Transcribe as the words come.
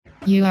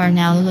You are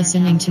now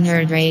listening to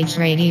Nerd Rage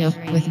Radio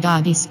with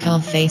Bobby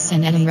Skullface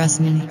and Adam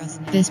Russman.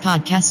 This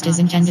podcast is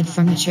intended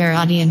for mature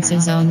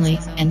audiences only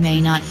and may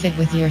not fit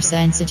with your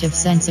sensitive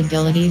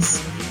sensibilities.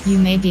 You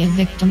may be a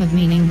victim of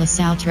meaningless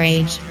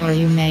outrage, or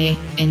you may,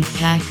 in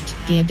fact,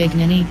 be a big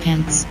ninny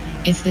pants.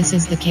 If this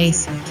is the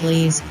case,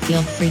 please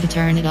feel free to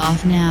turn it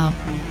off now.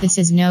 This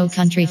is no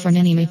country for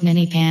Ninny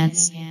McNinny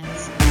pants.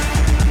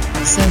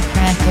 So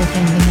crack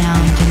open the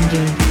Mountain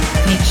Dew.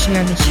 Make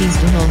sure the cheese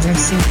doodles are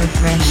super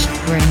fresh.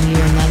 We're in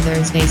your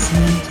mother's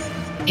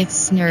basement.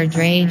 It's Nerd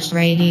Rage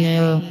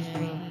Radio.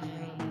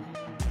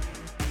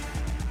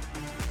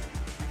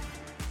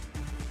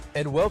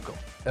 And welcome,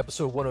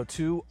 episode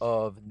 102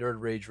 of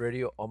Nerd Rage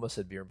Radio. Almost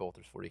said Beer and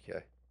Bolters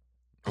 40K.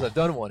 Because I've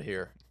done one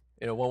here,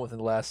 one within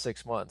the last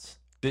 6 months.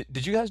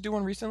 Did you guys do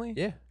one recently?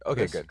 Yeah.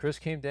 Okay, good. Chris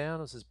came down.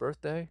 It was his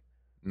birthday.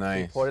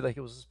 Nice. He partied like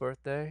it was his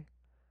birthday.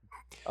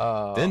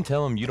 Then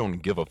tell him you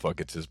don't give a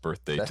fuck it's his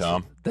birthday,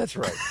 Tom. That's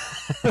right.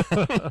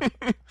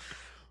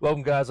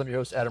 Welcome, guys. I'm your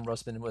host, Adam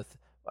Russman, with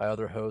my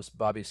other host,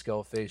 Bobby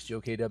Skullface.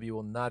 Joe KW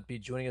will not be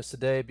joining us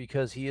today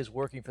because he is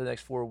working for the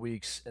next 4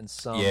 weeks in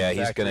some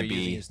he's going to be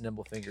using his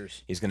nimble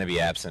fingers. He's going to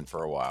be absent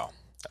for a while.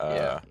 We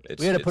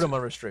had to put him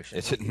on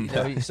restrictions.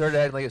 He started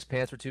acting like his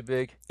pants were too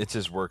big. It's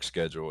his work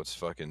schedule. It's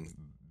fucking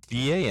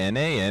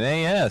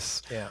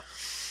BANANAS. Yeah.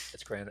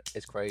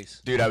 It's crazy.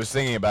 Dude, I was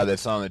thinking about that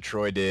song that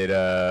Troy did,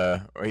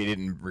 or he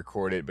didn't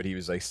record it, but he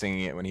was like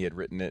singing it when he had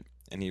written it.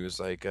 And he was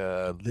like,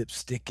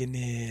 lipstick in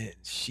it,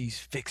 she's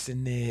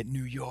fixing it,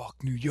 New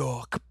York, New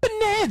York,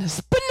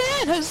 bananas,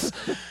 bananas.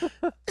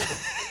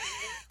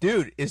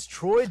 Dude, is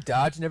Troy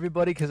dodging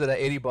everybody because of that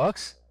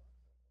 $80?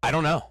 I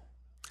don't know.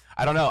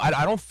 I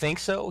don't think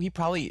so. He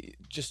probably,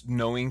 just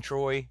knowing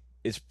Troy,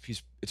 it's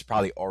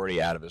probably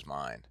already out of his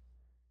mind.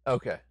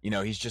 Okay.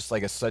 He's just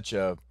like such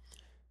a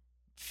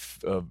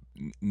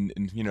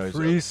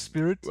free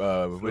spirit.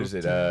 What is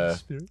it?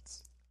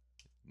 Spirits.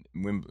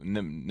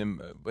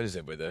 What is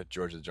it with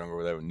George of the Jungle?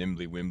 Whatever,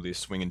 nimbly wimbly,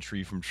 swinging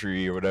tree from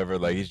tree or whatever.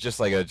 Like he's just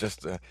like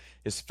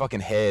his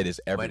fucking head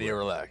is everywhere. Mighty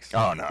relax.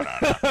 Oh no.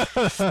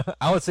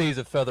 I would say he's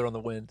a feather on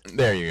the wind.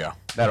 There you go.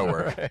 That'll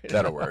work. Right.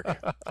 That'll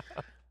work.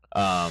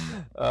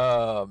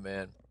 Oh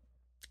man.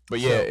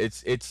 But yeah,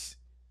 it's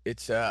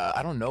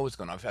I don't know what's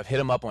going on. I've hit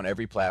him up on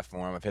every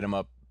platform. I've hit him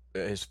up.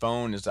 His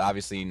phone is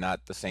obviously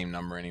not the same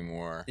number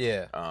anymore.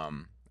 Yeah.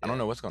 I don't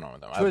know what's going on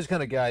with him. Troy's the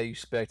kind of guy you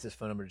expect his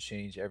phone number to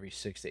change every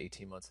 6 to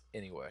 18 months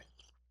anyway.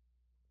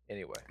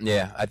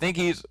 Yeah, I think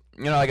he's,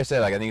 like I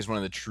said, I think he's one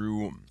of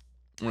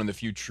the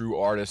few true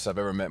artists I've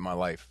ever met in my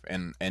life.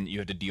 And you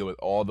have to deal with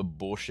all the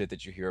bullshit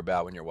that you hear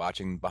about when you're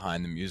watching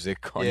behind the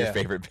music on your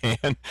favorite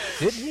band.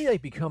 Didn't he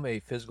become a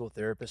physical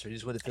therapist, or he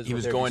just went to physical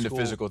therapy? He was going to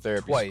physical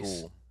therapy twice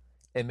school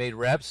and made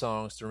rap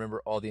songs to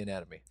remember all the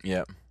anatomy.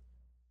 Yeah.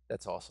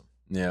 That's awesome.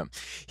 Yeah.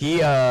 He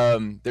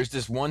there's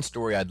this one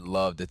story I'd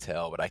love to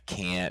tell, but I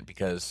can't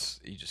because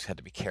you just have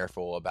to be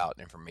careful about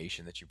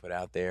information that you put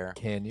out there.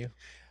 Can you?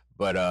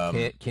 But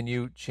can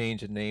you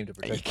change a name to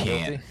protect you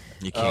can't. guilty?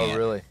 You can't. Oh,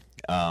 really?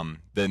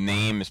 The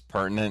name is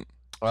pertinent.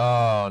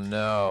 Oh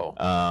no.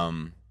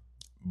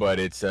 But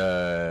it's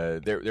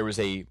there was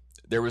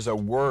a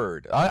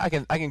word. I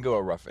can go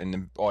a rough, and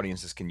the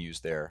audiences can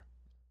use their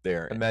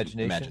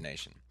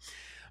imagination.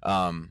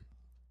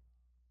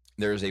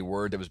 There's a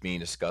word that was being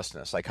discussed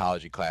in a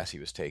psychology class he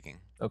was taking.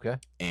 Okay.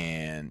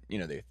 And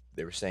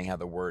they were saying how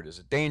the word is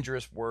a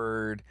dangerous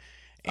word,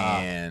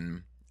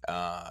 and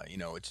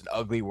it's an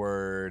ugly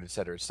word, et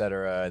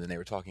cetera, and then they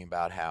were talking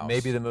about how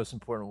maybe the most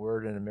important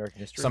word in American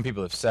history. Some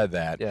people have said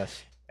that.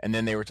 Yes. And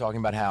then they were talking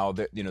about how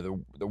the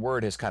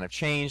word has kind of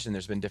changed, and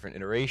there's been different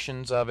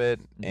iterations of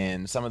it,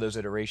 and some of those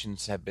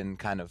iterations have been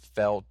kind of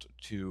felt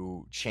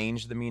to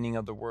change the meaning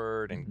of the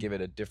word and give it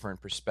a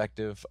different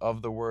perspective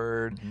of the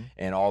word,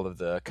 and all of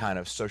the kind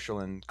of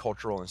social and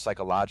cultural and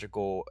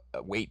psychological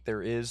weight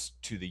there is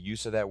to the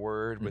use of that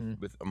word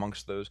with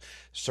amongst those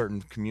certain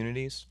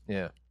communities.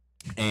 Yeah.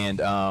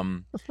 And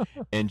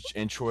and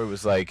Troy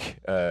was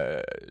like,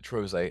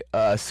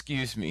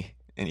 excuse me,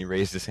 and he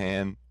raised his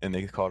hand, and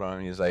they called on him,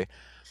 and he was like,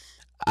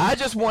 I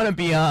just want to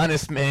be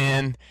honest,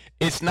 man.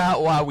 It's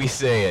not why we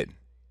say it.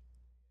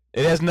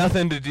 It has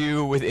nothing to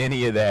do with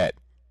any of that.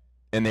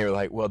 And they were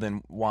like, well,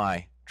 then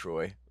why,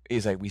 Troy?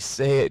 He's like, we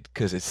say it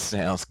because it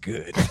sounds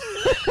good.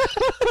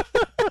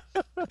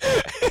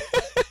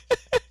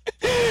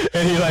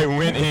 And he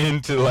went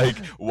into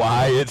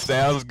why it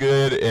sounds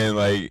good,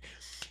 and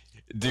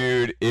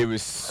dude, it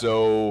was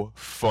so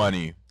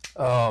funny.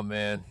 Oh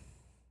man.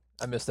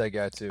 I miss that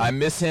guy too. I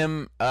miss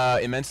him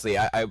immensely.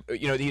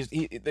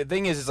 The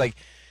thing is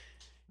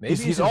maybe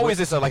he's always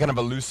this kind of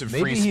elusive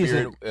free spirit.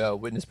 Maybe he's in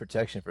witness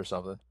protection for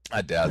something.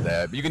 I doubt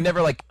that. But you can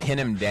never pin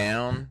him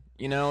down,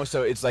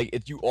 So it's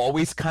you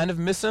always kind of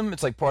miss him.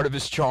 It's part of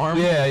his charm.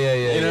 Yeah.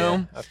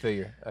 Yeah. I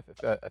figure. I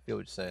feel what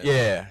you're saying.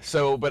 Yeah.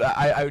 So, but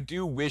I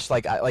do wish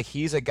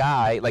he's a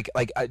guy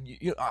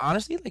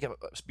honestly,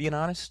 being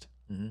honest.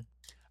 Mm-hmm.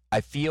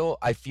 I feel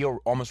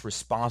almost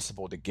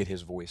responsible to get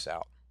his voice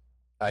out.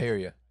 I hear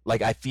you.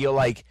 I feel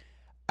like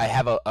I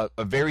have a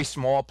very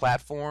small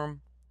platform,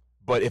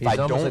 But if He's I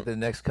almost don't, like the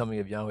next coming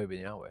of Yahweh ben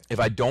Yahweh. if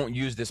I don't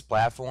use this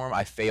platform,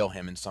 I fail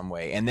him in some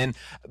way. And then,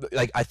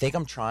 like, I think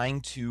I'm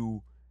trying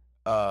to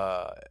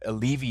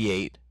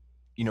alleviate,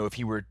 if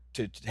he were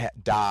to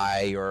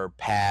die or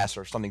pass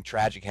or something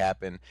tragic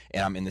happen,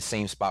 and I'm in the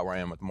same spot where I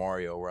am with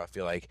Mario, where I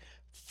feel like,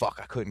 fuck,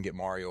 I couldn't get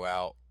Mario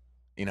out,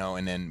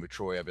 and then with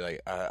Troy, I'd be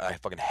like, I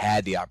fucking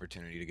had the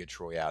opportunity to get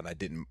Troy out, and I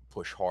didn't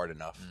push hard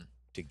enough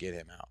to get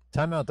him out.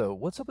 Time out, though.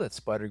 What's up with that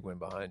Spider-Gwen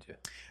behind you?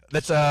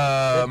 That's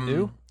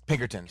new?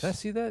 Pinkertons. Can I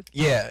see that?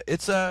 Yeah,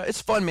 it's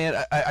fun,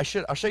 man. I'll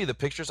show you the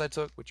pictures I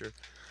took, which are.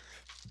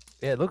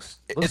 Yeah, it looks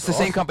It's the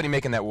same company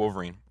making that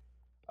Wolverine.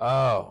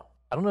 Oh,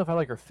 I don't know if I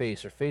like her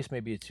face. Her face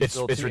may be too.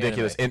 It's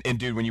ridiculous. And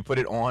dude, when you put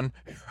it on,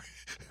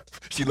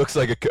 she looks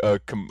like a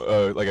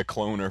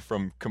cloner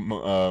from.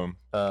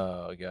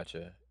 Oh,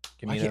 gotcha.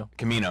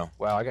 Camino.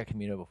 Wow, I got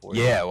Camino before.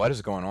 Yeah, what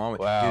is going on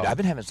with? Wow. Dude, I've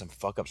been having some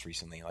fuck ups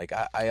recently. Like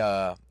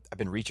I've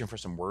been reaching for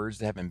some words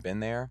that haven't been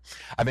there.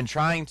 I've been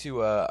trying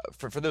to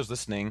for those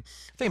listening,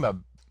 think about.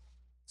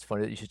 It's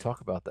funny that you should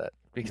talk about that.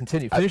 We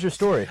continue. Finish your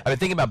story. I've been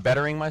thinking about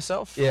bettering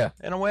myself. Yeah.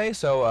 In a way,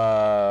 so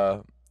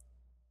I've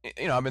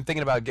been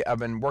thinking about. I've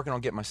been working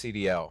on getting my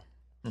CDL.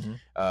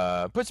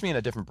 Mm-hmm. Puts me in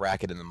a different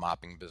bracket in the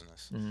mopping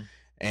business,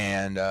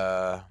 and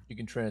you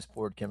can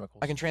transport chemicals.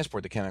 I can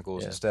transport the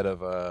chemicals instead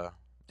of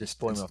just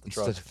pulling them off the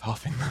truck. Instead of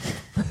huffing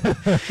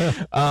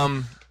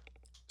them.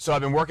 So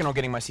I've been working on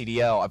getting my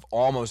CDL. I've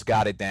almost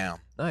got it down.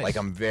 Nice. Like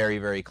I'm very,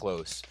 very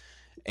close.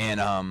 And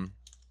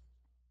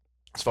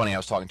it's funny. I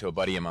was talking to a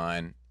buddy of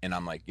mine, and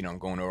I'm like, I'm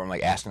going over. I'm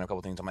like asking a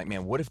couple things. I'm like,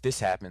 man, what if this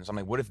happens? I'm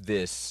like, what if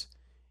this?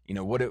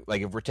 What if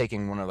if we're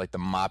taking one of like the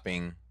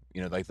mopping,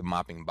 like the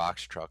mopping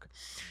box truck,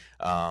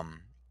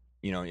 and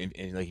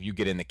like if you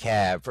get in the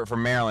cab for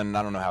Maryland,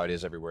 I don't know how it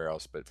is everywhere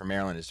else, but for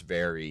Maryland, it's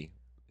very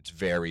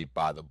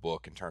by the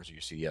book in terms of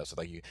your CDL. So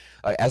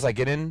as I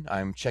get in,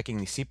 I'm checking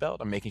the seatbelt.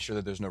 I'm making sure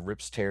that there's no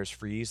rips, tears,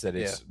 freeze, that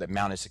it's that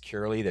mounted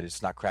securely, that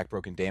it's not cracked,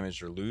 broken,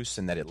 damaged, or loose,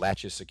 and that it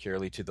latches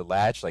securely to the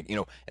latch.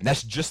 And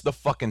that's just the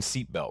fucking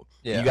seatbelt.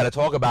 Yeah. You got to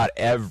talk about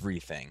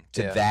everything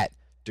to that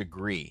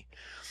degree.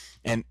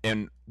 And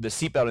the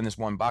seatbelt in this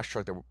one box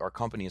truck that our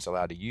company is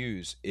allowed to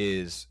use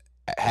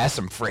has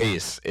some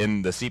phrase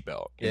in the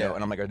seatbelt. You know?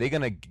 And I'm like, are they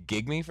gonna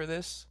gig me for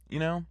this?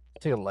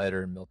 Take a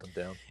lighter and melt them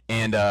down.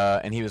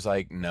 And he was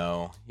like,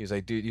 no. He was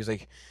like, dude. He was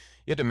like,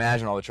 you have to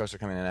imagine all the trucks are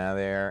coming in and out of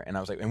there. And I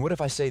was like, and what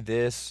if I say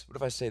this? What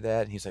if I say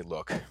that? And he's like,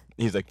 look.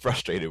 He's like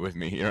frustrated with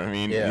me. You know what I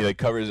mean? Yeah.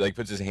 He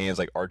puts his hands,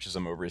 arches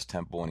them over his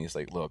temple, and he's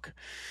like, look.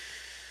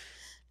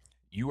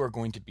 You are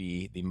going to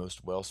be the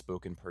most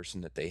well-spoken person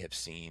that they have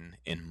seen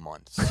in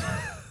months.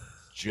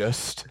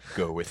 Just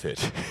go with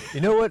it.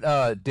 You know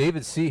what?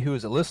 David C., who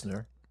is a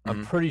listener,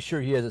 I'm pretty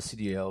sure he has a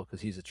CDL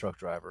because he's a truck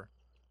driver.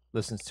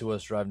 Listens to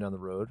us driving down the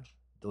road,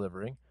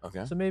 delivering.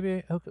 Okay. So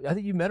maybe, I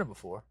think you met him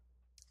before.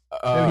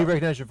 Maybe he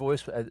recognized your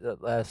voice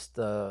last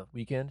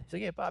weekend. He's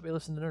like, yeah, Bobby,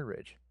 listen to Nerd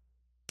Rage.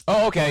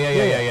 Oh,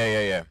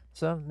 okay, yeah.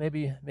 So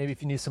maybe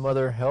if you need some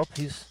other help,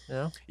 he's,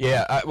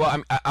 Yeah,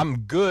 I'm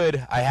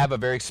good. I have a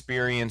very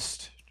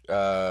experienced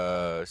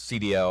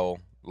CDL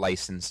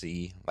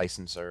licensee.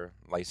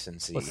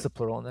 What's the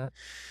plural on that?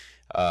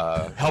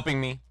 Helping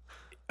me.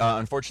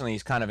 Unfortunately,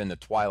 he's kind of in the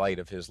twilight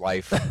of his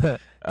life.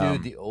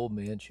 Dude, the old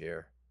man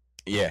chair.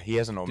 Yeah, he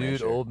has an old man chair.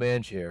 Dude, old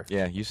man chair.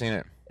 Yeah, you've seen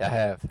it. I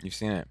have. You've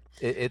seen it.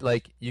 It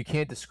you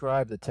can't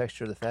describe the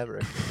texture of the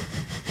fabric.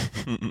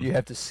 You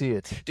have to see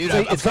it. Dude,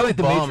 it's kind of like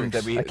the bummed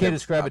Matrix. I can't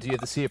describe it to you. You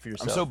have to see it for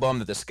yourself. I'm so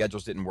bummed that the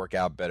schedules didn't work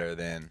out better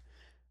than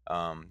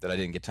that I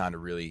didn't get time to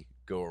really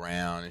go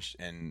around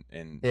and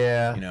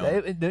yeah.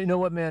 You know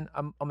what, man?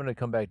 I'm gonna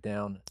come back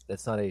down.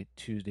 That's not a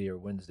Tuesday or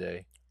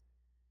Wednesday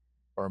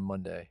or a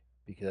Monday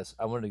because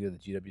I wanted to go to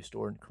the GW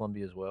store in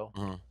Columbia as well.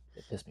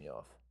 It pissed me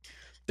off.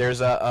 There's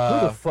who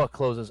the fuck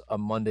closes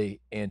on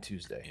Monday and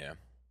Tuesday? Yeah,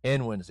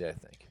 and Wednesday, I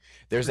think.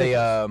 There's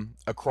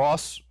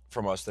across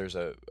from us. There's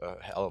a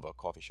hell of a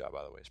coffee shop,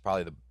 by the way. It's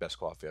probably the best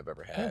coffee I've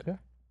ever had. Okay,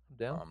 I'm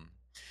down.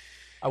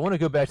 I want to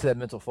go back to that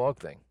mental fog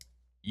thing.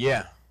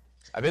 Yeah,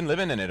 I've been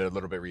living in it a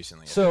little bit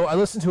recently. So I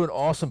listened to an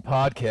awesome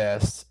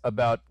podcast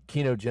about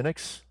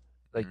ketogenics,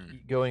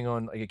 going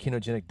on a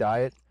ketogenic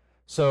diet.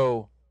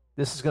 So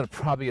this is going to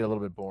probably get a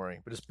little bit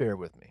boring, but just bear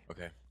with me.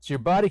 Okay. So your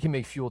body can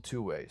make fuel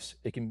two ways.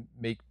 It can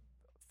make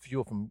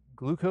fuel from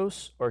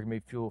glucose or it can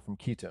make fuel from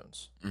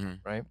ketones,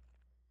 right?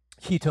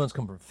 Ketones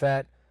come from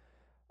fat.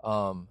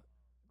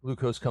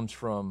 Glucose comes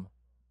from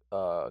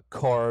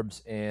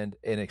carbs and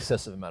an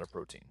excessive amount of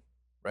protein,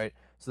 right?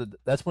 So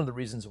that's one of the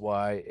reasons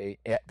why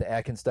the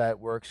Atkins diet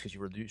works, because you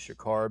reduce your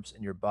carbs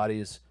and your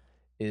body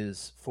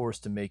is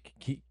forced to make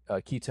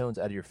ketones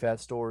out of your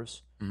fat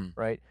stores,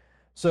 right?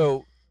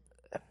 So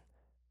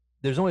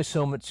there's only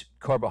so much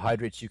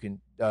carbohydrates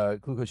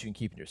glucose you can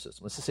keep in your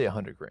system. Let's just say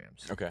 100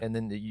 grams. Okay. And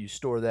then you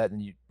store that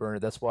and you burn it.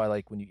 That's why,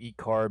 when you eat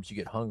carbs, you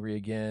get hungry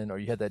again, or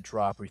you have that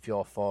drop where you feel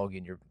all foggy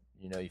and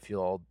you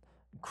feel all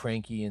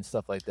cranky and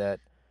stuff like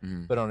that.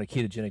 But on a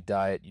ketogenic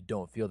diet, you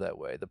don't feel that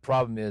way. The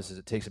problem is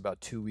it takes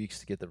about 2 weeks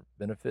to get the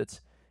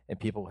benefits, and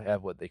people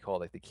have what they call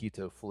the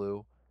keto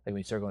flu. Like when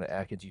you start going to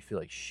Atkins, you feel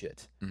like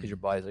shit because your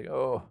body's like,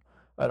 oh,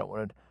 I don't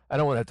want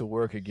to have to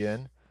work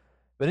again.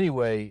 But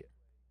anyway,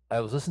 I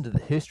was listening to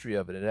the history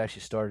of it. It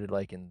actually started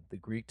like in the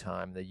Greek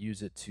time. They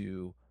use it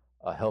to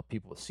help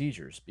people with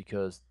seizures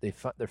because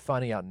they're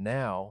finding out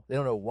now. They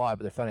don't know why,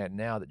 but they're finding out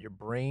now that your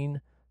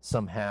brain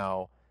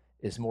somehow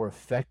is more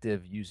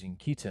effective using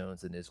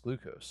ketones than is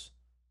glucose.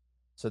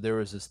 So there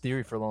was this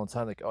theory for a long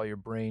time, like, oh, your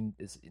brain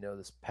is,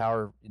 this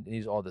power, it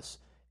needs all this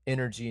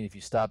energy, and if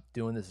you stop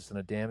doing this, it's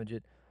going to damage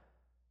it.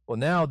 Well,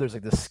 now there's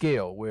like this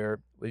scale where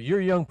if you're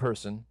a young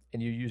person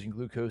and you're using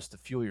glucose to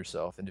fuel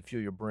yourself and to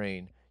fuel your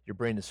brain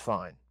is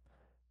fine.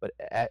 But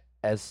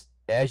as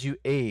you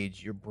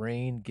age, your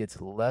brain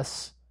gets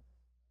less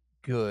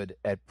good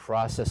at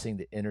processing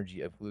the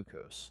energy of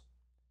glucose.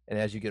 And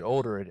as you get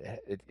older,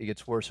 it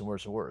gets worse and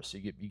worse and worse. So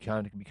you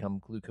kind of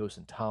become glucose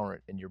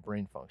intolerant in your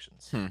brain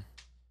functions.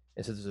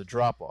 And so there's a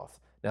drop off.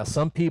 Now,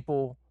 some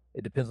people,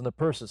 it depends on the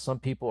person. Some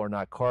people are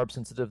not carb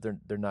sensitive.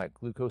 They're not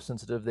glucose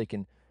sensitive. They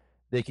can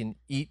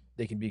eat.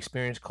 They can be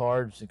experienced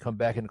carbs and come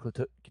back into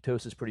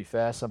ketosis pretty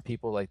fast. Some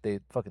people, like, they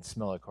fucking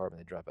smell like carb and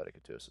they drop out of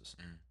ketosis.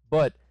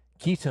 But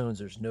ketones,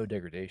 there's no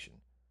degradation.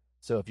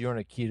 So if you're on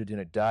a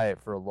ketogenic diet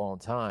for a long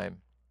time,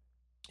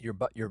 you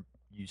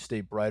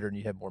stay brighter and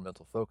you have more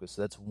mental focus.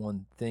 So that's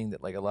one thing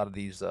that, like, a lot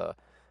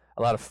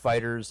of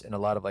fighters and a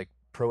lot of like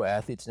pro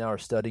athletes now are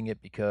studying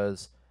it,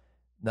 because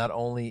not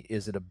only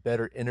is it a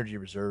better energy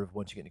reserve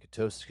once you get into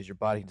ketosis, because your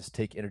body can just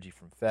take energy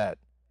from fat.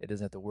 It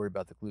doesn't have to worry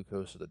about the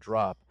glucose or the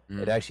drop.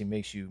 It actually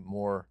makes you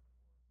more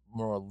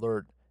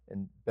alert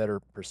and better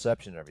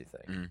perception and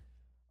everything.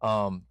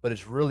 But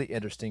it's really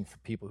interesting for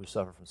people who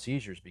suffer from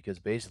seizures, because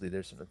basically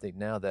there's something to think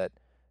now that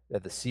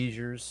the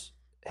seizures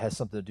has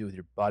something to do with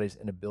your body's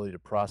inability to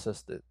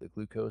process the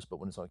glucose, but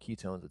when it's on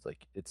ketones, it's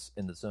like it's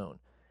in the zone.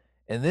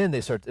 And then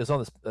it's on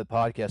this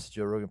podcast, the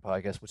Joe Rogan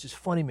podcast, which is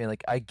funny, man.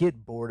 Like, I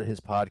get bored of his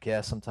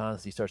podcast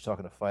sometimes. He starts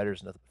talking to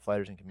fighters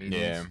and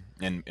comedians.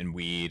 Yeah, and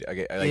weed.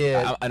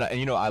 Yeah.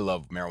 I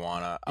love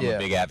marijuana. I'm a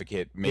big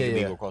advocate, make it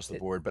legal across the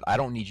board. But I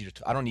don't need you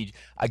to.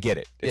 I get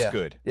it. It's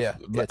good. Yeah,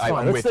 it's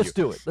fine. Let's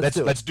do it.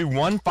 Let's do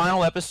one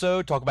final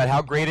episode. Talk about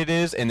how great it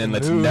is, and then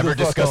let's never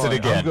discuss it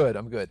again.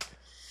 I'm good.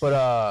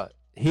 But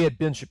he had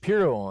Ben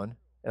Shapiro on,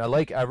 and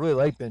I really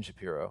like Ben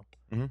Shapiro.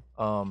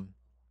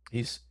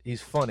 He's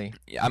funny.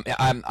 Yeah,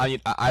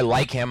 I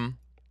like him,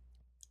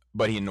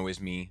 but he annoys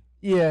me.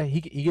 Yeah,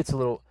 he gets a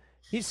little.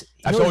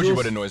 I told you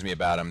what annoys me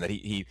about him, that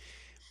he.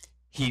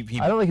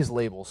 I don't like his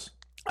labels.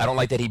 I don't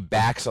like that he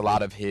backs a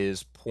lot of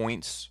his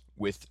points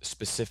with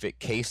specific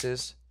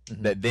cases.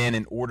 That then,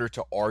 in order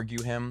to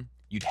argue him,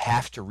 you'd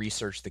have to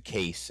research the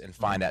case and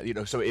find out.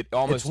 So it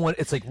almost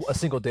it's like a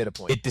single data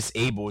point. It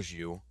disables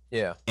you.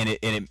 Yeah. And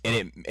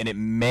it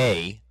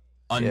may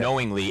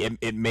unknowingly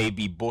it may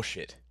be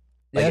bullshit.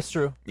 Yeah, that's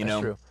true. That's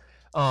true.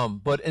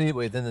 But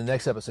anyway, then the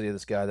next episode, you have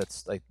this guy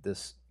that's like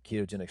this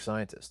ketogenic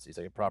scientist. He's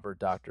like a proper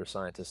doctor,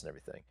 scientist, and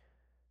everything.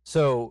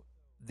 So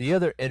the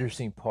other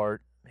interesting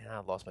part, man, I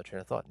lost my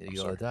train of thought. Need to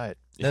go on a diet.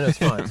 No, it's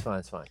fine.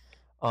 It's fine.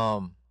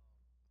 Damn,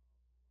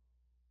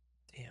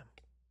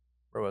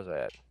 where was I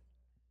at?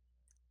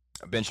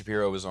 Ben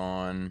Shapiro was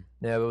on.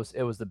 Yeah,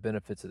 it was the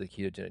benefits of the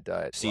ketogenic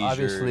diet.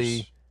 Seizures.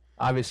 So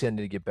obviously, I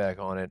need to get back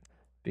on it.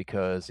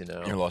 Because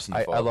you're lost in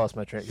the fog. I lost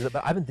my train.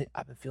 I've been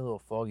feeling a little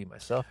foggy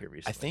myself here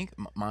recently. I think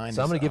mine.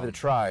 So I'm gonna give it a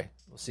try.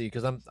 We'll see.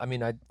 Because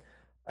I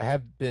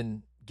have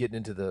been getting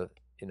into the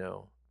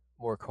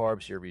more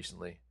carbs here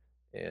recently,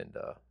 and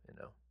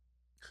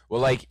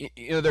Well, like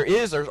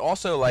there's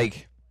also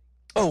like.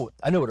 Oh,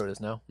 I know what it is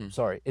now.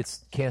 Sorry,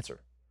 it's cancer.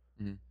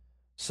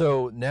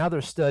 So now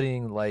they're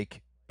studying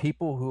like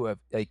people who have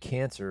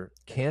cancer.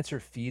 Cancer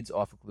feeds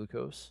off of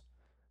glucose.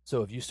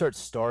 So if you start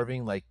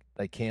starving like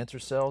cancer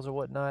cells or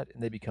whatnot,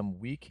 and they become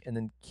weak, and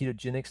then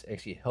ketogenics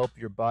actually help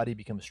your body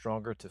become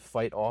stronger to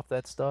fight off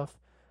that stuff.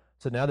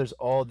 So now there's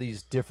all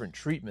these different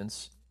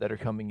treatments that are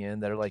coming in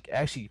that are like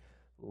actually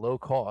low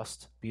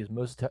cost, because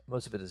most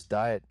of it is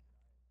diet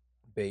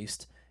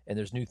based, and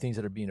there's new things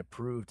that are being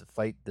approved to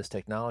fight this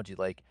technology.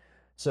 Like,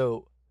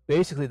 so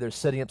basically they're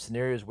setting up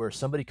scenarios where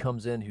somebody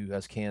comes in who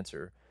has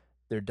cancer,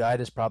 their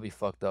diet is probably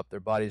fucked up, their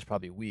body is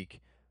probably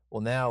weak. Well,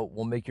 now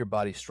we'll make your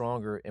body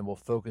stronger, and we'll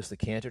focus the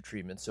cancer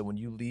treatment. So when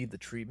you leave the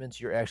treatments,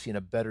 you're actually in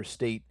a better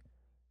state,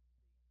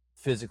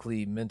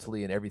 physically,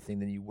 mentally, and everything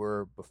than you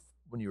were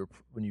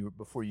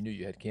before you knew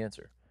you had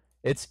cancer.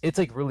 It's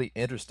like really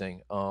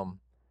interesting. And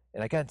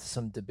I got into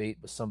some debate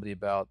with somebody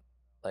about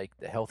like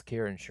the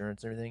healthcare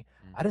insurance and everything.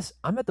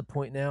 I'm at the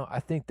point now. I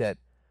think that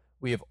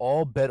we have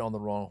all bet on the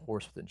wrong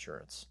horse with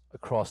insurance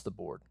across the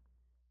board.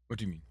 What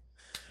do you mean?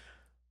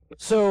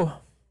 So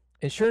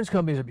insurance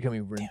companies are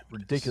becoming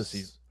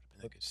ridiculously.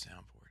 Look at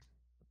soundboard.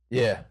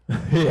 Yeah.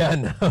 Yeah, I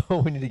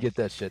know. We need to get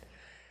that shit.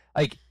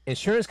 Like,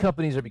 insurance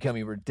companies are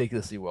becoming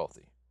ridiculously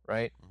wealthy,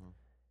 right?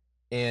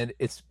 And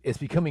it's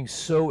becoming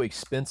so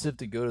expensive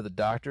to go to the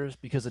doctors,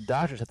 because the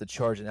doctors have to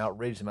charge an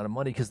outrageous amount of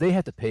money because they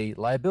have to pay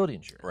liability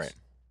insurance. Right.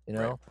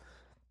 Right.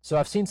 So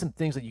I've seen some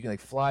things that you can like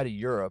fly to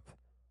Europe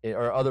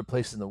or other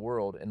places in the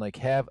world and like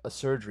have a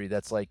surgery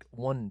that's like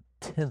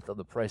 1/10 of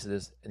the price it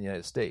is in the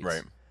United States.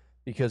 Right.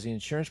 Because the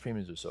insurance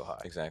premiums are so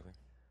high. Exactly.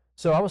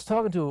 So I was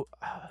talking to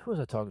who was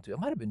I talking to? It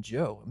might have been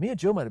Joe. Me and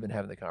Joe might have been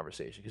having the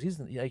conversation because he's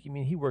like, I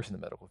mean, he works in the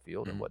medical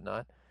field and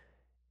whatnot.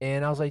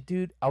 And I was like,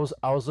 dude, I was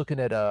looking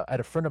at I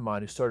had a friend of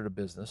mine who started a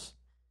business.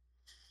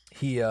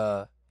 He's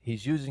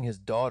using his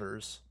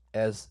daughters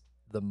as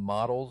the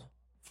model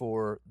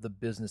for the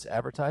business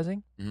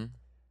advertising.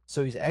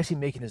 So he's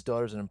actually making his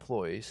daughters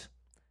employees.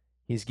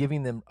 He's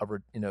giving them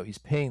he's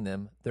paying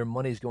them. Their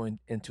money's going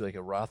into like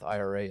a Roth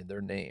IRA in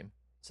their name,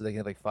 so they can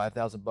have like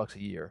 $5,000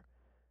 a year.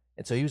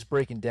 And so he was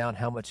breaking down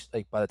how much,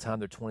 like by the time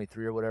they're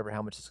 23 or whatever,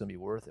 how much it's going to be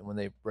worth. And when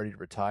they're ready to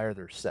retire,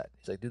 they're set.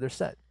 He's like, dude, they're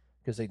set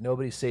because like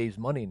nobody saves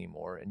money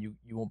anymore, and you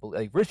won't believe.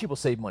 Like rich people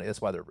save money.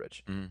 That's why they're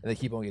rich, and they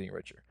keep on getting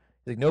richer.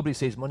 He's like nobody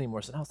saves money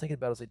anymore. So I was thinking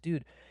about it. I was like,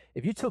 dude,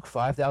 if you took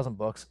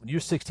 $5,000 when you're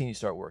 16, you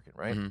start working,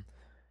 right? And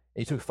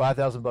you took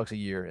 $5,000 a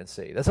year and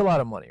saved. That's a lot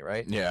of money,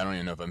 right? Yeah, I don't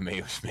even know if I was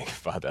making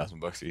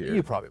 $5,000 a year.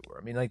 You probably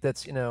were. I mean, like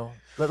that's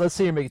let's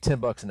say you're making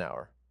 $10 an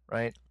hour,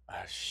 right?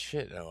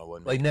 Shit, no, I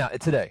wasn't. Like now,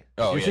 today.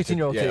 Oh, you're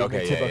 16-year-old yeah, kid,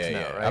 okay, making $10 an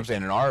hour, right? I'm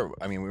saying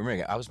we were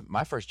making.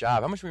 My first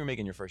job. How much were you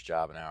making your first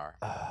job an hour?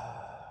 I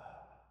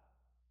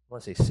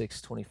want to say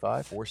 $6.25.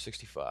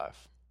 $4.65.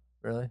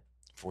 Really?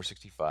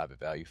 $4.65 at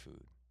Value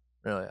Food.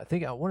 Really?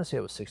 I want to say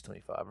it was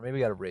 $6.25, or maybe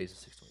I got a raise at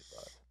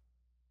 $6.25.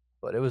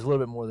 But it was a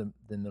little bit more than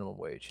minimum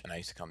wage. And I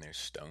used to come there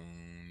stoned.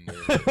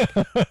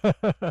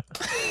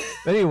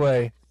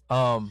 Anyway,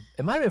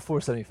 it might have been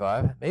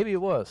 $4.75. Maybe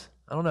it was.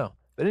 I don't know.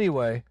 But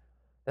anyway,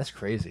 that's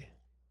crazy.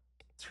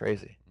 It's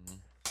crazy.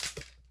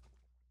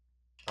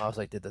 I was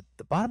like, did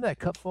the bottom of that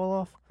cup fall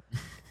off?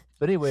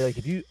 But anyway, like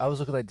I was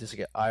looking like just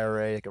like an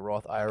IRA, like a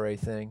Roth IRA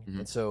thing,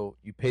 and so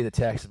you pay the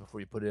taxes before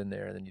you put it in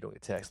there, and then you don't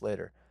get taxed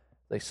later.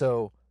 Like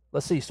so,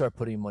 let's say you start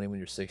putting money when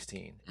you're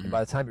 16, and by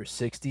the time you're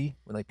 60,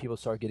 when like people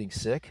start getting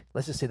sick,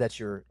 let's just say that's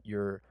your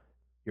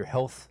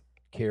health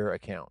care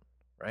account,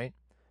 right?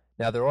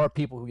 Now there are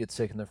people who get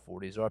sick in their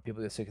 40s, there are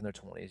people who get sick in their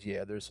 20s.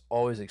 Yeah, there's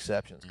always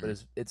exceptions, but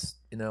it's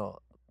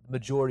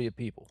majority of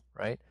people,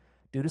 right?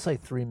 Dude, it's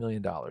like $3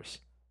 million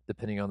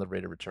depending on the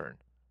rate of return,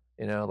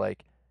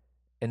 like.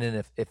 And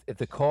then if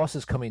the cost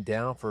is coming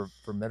down for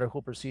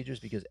medical procedures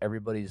because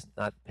everybody's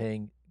not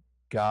paying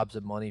gobs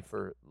of money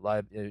for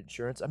life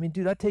insurance, I mean,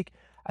 dude, I think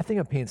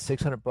I'm paying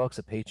 $600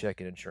 a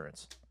paycheck in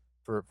insurance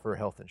for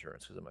health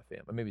insurance because of my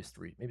family. Maybe it's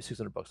maybe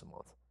 $600 a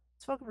month.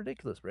 It's fucking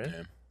ridiculous,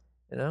 man.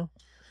 Yeah.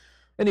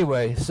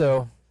 Anyway,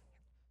 so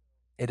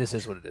it just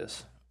is what it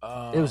is.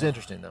 It was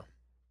interesting though.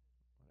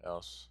 What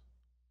else?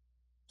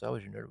 So that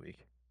was your nerd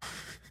week.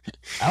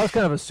 I was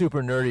kind of a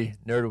super nerdy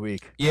nerd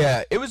week.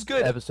 Yeah, it was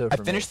good. Episode. I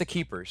finished The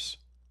Keepers.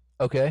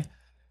 Okay.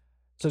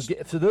 So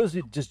for those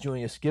who just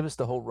joining us, give us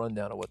the whole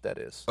rundown of what that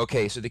is.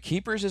 Okay, so The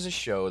Keepers is a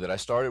show that I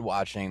started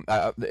watching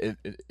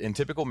in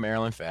typical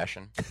Maryland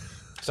fashion.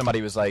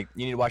 Somebody was like,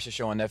 "You need to watch a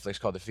show on Netflix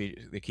called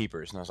The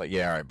Keepers," and I was like,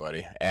 "Yeah, all right,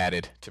 buddy."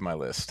 Added to my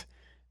list.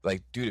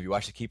 Like, dude, have you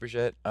watched The Keepers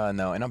yet?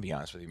 No, and I'll be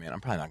honest with you, man.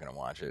 I'm probably not going to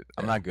watch it.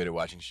 I'm not good at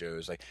watching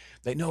shows. Like,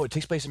 no, it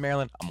takes place in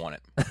Maryland. I'm on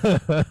it.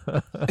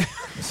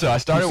 So I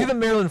started. You see the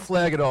Maryland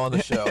flag at all on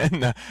the show?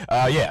 No,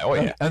 yeah. Oh,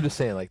 yeah. I'm just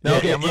saying, like, no,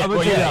 okay,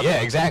 yeah,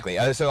 exactly.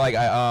 So, like,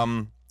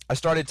 I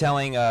started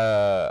telling.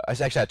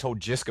 I told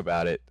Jisk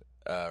about it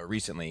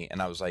recently,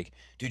 and I was like,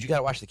 dude, you got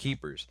to watch The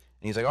Keepers.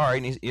 And he's like, all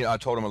right. And I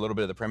told him a little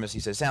bit of the premise. He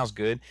said, sounds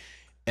good.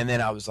 And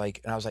then I was like,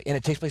 and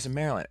it takes place in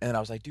Maryland. And then I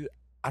was like, dude,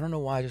 I don't know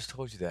why I just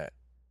told you that.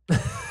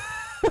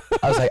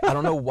 I was like, I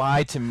don't know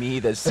why to me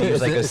that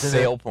seems like a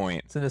sale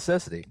point. It's a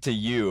necessity. To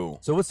you.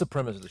 So what's the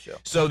premise of the show?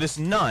 So this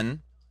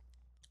nun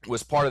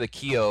was part of the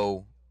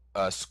Keogh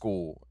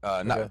school,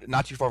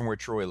 not too far from where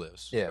Troy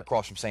lives,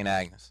 across from St.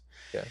 Agnes.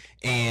 Yeah.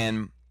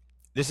 And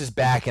this is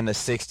back in the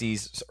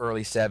 60s,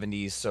 early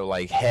 70s, so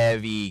like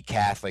heavy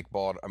Catholic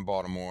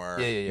Baltimore.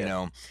 Yeah. You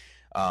know,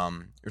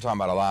 you're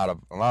talking about a lot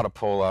of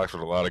Polacks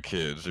with a lot of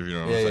kids, if you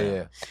know what I'm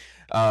saying.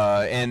 Yeah.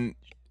 And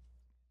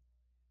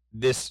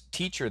this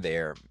teacher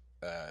there,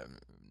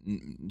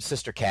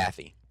 Sister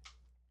Kathy,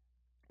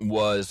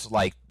 was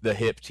like the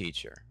hip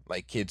teacher.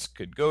 Like kids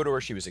could go to her.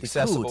 She was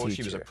accessible. Cool,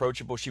 she was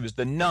approachable. She was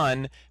the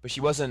nun, but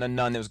she wasn't a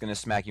nun that was going to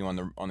smack you on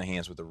the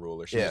hands with a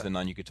ruler. She was the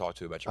nun you could talk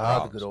to about your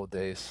problems. The good old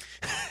days.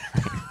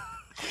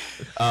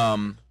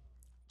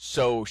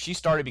 So she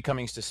started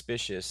becoming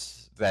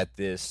suspicious that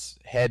this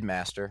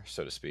headmaster,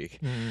 so to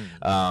speak,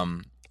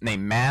 named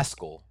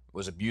Maskell,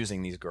 was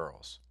abusing these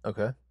girls.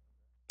 Okay.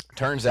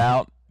 Turns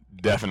out,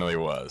 definitely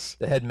was.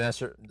 The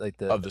headmaster,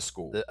 like of the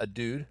school. A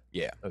dude?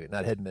 Yeah. Okay,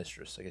 not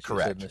headmistress. I guess.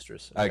 Correct.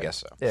 Headmistress. Okay. I guess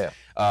so.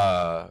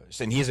 Yeah.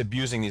 So he's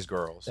abusing these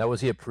girls. Now,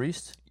 was he a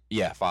priest?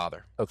 Yeah,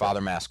 father. Okay.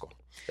 Father Maskell.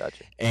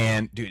 Gotcha.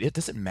 And dude,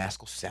 doesn't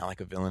Maskell sound like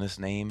a villainous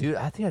name? Dude,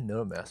 I think I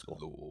know Maskell.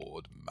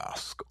 Lord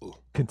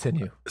Maskell.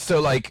 Continue. So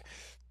like,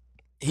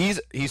 he's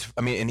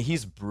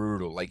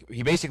brutal. Like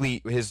he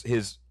basically his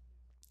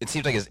it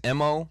seems like his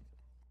MO.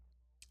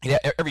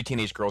 Every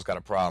teenage girl's got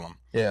a problem.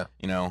 Yeah.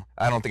 You know,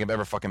 I don't think I've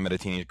ever fucking met a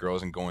teenage girl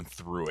and going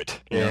through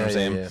it. You know what I'm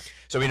saying? Yeah.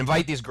 So we'd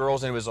invite these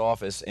girls into his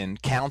office and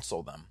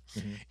counsel them.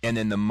 Mm-hmm. And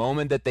then the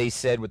moment that they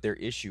said what their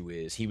issue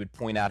is, he would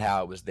point out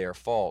how it was their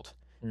fault.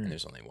 And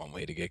there's only one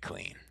way to get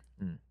clean.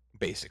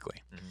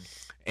 basically.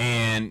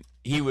 And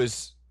he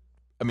was,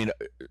 I mean,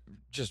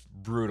 just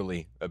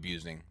brutally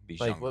abusing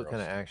these young girls. Like what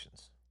kind of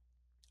actions?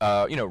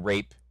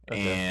 Rape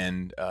Okay.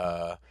 and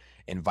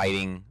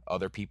inviting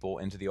other people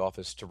into the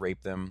office to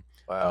rape them,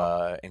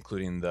 Wow.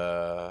 including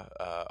the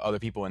other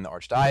people in the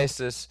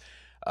archdiocese,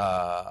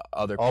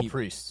 All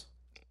priests.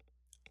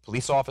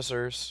 police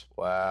officers,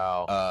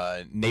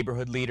 Wow.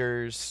 neighborhood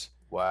leaders,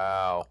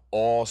 Wow.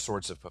 all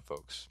sorts of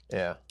folks.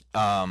 Yeah.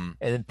 Um,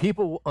 And then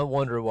people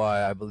wonder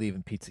why I believe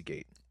in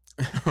Pizzagate.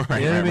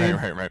 right, You know what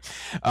I mean?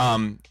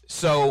 right.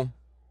 So,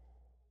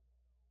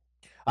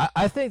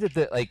 I think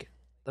that like,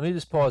 let me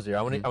just pause here.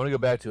 I want to go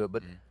back to it,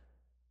 but Mhm.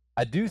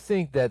 I do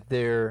think that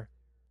they're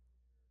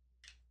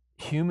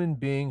human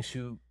beings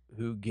who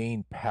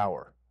gain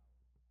power.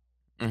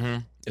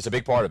 it's a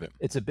big part of it.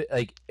 It's a bit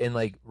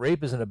like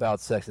rape isn't about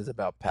sex; it's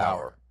about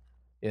power.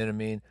 You know what I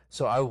mean?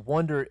 So I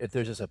wonder if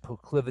there's just a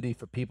proclivity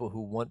for people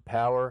who want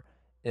power,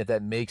 and if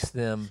that makes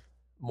them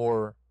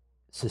more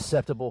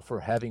susceptible for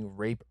having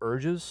rape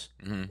urges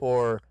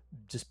or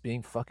just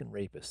being fucking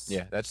rapists.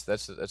 Yeah,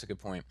 that's a good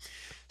point.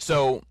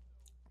 So,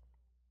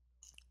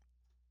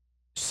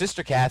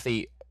 Sister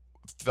Kathy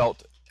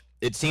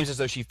it seems as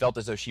though she felt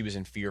as though she was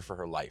in fear for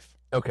her life.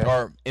 Okay.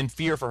 Or in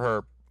fear for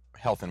her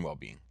health and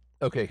well-being.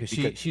 Okay, because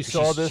she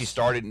saw this.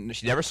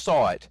 She never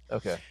saw it.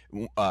 Okay.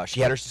 She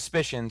had her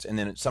suspicions, and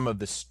then some of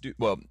the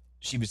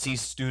she would see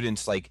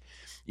students like,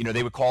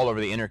 they would call over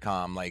the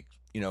intercom like,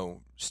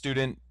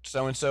 student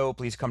so and so,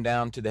 please come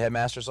down to the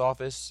headmaster's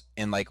office,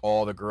 and like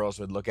all the girls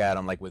would look at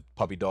him like with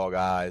puppy dog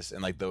eyes,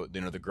 and like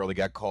the girl that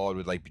got called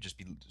would like just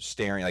be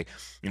staring like,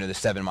 the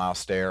 7 mile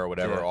stare or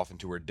whatever off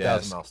into her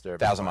desk. 1,000 mile stare.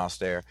 1,000 mile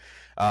stare.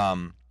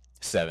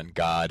 7.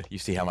 God, you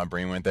see how my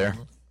brain went there.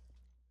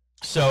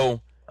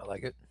 So I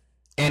like it.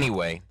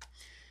 anyway,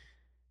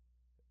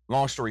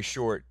 long story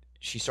short,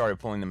 she started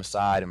pulling them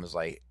aside and was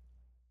like,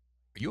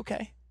 "Are you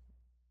okay?"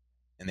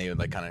 And they would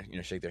like kind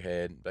of shake their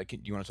head, like, "Do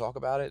you want to talk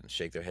about it?" And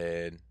shake their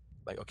head,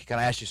 like, "Okay, can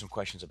I ask you some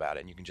questions about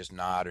it?" And you can just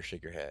nod or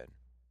shake your head.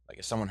 Like,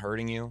 is someone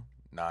hurting you?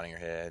 Nodding your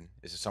head.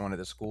 Is it someone at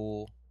the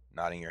school?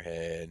 Nodding your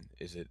head.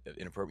 Is it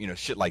inappropriate?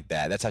 Shit like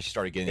that. That's how she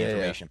started getting the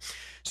information.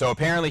 So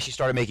apparently she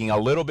started making a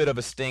little bit of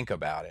a stink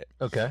about it.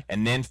 Okay.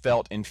 And then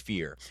felt in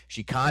fear.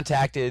 She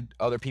contacted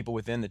other people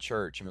within the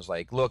church and was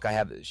like, "Look,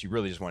 she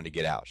really just wanted to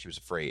get out. She was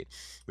afraid.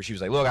 But she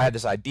was like, "Look, I had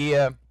this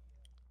idea."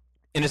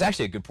 And it's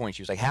actually a good point.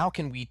 She was like, "How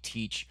can we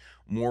teach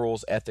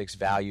morals, ethics,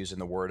 values, and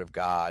the Word of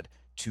God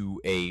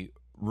to a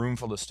room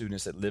full of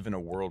students that live in a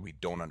world we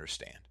don't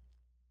understand?"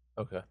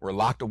 Okay. We're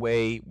locked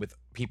away with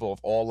people of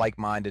all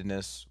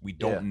like-mindedness. We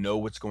don't know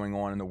what's going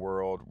on in the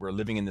world. We're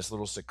living in this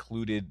little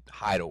secluded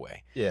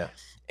hideaway. Yeah.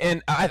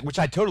 And which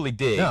I totally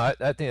dig. No,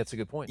 I think that's a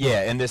good point.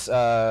 Yeah, and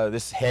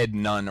this head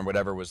nun or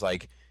whatever was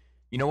like,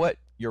 "You know what?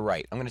 You're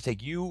right. I'm going to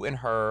take you and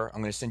her.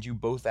 I'm going to send you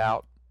both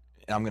out,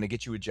 and I'm going to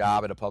get you a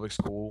job at a public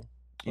school.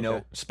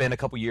 Spend a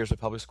couple years with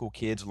public school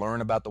kids, learn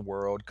about the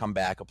world, come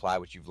back, apply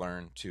what you've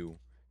learned to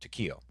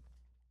Keo."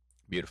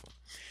 Beautiful.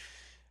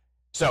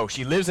 So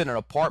she lives in an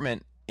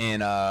apartment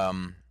in,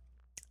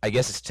 I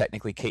guess it's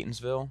technically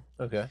Catonsville.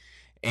 Okay.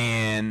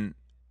 And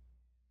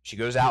she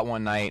goes out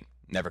one night,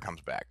 never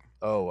comes back.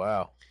 Oh,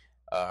 wow.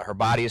 Her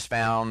body is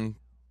found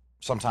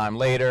sometime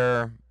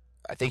later.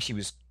 I think she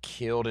was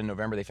killed in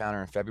November. They found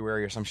her in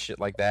February or some shit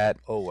like that.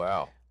 Oh,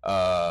 wow.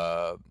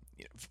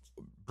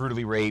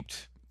 Brutally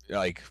raped,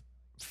 like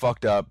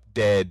fucked up,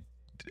 dead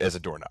as a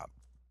doorknob.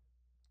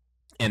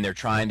 And they're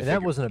trying to. And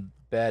that wasn't a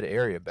bad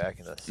area back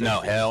in the 60s.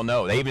 No, hell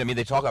no. They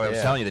talk about. I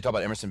was telling you, they talk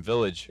about Emerson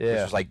Village, which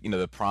was like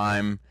the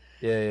prime.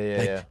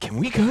 Yeah. Can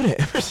we go to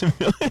Emerson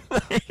Village?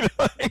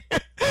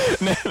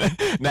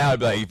 Now I'd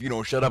be like, if you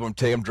don't shut up, I'm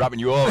dropping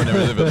you off in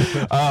Emerson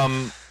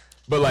Village.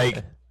 But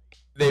like,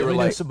 they were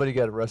like, somebody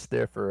got arrested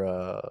there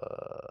for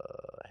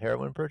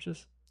heroin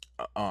purchase.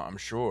 I'm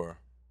sure.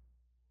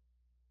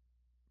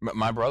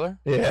 My brother?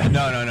 Yeah.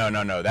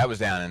 No. That was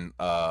down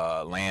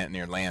in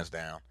near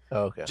Lansdowne.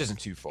 Oh, okay. Which isn't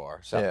too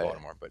far, south of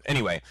Baltimore. But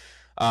anyway,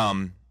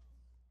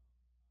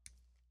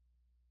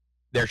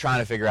 they're trying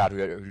to figure out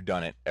who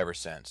done it ever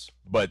since.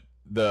 But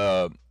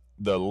the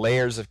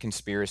layers of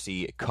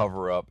conspiracy,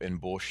 cover up, and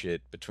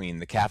bullshit between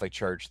the Catholic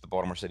Church, the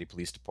Baltimore City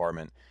Police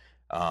Department,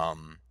 the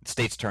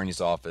state's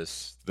attorney's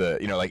office,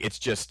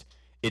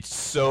 it's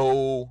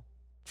so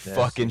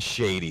fucking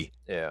shady.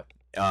 Yeah.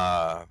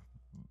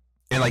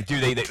 And like,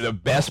 dude, the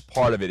best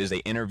part of it is they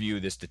interview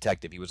this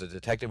detective. He was a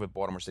detective with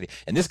Baltimore City,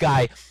 and this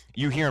guy,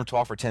 you hear him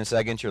talk for 10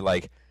 seconds, you're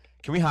like,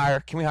 can we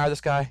hire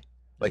this guy?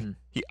 Like,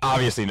 he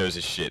obviously knows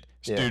his shit.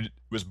 This dude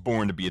was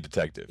born to be a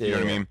detective. You know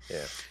what I mean?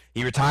 Yeah.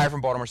 He retired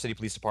from Baltimore City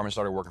Police Department,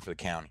 started working for the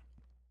county,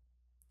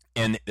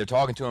 and they're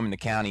talking to him in the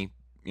county.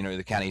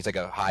 The county, he's like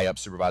a high up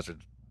supervisor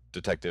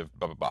detective,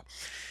 blah blah blah,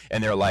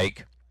 and they're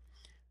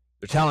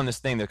telling this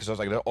thing because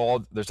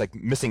there's like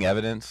missing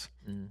evidence,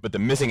 but the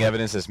missing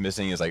evidence that's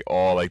missing is like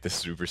all like the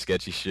super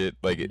sketchy shit.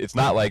 Like, it's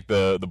not like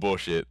the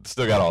bullshit. It's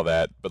still got all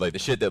that, but like the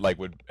shit that like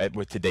would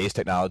with today's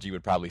technology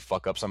would probably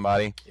fuck up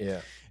somebody.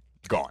 Yeah.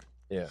 Gone.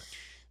 Yeah.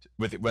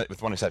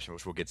 With one exception,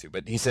 which we'll get to.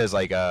 But he says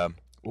like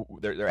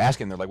they're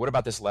asking, they're like, what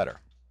about this letter?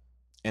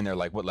 And they're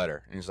like, what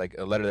letter? And he's like,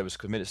 a letter that was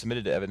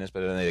submitted to evidence,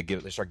 but then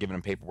they start giving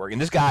him paperwork.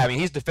 And this guy, I mean,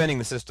 he's defending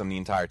the system the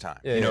entire time,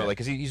 you know, like,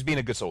 because he's being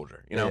a good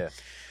soldier, you know. Yeah.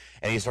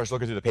 And he starts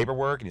looking through the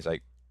paperwork, and he's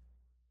like,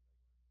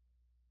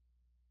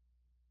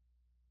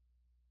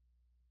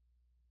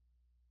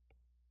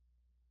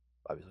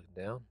 Bobby's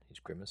looking down. He's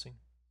grimacing.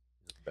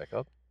 He's looking back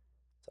up.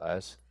 His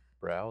eyes,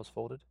 brow is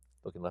folded,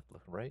 looking left,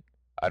 looking right.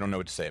 I don't know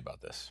what to say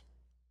about this.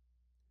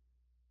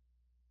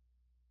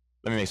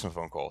 Let me make some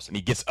phone calls. And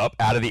he gets up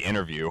out of the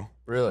interview.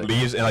 Really?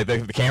 Leaves, and like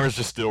the camera's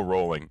just still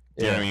rolling.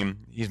 You know what I mean?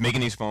 He's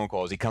making these phone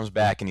calls. He comes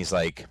back and he's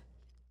like,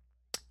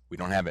 we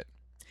don't have it.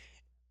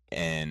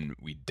 And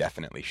we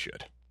definitely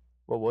should.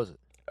 What was it?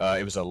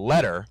 It was a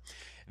letter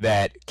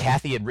that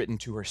Kathy had written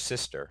to her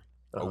sister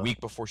a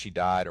week before she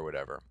died or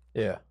whatever.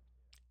 Yeah.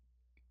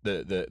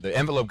 The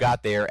envelope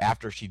got there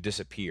after she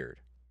disappeared.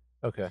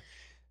 Okay.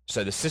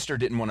 So the sister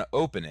didn't want to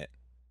open it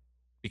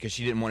because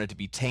she didn't want it to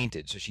be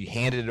tainted. So she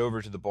handed it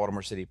over to the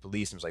Baltimore City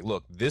Police and was like,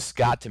 look, this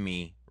got to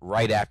me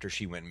right after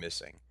she went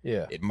missing.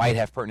 Yeah. It might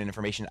have pertinent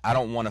information. I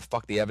don't want to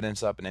fuck the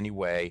evidence up in any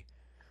way.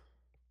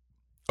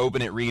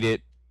 Open it, read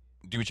it,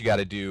 do what you got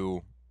to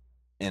do,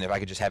 and if I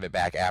could just have it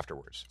back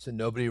afterwards. So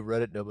nobody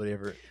read it? Nobody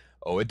ever...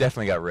 Oh, it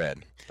definitely got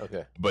read.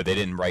 Okay. But they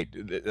didn't write...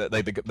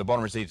 Like, the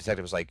Baltimore City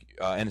detective was like,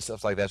 and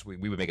stuff like that, so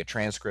we would make a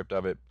transcript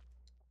of it.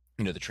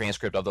 You know, the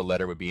transcript of the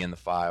letter would be in the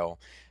file.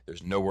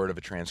 There's no word of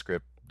a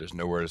transcript. There's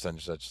no word of such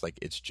and such. Like,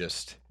 it's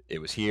just, it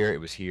was here, it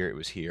was here, it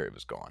was here, it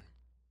was gone.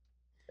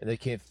 And they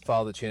can't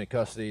follow the chain of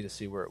custody to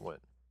see where it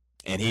went.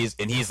 And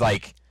he's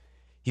like,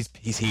 he's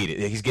heated.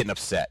 He's getting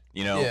upset,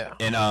 you know? Yeah.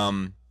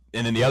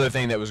 And then the other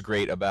thing that was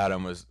great about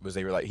him was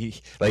they were like, he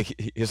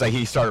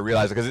started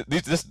realizing,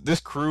 because this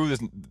crew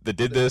that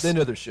did this, they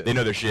know their shit. They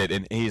know their shit.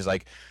 And he's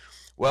like,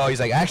 well,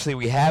 he's like, actually,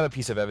 we have a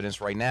piece of evidence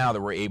right now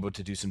that we're able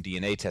to do some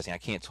DNA testing. I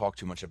can't talk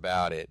too much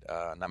about it.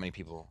 Not many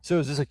people. So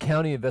is this a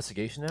county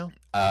investigation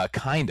now?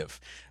 Kind of.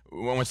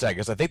 One second,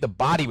 because I think the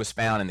body was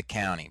found in the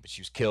county, but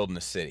she was killed in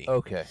the city.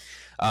 Okay.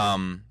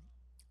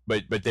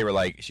 But they were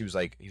like, he was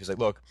like,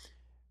 look,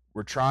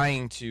 we're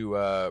going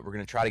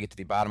to try to get to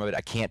the bottom of it.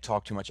 I can't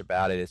talk too much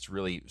about it. It's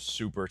really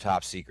super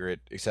top secret,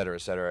 et cetera,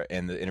 et cetera.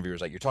 And the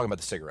interviewer's like, you're talking about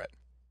the cigarette.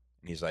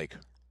 And he's like,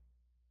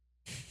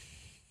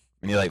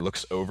 and he like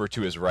looks over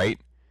to his right.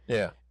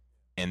 Yeah.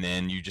 And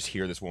then you just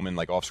hear this woman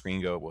like off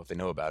screen go, well, if they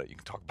know about it, you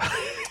can talk about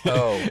it.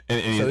 Oh.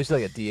 and so he's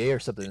like a DA or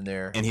something in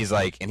there. And he's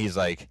like,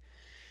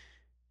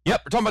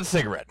 yep, we're talking about the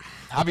cigarette.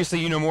 Obviously,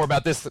 you know more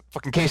about this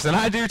fucking case than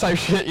I do, type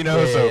shit, you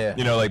know. Yeah.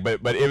 You know, like, but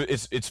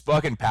it's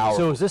fucking powerful.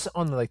 So is this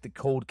on like the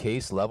cold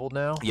case level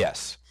now?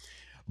 Yes,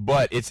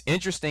 but it's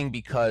interesting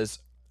because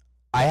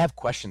I have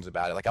questions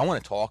about it. Like, I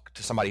want to talk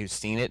to somebody who's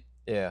seen it.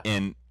 Yeah.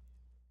 And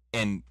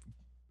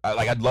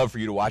like, I'd love for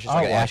you to watch it. So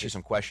I can ask you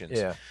some questions.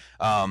 Yeah.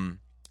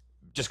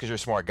 Just because you're a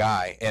smart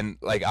guy, and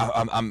like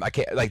I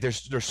can't, like,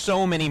 there's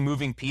so many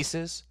moving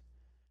pieces.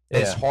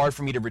 It's hard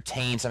for me to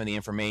retain some of the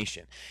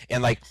information,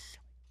 and like.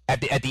 At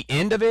the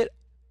end of it,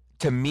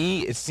 to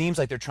me, it seems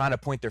like they're trying to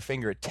point their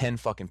finger at 10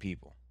 fucking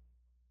people.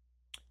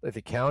 Like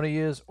the county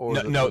is, or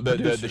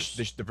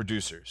the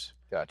producers.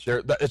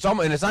 Gotcha. It's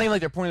almost, and it's not even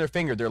like they're pointing their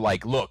finger. They're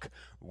like, look,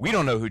 we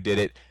don't know who did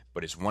it,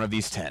 but it's one of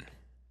these 10.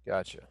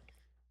 Gotcha.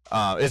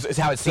 It's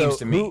how it seems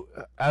to me.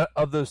 Out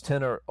of those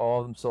 10, are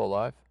all of them still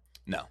alive?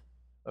 No.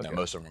 Okay. No,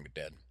 most of them are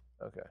dead.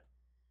 Okay.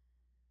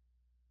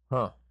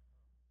 Huh.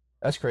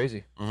 That's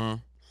crazy. Mm-hmm.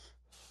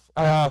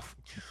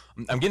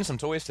 I'm getting some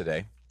toys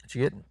today. What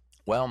you getting?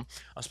 Well,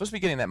 I'm supposed to be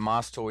getting that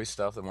Moss Toy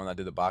stuff, the one I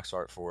did the box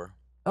art for.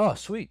 Oh,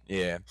 sweet.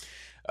 Yeah.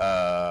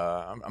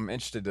 I'm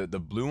interested. The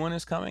blue one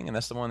is coming, and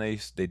that's the one they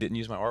didn't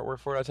use my artwork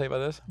for. Did I tell you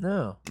about this?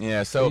 No.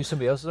 Yeah, so... They use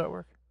somebody else's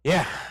artwork?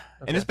 Yeah,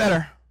 okay. And it's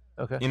better.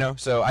 Okay. You know,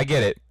 so I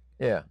get it.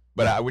 Yeah.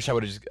 But I wish I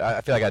would have just...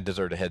 I feel like I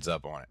deserved a heads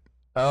up on it.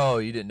 Oh,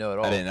 you didn't know at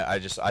all? I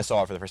didn't. I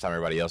saw it for the first time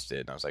everybody else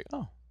did, and I was like,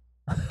 oh.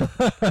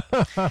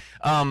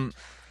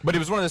 But it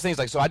was one of those things,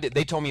 like, so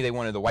they told me they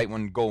wanted the white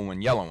one, gold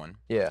one, yellow one.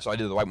 Yeah. So I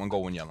did the white one,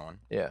 gold one, yellow one.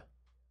 Yeah.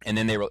 And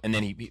then they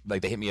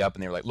hit me up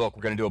and they were like, look,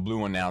 we're gonna do a blue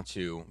one now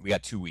too. We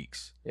got 2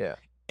 weeks. Yeah.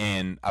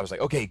 And I was like,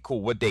 okay,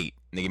 cool. What date?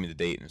 And they gave me the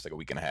date, and it's like a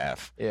week and a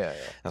half. Yeah.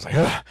 I was like,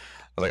 ugh. I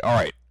was like, all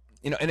right,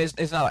 you know. And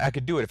it's not like I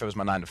could do it if it was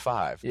my 9 to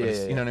 5. But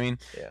you know what I mean?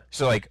 Yeah.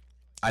 So like,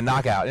 I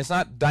knock out. It's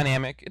not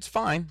dynamic. It's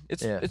fine.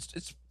 It's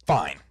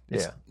fine.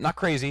 It's not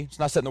crazy. It's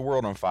not setting the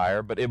world on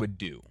fire, but it would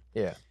do.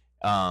 Yeah.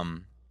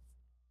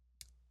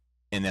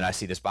 And then I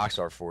see this box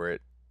art for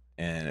it,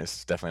 and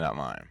it's definitely not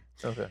mine.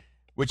 Okay.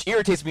 Which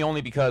irritates me only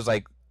because,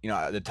 like, you know,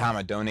 at the time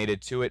I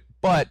donated to it,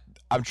 but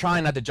I'm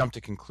trying not to jump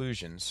to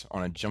conclusions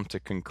on a jump to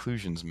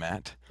conclusions,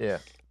 Matt. Yeah.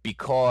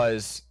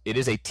 Because it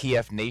is a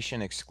TF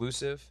Nation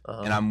exclusive,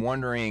 and I'm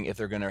wondering if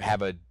they're going to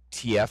have a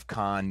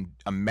TFCon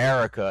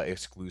America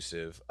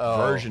exclusive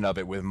version of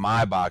it with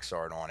my box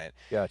art on it.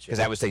 Gotcha. Because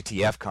that would say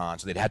TFCon,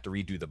 so they'd have to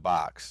redo the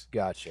box.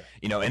 Gotcha.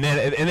 You know, and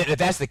then if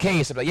that's the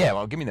case, I'm like, yeah,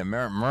 well, give me the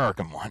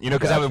American one. You know,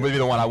 because that would be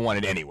the one I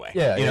wanted anyway.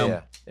 Yeah. You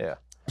know? Yeah.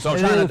 So I'm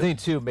And the trying other to thing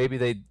too, maybe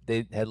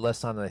they had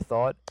less time than they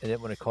thought, and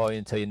didn't want to call you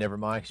and tell you never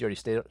mind because you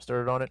already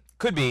started on it.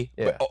 could be,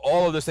 Yeah. but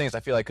all of those things I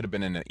feel like could have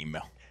been in an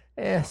email.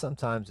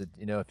 Sometimes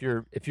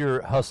if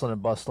you're hustling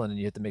and bustling and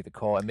you have to make the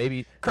call, and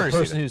maybe Courtesy,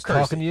 the person who's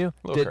courtesy. talking to you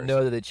Little didn't courtesy.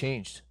 know that they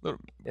changed. Little,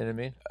 You know what I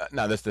mean?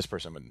 no, this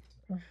person would.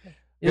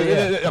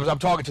 Yeah. I'm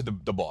talking to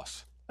the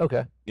boss.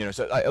 Okay.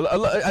 So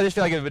I just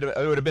feel like it would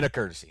have been a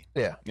courtesy.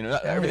 Yeah.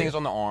 Everything is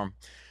on the arm.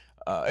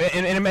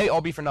 And it may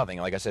all be for nothing.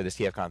 Like I said, this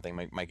TFCon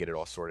thing might get it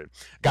all sorted.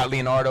 Got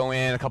Leonardo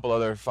in, a couple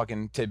other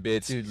fucking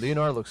tidbits. Dude,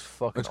 Leonardo looks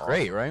fucking Looks awesome.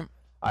 great, right?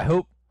 I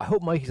hope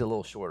Mikey's a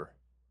little shorter.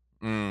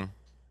 Mm.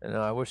 And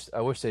I wish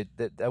they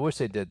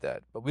did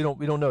that, but we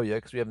don't know yet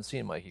because we haven't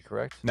seen Mikey.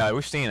 Correct? No,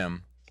 we've seen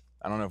him.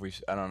 I don't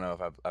know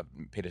if I've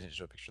paid attention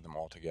to a picture of them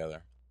all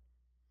together.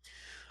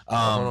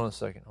 Hold on a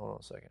second.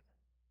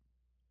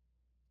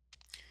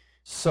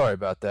 Sorry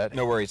about that.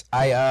 No worries.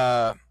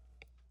 I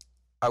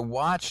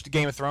watched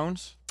Game of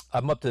Thrones.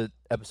 I'm up to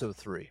episode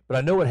 3, but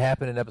I know what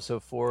happened in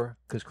episode 4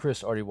 because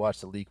Chris already watched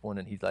the leak one,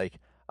 and I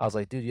was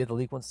like, dude, you have the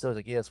leak one still? I was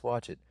like, yeah, let's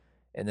watch it,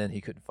 and then he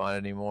couldn't find it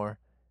anymore.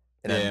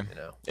 And Yeah.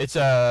 It's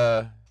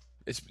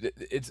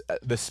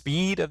the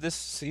speed of this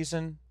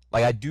season.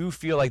 Like I do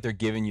feel like they're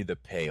giving you the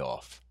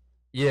payoff.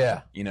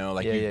 Yeah. You've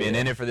been yeah.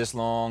 in it for this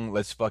long.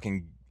 Let's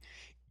fucking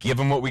give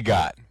them what we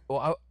got. Well,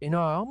 I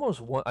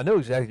almost want. I know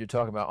exactly what you're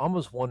talking about. I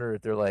almost wonder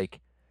if they're like,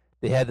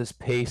 they had this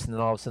pace, and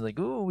then all of a sudden, like,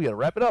 ooh, we gotta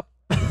wrap it up.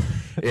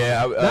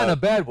 Yeah, not in a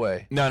bad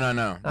way. No, Not in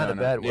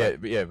a bad way.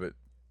 Yeah, but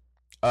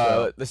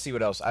let's see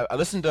what else. I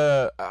listened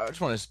to. I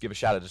just want to give a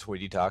shout out to Toy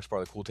Detox,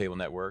 part of the Cool Table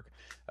Network.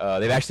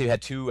 They've actually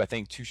had two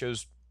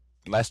shows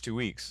last 2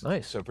 weeks.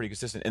 Nice. So pretty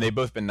consistent, and they've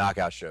both been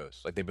knockout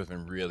shows. Like they've both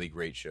been really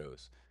great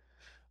shows.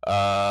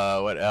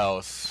 What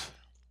else?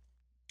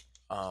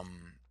 I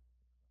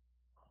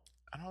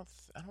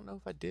don't know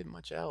if I did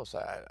much else.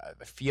 I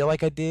feel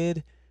like I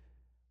did.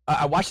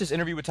 I watched this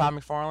interview with Todd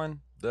McFarlane,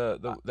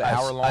 the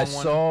hour long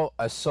one.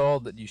 I saw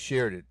that you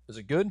shared it. Was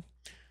it good?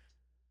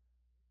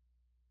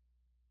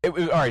 It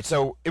was all right.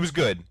 So it was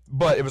good,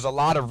 but it was a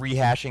lot of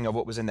rehashing of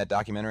what was in that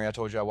documentary I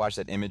told you I watched,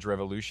 that Image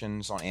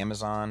Revolutions on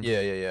Amazon. Yeah.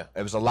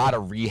 It was a lot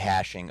of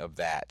rehashing of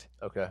that.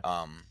 Okay.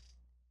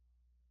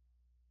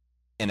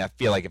 And I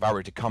feel like if I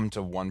were to come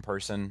to one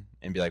person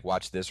and be like,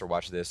 watch this or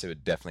watch this, it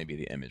would definitely be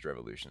the Image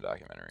Revolution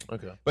documentary.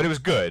 Okay. But it was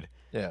good.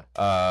 Yeah.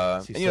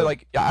 And, you know,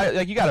 like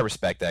you gotta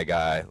respect that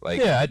guy. Like,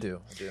 yeah, I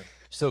do.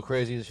 Still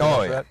crazy as shit. Oh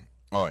like yeah. that?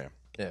 Oh yeah.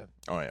 Yeah.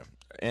 Oh yeah.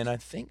 And I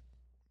think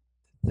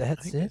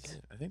That's it. that's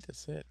it. I think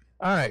that's it.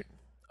 All right.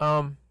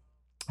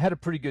 Had a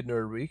pretty good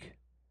nerd week.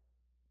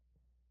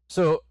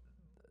 So,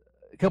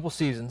 a couple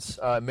seasons.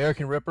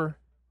 American Ripper.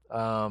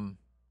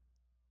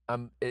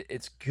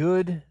 It's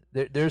good.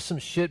 There's some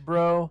shit,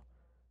 bro.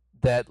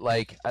 That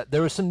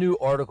there was some new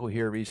article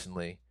here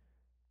recently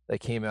that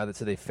came out that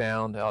said they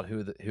found out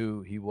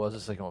who he was.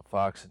 It's like on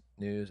Fox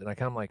News, and I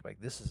kind of like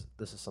this is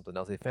something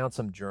else. They found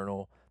some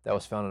journal that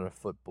was found on a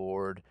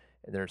footboard,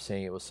 and they're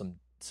saying it was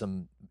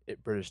some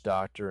British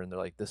doctor, and they're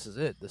like, this is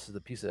it. This is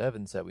the piece of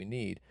evidence that we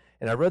need.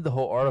 And I read the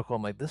whole article.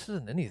 I'm like, this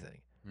isn't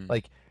anything.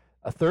 Like,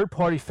 a third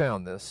party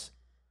found this.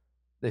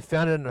 They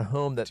found it in a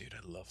home that Dude, I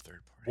love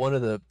third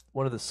party.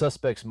 one of the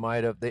suspects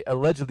might have. They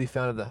allegedly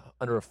found it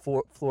under a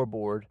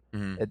floorboard,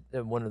 Mhm.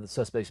 and one of the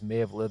suspects may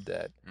have lived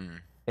at. Mhm.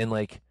 And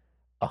like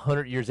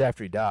 100 years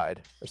after he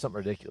died, or something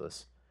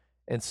ridiculous.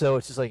 And so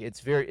it's just like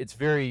it's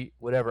very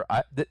whatever.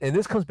 And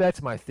this comes back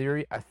to my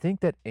theory. I think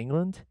that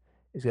England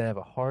is gonna have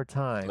a hard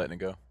time letting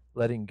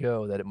letting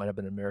go that it might have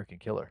been an American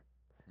killer.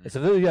 And so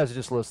if those guys are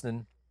just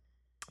listening,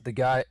 the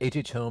guy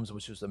H.H. Holmes,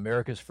 which was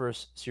America's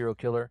first serial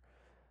killer,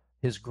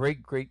 his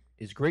great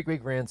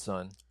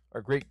grandson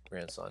or great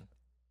grandson,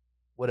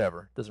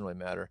 whatever, doesn't really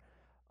matter,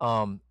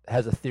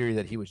 has a theory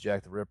that he was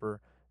Jack the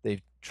Ripper.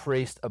 They've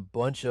traced a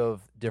bunch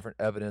of different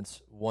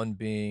evidence. One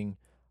being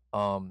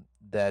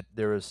that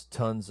there was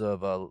tons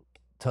of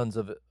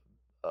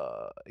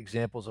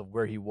examples of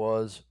where he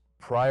was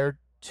prior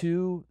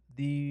to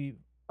the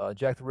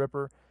Jack the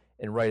Ripper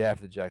and right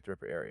after the Jack the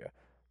Ripper area.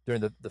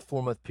 During the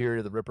 4-month period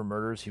of the Ripper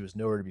murders, he was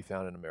nowhere to be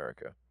found in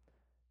America.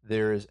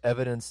 There is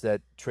evidence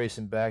that trace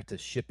him back to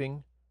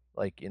shipping,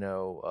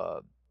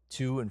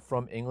 to and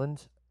from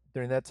England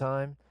during that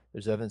time.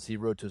 There's evidence he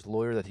wrote to his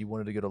lawyer that he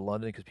wanted to go to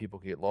London because people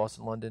could get lost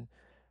in London.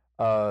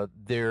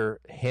 Their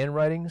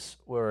handwritings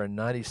were a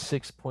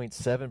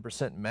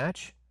 96.7%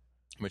 match.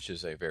 Which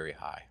is a very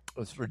high.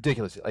 It's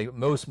ridiculous. Like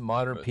most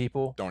modern But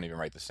people don't even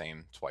write the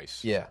same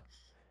twice. Yeah.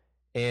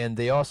 And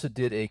they also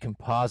did a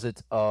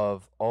composite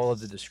of all of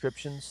the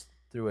descriptions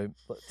through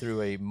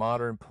a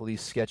modern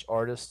police sketch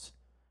artist.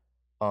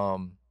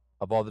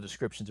 Of all the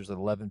descriptions, there's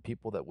 11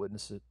 people that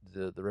witnessed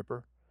the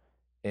Ripper,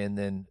 and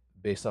then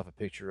based off a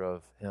picture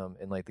of him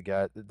and like the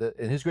guy,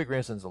 and his great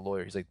grandson's a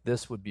lawyer. He's like,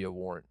 this would be a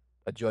warrant.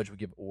 A judge would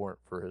give a warrant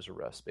for his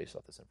arrest based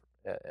off this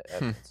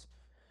evidence.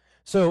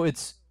 So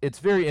it's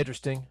very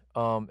interesting.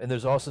 And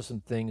there's also some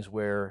things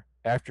where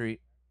after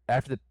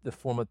the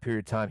 4-month period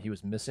of time he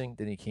was missing,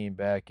 then he came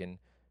back and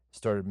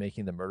started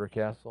making the murder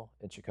castle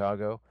in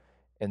Chicago,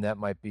 and that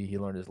might be he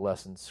learned his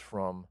lessons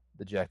from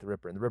the Jack the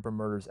Ripper. And the Ripper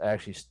murders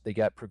actually they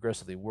got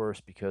progressively worse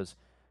because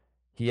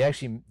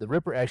the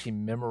Ripper actually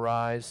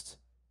memorized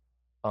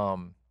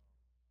the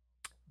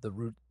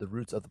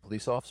routes of the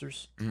police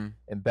officers. Mm-hmm.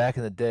 And back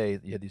in the day,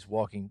 you had these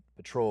walking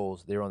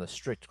patrols. They were on a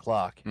strict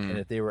clock, Mm. and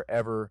if they were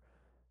ever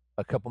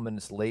a couple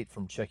minutes late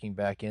from checking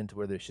back into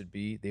where they should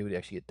be, they would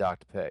actually get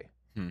docked pay.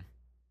 Hmm.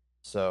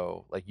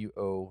 So, like, you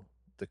owe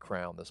the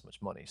crown this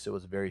much money. So it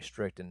was very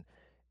strict.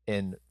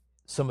 And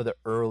some of the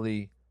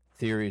early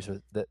theories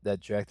are that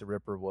Jack the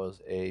Ripper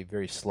was a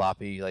very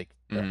sloppy, like,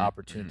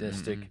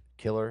 opportunistic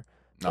killer.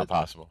 Not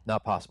possible.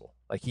 Not possible.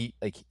 Like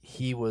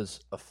he was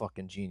a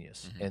fucking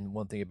genius. And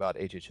one thing about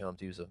H.H. Holmes,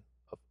 he was a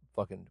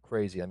fucking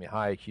crazy. I mean,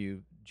 high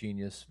IQ,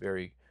 genius,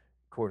 very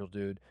cordial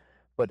dude.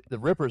 But the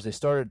Rippers,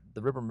 the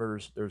Ripper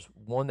murders. There's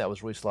one that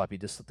was really sloppy. He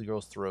just slit the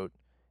girl's throat,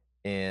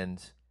 and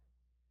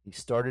he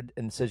started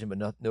incision,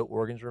 but no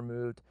organs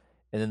removed.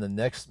 And then the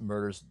next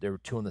murders, there were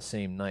 2 on the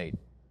same night.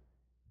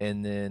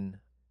 And then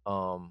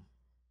and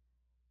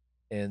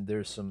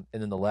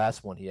then the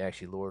last one, he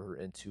actually lured her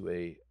into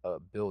a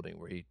building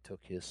where he took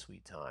his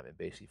sweet time and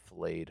basically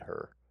filleted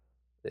her.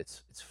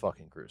 It's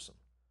fucking gruesome.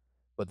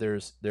 But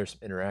there's some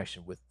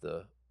interaction with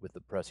the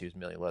press. He was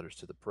mailing letters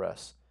to the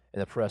press,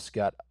 and the press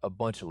got a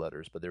bunch of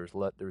letters. But there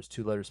was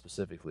 2 letters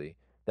specifically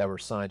that were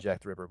signed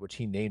Jack the Ripper, which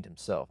he named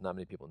himself. Not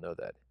many people know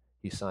that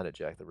he signed it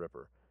Jack the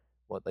Ripper.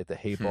 Like the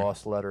Hey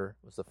Boss letter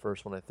was the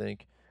first one, I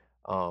think.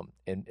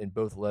 And in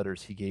both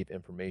letters, he gave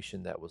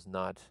information that was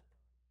not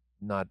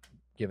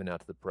given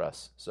out to the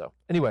press. So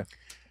anyway,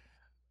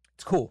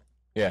 it's cool.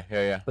 Yeah.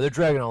 But they're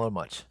dragging on a little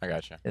much. I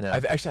gotcha. You know?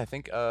 I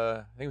think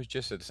it was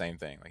just the same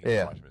thing. Like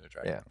Yeah.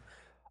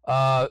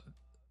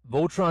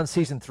 Voltron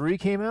season 3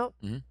 came out.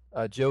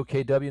 Joe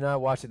KW and I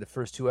watched the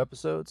first 2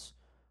 episodes.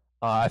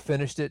 I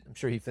finished it. I'm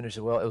sure he finished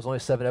it well. It was only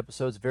 7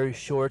 episodes, very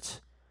short,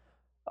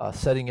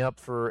 setting up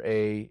for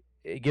it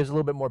gives a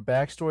little bit more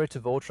backstory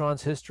to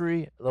Voltron's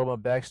history, a little more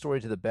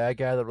backstory to the bad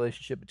guy, the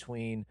relationship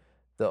between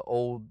the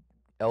old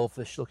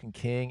elfish-looking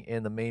king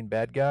and the main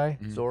bad guy,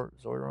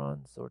 Zordon,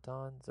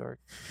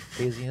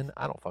 Zarkazian.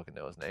 I don't fucking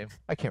know his name.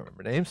 I can't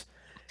remember names.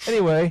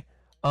 Anyway,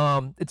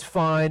 it's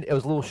fine. It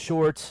was a little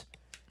short.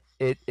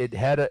 It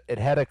had a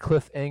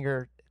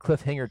cliffhanger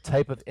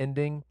type of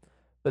ending,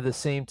 but at the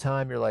same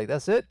time, you're like,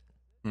 that's it.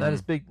 Not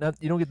as big.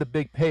 You don't get the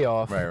big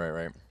payoff.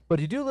 Right. But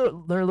you do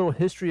learn a little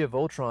history of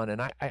Voltron, and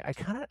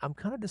I'm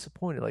kind of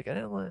disappointed. Like, I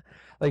didn't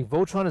like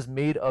Voltron is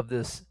made of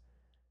this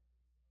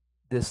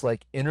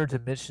like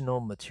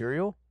interdimensional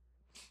material,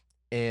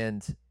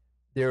 and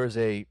there was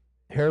a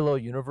parallel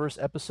universe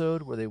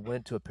episode where they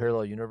went to a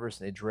parallel universe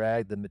and they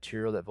dragged the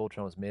material that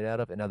Voltron was made out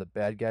of, and now the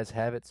bad guys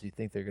have it. So you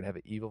think they're gonna have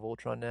an evil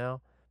Voltron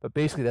now? But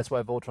basically, that's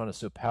why Voltron is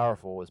so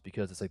powerful, is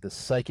because it's like the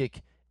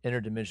psychic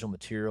interdimensional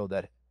material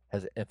that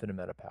has an infinite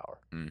amount of power,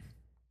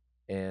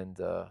 and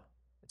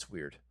it's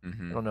weird. I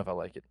don't know if I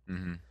like it.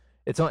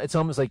 It's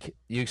almost like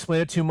you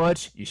explain it too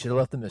much. You should have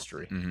left the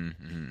mystery.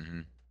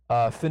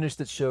 Finished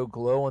that show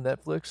Glow on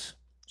Netflix,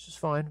 which is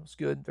fine. It was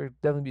good. There'll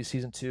definitely be a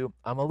season 2.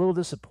 I'm a little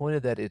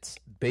disappointed that it's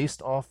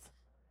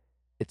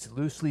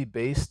loosely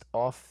based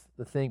off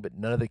the thing, but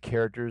none of the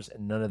characters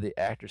and none of the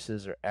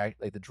actresses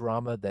like the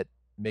drama that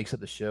makes up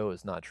the show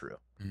is not true.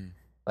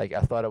 Like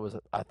I thought it was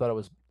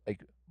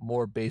like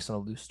more based on a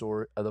loose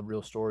story of the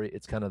real story.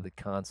 It's kind of the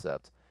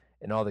concept,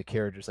 and all the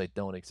characters like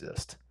don't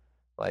exist.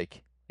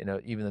 Like, you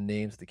know, even the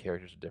names of the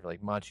characters are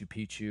different. Like Machu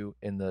Picchu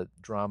in the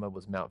drama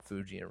was Mount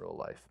Fuji in real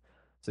life.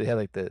 So they had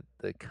like the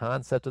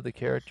concept of the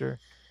character,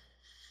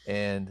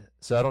 and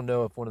so I don't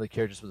know if one of the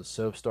characters was a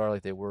soap star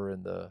like they were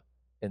in the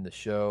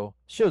show.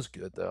 The show's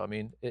good though. I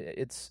mean,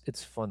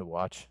 it's fun to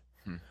watch.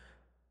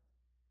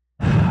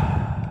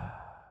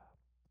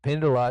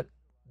 Painted a lot.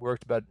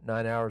 Worked about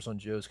 9 hours on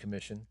Joe's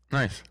commission.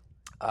 Nice.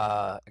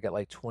 I got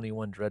like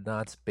 21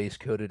 dreadnoughts base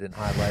coated and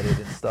highlighted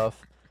and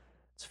stuff.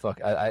 It's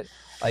I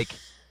like,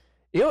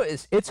 you know,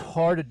 it's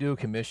hard to do a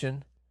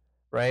commission,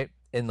 right?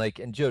 And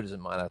Joe doesn't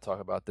mind I talk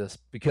about this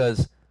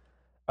because,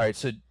 all right,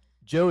 so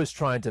Joe is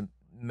trying to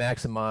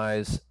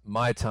maximize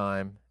my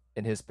time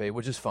in his pay,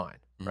 which is fine,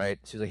 right?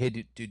 So he's like,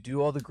 hey,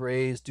 do all the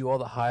grays, do all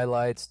the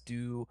highlights,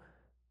 do,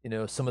 you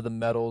know, some of the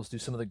metals, do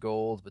some of the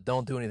golds, but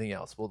don't do anything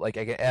else. Well, like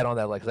I can add on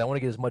that, like, because I want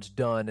to get as much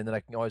done, and then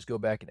I can always go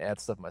back and add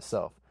stuff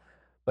myself.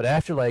 But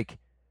after like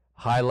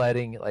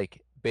highlighting,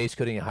 like base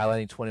coating and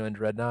highlighting 21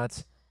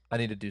 dreadnoughts, I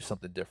need to do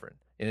something different.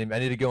 And I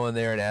need to go in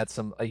there and add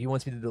some. Like he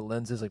wants me to do the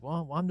lenses. Like,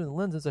 well, while I'm doing the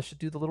lenses, I should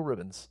do the little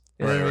ribbons.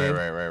 You know what I mean?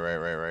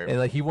 Right. And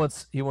like he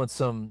wants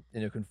some,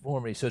 you know,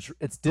 conformity. So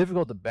it's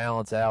difficult to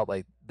balance out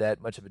like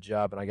that much of a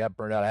job. And I got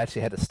burned out. I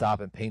actually had to stop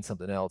and paint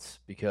something else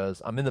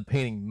because I'm in the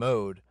painting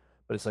mode,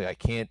 but it's like I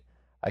can't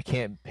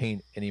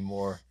paint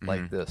anymore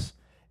like this.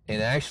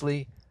 And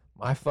actually,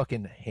 my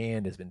fucking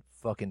hand has been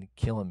fucking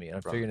killing me. And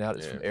I'm figuring out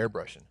it's from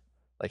airbrushing,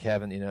 like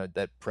having, you know,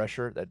 that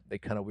pressure,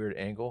 that kind of weird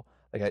angle.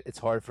 Like it's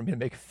hard for me to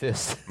make a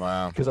fist.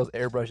 Wow. Because I was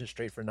airbrushing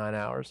straight for 9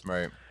 hours.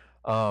 Right.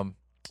 But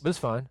it's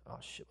fine. Oh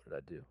shit, what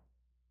did I do?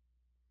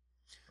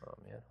 Oh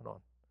man, hold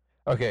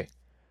on. Okay.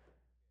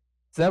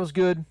 So that was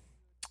good.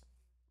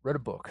 Read a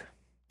book.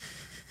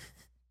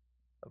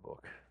 a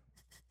book.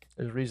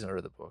 There's a reason I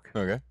read the book.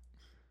 Okay.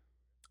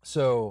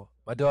 So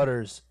my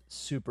daughter's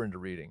super into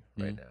reading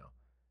right now.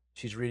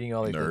 She's reading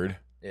all Nerd.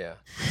 Yeah,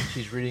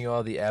 she's reading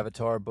all the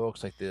Avatar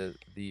books, like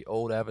the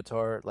old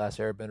Avatar, Last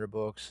Airbender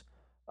books.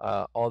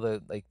 All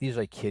the these are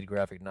like kid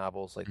graphic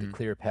novels, like the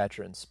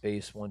Cleopatra in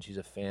Space one. She's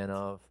a fan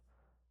of.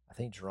 I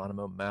think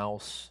Geronimo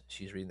Mouse.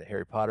 She's reading the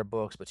Harry Potter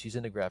books, but she's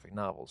into graphic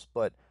novels.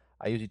 But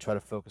I usually try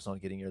to focus on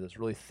getting her that's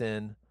really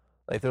thin,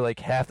 like they're like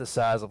half the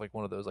size of like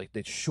one of those, like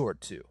they're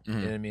short too. You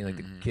know what I mean, like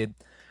the kid.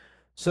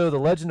 So the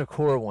Legend of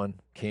Korra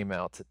one came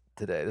out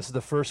today. This is the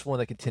first one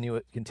that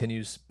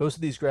continues. Most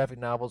of these graphic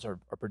novels are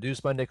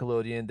produced by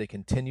Nickelodeon. They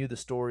continue the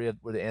story of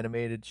where the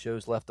animated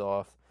shows left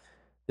off.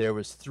 There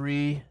was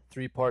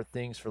three-part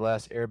things for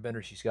Last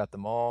Airbender. She's got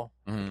them all.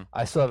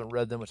 I still haven't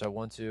read them, which I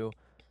want to.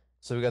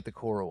 So we got the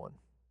Korra one.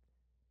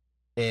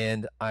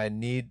 And I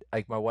need,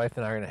 like, my wife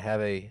and I are going to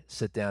have a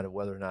sit down of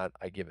whether or not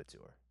I give it to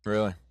her.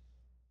 Really?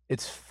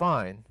 It's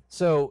fine.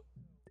 So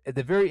at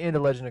the very end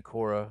of Legend of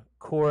Korra,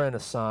 Korra and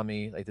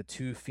Asami, like the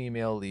two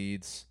female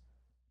leads,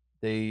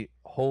 they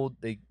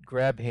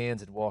grab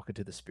hands and walk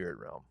into the spirit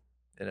realm.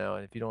 You know,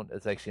 and if you don't,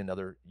 it's actually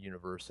another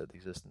universe that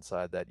exists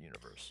inside that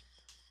universe.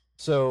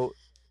 So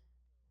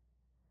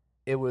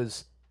it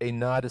was a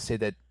nod to say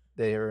that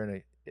they are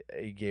in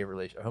a gay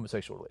a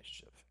homosexual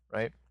relationship,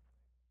 right?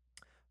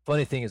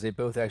 Funny thing is they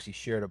both actually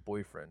shared a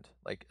boyfriend.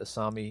 Like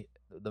Asami,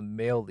 the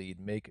male lead,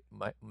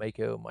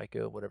 Maiko,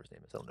 whatever his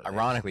name is. I don't know.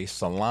 Ironically,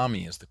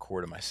 salami is the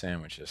core to my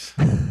sandwiches.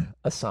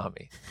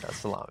 Asami, not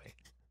salami.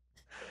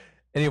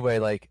 Anyway,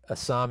 like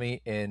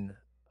Asami and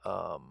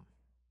what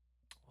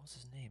was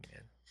his name,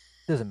 man?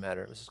 Doesn't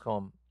matter. Let's just call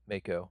him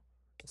Mako.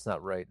 That's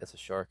not right. That's a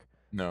shark.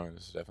 No,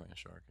 this is definitely a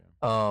shark.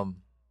 Yeah.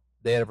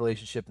 They had a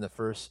relationship in the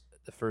first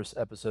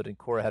episode, and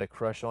Korra had a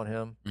crush on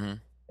him,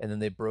 and then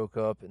they broke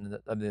up. And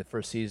the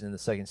first season and the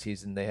second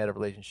season, they had a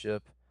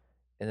relationship,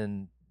 and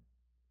then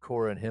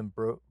Korra and him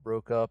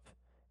broke up.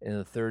 And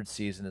the third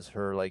season is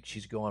her, like,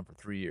 she's gone for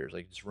 3 years,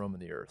 like just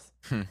roaming the earth,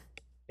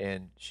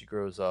 and she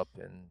grows up,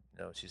 and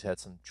she's had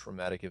some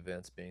traumatic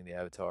events, being the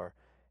Avatar.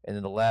 And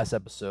then the last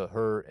episode,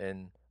 her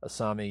and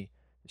Asami,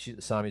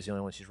 Asami's the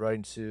only one she's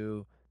writing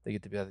to. They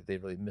get to be, I think they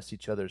really miss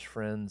each other as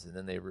friends, and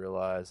then they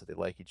realize that they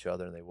like each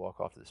other, and they walk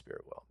off to the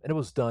spirit realm. And it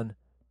was done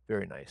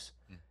very nice.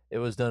 It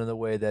was done in a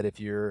way that if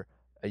you're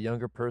a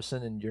younger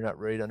person and you're not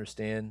ready to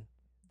understand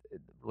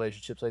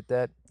relationships like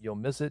that, you'll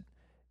miss it.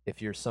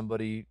 If you're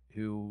somebody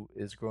who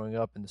is growing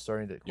up and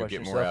starting to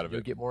question stuff,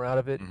 you'll get more out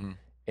of it.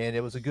 And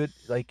it was a good,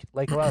 like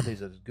a lot of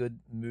things, it was a good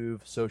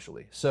move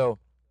socially. So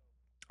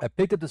I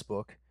picked up this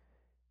book,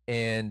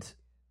 and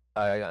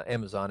I got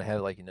Amazon. I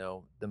had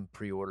them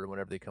pre-ordered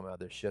whenever they come out,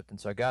 they're shipped. And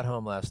so I got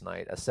home last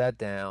night. I sat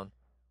down,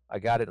 I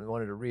got it and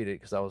wanted to read it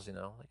because I was, like,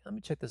 let me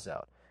check this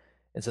out.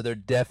 And so that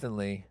is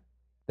definitely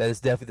the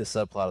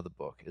subplot of the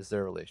book, is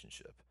their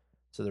relationship.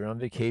 So they're on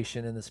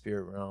vacation in the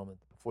spirit realm, and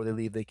before they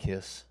leave, they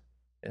kiss.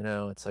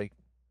 It's like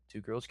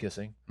two girls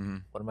kissing.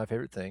 One of my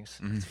favorite things.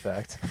 It's a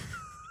fact.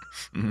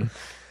 Then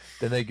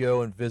they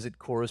go and visit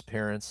Korra's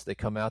parents. They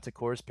come out to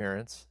Korra's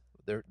parents.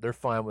 They're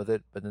fine with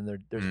it, but then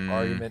there's an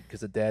argument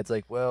because the dad's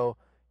like, well,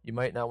 you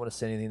might not want to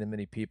say anything to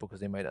many people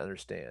because they might not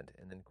understand.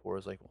 And then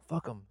Korra's like, well,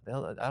 fuck them.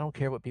 I don't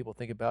care what people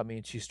think about me.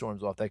 And she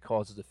storms off. That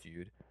causes a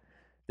feud.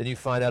 Then you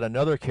find out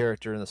another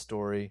character in the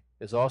story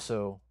is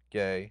also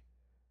gay,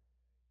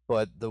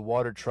 but the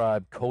Water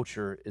Tribe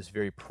culture is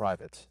very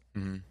private.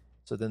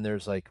 So then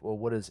there's like, well,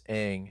 what is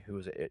Aang, who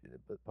is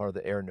part of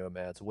the air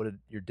nomads? What did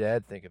your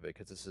dad think of it?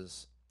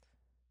 Because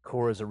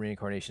Korra is a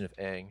reincarnation of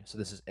Aang. So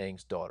this is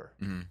Aang's daughter,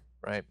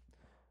 right?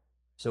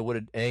 So what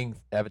did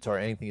Avatar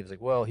Aang think? He was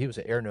like, well, he was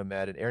an air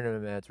nomad, and air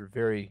nomads were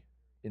very,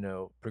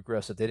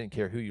 progressive. They didn't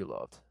care who you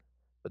loved.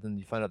 But then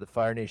you find out the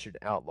Fire Nation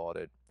outlawed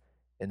it,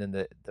 and then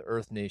the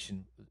Earth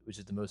Nation, which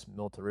is the most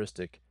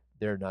militaristic,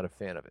 they're not a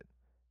fan of it.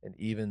 And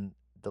even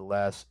the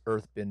last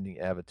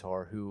earthbending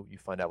Avatar, who you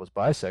find out was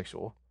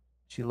bisexual,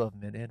 she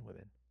loved men and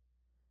women.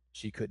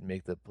 She couldn't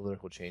make the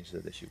political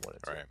changes that she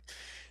wanted to. Right.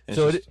 And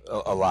so it's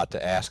a lot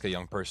to ask a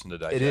young person to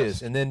digest. It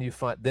is, and then you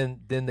find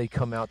then they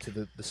come out to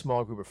the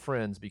small group of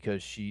friends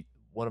because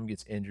one of them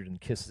gets injured and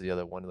kisses the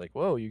other one. They're like,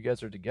 whoa, you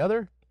guys are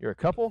together? You're a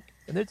couple?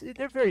 And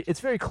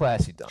it's very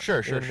classy done.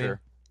 Sure. I mean?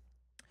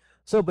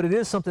 So, but it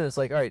is something that's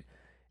like, all right,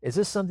 is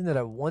this something that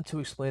I want to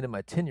explain to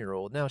my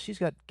 10-year-old? Now she's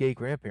got gay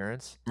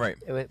grandparents, right?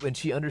 When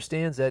she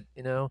understands that,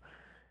 you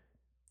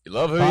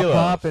love who Pop you love.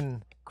 Pop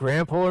and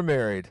Grandpa are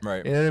married,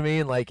 right? You know what I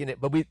mean? Like,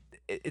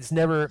 it's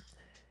never.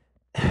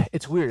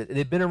 It's weird.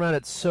 They've been around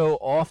it so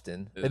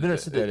often. They don't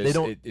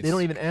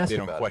even ask. They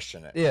don't about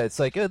question it. Yeah, it's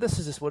like, oh, this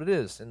is just what it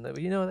is. And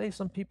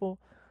some people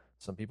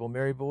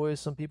marry boys,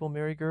 some people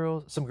marry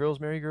girls, some girls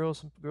marry girls,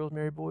 some girls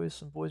marry boys,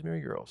 some boys marry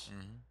girls,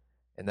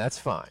 and that's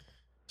fine.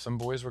 Some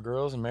boys were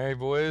girls and married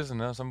boys,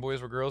 and some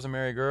boys were girls and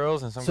married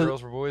girls, and some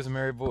girls were boys and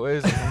married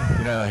boys.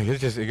 And,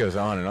 it goes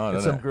on and on.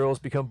 And some girls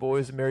become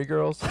boys and marry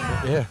girls.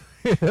 Yeah.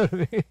 You know what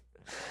I mean?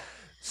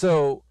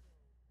 So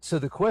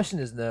the question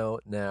is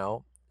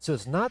now. So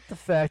it's not the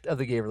fact of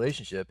the gay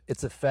relationship;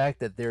 it's the fact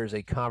that there's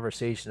a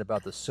conversation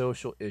about the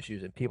social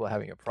issues and people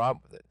having a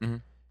problem with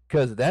it.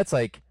 Because that's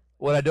like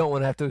what I don't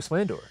want to have to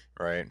explain to her.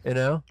 Right. You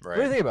know? Right.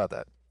 What do you think about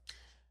that?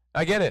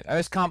 I get it.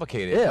 It's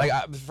complicated. Yeah.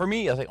 Like for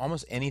me, I think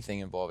almost anything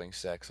involving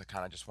sex, I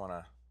kind of just want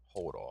to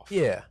hold off.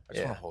 Yeah. I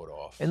just want to hold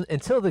off. And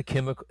until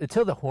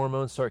the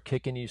hormones start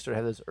kicking, you start to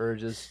have those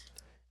urges.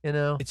 You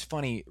know. It's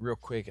funny, real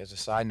quick, as a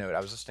side note, I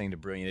was listening to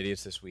Brilliant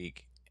Idiots this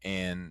week,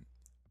 and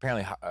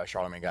apparently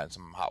Charlamagne got in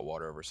some hot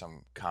water over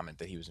some comment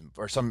that he was in,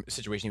 or some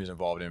situation he was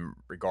involved in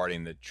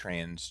regarding the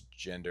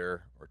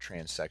transgender or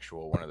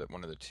transsexual, one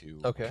of the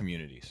two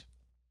communities.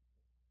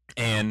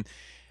 And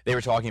they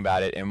were talking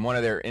about it, and one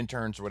of their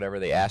interns or whatever,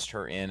 they asked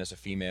her in as a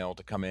female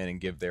to come in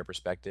and give their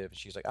perspective. And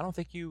she's like, I don't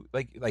think you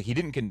like he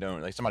didn't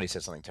condone, like somebody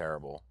said something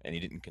terrible and he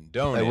didn't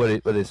condone it.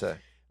 What did they say?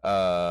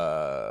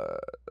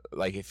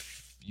 Like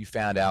if you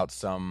found out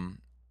some,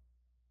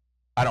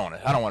 I don't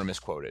want to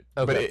misquote it,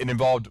 but it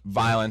involved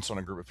violence on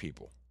a group of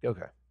people.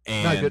 Okay.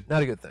 And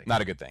not a good thing.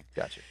 Not a good thing.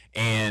 Gotcha.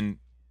 And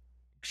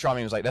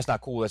Charlamagne was like, that's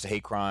not cool. That's a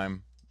hate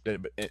crime.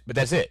 But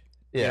that's it.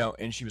 Yeah. You know,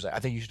 and she was like, I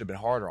think you should have been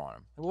harder on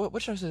him. What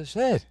should I have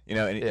said? You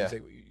know, and he's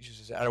like, you should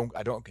have said,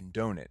 I don't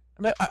condone it.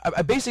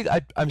 I basically,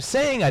 I'm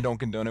saying I don't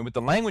condone it with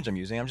the language I'm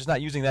using. I'm just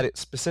not using that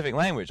specific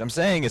language. I'm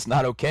saying it's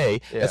not okay.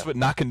 Yeah. That's what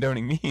not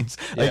condoning means.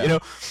 Like, you know.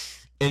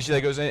 And she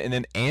like goes in, and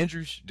then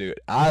Andrew, dude,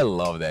 I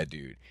love that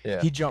dude.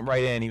 Yeah. He jumped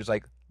right in. He was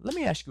like, let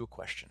me ask you a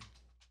question.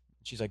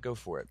 She's like, go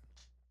for it.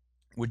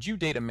 Would you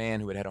date a man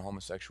who had a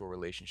homosexual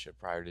relationship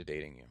prior to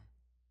dating you?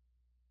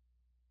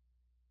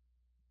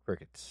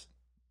 Crickets.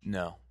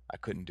 No, I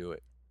couldn't do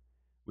it.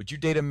 Would you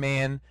date a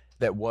man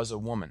that was a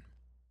woman?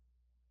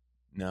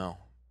 No,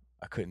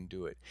 I couldn't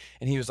do it.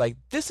 And he was like,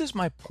 this is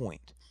my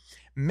point.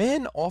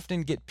 Men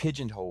often get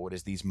pigeonholed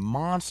as these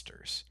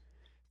monsters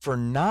for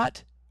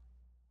not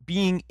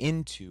being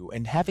into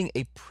and having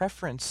a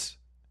preference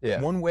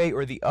one way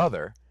or the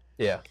other.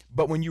 Yeah.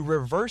 But when you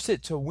reverse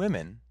it to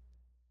women,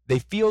 they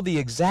feel the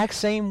exact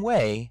same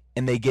way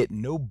and they get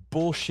no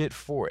bullshit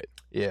for it.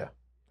 Yeah.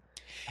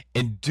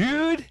 And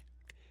dude,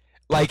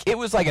 like it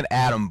was like an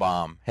atom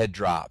bomb had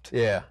dropped.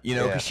 Yeah. You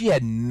know, because she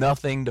had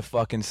nothing to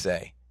fucking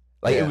say.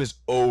 Like it was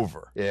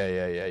over.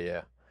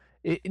 Yeah.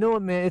 You know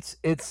what, man?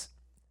 It's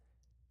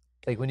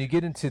like when you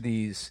get into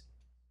this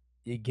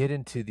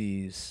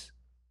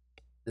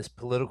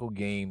political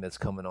game that's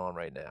coming on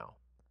right now.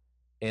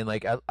 And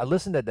like I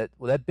listened to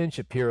that Ben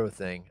Shapiro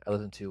thing I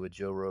listened to with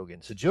Joe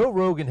Rogan. So Joe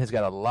Rogan has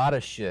got a lot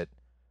of shit.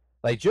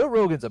 Like Joe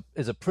Rogan's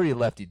is a pretty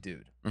lefty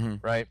dude,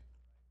 right?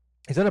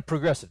 He's not a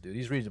progressive dude.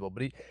 He's reasonable,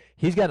 but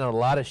he's gotten a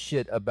lot of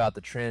shit about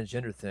the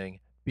transgender thing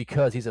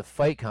because he's a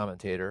fight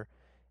commentator,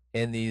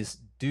 and these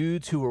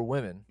dudes who are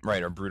women,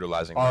 right, are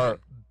brutalizing, are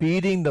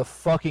beating the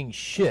fucking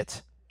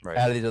shit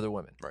out of these other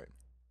women, right?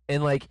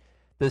 And like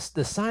the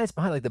science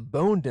behind like the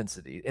bone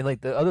density and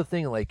like the other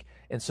thing, like,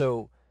 and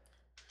so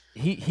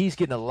he's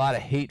getting a lot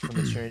of hate from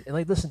the trans. And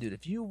like, listen, dude,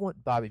 if you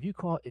want Bobby,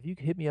 if you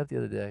hit me up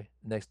the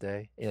next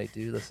day, and like,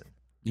 dude, listen.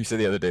 You said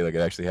the other day like it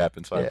actually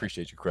happened, so I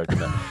appreciate you correcting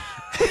that.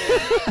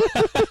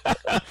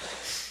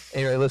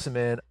 Anyway, listen,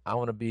 man, I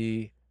want to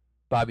be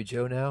Bobby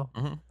Joe now.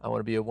 I want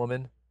to be a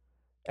woman.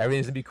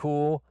 Everything's gonna be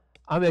cool.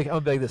 I'm gonna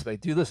beg this,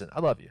 dude. Listen, I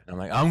love you. And I'm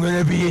like, I'm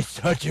gonna be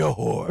such a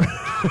whore.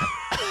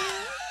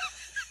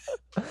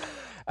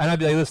 And I'd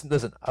be like,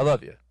 listen, I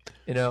love you.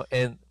 You know,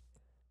 and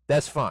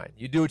that's fine.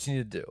 You do what you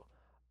need to do.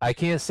 I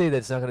can't say that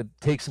it's not gonna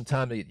take some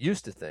time to get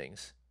used to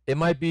things. It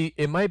might be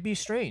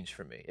strange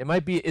for me.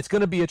 It's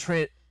gonna be a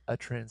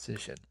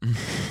transition. You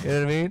know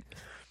what I mean?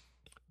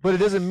 But it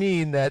doesn't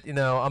mean that, you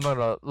know, I'm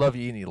gonna love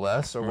you any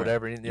less or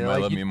whatever. You might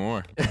love me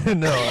more.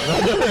 No,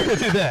 I'm not gonna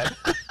do that.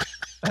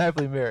 I'm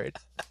happily married.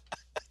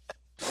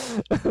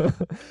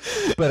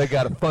 But I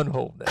got a fun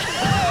home now.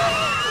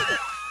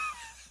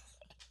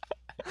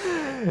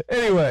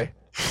 Anyway,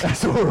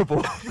 that's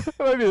horrible. That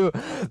might be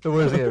the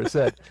worst thing I ever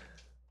said.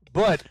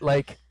 But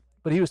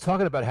he was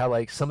talking about how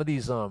like some of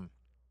these men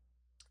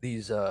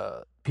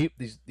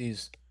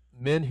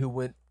who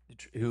went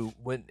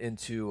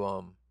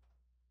into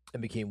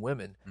and became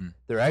women,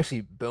 their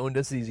actually bone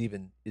density is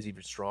even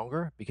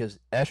stronger because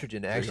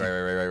estrogen actually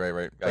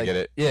right. I get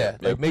it. Yeah,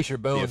 like makes your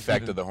bones. The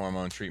effect of the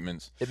hormone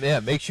treatments.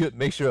 Makes you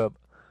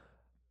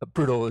a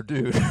brutal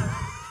dude.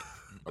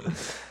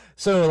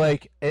 So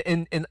like,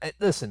 and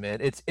listen, man,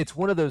 it's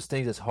one of those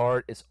things that's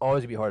hard. It's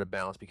always gonna be hard to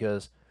balance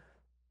because,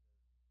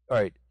 all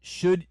right,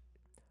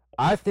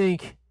 I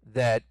think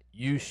that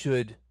you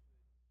should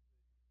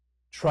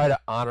try to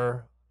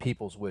honor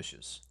people's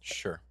wishes.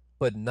 Sure.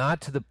 But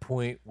not to the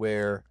point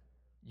where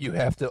you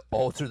have to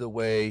alter the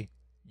way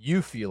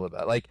you feel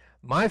about it. Like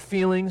my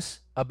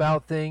feelings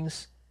about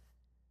things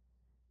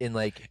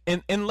can't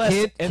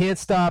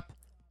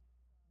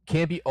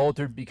be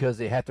altered because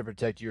they have to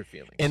protect your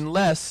feelings.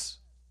 Unless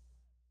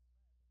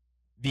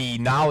the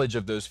knowledge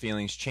of those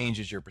feelings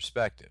changes your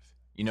perspective.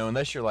 You know,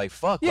 unless you're like,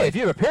 fuck. Yeah, if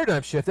you have a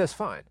paradigm shift, that's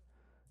fine.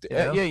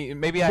 Yeah,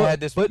 maybe I had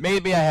this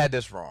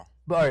wrong.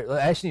 But all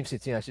right, I shouldn't even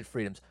say I said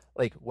freedoms.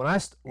 Like when I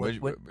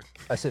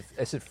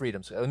said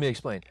freedoms. Let me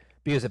explain.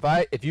 Because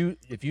if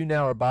you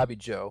now are Bobby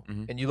Joe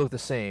and you look the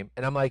same,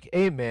 and I'm like,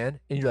 hey man,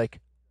 and you're like,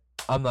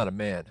 I'm not a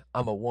man,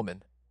 I'm a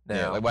woman now.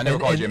 Yeah, like, well, I never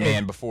called you a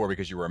man before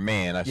because you were a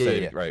man. I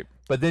said it right.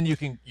 But then you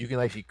can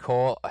actually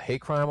call a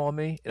hate crime on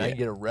me, and I can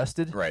get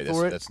arrested for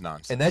it. That's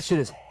nonsense. And that shit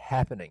is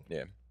happening.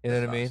 Yeah, you know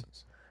what I mean.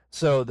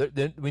 So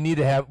we need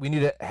to have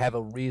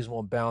a reasonable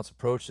and balanced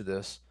approach to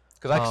this.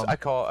 Because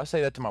I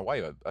say that to my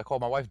wife. I call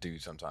my wife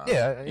dude sometimes.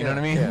 Yeah, you know what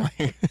I mean.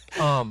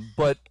 Yeah.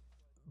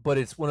 But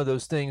it's one of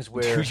those things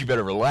where dude, you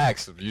better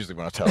relax. Usually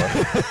when I tell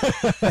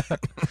her.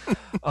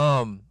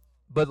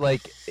 But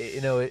like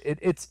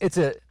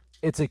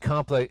it's a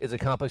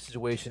complex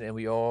situation, and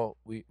we all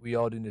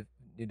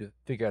need to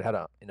figure out how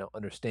to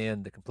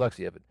understand the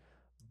complexity of it.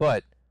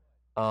 But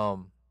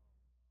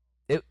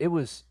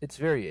it's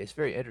very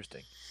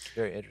interesting.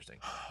 Very interesting.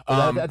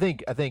 I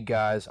think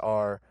guys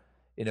are,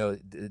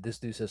 this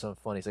dude says something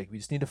funny. It's like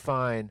we need to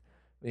find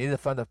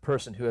the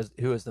person who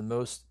has the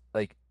most,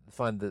 like,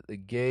 find the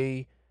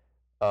gay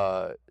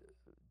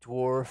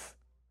dwarf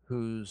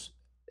who's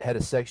had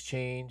a sex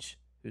change,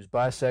 who's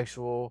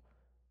bisexual,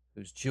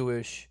 who's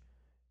Jewish.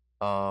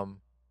 Probably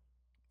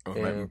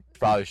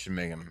should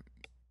make him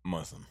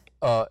Muslim.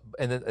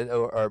 And then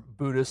or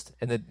Buddhist,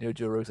 and then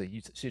Joe Rogan's like,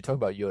 you're talking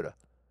about Yoda.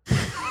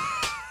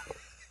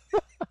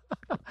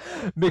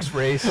 Mixed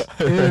race.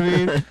 You know what I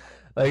mean?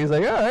 Like, he's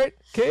like, all right,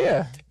 okay,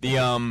 yeah.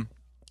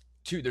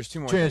 There's two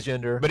more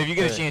transgender. But if you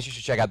get a chance, you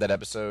should check out that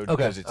episode.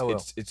 Okay,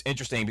 because it's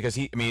interesting because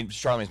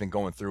Charlamagne's been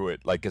going through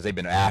it, like, because they've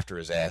been after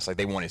his ass, like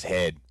they want his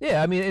head.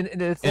 Yeah, I mean,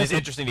 and it's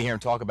interesting to hear him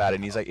talk about it.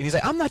 And he's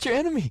like, I'm not your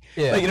enemy.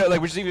 Yeah,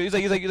 like, he's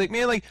like,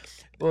 man, like.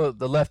 Well,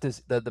 the left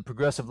is the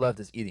progressive left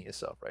is eating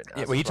itself right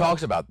now. Yeah, well, he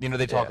talks about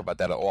they talk about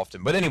that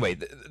often. But anyway,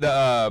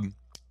 I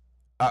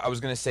was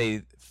gonna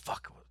say,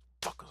 fuck was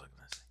I gonna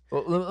say?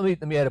 Well,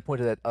 let me add a point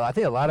to that. I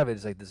think a lot of it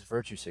is like this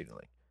virtue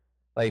signaling.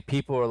 Like,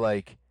 people are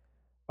like,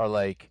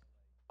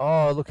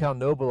 oh, look how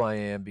noble I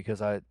am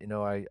because I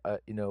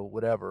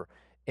whatever.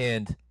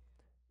 And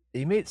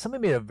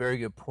somebody made a very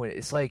good point.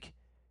 It's like,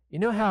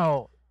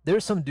 how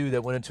there's some dude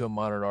that went into a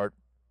modern art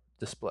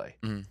display.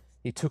 Mm-hmm.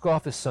 He took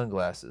off his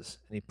sunglasses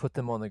and he put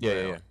them on the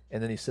ground. Yeah.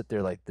 And then he sit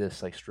there like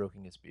this, like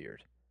stroking his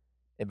beard.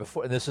 And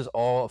this is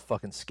all a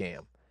fucking scam.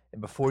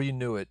 And before you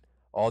knew it,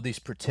 all these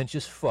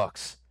pretentious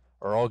fucks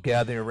are all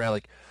gathering around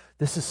like,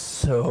 this is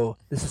so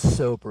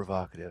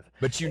provocative.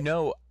 But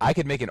I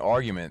could make an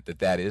argument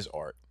that is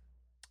art.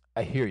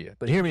 I hear you,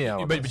 but hear me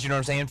out. But you know what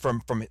I'm saying?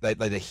 From like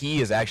that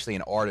he is actually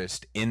an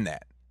artist in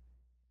that.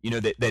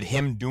 That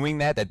him doing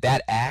that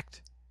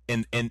act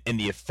and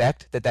the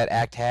effect that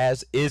act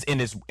has is in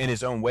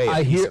his own way.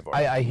 I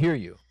hear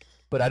you,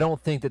 but I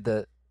don't think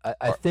that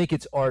I think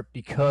it's art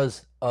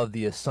because of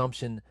the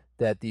assumption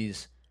that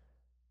these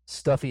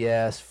stuffy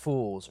ass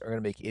fools are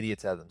gonna make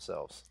idiots out of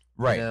themselves.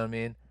 Right. You know what I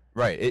mean?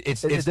 Right.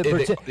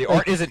 The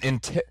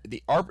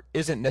art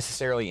isn't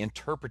necessarily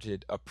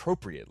interpreted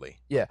appropriately.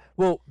 Yeah.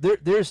 Well,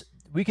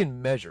 we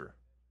can measure,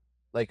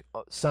 like,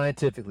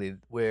 scientifically,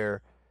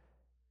 where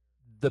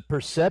the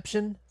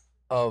perception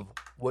of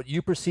what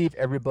you perceive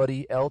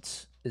everybody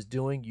else is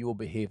doing, you will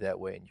behave that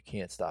way, and you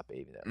can't stop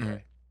behaving that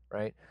way,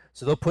 right?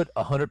 So they'll put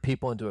 100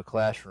 people into a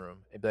classroom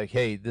and be like,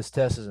 "Hey, this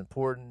test is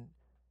important.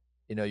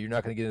 You're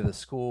not going to get into the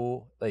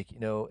school. Like,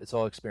 it's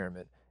all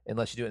experiment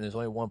unless you do it. And there's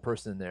only one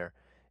person in there."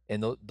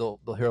 And they'll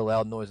hear a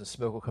loud noise and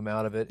smoke will come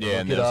out of it.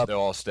 And they'll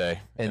all stay.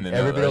 And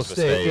everybody will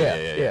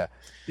stay. Yeah.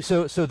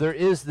 So there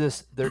is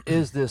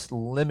this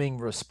lemming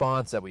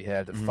response that we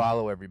have to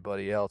follow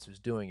everybody else who's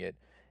doing it,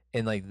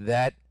 and like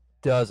that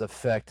does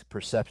affect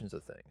perceptions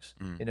of things.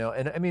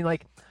 And I mean,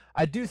 like,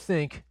 I do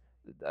think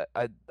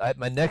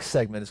my next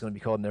segment is going to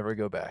be called "Never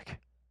Go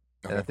Back,"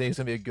 and I think it's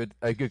going to be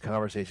a good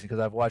conversation because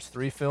I've watched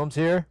 3 films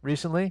here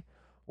recently,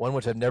 one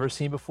which I've never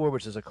seen before,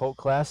 which is a cult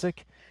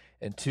classic,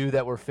 and 2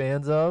 that we're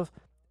fans of.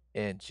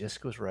 And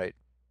Jessica was right.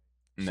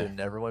 So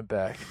never went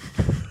back.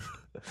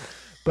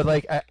 But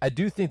like, I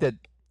do think that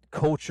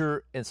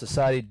culture and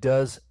society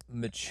does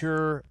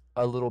mature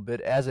a little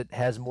bit as it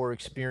has more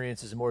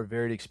experiences and more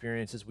varied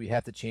experiences. We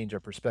have to change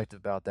our perspective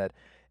about that.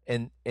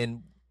 And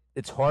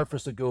it's hard for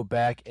us to go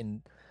back,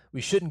 and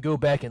we shouldn't go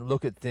back and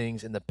look at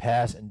things in the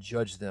past and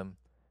judge them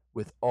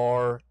with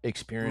our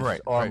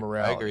experiences, our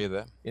morality. I agree with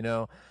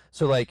that.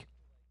 So like,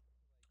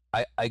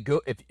 I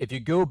go, if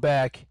you go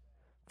back,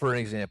 for an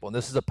example, and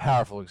this is a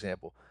powerful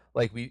example,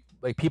 like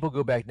people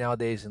go back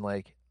nowadays and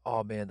like,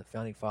 oh man, the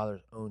founding fathers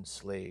owned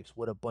slaves.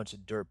 What a bunch of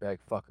dirtbag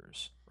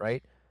fuckers,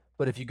 right?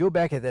 But if you go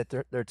back at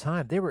their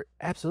time, they were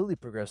absolutely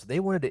progressive. They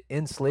wanted to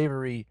end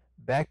slavery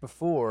back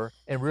before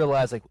and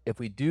realize, like, if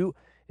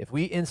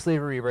we end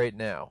slavery right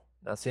now,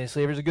 not saying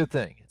slavery is a good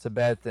thing, it's a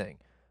bad thing,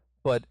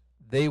 but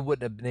they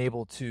wouldn't have been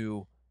able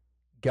to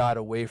got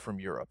away from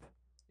Europe.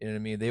 You know what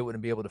I mean? They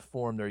wouldn't be able to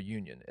form their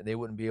union, and they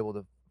wouldn't be able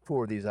to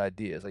forward these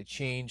ideas. Like,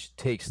 change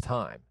takes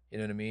time. You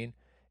know what I mean?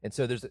 And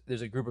so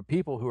there's a group of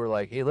people who are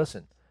like, hey,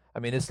 listen, I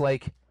mean, it's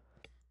like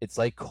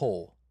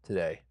coal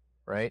today,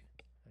 right?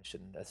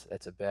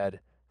 That's a bad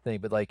thing,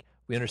 but like,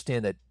 we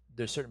understand that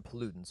there's certain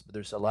pollutants, but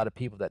there's a lot of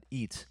people that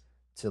eat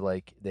to,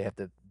 like, they have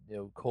to,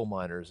 coal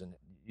miners and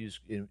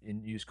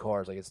in used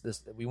cars. Like it's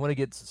this, we want to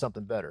get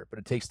something better, but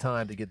it takes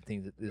time to get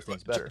these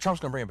things better. Trump's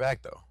gonna bring it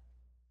back though.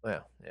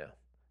 Yeah.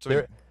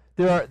 So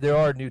there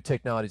are new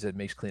technologies that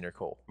makes cleaner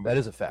coal. That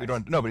is a fact. we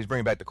don't know, but he's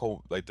bringing back the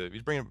coal.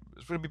 It's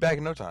gonna be back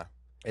in no time.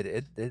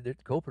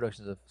 Coal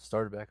productions have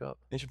started back up.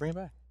 They should bring it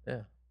back.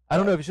 Yeah. I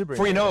don't know if you should bring.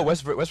 Before you it know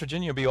back. it, West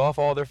Virginia will be off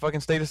all their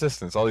fucking state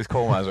assistance. All these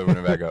coal mines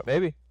opening back up.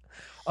 Maybe.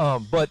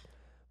 But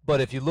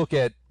if you look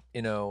at,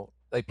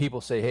 like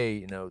people say,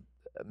 hey,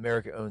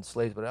 America owned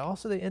slaves, but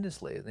also they ended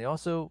slaves. And they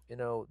also,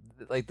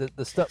 like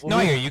the stuff. No,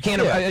 you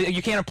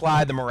can't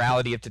apply the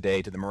morality of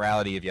today to the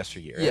morality of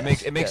yesteryear.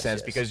 Yes, it makes sense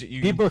yes. because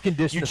people are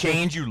conditioned. You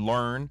change, you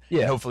learn,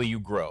 and hopefully you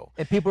grow.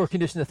 And people are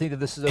conditioned to think that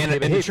this is okay.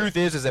 And the truth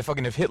is that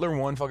fucking if Hitler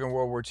won fucking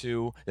World War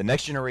II, the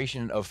next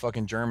generation of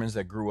fucking Germans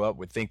that grew up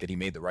would think that he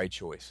made the right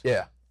choice.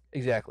 Yeah,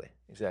 exactly,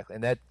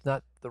 and that's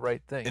not the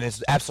right thing. And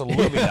it's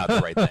absolutely not the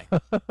right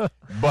thing.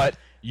 But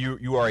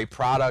you are a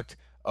product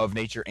of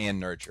nature and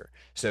nurture.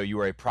 So you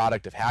are a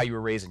product of how you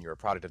were raised, and you're a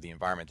product of the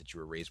environment that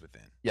you were raised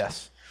within.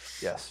 Yes.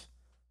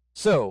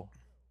 So,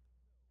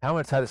 how am I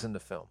going to tie this into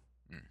film,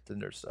 the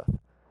nerd stuff?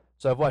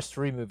 So I've watched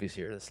 3 movies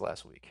here this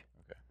last week.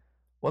 Okay.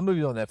 One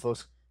movie on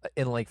Netflix,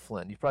 In Like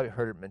Flint. You've probably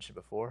heard it mentioned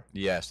before.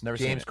 Yes, never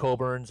seen it. James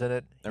Colburn's in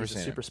it. Never He's seen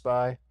a it. super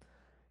spy.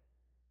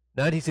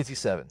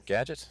 1967.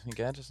 Gadgets? Any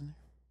gadgets in there?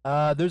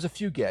 There's a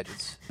few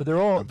gadgets, but they're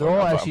all I'm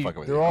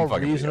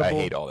reasonable. I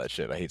hate all that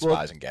shit. I hate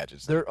spies and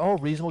gadgets. They're all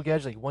reasonable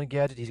gadgets. Like one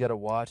gadget, he's got a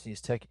watch and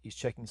he's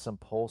checking some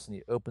pulse,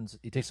 and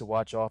he takes the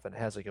watch off and it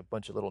has like a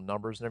bunch of little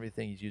numbers and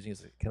everything. He's using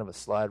as kind of a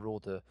slide rule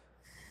to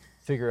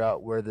figure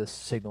out where this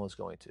signal is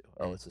going to.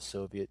 Oh, it's a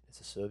Soviet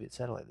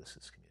satellite this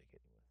is communicating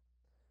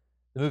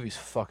with. The movie's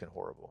fucking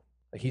horrible.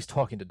 Like he's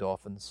talking to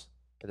dolphins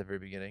at the very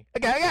beginning.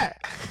 Okay.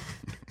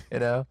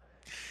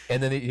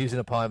 And then he's in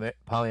a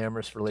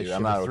polyamorous relationship. Dude,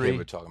 I'm not with okay 3.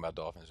 with talking about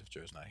dolphins if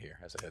Joe's not here.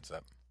 As a heads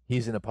up.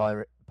 He's in a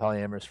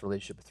polyamorous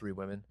relationship with 3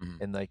 women,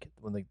 Mhm. and like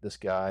when this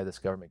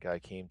government guy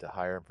came to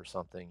hire him for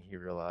something, he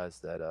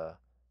realized that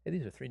hey,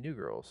 these are 3 new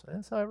girls. And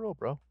that's how I roll,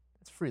 bro.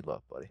 It's free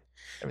love, buddy.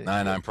 Everything's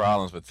 99 good.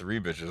 problems, but 3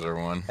 bitches are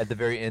one. At the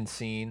very end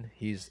scene,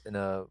 he's in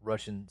a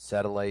Russian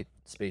satellite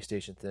space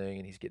station thing,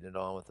 and he's getting it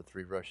on with the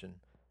 3 Russian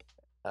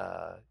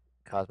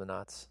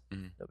cosmonauts.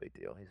 Mhm. No big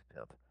deal. He's a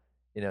pimp.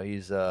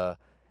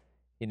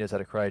 He knows how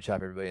to karate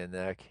chop everybody in the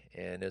neck,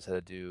 and knows how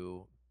to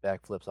do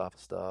backflips off of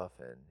stuff,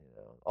 and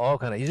all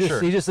kind of. He's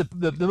just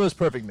the most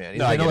perfect man. He's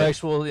No, I get it.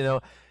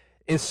 intellectual.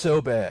 It's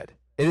so bad.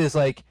 It is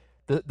like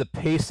the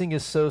pacing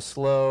is so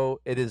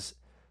slow. It is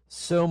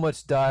so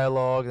much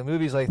dialogue. The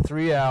movie's like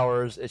 3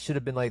 hours. It should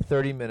have been like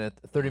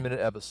 30-minute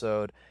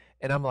episode.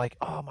 And I'm like,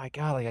 oh my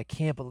God, like I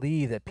can't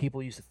believe that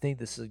people used to think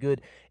this is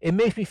good. It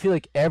makes me feel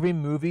like every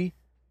movie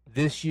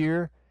this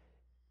year,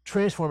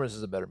 Transformers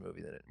is a better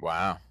movie than it.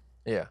 Wow.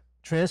 Yeah.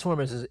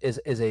 Transformers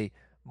is a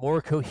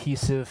more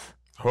cohesive,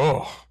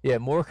 Oh.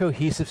 more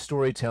cohesive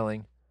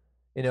storytelling,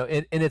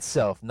 in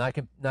itself, not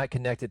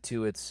connected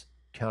to its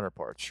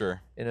counterparts.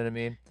 Sure. You know what I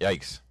mean?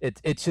 Yikes.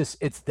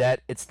 It's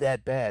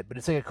that bad, but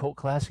it's like a cult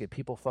classic.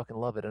 People fucking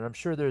love it, and I'm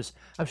sure there's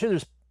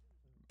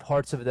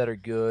parts of it that are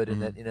good,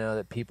 and that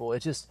that people.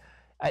 It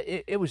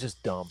was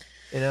just dumb,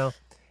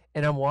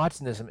 And I'm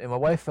watching this, and my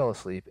wife fell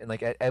asleep, and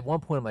like at one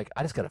point I'm like,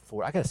 I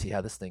gotta see how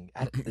this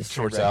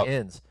Sorts train out.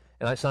 ends,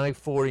 and I saw like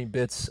 40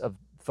 bits of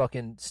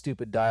fucking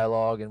stupid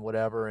dialogue and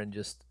whatever, and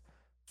just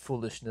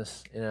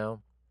foolishness,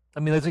 I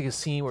mean, there's like a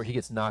scene where he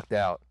gets knocked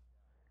out,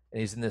 and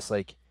he's in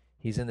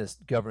this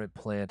government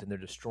plant, and they're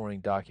destroying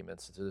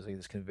documents. So there's like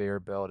this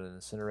conveyor belt and an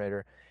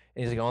incinerator,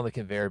 and he's like on the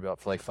conveyor belt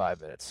for like 5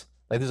 minutes.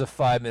 Like there's a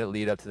 5-minute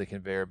lead up to the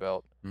conveyor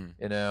belt,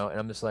 and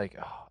I'm just like,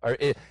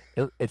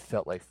 it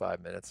felt like 5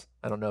 minutes.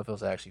 I don't know if it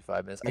was actually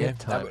 5 minutes. I didn't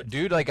time it.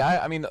 Dude, like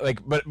I mean, like,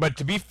 but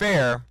to be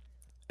fair,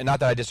 and not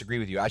that I disagree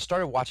with you, I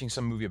started watching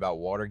some movie about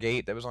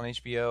Watergate that was on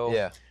HBO.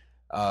 Yeah.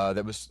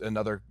 That was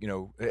another,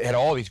 it had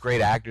all these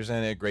great actors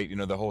in it, great,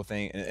 the whole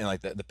thing, and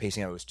like the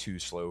pacing of it was too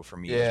slow for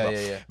me as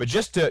well. Yeah. But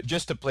just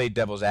to play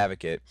devil's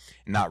advocate,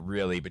 not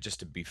really, but just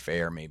to be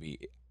fair,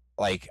 maybe,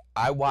 like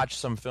I watched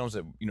some films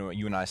that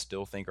you and I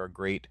still think are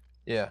great.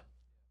 Yeah.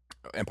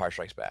 Empire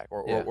Strikes Back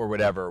or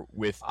whatever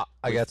with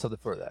I got something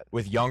for that.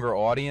 with younger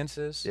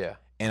audiences. Yeah.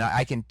 And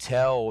I can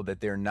tell that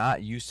they're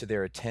not used to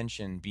their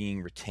attention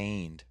being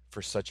retained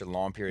for such a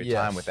long period of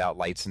time without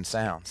lights and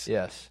sounds.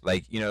 Yes.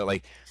 Like,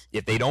 like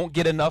if they don't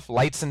get enough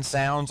lights and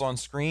sounds on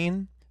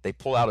screen, they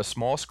pull out a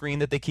small screen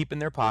that they keep in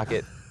their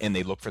pocket and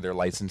they look for their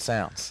lights and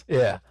sounds.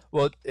 Yeah.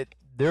 Well,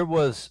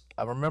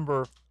 I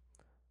remember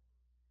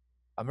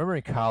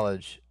in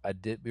college,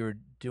 we were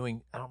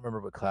doing, I don't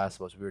remember what class it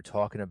was. We were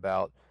talking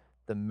about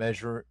the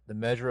measure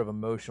of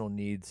emotional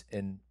needs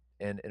in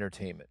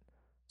entertainment.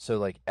 So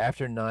like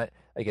after 9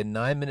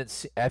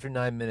 minutes,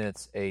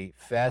 a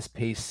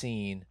fast-paced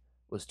scene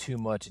was too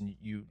much, and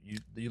you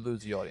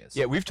lose the audience.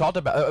 Yeah, we've talked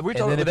about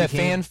that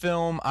fan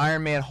film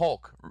Iron Man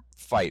Hulk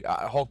fight,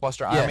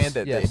 Hulkbuster Iron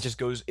Man. It just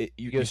goes.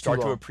 You start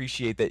to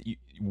appreciate that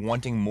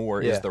wanting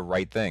more is the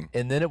right thing.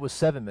 And then it was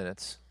 7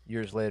 minutes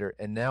years later,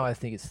 and now I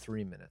think it's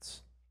 3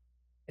 minutes.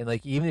 And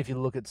like even if you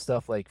look at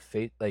stuff like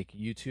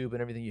YouTube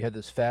and everything, you have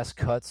those fast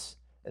cuts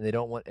and they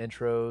don't want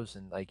intros,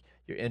 and like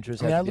your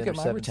intros I mean, have I to be look at under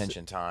my 7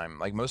 retention time.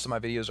 Like most of my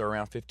videos are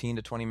around 15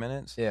 to 20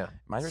 minutes. Yeah,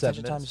 My 7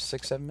 retention time minutes.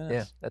 is 6-7 minutes.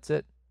 Yeah, that's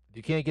it. If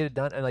you can't get it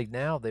done, and like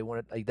now they want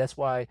it, like that's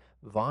why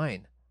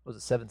Vine was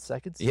it 7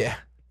 seconds? Yeah.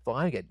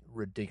 Vine get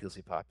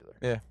ridiculously popular.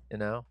 Yeah. You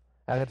know,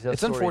 I got to tell a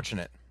It's story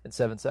unfortunate in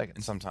 7 seconds.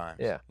 in some times.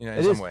 Yeah. You know, It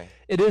in some is- way.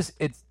 It is.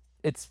 It's.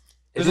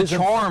 There's it a is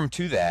charm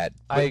to that,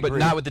 I but agree.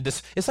 not with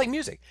the it's like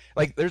music.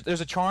 Like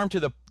there's a charm to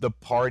the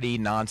party,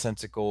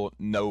 nonsensical,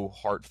 no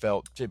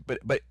heartfelt,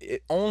 but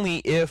it, only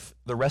if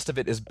the rest of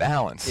it is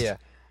balanced. Yeah,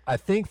 I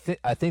think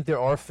there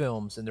are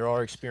films and there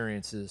are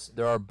experiences,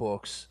 there are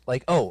books.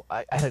 Like,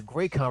 I had a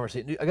great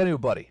conversation. I got a new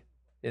buddy.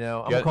 You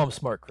know, I'm gonna call him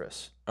Smart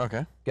Chris.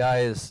 Okay. Guy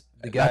is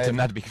the guy.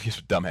 Not to be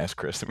confused with Dumbass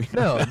Chris. I mean,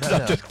 No, I'm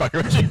no. just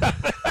fucking with you.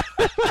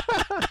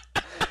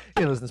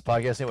 He listens to this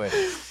podcast anyway.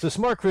 So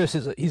Smart Chris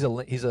he's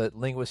a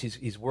linguist.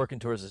 He's working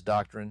towards his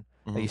doctrine.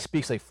 Like, he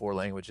speaks like 4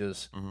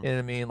 languages. You know what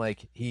I mean?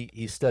 Like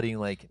he's studying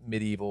like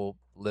medieval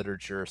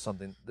literature or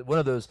something. One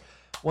of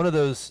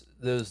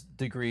those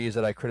degrees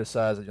that I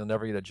criticize that you'll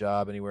never get a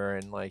job anywhere.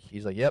 And like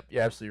he's like, yep,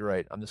 you're absolutely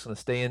right. I'm gonna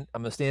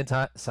stay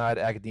inside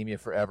academia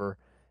forever,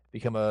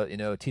 become a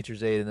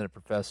teacher's aide and then a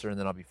professor, and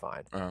then I'll be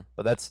fine.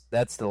 But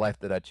that's the life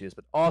that I choose.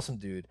 But awesome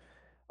dude.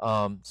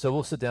 So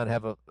we'll sit down and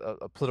have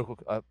a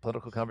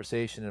political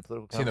conversation and a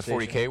political See in the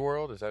conversation. 40K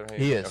world, is that how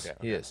He is. Okay.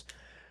 He is.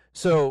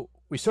 So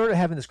we started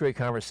having this great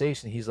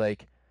conversation. He's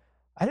like,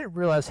 I didn't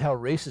realize how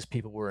racist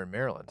people were in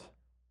Maryland,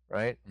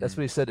 right? That's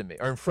what he said to me.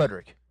 Or in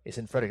Frederick. He's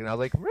in Frederick. And I was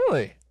like,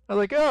 really? I was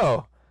like,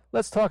 oh,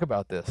 let's talk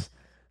about this.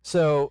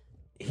 So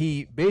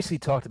he basically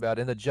talked about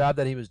in the job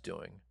that he was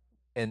doing,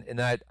 and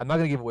I'm not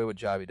going to give away what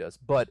job he does,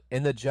 but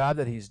in the job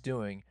that he's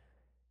doing,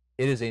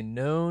 it is a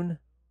known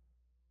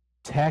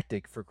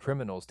tactic for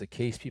criminals to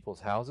case people's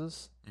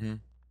houses.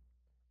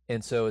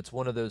 And so it's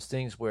one of those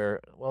things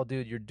where, well,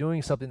 dude, you're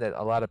doing something that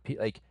a lot of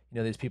people, like,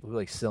 these people who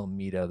like sell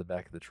meat out of the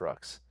back of the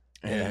trucks.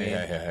 You know what I mean?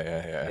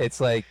 Yeah. It's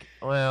like,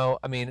 well,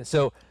 I mean,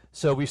 so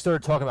we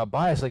started talking about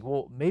bias. Like,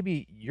 well,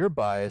 maybe you're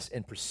biased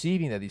in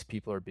perceiving that these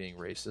people are being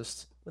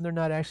racist when they're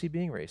not actually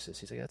being racist.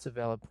 He's like, that's a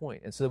valid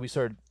point. And so we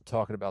started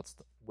talking about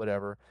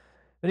whatever.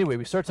 Anyway,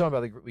 we started talking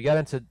about we got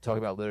into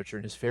talking about literature,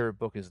 and his favorite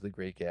book is The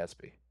Great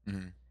Gatsby.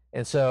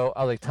 And so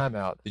I was like, time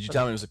out. Did you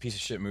tell me it was a piece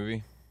of shit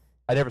movie?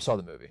 I never saw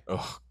the movie.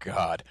 Oh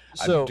God!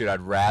 So, dude,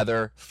 I'd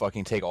rather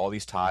fucking take all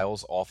these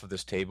tiles off of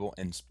this table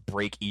and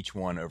break each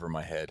one over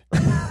my head.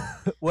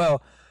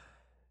 Well,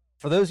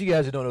 for those of you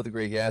guys who don't know The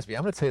Great Gatsby,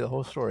 I'm going to tell you the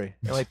whole story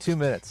in like 2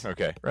 minutes.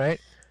 Okay. Right?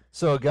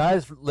 So a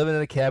guy's living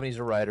in a cabin. He's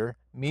a writer.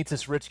 Meets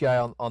this rich guy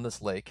on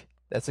this lake.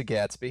 That's a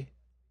Gatsby,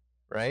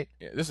 right?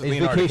 Yeah, this is He's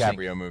Leonardo vacationing.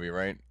 DiCaprio movie,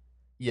 right?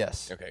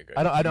 Yes. Okay, good.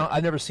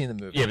 I've never seen the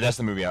movie. Yeah, but that's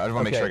the movie. I just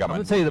want to make sure I got I'm my.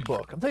 going to tell you the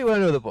book. I'm telling you what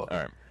I know of the book. All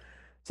right.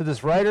 So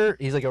this writer,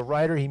 he's like a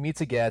writer. He meets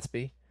a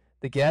Gatsby.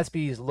 The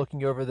Gatsby is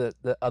looking over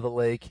the other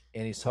lake,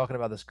 and he's talking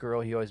about this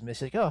girl he always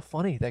misses. He's like, oh,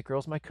 funny, that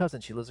girl's my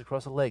cousin. She lives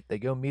across the lake. They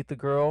go meet the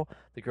girl.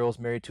 The girl's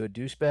married to a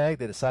douchebag.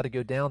 They decide to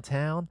go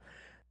downtown.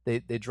 They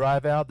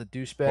drive out. The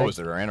douchebag. What was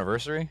it? Our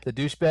anniversary? The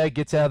douchebag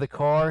gets out of the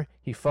car.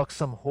 He fucks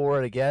some whore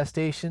at a gas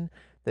station.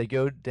 They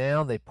go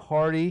down. They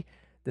party.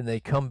 Then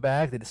they come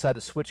back. They decide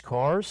to switch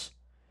cars.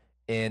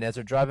 And as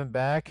they're driving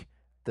back,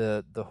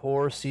 the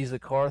whore sees the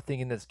car,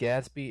 thinking that's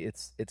Gatsby.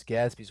 It's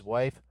Gatsby's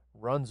wife.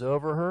 Runs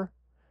over her.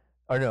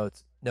 Or no,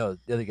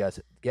 the other guy's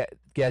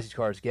Gatsby's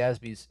car is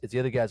Gatsby's. It's the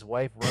other guy's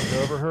wife. Runs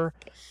over her.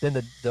 Then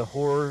the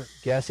whore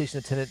gas station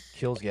attendant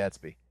kills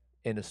Gatsby.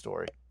 End of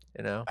story.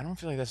 You know. I don't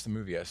feel like that's the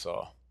movie I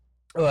saw.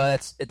 Well,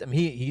 that's it. I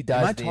mean, he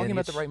dies. Am I at the talking end.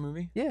 about the right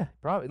movie? Yeah,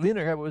 probably.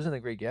 Leonardo DiCaprio was in The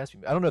Great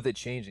Gatsby. I don't know if they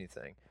changed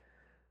anything,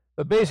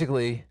 but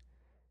basically,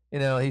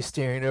 he's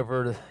staring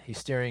over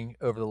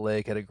the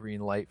lake at a green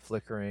light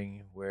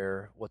flickering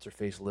where what's her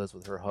face lives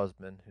with her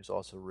husband, who's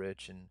also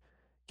rich, and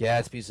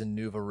Gatsby's a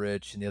Nuva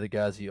rich, and the other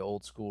guy's the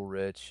old school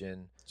rich,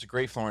 and It's a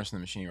great Florence and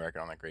the Machine record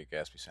on that Great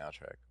Gatsby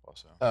soundtrack,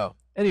 also. oh,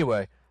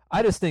 anyway,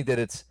 I just think that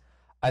it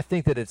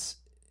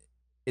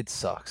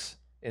sucks.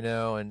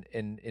 And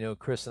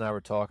Chris and I were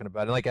talking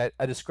about it. And like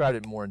I described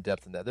it more in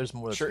depth than that. There's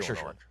more that's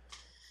going on.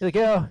 You're like,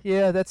 oh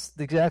yeah, that's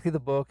exactly the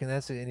book,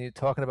 and you're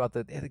talking about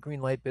the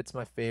green light bit's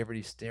my favorite.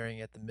 He's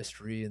staring at the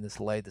mystery and this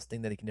light, this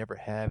thing that he can never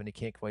have, and he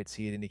can't quite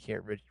see it, and he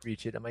can't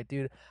reach it. I'm like,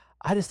 dude,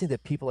 I just think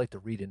that people like to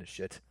read into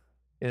shit.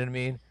 You know what I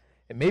mean?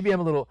 And maybe I'm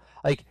a little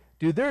like,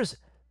 dude, there's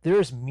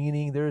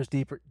meaning, there's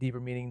deeper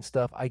meaning and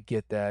stuff. I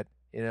get that,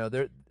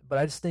 but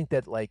I just think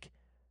that like,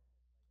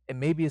 and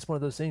maybe it's one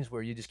of those things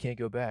where you just can't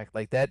go back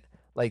like that.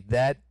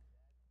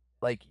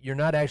 Like you're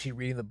not actually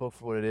reading the book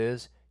for what it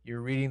is.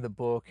 You're reading the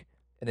book,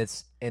 and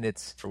it's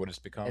for what it's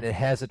become, and it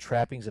has the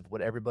trappings of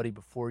what everybody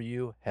before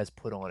you has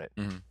put on it.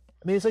 Mm-hmm.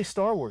 I mean, it's like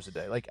Star Wars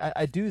today. Like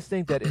I do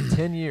think that in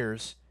 10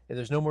 years, and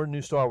there's no more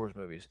new Star Wars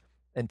movies.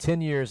 In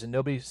 10 years, and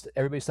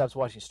everybody stops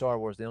watching Star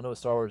Wars. They don't know what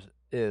Star Wars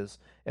is,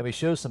 and we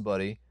show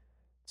somebody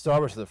Star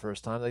Wars for the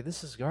first time. Like,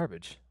 this is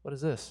garbage. What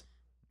is this?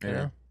 Yeah. You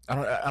know?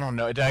 I don't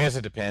know. I guess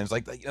it depends.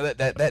 Like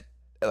that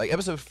like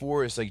episode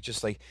 4 is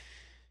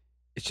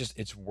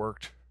it's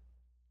worked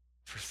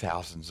for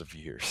thousands of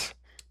years.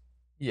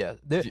 Yeah,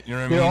 You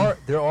know what I mean?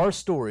 there are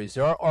stories,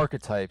 there are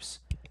archetypes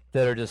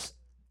that are just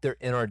they're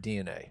in our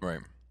DNA. Right.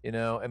 You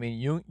know, I mean,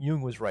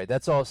 Jung was right.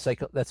 That's all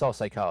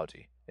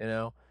psychology. You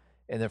know,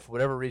 and then for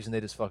whatever reason they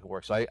just fucking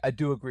work. So I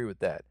do agree with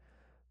that.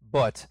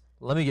 But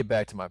let me get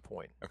back to my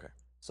point. Okay.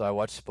 So I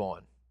watched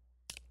Spawn.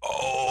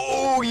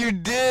 Oh, you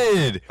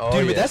did, Oh,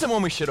 dude! yeah. But that's the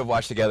one we should have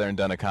watched together and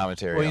done a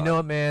commentary. Well, you on. know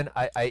what, man?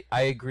 I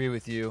agree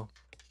with you.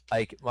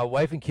 Like, my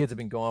wife and kids have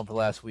been gone for the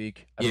last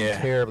week. I've Yeah.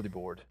 been terribly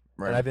bored.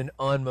 Right. And I've been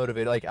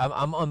unmotivated. Like,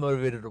 I'm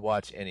unmotivated to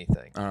watch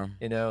anything.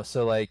 You know?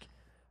 So, like,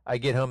 I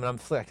get home and I'm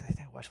like,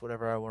 I watch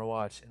whatever I want to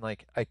watch. And,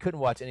 like, I couldn't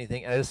watch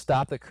anything. And I just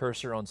stopped the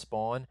cursor on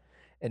Spawn.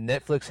 And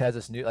Netflix has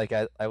this new, like,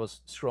 I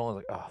was scrolling,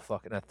 like, oh,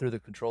 fuck. And I threw the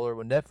controller.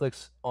 When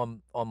Netflix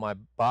on my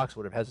box,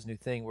 whatever, has this new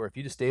thing where if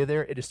you just stay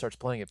there, it just starts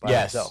playing it by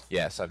itself.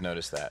 Yes, I've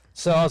noticed that.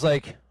 So I was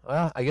like,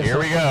 well, I guess Here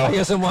we go. I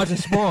guess I'm watching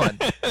Spawn.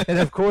 And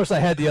of course I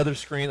had the other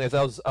screen, like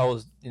I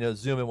was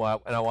zooming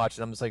while and I watched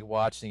it. I'm just like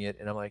watching it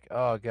and I'm like,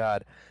 oh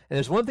god. And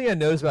there's one thing I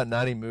noticed about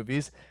 90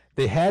 movies.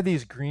 They had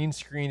these green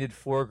screened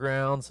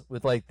foregrounds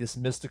with like this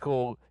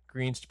mystical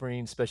green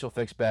screen special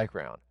effects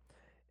background.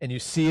 And you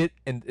see it,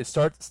 and it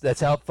starts. That's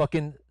how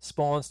fucking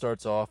Spawn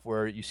starts off,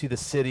 where you see the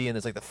city, and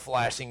there's like the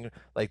flashing,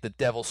 like the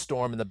Devil's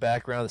Storm in the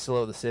background, the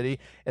silhouette of the city.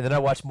 And then I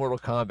watch Mortal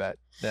Kombat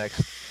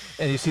next,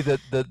 and you see the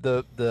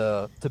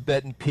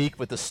Tibetan Peak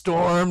with the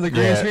storm, the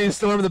green screen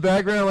storm in the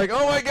background. Like,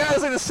 oh my god,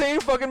 it's like the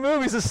same fucking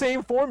movie. It's the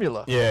same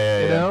formula.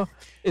 Yeah. You know,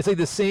 it's like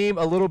the same.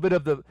 A little bit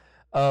of the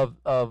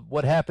of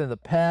what happened in the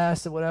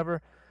past and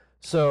whatever.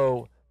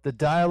 So the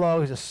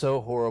dialogue is just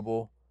so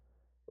horrible,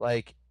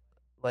 like.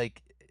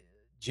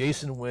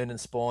 Jason Wynn in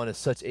Spawn is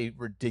such a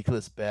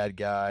ridiculous bad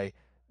guy.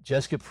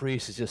 Jessica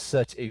Priest is just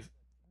such a,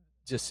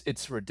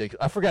 it's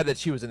ridiculous. I forgot that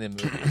she was in the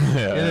movie.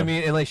 You know what I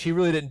mean? And like she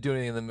really didn't do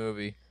anything in the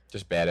movie.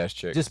 Just badass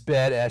chicks. Just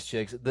badass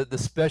chicks. The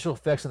special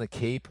effects on the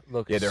cape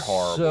look they're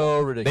horrible. So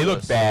ridiculous. They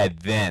look bad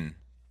then.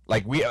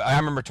 Like I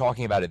remember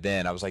talking about it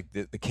then. I was like,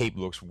 the cape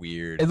looks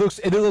weird. It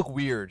look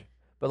weird,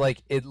 but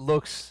like it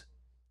looks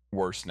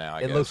worse now.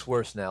 I guess. It looks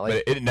worse now.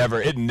 Like, but it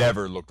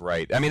never looked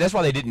right. I mean, that's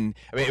why they didn't.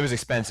 I mean, it was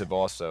expensive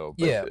also.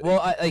 But yeah.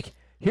 Well,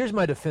 here's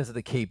my defense of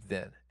the cape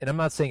then, and I'm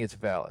not saying it's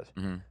valid,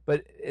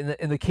 but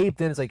in the cape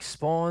then, it's like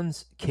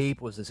Spawn's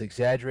cape was this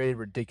exaggerated,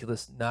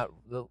 ridiculous, not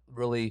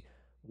really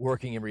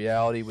working in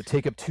reality. Would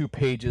take up 2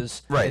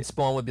 pages, right? And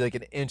Spawn would be like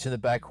an inch in the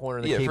back corner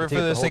of the cape. For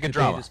the sake of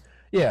drama. Pages.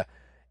 Yeah,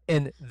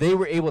 and they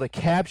were able to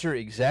capture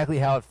exactly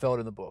how it felt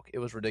in the book. It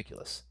was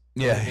ridiculous.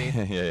 You know what I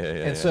mean? Yeah.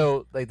 And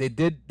so like they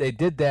did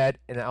that,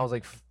 and I was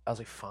like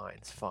fine,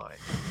 it's fine.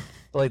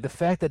 But like the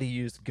fact that he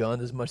used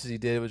guns as much as he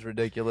did was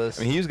ridiculous.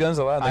 I mean, he used guns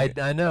a lot.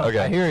 I know. Okay.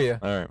 I hear you.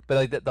 All right. But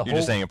like the You're whole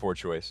just saying a poor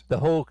choice. The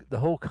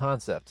whole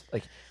concept,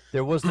 like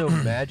there was no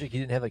magic. He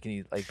didn't have like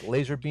any like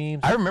laser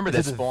beams. I remember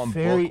that Spawn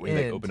book when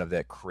they end, opened up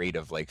that crate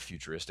of like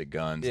futuristic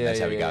guns, Yeah, and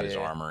that's how he yeah, got yeah, his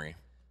yeah. armory.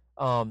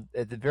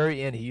 At the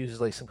very end, he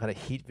uses like some kind of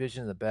heat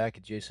vision in the back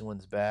of Jason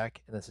Wynn's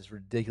back, and that's this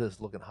ridiculous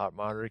looking hot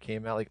monitor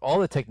came out. Like all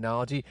the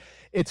technology,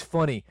 it's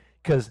funny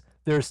because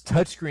there's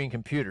touchscreen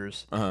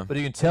computers, but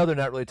you can tell they're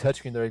not really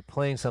touchscreen. They're like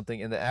playing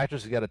something, and the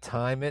actors have got to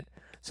time it.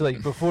 So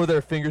like before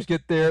their fingers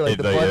get there, like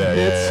the button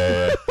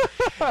hits.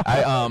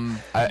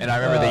 And I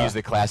remember they used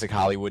the classic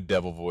Hollywood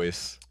devil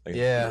voice. Like,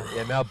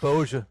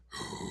 Malboja.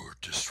 Who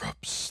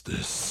disrupts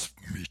this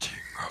meeting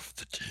of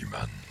the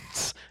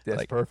demons? That's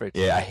like, perfect.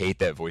 Yeah, I hate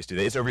that voice, dude.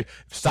 It's over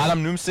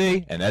Saddam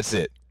Numsey, and that's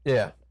it.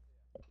 Yeah.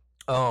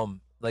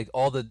 Like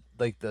all the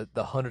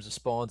hundreds of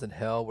spawns in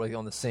hell were like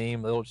on the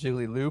same little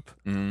jiggly loop.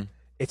 Mm-hmm.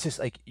 It's just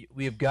like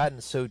we have gotten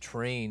so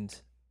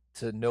trained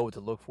to know what to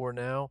look for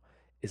now.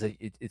 Is like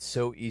it's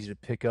so easy to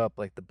pick up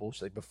like the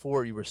bullshit. Like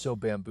before, you were so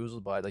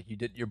bamboozled by it, like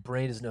your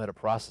brain doesn't know how to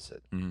process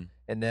it.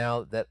 And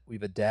now that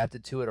we've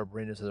adapted to it, our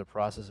brain knows how to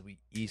process it. We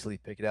easily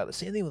pick it out. The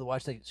same thing with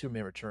watching like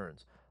Superman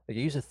Returns. Like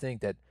I used to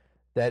think that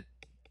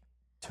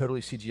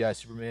totally CGI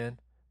Superman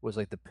was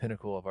like the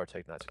pinnacle of our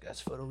technology.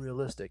 That's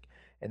photorealistic.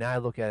 And now I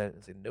look at it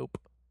and say, nope,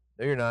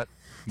 no, you're not.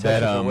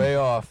 You're way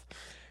off.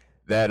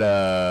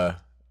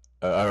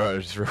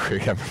 Just real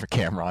quick, I remember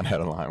Cameron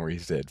had a line where he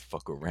said,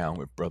 "Fuck around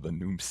with Brother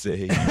Noomsay,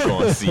 you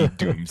gonna see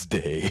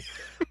Doomsday."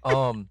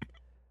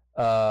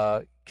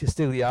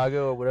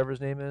 Castigliago or whatever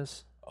his name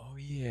is. Oh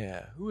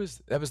yeah,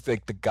 that was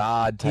like the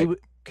god type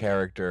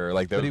character,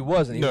 like but he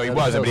wasn't. He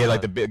wasn't. But he had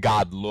like the big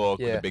god look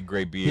with the big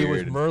gray beard. He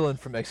was Merlin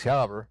from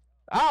Excalibur.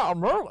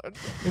 Merlin.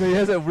 You know, he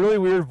has that really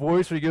weird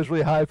voice where he goes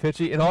really high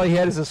pitchy, and all he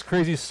had is this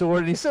crazy sword,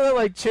 and he still had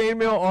like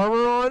chainmail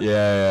armor on.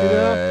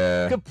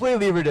 Yeah.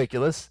 Completely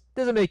ridiculous.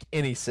 Doesn't make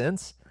any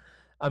sense.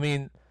 I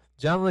mean,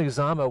 John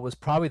Leguizamo was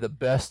probably the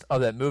best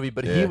of that movie,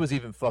 but he was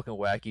even fucking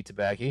wacky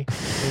tobacky.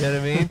 You know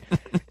what I mean?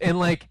 And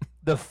like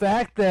the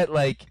fact that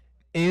like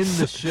in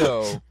the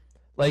show,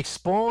 like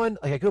Spawn,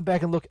 like I go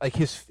back and look, like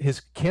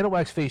his candle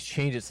wax face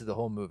changes through the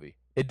whole movie.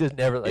 It does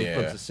never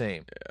looks the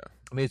same. Yeah.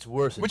 I mean, it's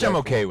worse. Which I'm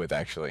okay with,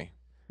 actually.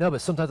 No,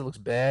 but sometimes it looks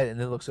bad and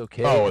then it looks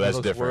okay. Oh, and that's it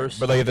looks different. Worse.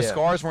 But like if the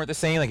scars weren't the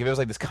same, like if it was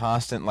like this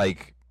constant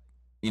like,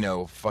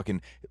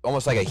 fucking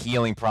almost like a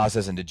healing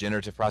process and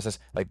degenerative process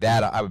like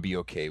that, I would be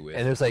okay with.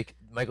 And there's like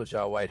Michael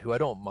Jai White, who I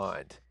don't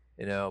mind.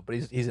 you know. But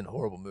he's in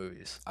horrible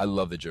movies. I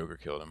love the Joker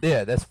killed him.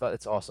 Yeah,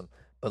 that's awesome.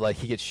 But like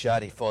he gets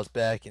shot, he falls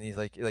back, and he's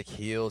like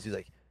heals. He's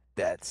like,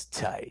 "That's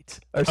tight,"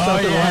 or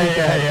something like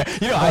that. Yeah.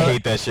 You know, I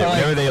hate that shit.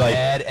 Whenever they like,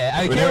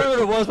 I can't remember what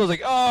it was. But I was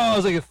like, oh, it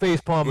was like a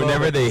face palm.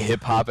 Whenever they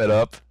hip hop it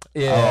up,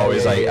 yeah, I'm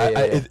always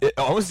yeah. It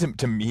almost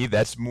to me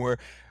that's more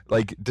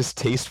like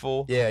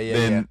distasteful.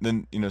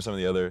 Than you know some of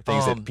the other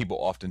things that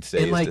people often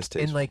say is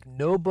distasteful. And like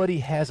nobody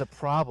has a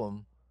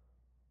problem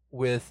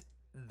with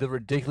the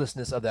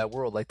ridiculousness of that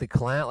world. Like the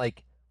clown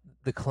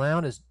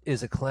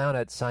is a clown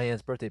at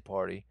Cyan's birthday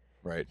party.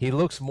 Right. He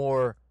looks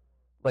more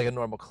like a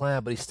normal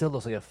clown, but he still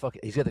looks like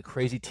he's got the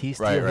crazy teeth.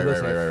 Right. He looks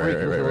like a freak.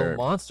 He looks like a little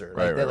monster.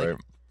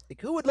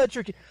 Like who would let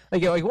your kid?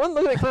 Like one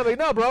look at that clown, like,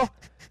 no, bro,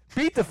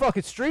 beat the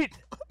fucking street.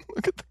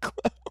 Look at the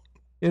clown.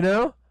 You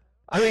know.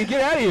 I mean,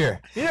 get out of here.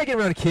 You're not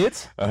getting around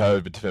kids. I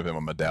had to tell him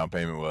what my down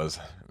payment was.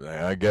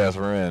 I guess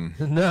we're in.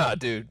 Nah,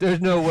 dude. There's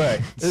no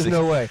way. There's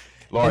no way.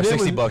 Laura,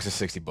 $60 is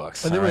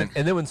 $60.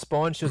 And then when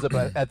Spawn shows up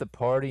at the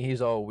party,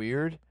 he's all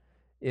weird.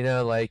 You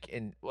know, like,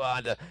 and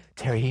Wanda,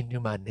 Terry, he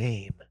knew my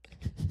name.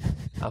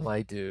 I'm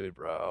like, dude,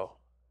 bro.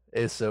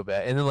 It's so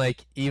bad. And then,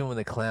 like, even when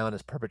the clown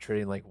is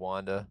perpetrating, like,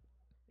 Wanda,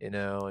 you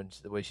know, and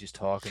the way she's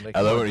talking. Like,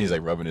 I love when he's,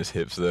 like, rubbing his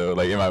hips, though.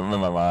 Like, in my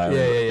mind.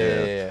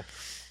 Yeah.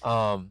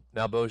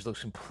 Malboge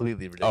looks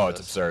completely ridiculous. Oh, it's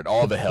absurd.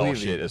 All the hell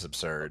shit is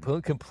absurd.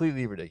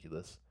 Completely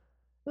ridiculous.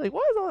 Like,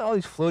 why is all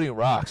these floating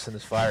rocks in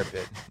this fire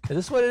pit? Is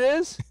this what it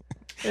is?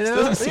 You know,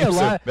 doesn't seem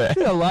so bad. They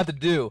got a lot to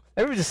do.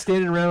 Everybody's just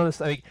standing around on this.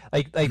 Like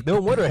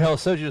no wonder Hell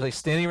Soldier's like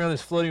standing around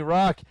this floating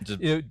rock,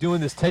 doing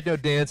this techno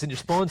dance in your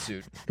spawn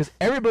suit. Because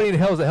everybody in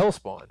Hell is a Hell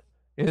spawn.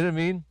 You know what I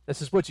mean? That's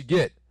just what you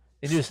get.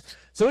 And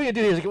so what you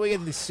do here is like, we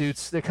get these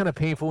suits. They're kind of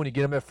painful when you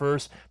get them at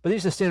first, but then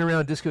you just stand around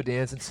and disco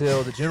dance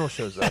until the general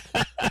shows up.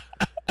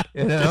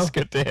 You know?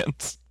 Disco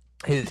dance.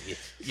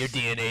 Your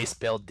DNA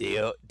spelled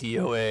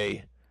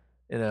DOA.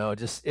 You know,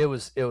 just it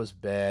was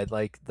bad.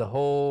 Like the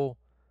whole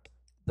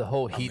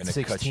Heat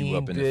 16 cut you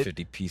up into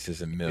 50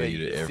 pieces and mail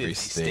you to every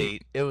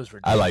state. It was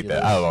ridiculous. I like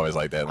that. I always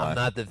like that line. I'm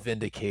not the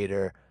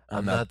Vindicator.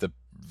 I'm not the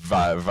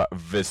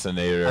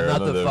Vicinator. I'm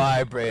not the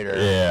Vibrator.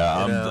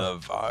 Yeah, I'm the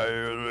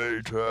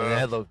Violator. And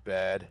that looked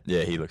bad.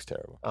 Yeah, he looks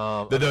terrible.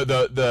 The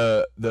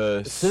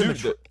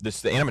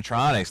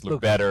animatronics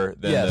look better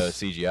than the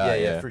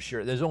CGI. Yeah, for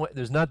sure.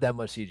 There's not that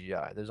much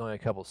CGI. There's only a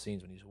couple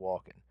scenes when he's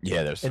walking.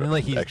 Yeah, there's and then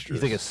like he's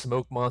extras. like a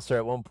smoke monster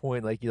at one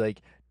point. Like he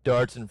like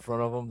darts in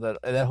front of him.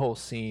 That whole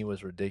scene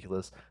was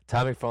ridiculous.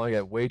 Todd McFarlane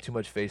got way too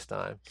much face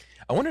time.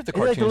 I wonder if the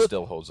cartoon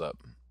still holds up.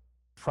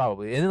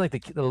 Probably. And then like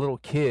the little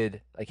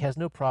kid like has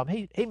no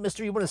problem. Hey,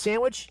 mister, you want a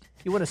sandwich?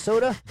 You want a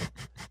soda?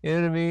 You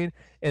know what I mean?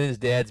 And his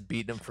dad's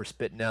beating him for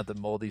spitting out the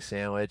moldy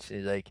sandwich. And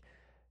he's like,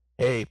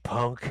 "Hey,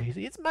 punk." He's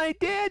like, "It's my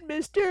dad,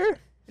 mister."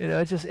 You know,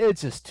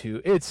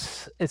 it's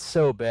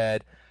so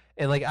bad.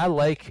 And like I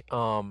like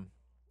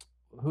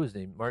who's his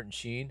name? Martin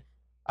Sheen.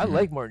 I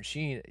like Martin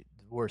Sheen.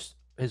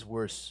 His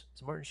worst.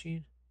 Is it Martin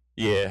Sheen?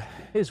 Yeah.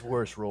 His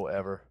worst role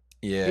ever.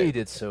 Yeah. He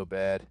did so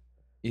bad.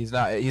 He's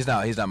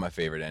not my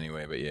favorite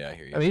anyway, but yeah, I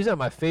hear you. I mean, he's not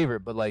my favorite,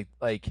 but like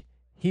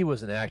he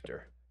was an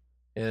actor.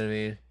 You know what I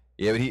mean?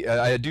 Yeah, but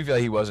I do feel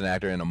like he was an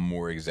actor in a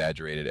more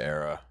exaggerated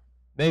era.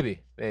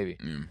 Maybe.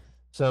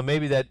 So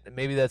maybe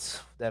that's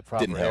that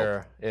proper Didn't help.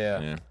 era.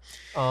 Yeah.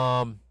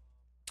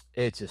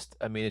 It's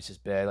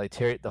just bad. Like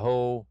Terry, it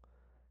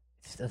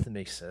just doesn't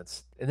make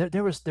sense. And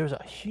there was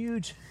a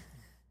huge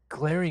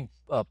glaring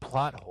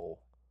plot hole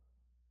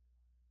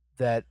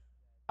that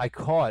I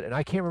caught, and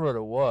I can't remember what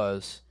it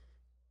was,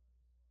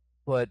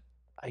 but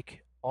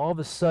like all of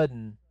a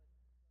sudden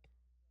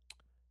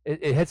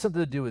it had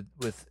something to do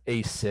with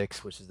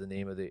A6, which is the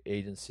name of the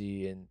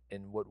agency, and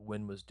what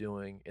Wynn was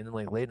doing. And then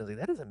like later I was like,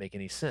 that doesn't make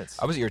any sense.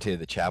 I was irritated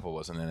the chapel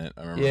wasn't in it.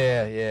 I remember.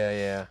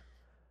 Yeah.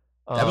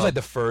 That was like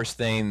the first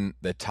thing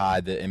that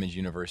tied the Image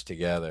universe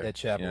together. That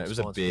chapel. It was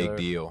a big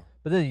deal.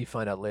 But then you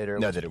find out later.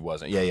 That it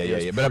wasn't.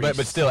 Yeah.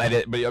 But still,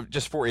 but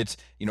just for it's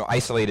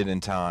isolated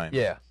in time.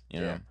 Yeah.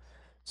 You know.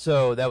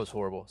 So that was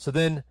horrible. So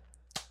then,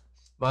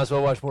 might as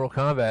well watch Mortal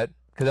Kombat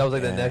because that was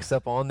like the next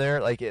up on there.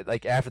 Like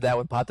after that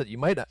one popped up, you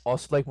might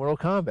also like Mortal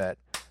Kombat.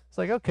 It's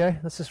like, okay,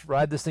 let's just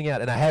ride this thing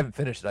out. And I haven't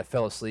finished it. I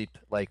fell asleep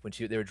like when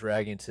they were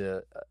dragging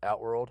to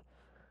Outworld.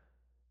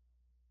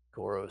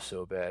 Goro is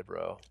so bad,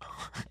 bro.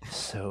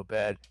 So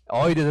bad.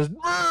 All he does is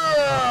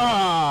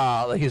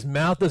like his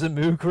mouth doesn't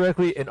move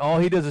correctly, and all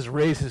he does is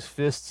raise his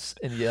fists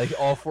and like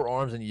all four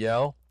arms and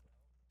yell.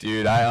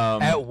 Dude,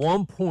 at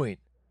one point,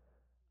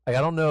 like,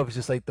 I don't know if it's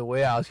just like the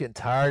way I was getting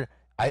tired.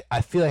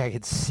 I feel like I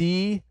could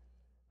see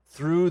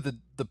through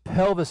the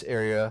pelvis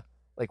area,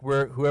 like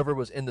where whoever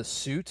was in the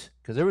suit,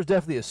 because there was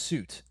definitely a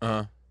suit.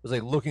 Was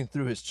like looking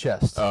through his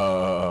chest. They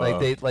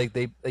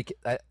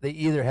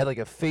either had like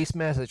a face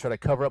mask they try to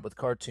cover up with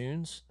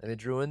cartoons and they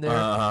drew in there,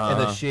 and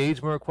the shades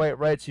weren't quite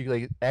right, so you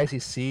could like actually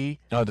see.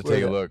 I'll have to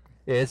take a look.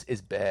 It's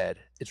bad.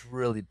 It's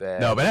really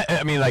bad. No, but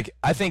I mean, like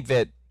I think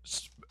that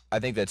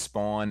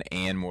Spawn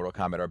and Mortal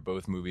Kombat are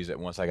both movies that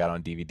once I got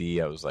on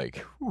DVD, I was like,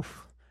 whew,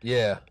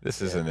 Yeah.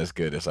 This isn't as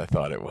good as I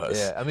thought it was.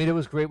 Yeah. I mean, it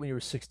was great when you were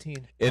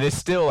 16. And it's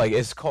still like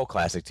it's cult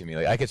classic to me.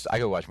 Like I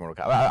could watch Mortal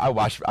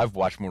Kombat. I've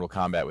watched Mortal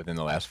Kombat within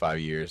the last 5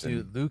 years. And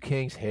Dude, Liu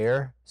Kang's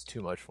hair is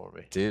too much for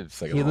me. dude,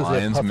 it's like He a looks like a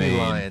lion's puffy mane.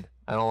 lion.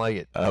 I don't like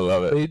it. I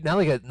love it. But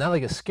not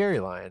like a scary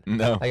lion.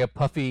 No. Like a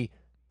puffy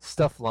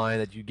stuffed lion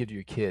that you give to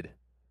your kid.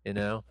 You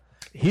know,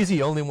 he's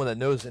the only one that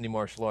knows any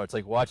martial arts.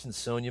 Like watching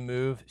Sonya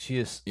move,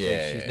 she's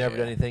never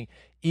done anything.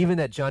 Even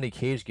that Johnny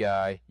Cage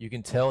guy, you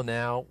can tell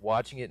now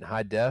watching it in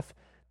high def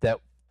that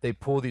they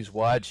pull these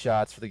wide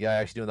shots for the guy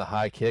actually doing the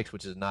high kicks,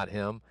 which is not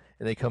him,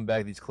 and they come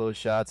back these close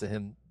shots of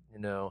him, you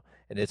know,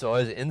 and it's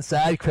always an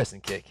inside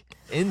crescent kick,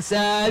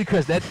 inside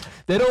crescent.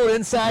 That old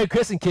inside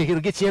crescent kick,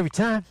 it'll get you every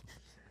time.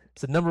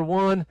 It's the number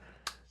one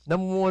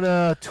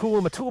tool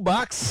in my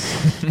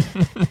toolbox.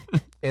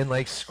 And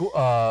like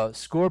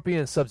Scorpion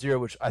and Sub-Zero,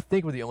 which I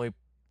think were the only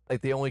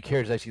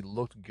characters that actually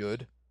looked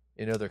good.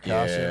 You know, their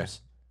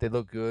costumes, they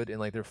look good, and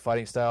like their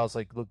fighting styles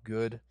like look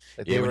good.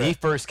 Like, Yeah,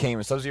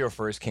 when Sub-Zero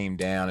first came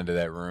down into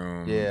that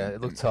room. Yeah, it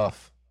looked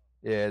tough.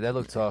 Yeah, that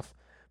looked tough.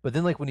 But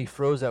then like when he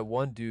froze that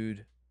one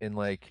dude and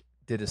like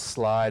did a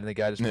slide, and the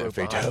guy just broke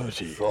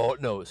fatality. it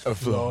was A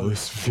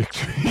flawless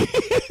victory.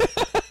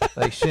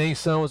 Like Shang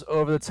Tsung was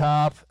over the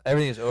top.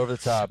 Everything is over the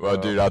top. Well,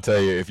 bro. dude, I'll tell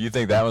you, if you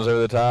think that one's over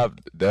the top,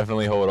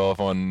 definitely hold off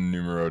on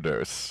Numero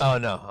Dos. Oh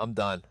no, I'm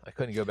done. I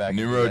couldn't go back.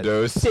 Numero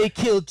Dos. They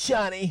killed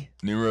Johnny.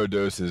 Numero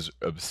Dos is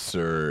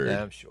absurd.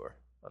 Yeah, I'm sure.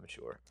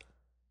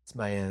 It's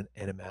my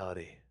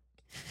animality.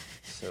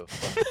 So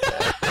fucking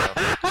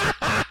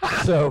bad, bro.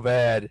 So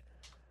bad.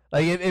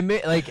 Like it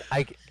made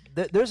like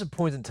there's a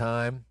point in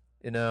time,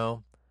 you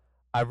know.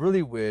 I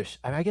really wish.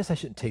 I guess I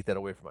shouldn't take that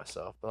away from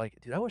myself, but like,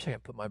 dude, I wish I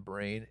could put my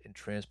brain and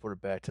transport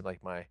it back to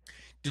like my.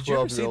 Did you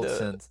ever see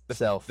 12-year-old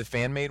self? the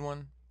fan made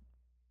one?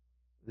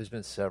 There's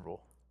been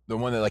several. The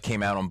one that like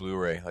came out on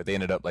Blu-ray. Like they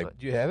ended up like.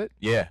 Do you have it?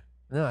 Yeah.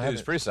 No, I It haven't.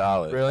 was pretty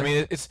solid. Really? I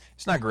mean, it's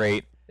not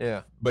great,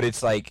 Yeah. but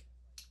it's like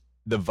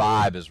the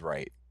vibe is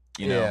right.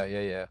 You know.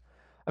 Yeah.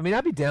 I mean,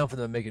 I'd be down for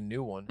them to make a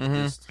new one. Mhm.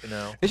 Just, you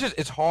know,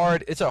 It's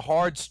hard. It's a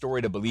hard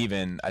story to believe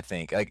in. I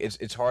think like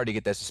it's hard to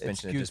get that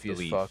suspension of it's goofy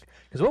disbelief. as fuck.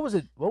 Because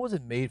what was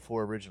it made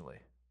for originally?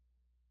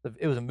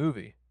 It was a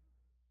movie.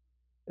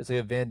 It's like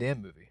a Van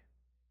Damme movie.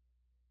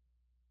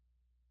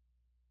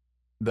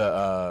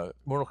 The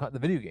The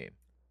video game.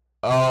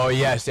 oh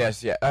yes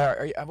yeah.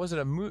 Was it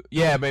a movie?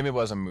 Yeah, maybe it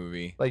was a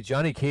movie. Like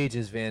Johnny Cage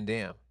is Van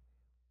Damme.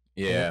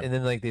 Yeah. And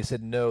then like they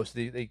said no, so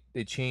they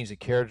changed the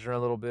character around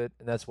a little bit,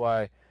 and that's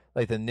why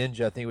like the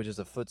ninja I think was just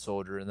a foot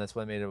soldier, and that's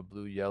why they made it a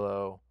blue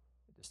yellow,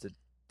 just a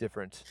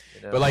different.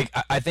 You know? But like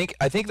I think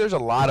there's a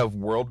lot of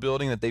world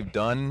building that they've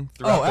done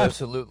throughout.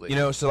 Absolutely. You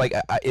know, so like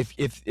if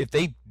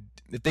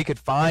they could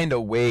find a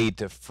way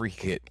to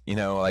freak it, you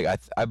know, like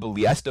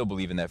I still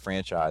believe in that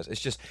franchise.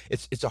 It's just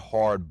it's a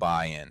hard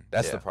buy-in.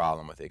 That's the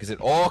problem with it, because it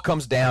all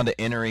comes down to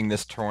entering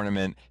this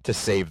tournament to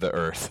save the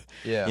Earth.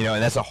 Yeah. You know,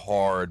 and that's a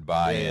hard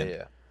buy-in.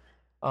 Yeah.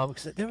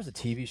 Because there was a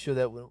TV show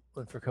that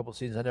went for a couple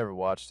seasons. I never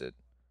watched it,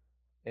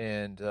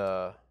 and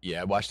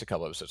Yeah, I watched a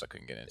couple episodes. I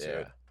couldn't get into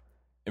it.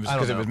 It was I don't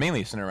because it know. was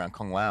mainly centered around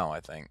Kung Lao, I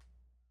think.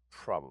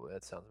 probably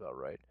that sounds about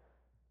right.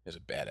 It's a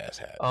badass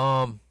hat.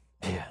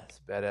 Yeah, it's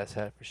a badass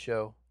hat for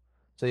show.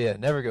 So yeah,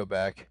 never go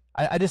back.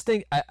 I just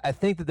think I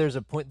think that there's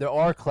a point. There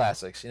are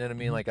classics. You know what I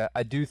mean? Like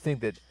I do think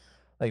that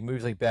like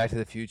movies like Back to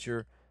the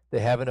Future,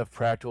 they have enough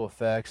practical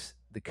effects.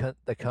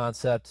 The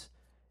concept,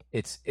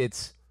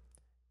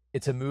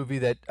 it's a movie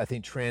that I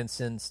think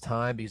transcends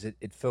time because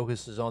it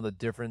focuses on the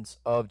difference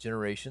of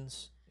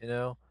generations. You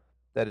know,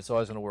 that it's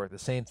always going to work. The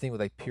same thing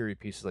with like period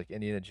pieces like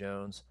Indiana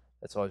Jones.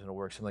 That's always going to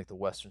work. Something like the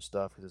Western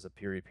stuff, because it's a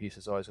period piece,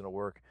 it's always going to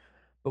work.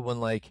 But when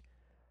like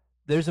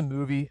there's a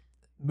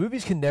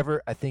movies can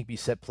never, I think, be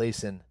set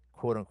place in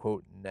quote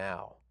unquote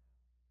now,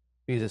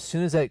 because as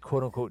soon as that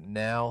quote unquote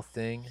now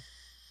thing,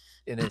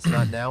 and it's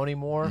not now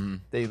anymore,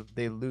 Mhm.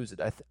 they lose it.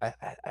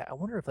 I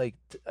wonder if like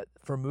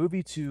for a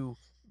movie to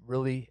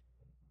really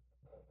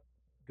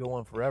go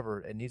on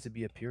forever, it needs to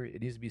be a period.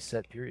 It needs to be a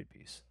set period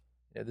piece.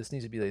 Yeah, this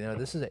needs to be like, no,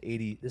 this is a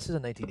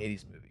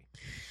 1980s movie.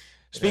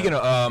 Speaking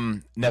of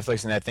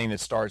Netflix and that thing that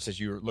starts as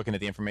you're looking at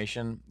the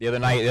information, the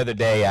other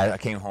day, I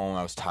came home,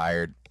 I was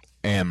tired,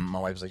 and my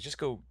wife was like, "Just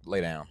go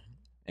lay down,"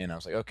 and I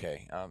was like,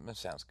 "Okay, that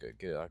sounds good.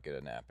 I'll get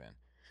a nap in."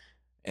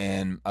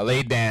 And I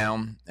laid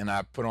down, and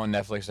I put on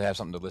Netflix to have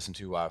something to listen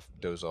to while I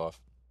doze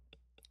off.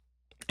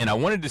 And I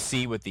wanted to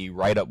see what the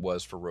write-up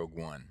was for Rogue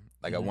One.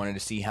 Like, I wanted to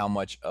see how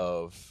much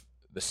of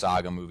the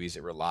saga movies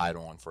it relied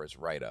on for its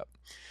write-up.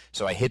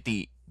 So I hit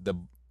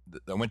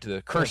I went to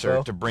the cursor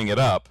Info? to bring it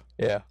up,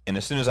 Yeah. and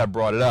as soon as I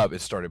brought it up,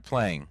 it started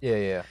playing.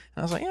 Yeah. And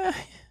I was like, "Yeah,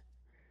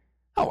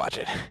 I'll watch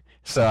it."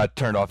 So I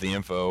turned off the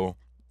info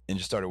and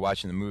just started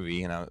watching the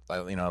movie. And I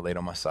laid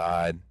on my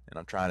side, and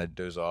I'm trying to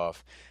doze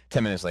off.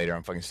 10 minutes later,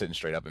 I'm fucking sitting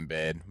straight up in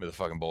bed with a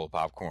fucking bowl of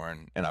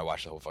popcorn, and I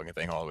watched the whole fucking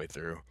thing all the way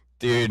through.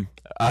 Dude,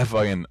 I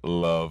fucking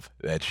love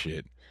that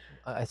shit.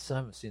 I still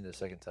haven't seen it a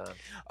second time.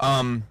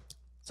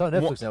 It's on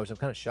Netflix now, which I'm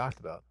kind of shocked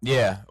about.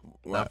 Yeah,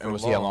 Not for and we'll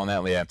see how long.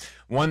 long that. Yeah,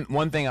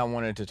 one thing I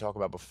wanted to talk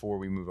about before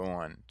we move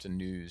on to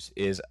news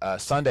is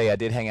Sunday I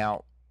did hang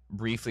out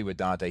briefly with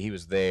Dante. He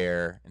was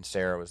there, and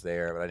Sarah was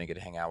there, but I didn't get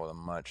to hang out with him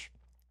much.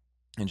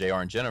 And JR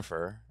and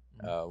Jennifer,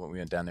 when we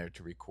went down there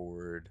to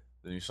record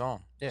the new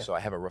song. Yeah. So I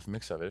have a rough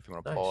mix of it. If you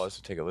want to Nice. pause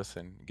and take a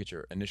listen, get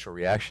your initial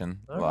reaction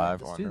All right,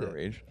 live let's on do Nerd that.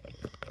 Rage.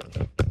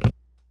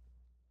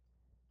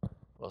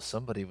 Well,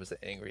 somebody was an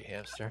angry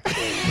hamster.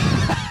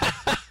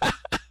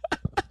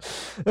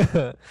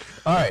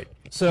 All right,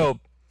 so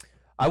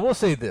I will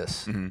say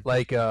this: Mhm.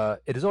 like,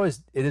 it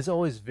is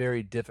always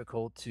very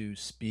difficult to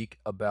speak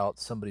about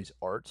somebody's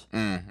art.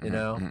 Mm, You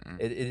know,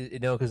 mm, you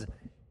know, because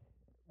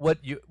what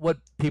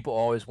people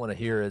always want to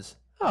hear is,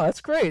 "Oh,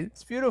 that's great,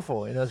 it's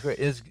beautiful," you know, it's great.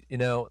 Is you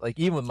know, like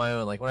even with my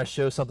own, like when I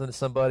show something to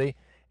somebody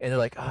and they're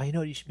like, "Oh, you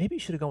know, maybe you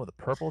should have gone with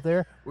the purple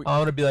there." We-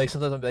 I'm gonna be like,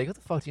 sometimes I'm gonna be like, "What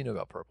the fuck do you know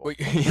about purple?" Well,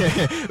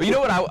 yeah. Well, you know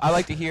what I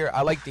like to hear?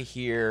 I like to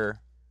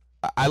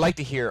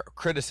hear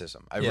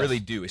criticism. I Yes. really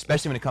do,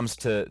 especially when it comes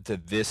to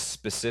this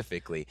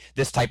specifically,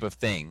 this type of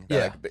thing.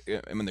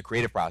 In the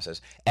creative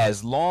process,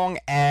 as long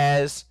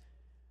as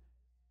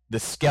the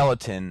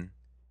skeleton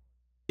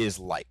is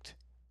liked.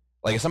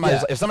 Like if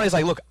somebody's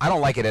like, look, I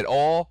don't like it at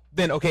all,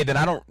 then okay, then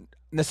I don't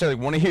necessarily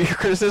want to hear your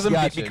criticism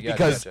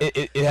because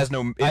gotcha. it has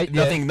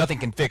nothing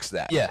can fix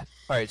that. Yeah.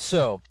 All right.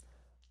 So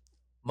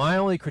my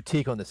only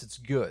critique on this, it's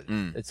good.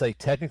 Mm. It's like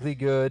technically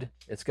good.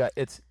 It's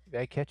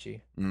very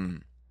catchy,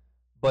 Mm.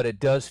 but it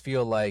does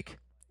feel like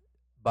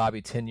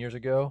Bobby 10 years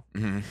ago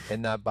Mm-hmm.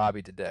 and not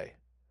Bobby today.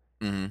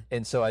 Mm-hmm.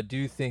 And so I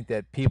do think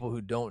that people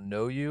who don't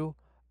know you,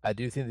 I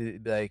do think that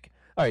it'd be like,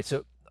 all right,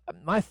 so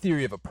my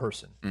theory of a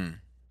person, Mm.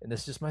 and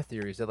this is just my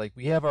theory, is that like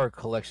we have our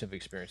collection of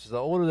experiences. The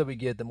older that we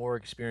get, the more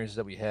experiences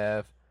that we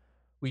have.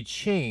 We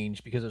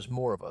change because there's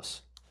more of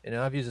us. And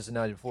I've used this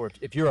analogy before.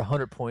 If you're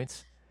 100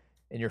 points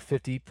and your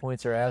 50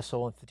 points are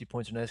asshole and 50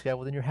 points are nice guy,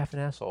 well then you're half an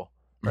asshole,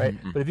 right?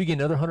 Mhm. But if you get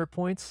another 100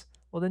 points,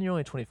 well then you're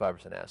only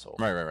 25% asshole.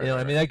 Right. You know,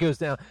 I mean that goes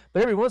down.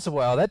 But every once in a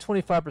while, that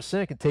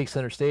 25% can take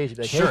center stage and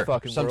be like, Sure. hey,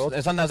 fucking world,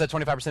 And sometimes that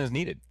 25% is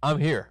needed. I'm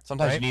here.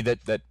 Sometimes right? you need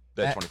that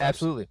 25%.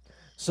 Absolutely.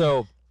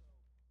 So,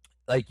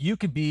 like you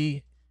can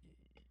be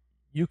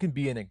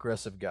an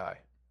aggressive guy,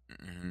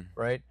 Mm-hmm.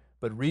 right?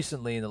 But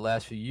recently, in the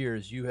last few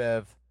years, you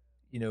have,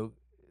 you know,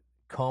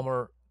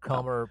 calmer.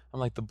 I'm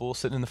like the bull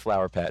sitting in the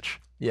flower patch.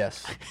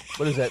 Yes.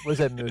 What is that? What is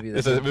that movie? It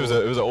was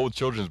an old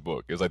children's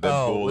book. It was like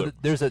that bull. well,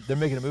 they're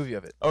making a movie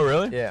of it. Oh,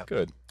 really? Yeah.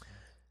 Good.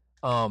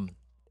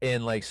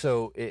 And like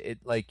so, it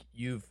like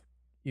you've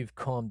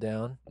calmed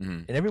down,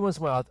 Mm-hmm. and every once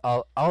in a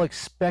while, I'll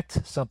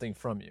expect something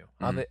from you.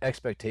 I have Mhm. an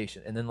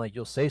expectation, and then like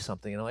you'll say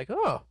something, and I'm like,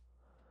 oh,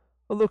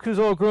 well, look who's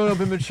all grown up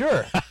and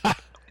mature.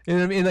 You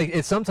know what I mean? Like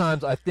it's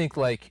sometimes I think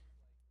like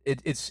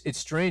it's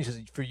strange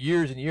because for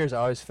years and years I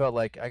always felt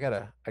like I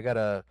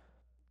gotta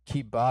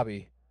keep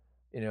Bobby,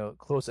 you know,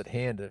 close at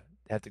hand to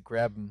have to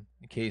grab him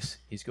in case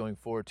he's going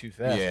forward too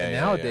fast. Yeah, and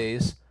yeah,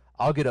 nowadays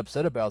I'll get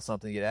upset about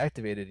something, get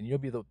activated, and you'll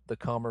be the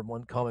calmer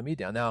one calming me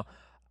down. Now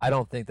I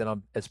don't think that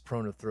I'm as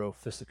prone to throw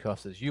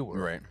fisticuffs as you were,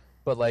 Right.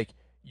 but like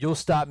you'll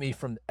stop me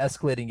from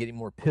escalating, getting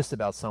more pissed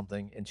about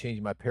something, and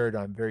changing my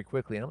paradigm very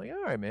quickly. And I'm like,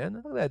 all right,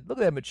 man, look at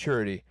that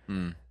maturity.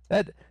 Mm.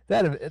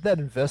 That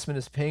investment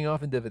is paying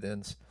off in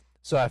dividends.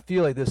 So I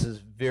feel like this is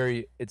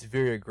very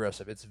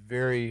aggressive. It's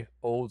very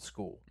old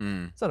school.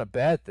 Mm. It's not a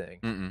bad thing,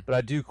 Mm-mm. but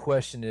I do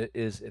question it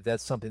is if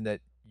that's something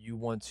that you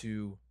want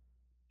to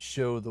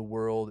show the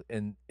world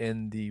in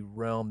the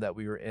realm that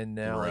we are in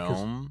now.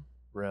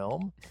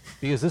 Realm,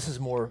 because this is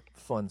more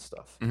fun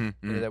stuff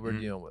Mm-hmm. you know, that we're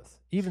dealing with.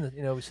 Even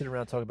you know we sit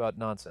around and talk about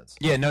nonsense.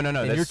 Yeah. No. And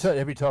That's,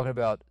 you're talking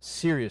about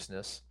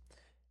seriousness,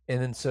 and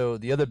then so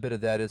the other bit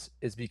of that is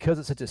because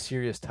it's such a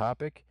serious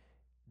topic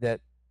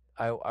that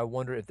I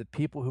wonder if the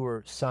people who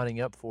are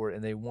signing up for it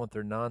and they want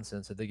their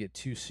nonsense, if they get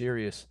too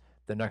serious,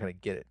 they're not going to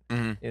get it.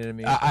 Mhm. You know what I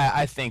mean?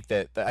 I think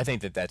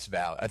that's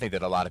valid. I think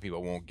that a lot of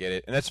people won't get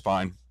it, and that's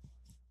fine.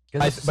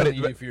 Because it's but something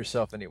you it- do for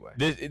yourself anyway.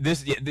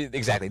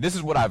 Exactly. This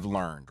is what I've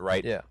learned,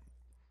 right? Yeah.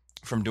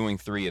 From doing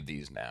 3 of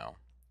these now,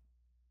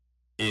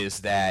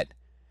 is that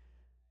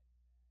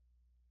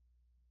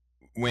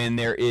when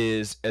there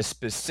is a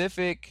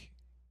specific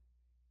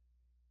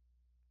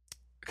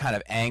kind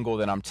of angle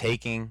that I'm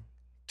taking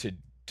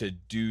to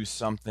do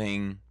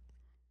something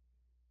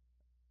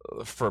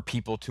for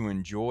people to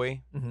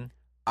enjoy, Mm-hmm.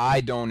 I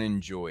don't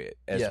enjoy it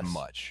as Yes.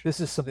 much. This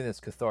is something that's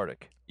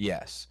cathartic.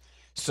 Yes.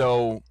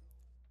 So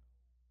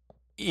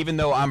even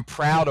though I'm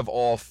proud of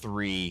all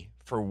 3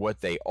 for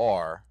what they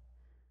are,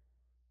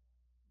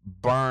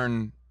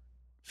 Burn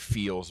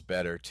feels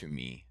better to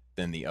me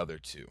than the other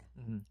 2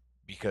 Mm-hmm.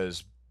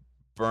 because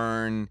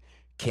Burn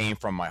came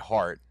from my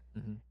heart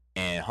Mm-hmm.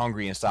 and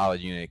Hungry and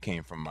Solid Unit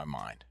came from my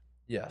mind,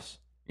 Yes.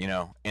 you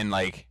know, and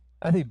like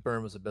I think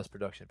Burn was the best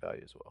production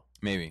value as well.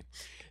 maybe,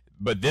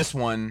 but this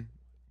one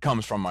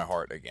comes from my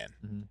heart again.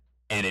 Mhm.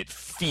 And it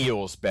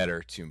feels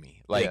better to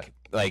me. Like,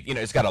 you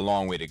know, it's got a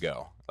long way to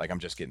go. Like I'm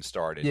just getting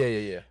started.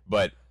 Yeah.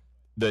 But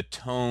the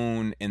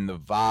tone and the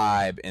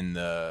vibe and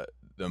the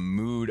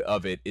mood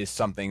of it is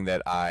something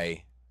that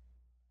I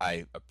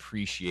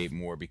appreciate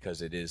more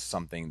because it is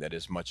something that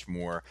is much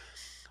more.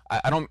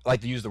 I don't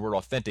like to use the word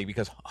authentic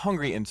because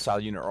Hungry and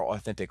Solid Unit are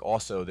authentic.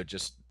 Also, they're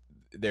just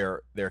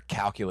they're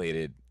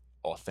calculated,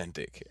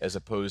 authentic, as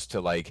opposed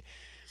to like,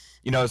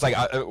 it's like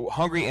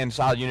Hungry and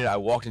Solid Unit. I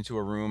walked into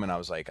a room and I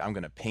was like, I'm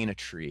gonna paint a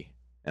tree,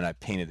 and I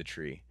painted the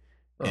tree.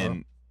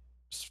 And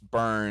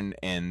Burn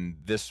and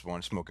this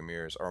one, Smoke and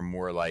Mirrors, are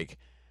more like,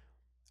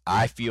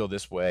 I feel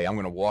this way. I'm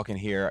going to walk in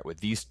here with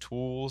these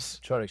tools,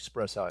 try to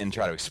express how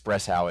try to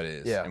express how it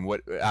is. Yeah. And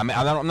what I'm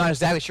not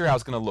exactly sure how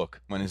it's going to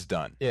look when it's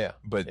done. Yeah.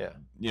 But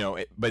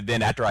but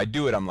then after I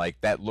do it, I'm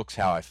like, that looks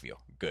how I feel.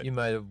 Good. You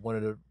might have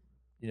wanted to,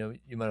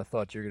 you might have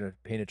thought you're going to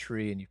paint a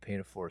tree and you paint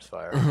a forest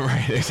fire.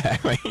 Right.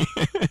 Exactly.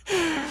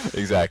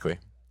 Exactly.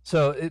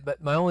 So,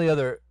 but my only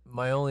other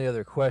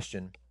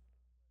question,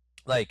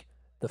 like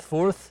the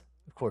fourth,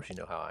 of course, you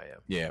know how I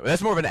am. Yeah, but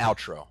that's more of an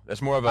outro.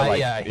 That's more of a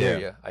yeah,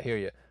 I hear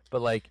you.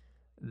 But like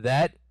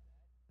that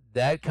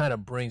kind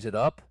of brings it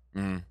up.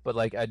 Mm. But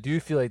like I do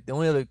feel like the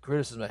only other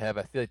criticism I have,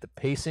 I feel like the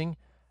pacing.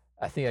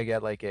 I think I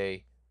got like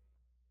a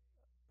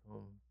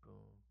boom, boom,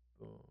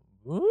 boom,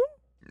 boom,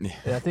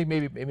 and I think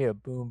maybe a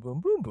boom, boom,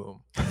 boom,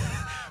 boom.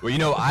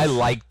 Well, I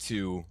like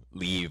to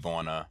leave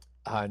on a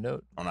high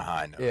note. On a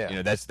high note.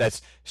 Yeah.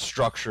 That's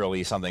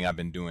structurally something I've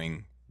been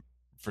doing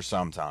for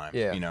some time.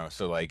 Yeah.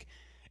 So like,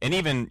 and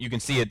even you can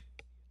see it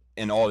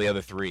in all the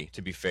other three.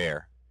 To be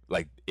fair,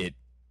 like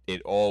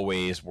it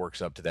always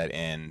works up to that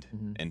end,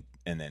 and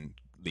then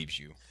leaves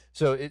you.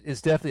 So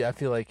it's definitely. I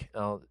feel like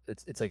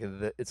it's like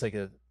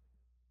a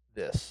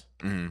this,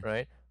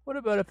 right? What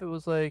about if it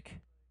was like,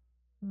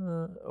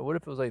 what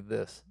if it was like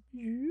this?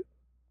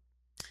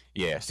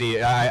 Yeah.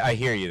 See, I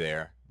hear you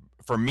there.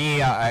 For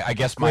me, I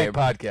guess Great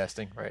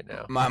podcasting right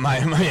now. My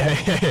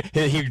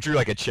he drew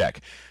like a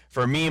check.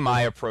 For me,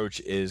 my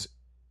approach is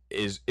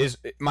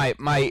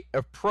my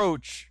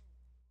approach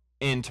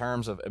in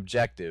terms of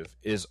objective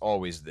is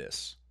always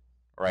this,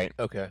 right?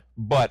 Okay.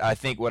 But I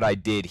think what I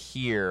did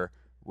here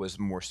was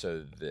more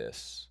so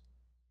this.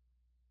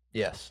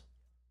 Yes,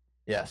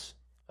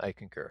 I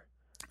concur.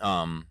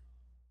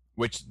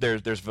 Which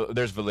there's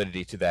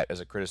validity to that as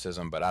a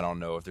criticism, but I don't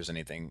know if there's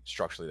anything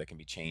structurally that can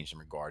be changed in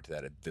regard to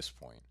that at this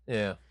point.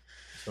 Yeah,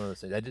 it's one of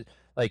those things. I just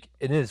like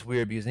it is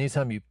weird because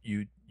anytime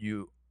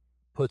you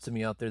put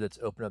something out there that's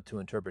open up to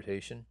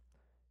interpretation,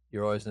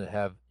 you're always going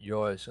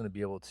to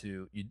be able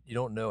to. You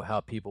don't know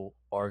how people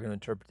are going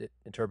to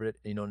interpret it,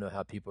 and you don't know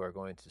how people are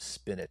going to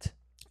spin it.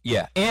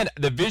 Yeah, and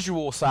the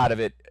visual side of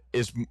it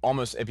is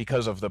almost,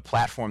 because of the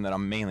platform that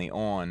I'm mainly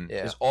on,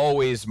 is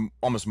always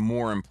almost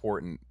more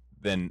important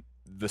than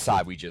the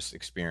side we just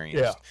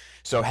experienced. Yeah.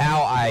 So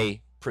how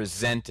I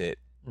present it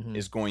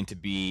is going to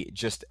be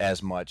just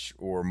as much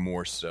or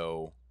more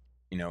so,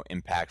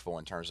 impactful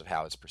in terms of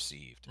how it's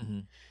perceived.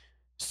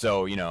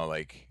 So,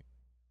 like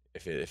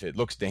if it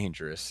looks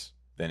dangerous,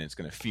 then it's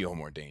going to feel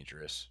more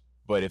dangerous.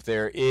 But if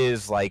there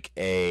is like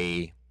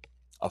a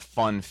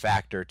fun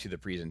factor to the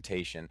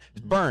presentation,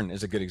 Burn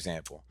is a good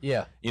example.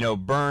 Yeah.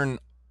 Burn,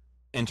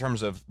 in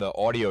terms of the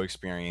audio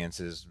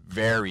experience, is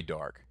very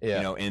dark.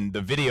 Yeah. And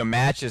the video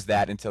matches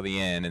that until the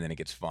end, and then it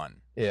gets fun.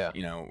 Yeah.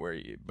 I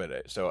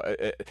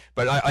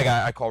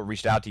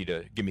reached out to you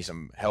to give me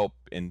some help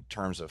in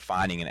terms of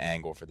finding an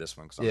angle for this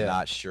one, because I'm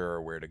not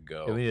sure where to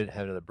go. Yeah, we need to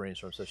have another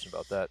brainstorm session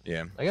about that.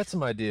 Yeah. I got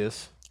some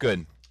ideas.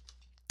 Good.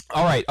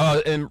 All right.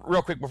 And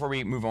real quick before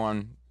we move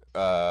on,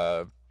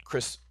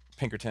 Chris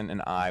Pinkerton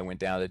and I went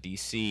down to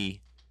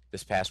DC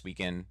this past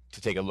weekend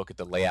to take a look at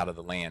the layout of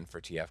the land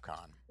for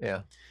TFCon.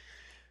 Yeah.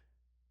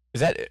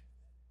 Is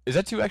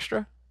that too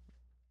extra?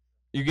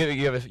 You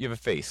have a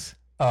face.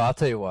 Oh, I'll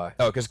tell you why.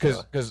 Oh,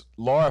 because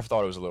Laura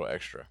thought it was a little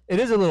extra. It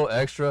is a little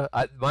extra.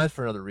 Mine's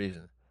for another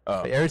reason.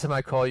 Oh. Like every time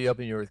I call you up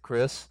and you're with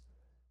Chris,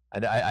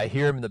 and I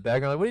hear him in the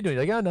background, like, what are you doing?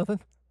 He's like, nothing.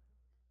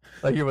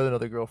 Like you're with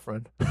another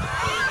girlfriend.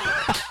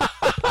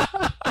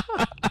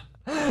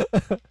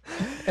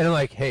 And I'm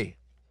like, hey.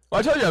 Well,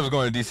 I told you I was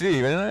going to DC,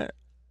 didn't I?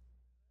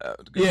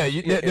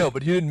 No,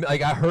 but you didn't.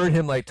 Like I heard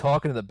him like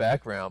talking in the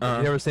background, but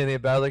you never say anything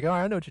about it. Like, all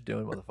right, I know what you're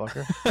doing,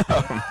 motherfucker.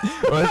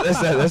 Well,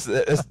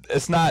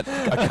 it's not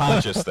a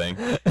conscious thing.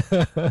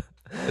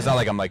 It's not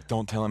like I'm like,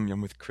 don't tell him I'm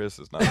with Chris.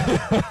 It's not.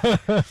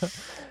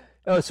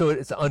 Oh, so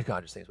it's an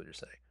unconscious thing, is what you're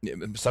saying. Yeah,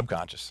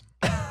 subconscious.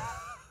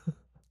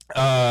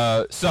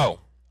 So,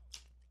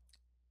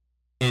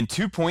 and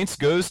 2 points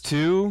goes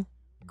to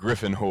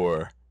Griffin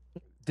Whore.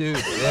 Dude,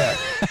 yeah.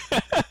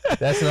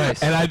 That's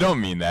nice. And I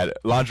don't mean that.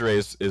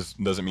 Lingerie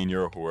doesn't mean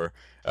you're a whore.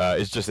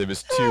 It's just it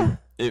was too.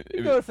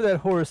 You're going for that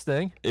horse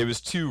thing. It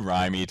was too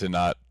rhymey to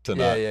not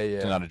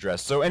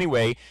address. So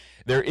anyway,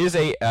 there is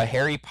a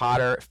Harry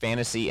Potter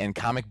fantasy and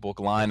comic book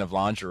line of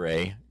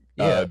lingerie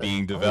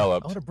being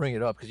developed. I want to bring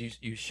it up because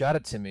you shot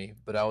it to me,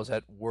 but I was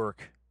at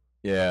work.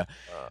 Yeah.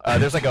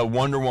 There's like a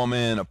Wonder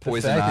Woman, a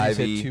Poison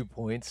Ivy. You said 2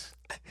 points.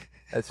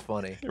 That's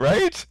funny.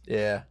 Right?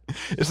 Yeah.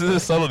 This is a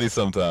subtlety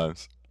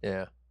sometimes.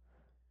 Yeah.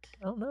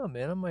 I don't know,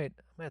 man. I might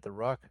have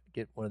to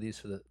get one of these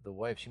for the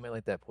wife. She might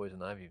like that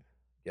Poison Ivy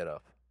get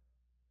up.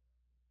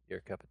 Your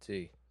cup of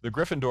tea. The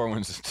Gryffindor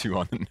one's is 2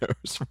 on the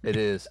nose. It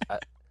is.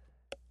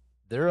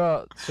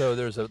 So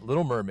there's a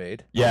Little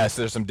Mermaid. Yes,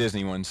 there's some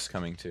Disney ones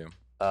coming too.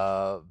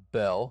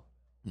 Belle.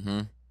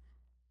 Mm-hmm.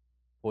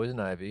 Poison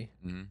Ivy.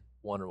 Mm-hmm.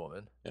 Wonder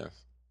Woman, Yes.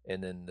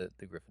 and then the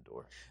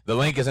Gryffindor. The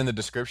link is in the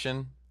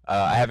description.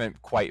 I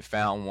haven't quite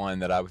found one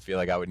that I would feel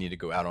like I would need to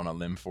go out on a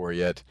limb for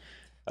yet.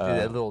 Dude,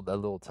 that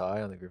little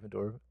tie on the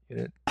Gryffindor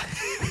unit.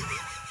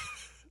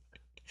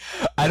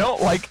 I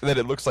don't like that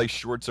it looks like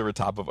shorts over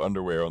top of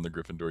underwear on the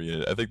Gryffindor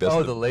unit. I think that's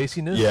the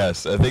laciness.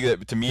 yes. I think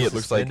that to me The it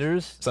looks like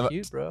suspenders? some,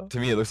 Cute, bro. to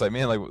me it looks like,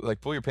 man,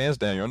 like pull your pants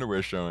down, your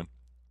underwear's showing.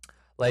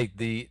 Like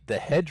the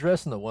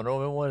headdress in the Wonder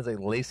Woman one is like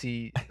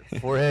lacy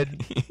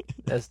forehead.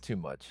 That's too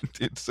much.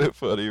 It's so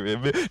funny,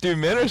 man. Dude,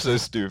 men are so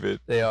stupid.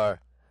 They are.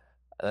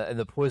 And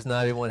the Poison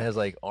Ivy one has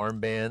like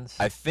armbands.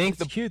 I think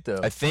It's cute though.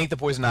 I think the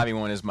Poison Ivy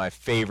one is my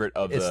favorite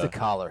of It's the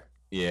collar.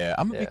 Yeah,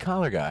 I'm a big Yeah.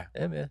 collar guy.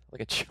 Yeah, man.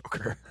 Like a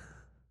choker.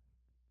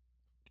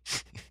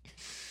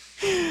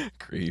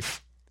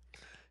 Grief.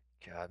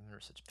 God, men are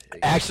such pigs.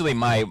 Actually,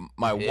 my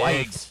wife,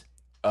 Pigs.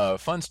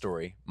 fun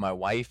story. My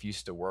wife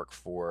used to work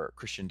for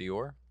Christian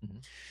Dior,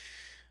 Mhm.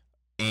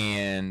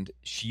 and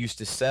she used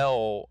to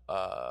sell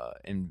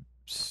and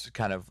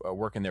kind of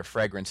work in their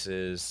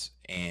fragrances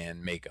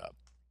and makeup.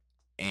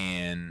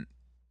 And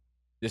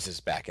this is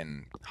back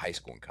in high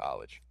school and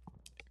college,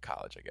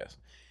 I guess.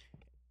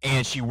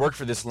 And she worked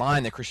for this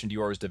line that Christian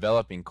Dior was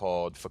developing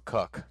called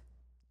Fakuk.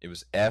 It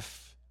was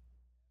FCUK.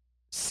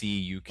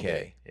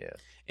 Yeah.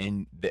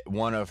 And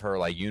one of her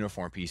like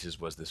uniform pieces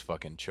was this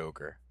fucking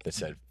choker that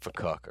said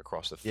 "Fakuk"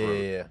 across the Yeah, throat.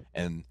 yeah,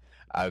 And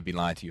I would be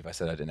lying to you if I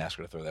said I didn't ask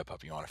her to throw that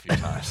puppy on a few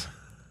times.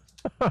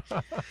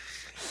 yeah.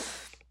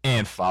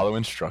 And follow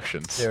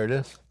instructions. There it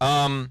is.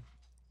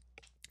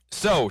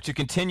 So to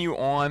continue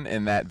on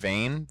in that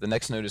vein, the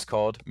next note is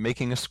called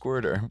 "Making a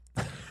Squirter."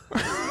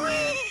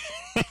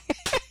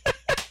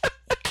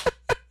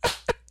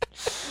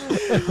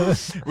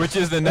 Which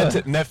is the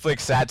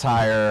Netflix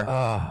satire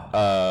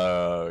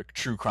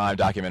true crime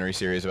documentary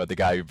series about the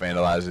guy who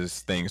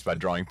vandalizes things by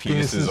drawing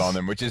penises on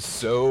them, which is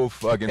so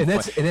fucking And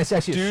fun. that's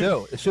actually Dude, a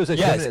show. It shows that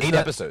Yeah, show, it's 8 not-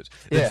 episodes.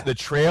 Yeah. The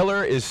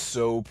trailer is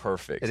so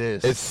perfect. It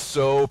is. It's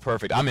so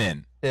perfect. I'm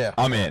in. Yeah.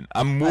 I'm in.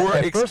 I'm more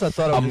At first I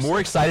thought it was I'm just- more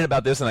excited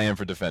about this than I am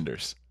for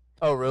Defenders.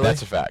 Oh, really?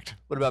 That's a fact.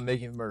 What about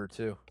Making Murder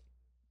too?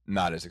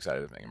 Not as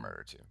excited as Making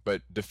Murder 2.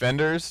 But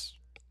Defenders,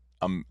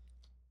 I'm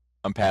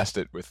past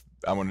it with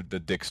I wanted the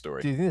Dick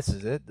story. Do you think this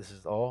is it? This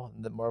is all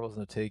that Marvel's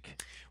gonna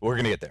take? We're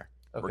gonna get there.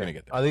 Okay. We're gonna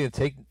get there. Are they gonna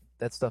take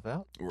that stuff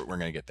out? We're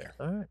gonna get there.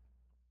 All right.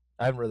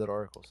 I haven't read that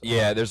article. So.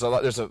 Yeah, there's a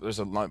lot. There's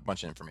a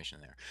bunch of information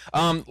in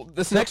there.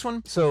 This next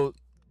one. So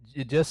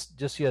you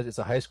just it's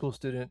a high school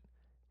student.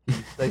 He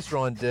likes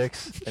drawing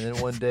dicks, and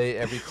then one day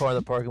every car in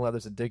the parking lot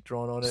there's a dick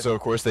drawn on it. So of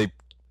course they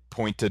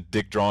point to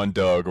Dick Drawn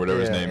Doug or whatever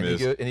his Yeah, name and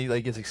is. and he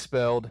like gets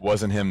expelled.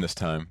 Wasn't him this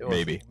time. Or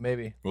Maybe.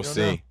 Maybe. We'll You don't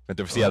see. know. But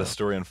to see how the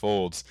story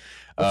unfolds.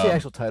 What's the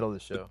actual title of the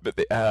show? But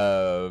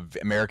the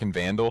American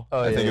Vandal, Oh,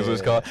 I yeah, think is yeah, what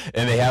it's yeah, called.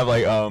 And they have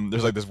like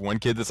there's like this one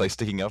kid that's like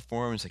sticking up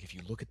for him. It's like if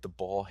you look at the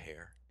ball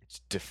hair,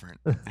 it's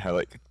different. And I'm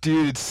like,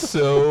 dude, it's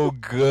so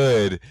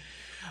good.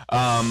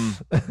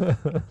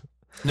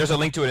 There's a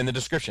link to it in the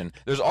description.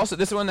 There's also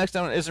this one next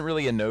down isn't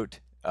really a note.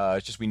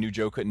 It's just we knew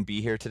Joe couldn't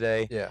be here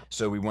today. Yeah.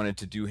 So we wanted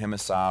to do him a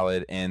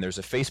solid, and there's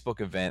a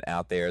Facebook event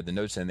out there. The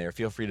note's in there.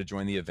 Feel free to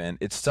join the event.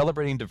 It's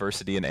celebrating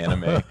diversity in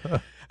anime.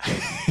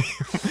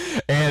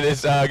 And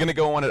it's going to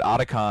go on at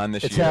Otakon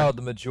this It's year. how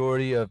the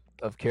majority of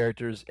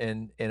characters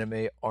in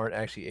anime aren't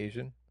actually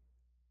Asian.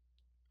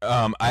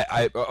 I'm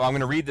going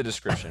to read the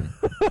description.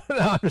 No,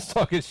 I'm just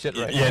talking shit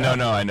right Yeah, now.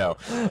 no, I know.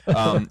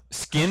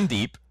 Skin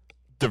deep,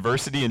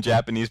 diversity in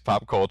Japanese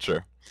pop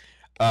culture.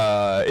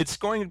 It's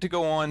going to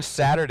go on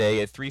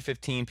Saturday at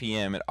 3:15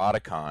 p.m. at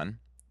Otakon,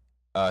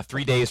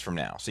 3 days from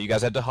now. So you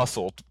guys had to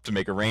hustle to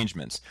make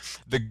arrangements.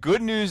 The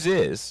good news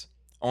is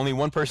only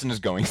one person is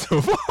going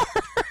so far.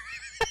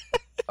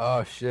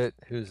 Oh shit,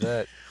 who's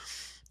that?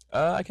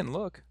 I can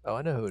look. Oh,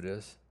 I know who it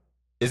is.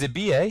 Is it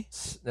BA?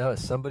 No,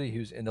 it's somebody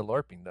who's into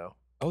LARPing though.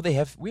 Oh, we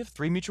have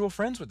 3 mutual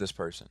friends with this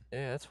person.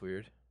 Yeah, that's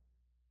weird.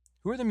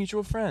 Who are the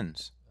mutual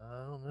friends?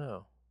 I don't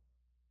know.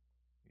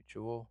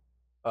 Mutual.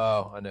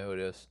 Oh, I know who it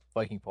is.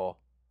 Viking Paul.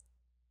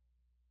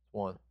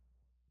 One.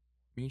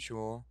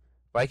 Mutual,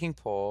 Viking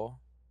Paul,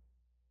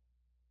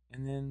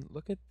 and then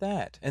look at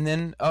that, and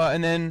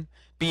then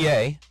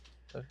BA,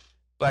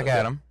 Black Okay.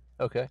 Adam,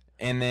 Okay.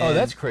 and then Oh,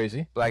 that's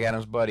crazy. Black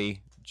Adam's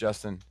buddy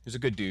Justin, who's a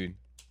good dude.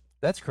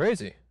 That's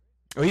crazy.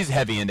 Oh, he's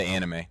heavy into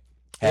anime.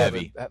 Yeah,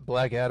 Heavy. but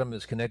Black Adam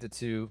is connected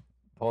to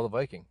Paul the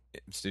Viking.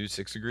 Dude,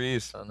 6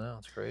 degrees. I know,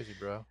 it's crazy,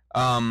 bro.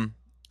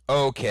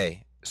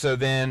 Okay. So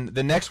then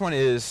the next one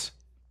is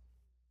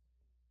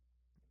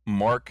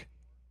Mark.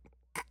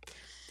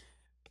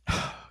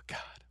 Oh, God.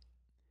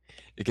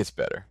 It gets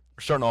better.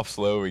 We're starting off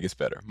slow. It gets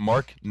better.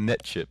 Mark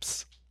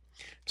Netchips.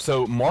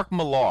 So Mark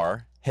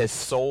Millar has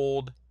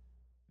sold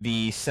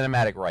the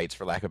cinematic rights,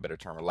 for lack of a better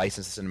term, or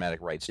licensed cinematic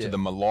rights to Yeah. the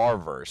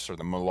Millarverse or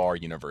the Millar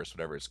universe,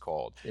 whatever it's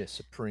called, Yeah,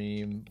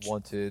 Supreme,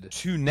 Wanted.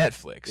 to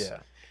Netflix. Yeah.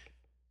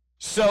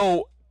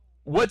 So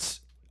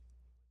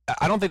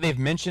I don't think they've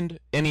mentioned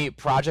any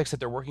projects that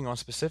they're working on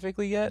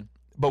specifically yet,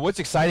 but what's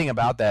exciting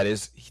about that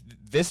is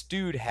this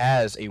dude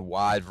has a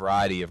wide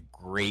variety of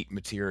great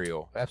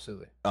material.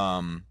 Absolutely.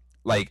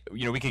 Like,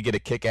 we could get a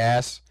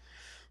Kick-Ass,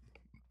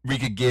 We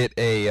could get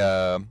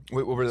a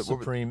what were the,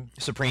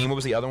 Supreme. What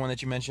was the other one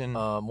that you mentioned?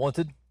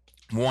 Wanted.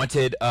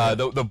 Wanted.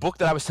 The book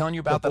that I was telling you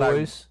about The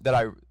Boys.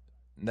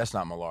 that's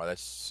not Millar.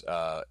 That's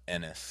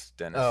Ennis.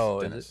 Dennis.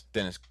 Oh,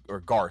 Dennis or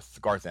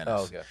Garth Ennis.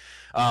 Oh, okay.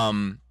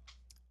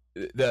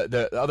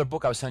 The other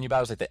book I was telling you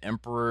about was like the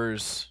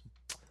Emperor's.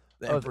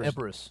 The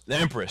Empress. The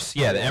Empress.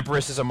 Yeah, the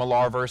Empress is a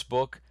Millar-verse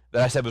book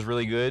that I said was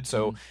really good.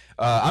 So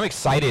I'm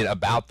excited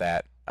about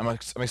that. I'm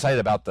excited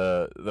about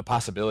the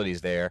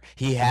possibilities there.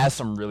 He has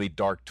some really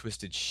dark,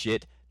 twisted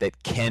shit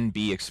that can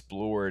be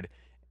explored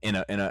in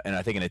a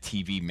I think in a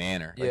TV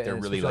manner. Yeah, like they're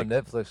really on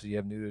like Netflix. You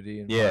have nudity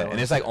and and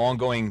it's like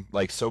ongoing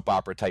like soap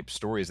opera type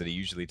stories that he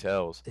usually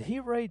tells. Did he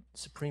write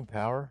Supreme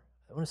Power?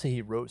 I want to say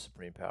he wrote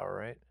Supreme Power,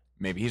 right?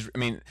 Maybe he's. I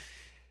mean,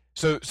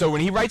 so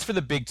when he writes for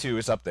the Big Two,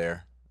 it's up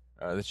there.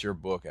 That's your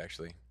book,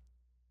 actually.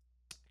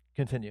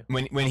 Continue.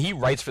 When he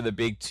writes for the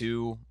Big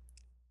Two,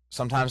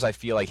 sometimes I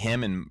feel like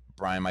him and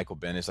Brian Michael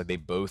Bendis, like they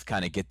both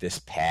kind of get this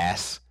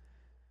pass.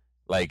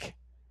 Like,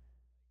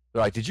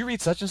 they're like, "Did you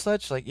read such and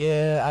such?" Like,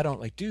 "Yeah, I don't."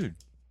 Like, dude,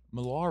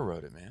 Millar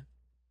wrote it, man.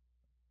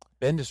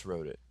 Bendis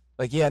wrote it.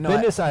 Like, yeah, no.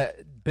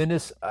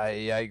 Bendis, I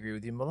agree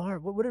with you. Millar,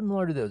 what did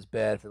Millar do that was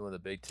bad for one of the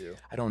Big Two?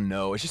 I don't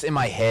know. It's just in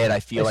my head. I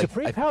feel like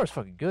Supreme Power is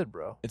fucking good,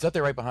 bro. It's up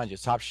there right behind you.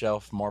 It's top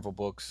shelf Marvel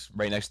books,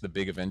 right next to the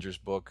big Avengers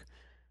book.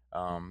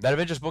 That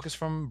Avengers book is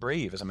from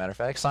Brave, as a matter of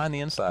fact. Sign the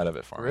inside of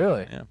it for me.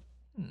 Really? Yeah.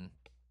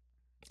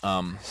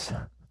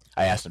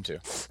 I asked him to.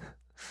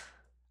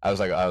 I was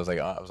like, I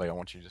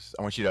want you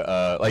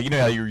to, like, you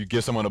know how you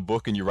give someone a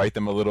book and you write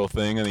them a little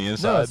thing on the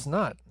inside? No, it's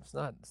not. It's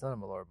not a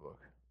Millar book.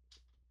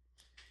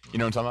 You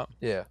know what I'm talking about?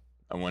 Yeah.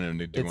 I wanted him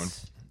to do one.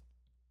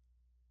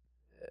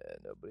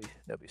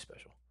 Nobody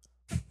special.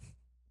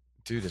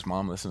 Dude, his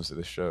mom listens to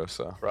this show,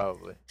 so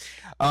probably.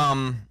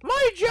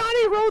 My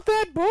Johnny wrote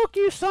that book,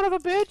 you son of a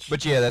bitch.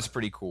 But yeah, that's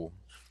pretty cool.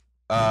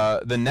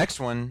 The next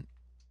one,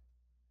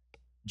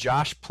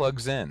 Josh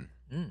plugs in.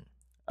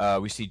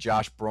 We see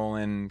Josh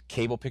Brolin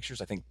Cable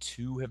pictures. I think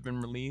 2 have been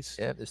released.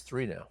 Yeah, there's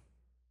 3 now.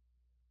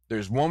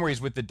 There's one where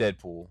he's with the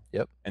Deadpool.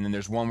 Yep. And then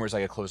there's one where it's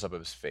like a close up of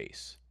his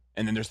face.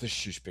 And then there's the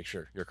shoosh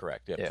picture. You're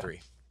correct. Yep, yeah. 3.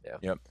 Yeah.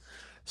 Yep.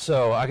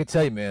 So I could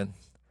tell you, man,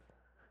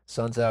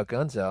 sun's out,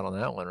 guns out on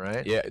that one,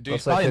 right? Yeah, dude.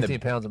 Looks like 15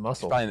 pounds of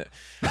muscle. So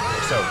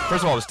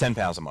first of all, it was 10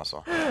 pounds of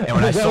muscle. And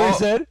when I saw, what you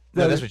said?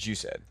 No, that's what you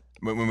said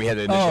when we had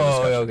the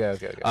initial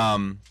discussion.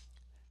 Okay.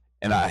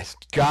 And I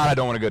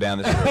don't want to go down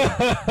this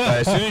road. But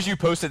as soon as you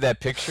posted that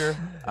picture,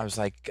 I was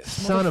like,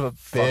 son of a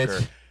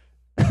bitch.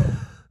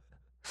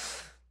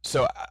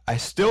 So I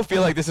still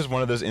feel like this is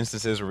one of those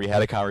instances where we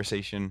had a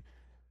conversation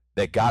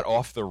that got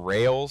off the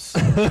rails,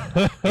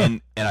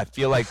 and I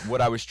feel like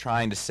what I was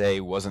trying to say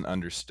wasn't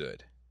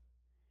understood.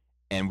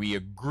 And we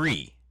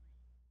agree.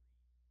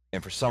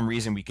 And for some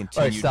reason we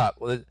continue. All right, stop.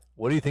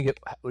 What do you think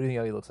how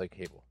he looks like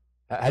Cable?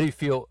 How do you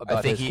feel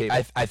about Cable?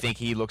 I think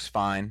he looks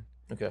fine.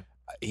 Okay.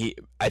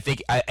 I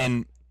think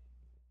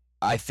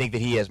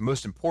that he has,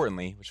 most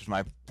importantly, which was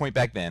my point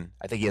back then,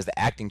 I think he has the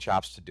acting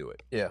chops to do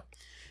it. Yeah.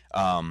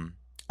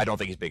 I don't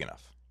think he's big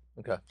enough.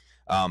 Okay.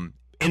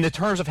 In the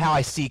terms of how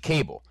I see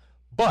Cable,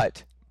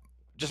 but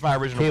just my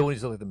original. Cable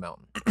needs to look like the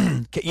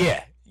Mountain.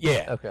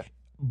 Yeah. Okay.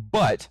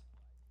 But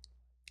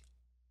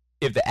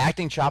if the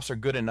acting chops are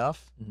good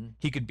enough,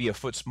 he could be a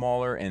foot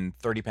smaller and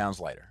 30 pounds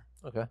lighter.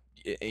 Okay.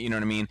 You know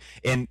what I mean?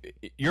 And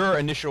your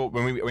initial,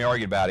 when we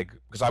argued about it,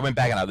 because I went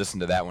back and I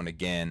listened to that one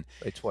again.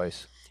 Like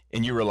twice.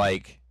 And you were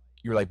like,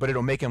 but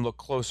it'll make him look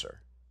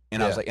closer.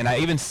 And I was like, and I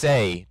even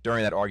say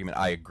during that argument,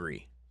 I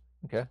agree.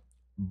 Okay.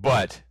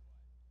 But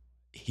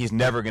he's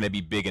never going to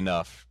be big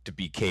enough to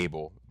be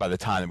Cable by the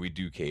time that we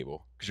do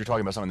Cable. Because you're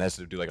talking about someone that has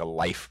to do like a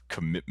life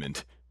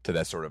commitment to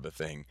that sort of a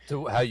thing.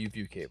 So how you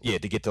view Cable? Yeah,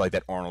 to get to like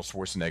that Arnold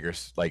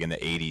Schwarzenegger, like in the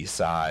 80s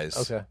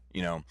size. Okay.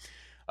 You know,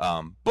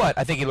 but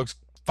I think he looks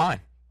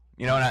fine.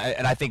 You know,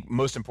 and I think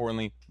most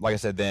importantly, like I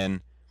said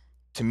then,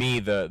 to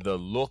me the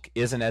look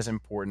isn't as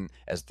important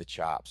as the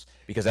chops,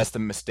 because that's the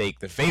mistake,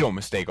 the fatal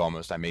mistake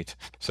almost I made,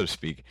 so to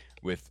speak,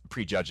 with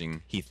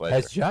prejudging Heath Ledger.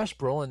 Has Josh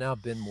Brolin now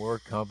been more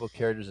comic book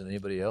characters than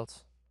anybody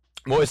else?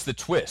 Well, it's the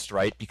twist,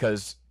 right?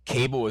 Because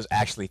Cable is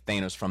actually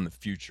Thanos from the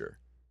future.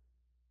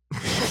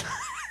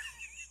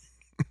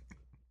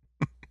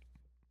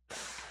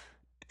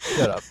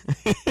 Shut up.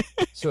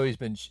 So he's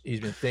been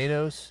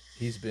Thanos.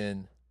 He's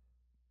been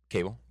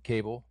Cable.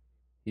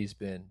 He's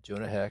been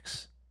Jonah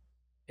Hex,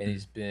 and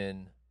he's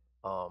been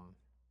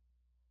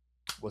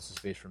what's his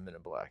face from Men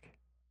in Black?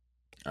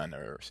 I've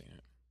never ever seen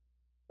it.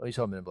 Oh, you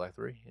saw Men in Black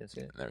 3? You didn't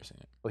see it? Never seen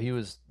it. Well, he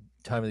was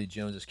Tommy Lee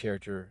Jones's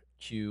character,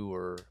 Q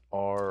or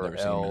R Never or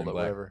seen L Men or in Black.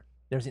 whatever.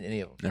 Never seen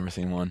any of them. Never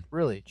seen one.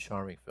 Really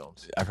charming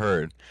films. I've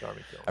heard.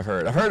 Charming films. I've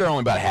heard they're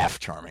only about half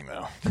charming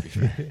though. To be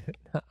fair.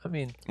 I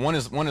mean, one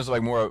is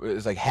like more,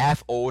 is like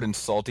half old and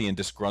salty and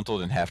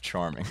disgruntled and half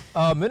charming.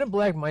 Men in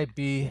Black might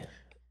be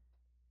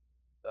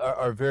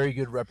are very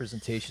good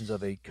representations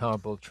of a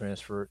comic book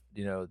transfer,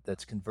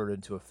 that's converted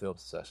into a film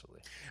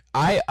successfully.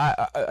 I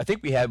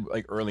think we had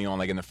like early on,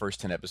 like in the first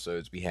 10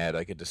 episodes, we had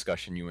like a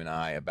discussion, you and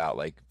I, about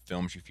like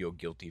films you feel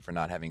guilty for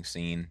not having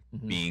seen,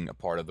 being a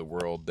part of the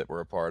world that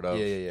we're a part of.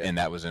 Yeah. And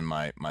that was in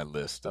my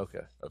list of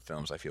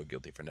films I feel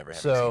guilty for never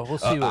having seen. So we'll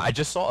see. I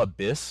just saw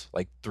Abyss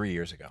like 3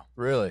 years ago.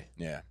 Really?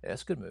 Yeah. Yeah,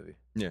 it's a good movie.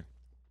 Yeah.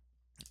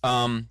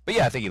 But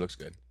yeah, I think he looks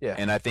good. Yeah.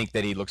 And I think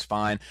that he looks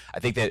fine. I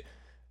think that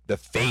the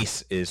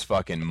face is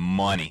fucking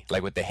money,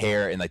 like with the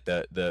hair and like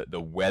the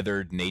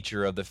weathered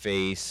nature of the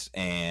face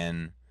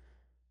and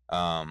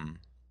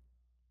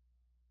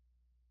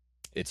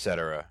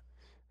etc.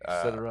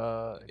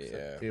 Yeah.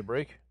 Take a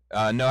break.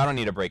 No, I don't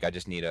need a break. I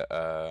just need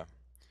to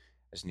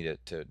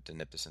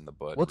nip this in the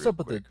bud. What's up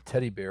with quick. the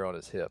teddy bear on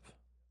his hip?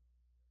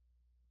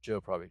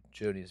 Joe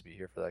needs to be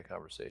here for that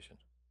conversation.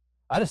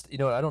 I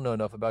don't know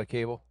enough about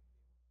Cable.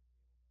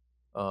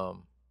 To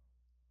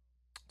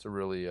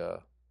really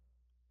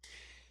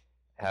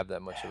have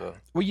that much of a.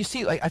 Well, you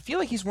see, like I feel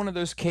like he's one of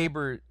those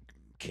capers.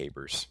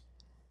 Capers?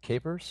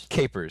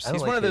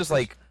 He's one of those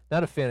like.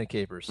 Not a fan of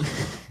capers.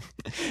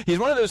 He's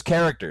one of those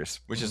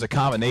characters, which is a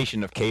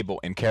combination of Cable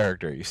and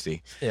character. You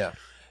see. Yeah.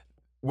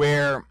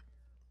 Where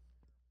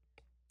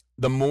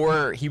the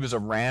more he was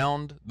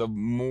around, the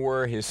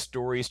more his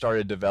story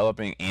started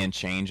developing and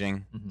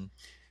changing. Mm-hmm.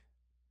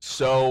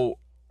 So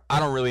I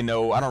don't really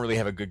know. I don't really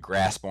have a good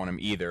grasp on him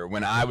either.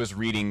 When I was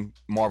reading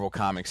Marvel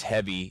Comics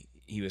heavy,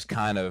 he was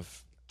kind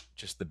of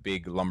just the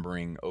big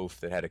lumbering oaf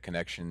that had a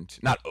connection to,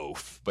 not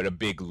oaf, but a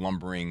big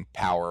lumbering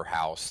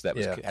powerhouse that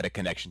had a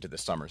connection to the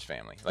Summers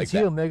family. Like Is he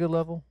Omega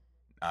level?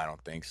 I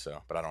don't think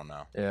so, but I don't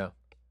know. Yeah.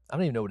 I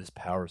don't even know what his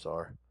powers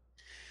are.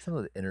 Some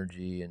of the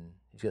energy, and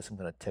he's got some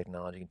kind of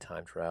technology and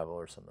time travel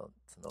or something else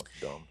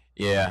dumb.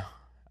 Yeah.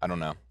 I don't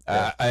know.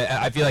 Yeah.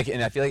 I feel like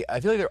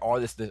there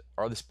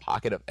are this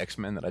pocket of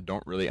X-Men that I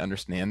don't really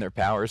understand their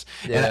powers,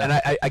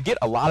 and I get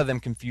a lot of them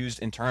confused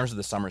in terms of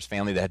the Summers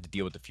family that had to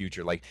deal with the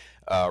future, like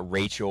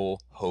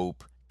Rachel,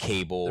 Hope,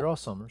 Cable. They're all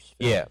Summers.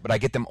 Yeah, but I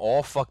get them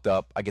all fucked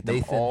up. I get them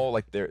Nathan, all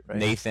like they're right?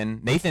 Nathan.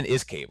 Nathan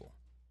is Cable.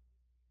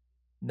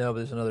 No, but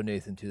there's another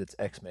Nathan too. That's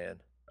X-Man.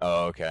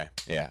 Oh, okay.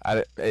 Yeah,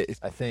 I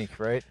think,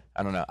 right?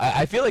 I don't know.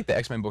 I feel like the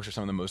X-Men books are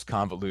some of the most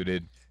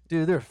convoluted.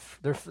 Dude, they're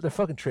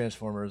fucking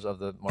Transformers of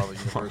the Marvel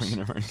universe. Marvel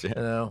universe, yeah.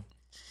 You know,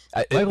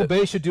 Michael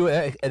Bay should do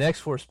an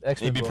X-Force.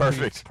 He'd be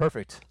perfect.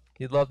 Perfect.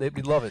 We'd love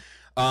it.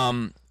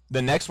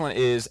 The next one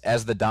is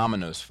As the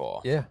Dominoes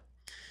Fall. Yeah.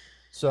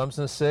 So I'm just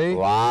gonna say a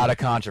lot of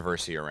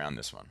controversy around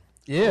this one.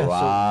 Yeah. A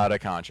lot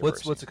of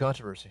controversy. What's the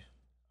controversy?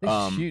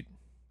 Shoot.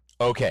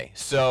 Okay,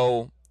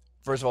 so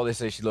first of all, they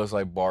say she looks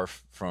like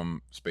Barf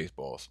from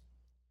Spaceballs.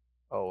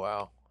 Oh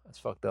wow, that's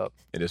fucked up.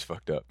 It is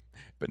fucked up,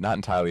 but not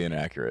entirely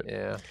inaccurate.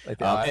 Yeah, like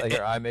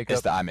her eye makeup.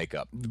 It's the eye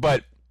makeup.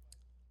 But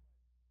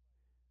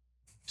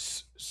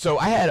so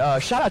I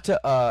had shout out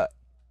to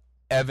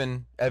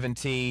Evan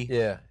T.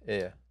 Yeah.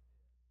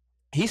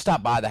 He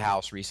stopped by the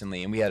house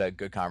recently, and we had a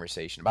good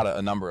conversation about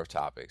a number of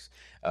topics.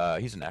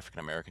 He's an African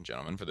American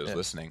gentleman, for those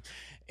listening,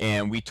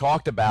 and we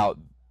talked about.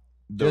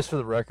 Just for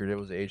the record, it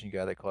was the Asian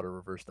guy that caught a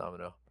reverse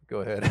domino. Go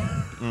ahead.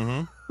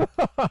 Mm-hmm.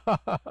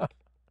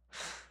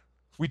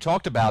 We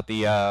talked about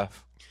the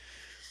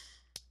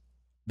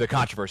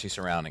controversy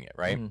surrounding it,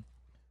 right?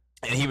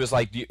 Mm-hmm. And he was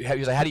like,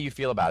 how do you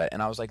feel about it?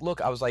 And I was like,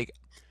 look, I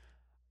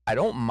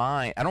don't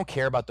mind. I don't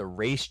care about the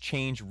race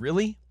change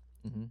really,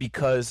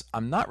 because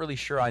I'm not really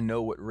sure I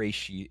know what race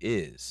she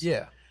is.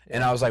 Yeah.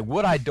 And I was like,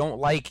 what I don't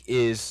like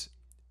is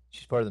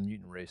she's part of the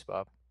mutant race,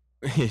 Bob.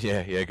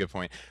 yeah, good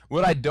point.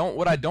 What I don't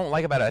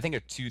like about it, I think,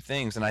 are two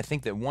things, and I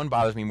think that one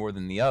bothers me more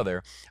than the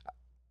other.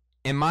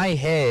 In my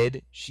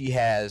head,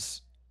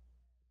 it's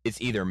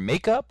either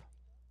makeup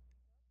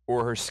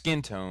or her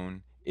skin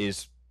tone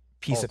is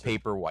piece of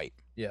paper white.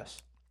 Yes.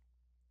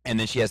 And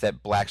then she has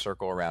that black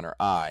circle around her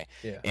eye.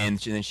 Yeah. And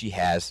then she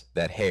has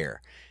that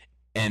hair.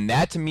 And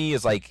that to me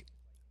is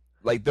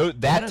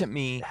to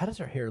me. How does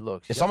her hair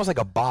look? It's almost like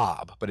a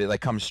bob, but it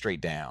like comes straight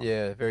down.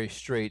 Yeah, very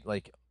straight,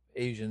 like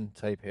Asian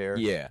type hair.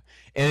 Yeah.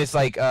 And it's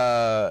like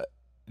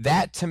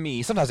that to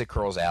me, sometimes it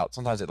curls out,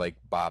 sometimes it like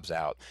bobs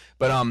out.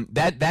 But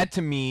that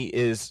to me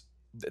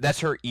that's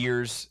her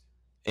ears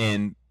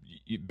and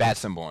bat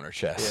symbol on her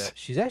chest. Yeah,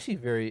 she's actually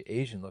very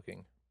Asian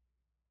looking.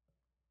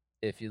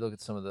 If you look at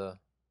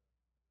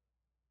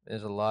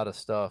there's a lot of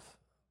stuff,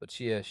 but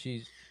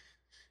she's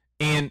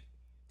and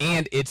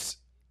it's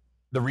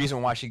the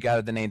reason why she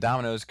got the name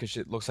Dominoes, because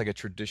it looks like a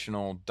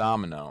traditional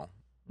domino.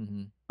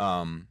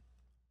 Mm-hmm.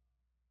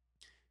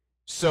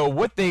 So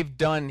what they've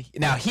done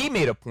now, he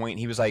made a point.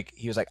 He was like,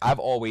 I've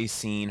always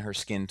seen her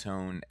skin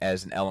tone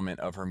as an element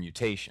of her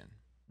mutation.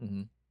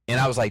 Mm-hmm. And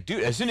I was like,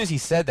 dude, as soon as he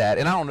said that,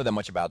 and I don't know that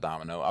much about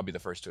Domino, I'll be the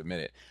first to admit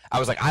it. I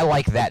was like, I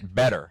like that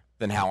better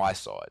than how I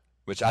saw it,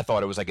 which I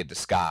thought it was like a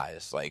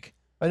disguise. Like,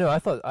 I know, I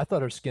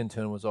thought her skin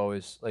tone was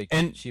always like,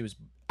 and she was.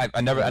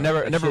 I never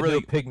really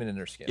no pigment in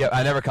her skin. Yeah,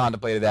 I never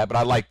contemplated that, but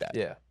I like that.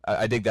 Yeah,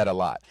 I dig that a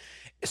lot.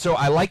 So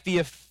I like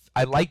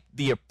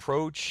the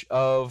approach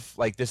of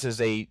like, this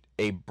is a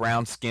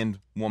brown skinned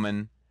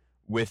woman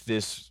with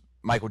this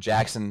Michael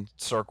Jackson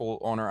circle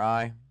on her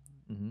eye.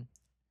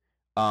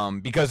 Mm-hmm.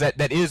 Because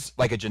that is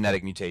like a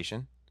genetic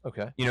mutation.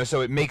 Okay. You know,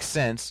 so it makes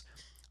sense.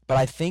 But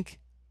I think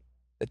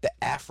that the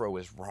afro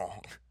is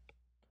wrong.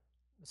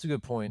 That's a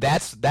good point.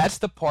 That's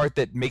the part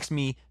that makes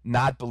me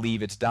not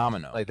believe it's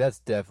Domino. Like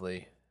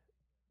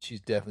she's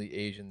definitely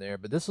Asian there.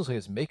 But this looks like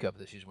it's makeup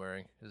that she's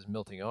wearing is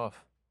melting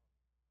off.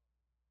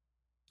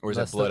 Or is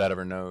that blood out of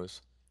her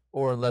nose?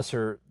 Or unless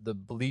the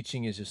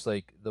bleaching is just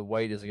like the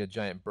white is like a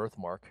giant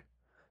birthmark.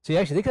 See,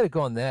 actually, they could have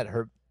gone that.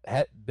 Her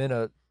had been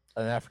an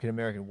African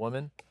American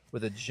woman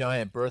with a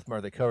giant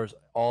birthmark that covers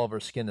all of her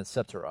skin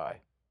except her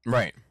eye.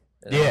 Right.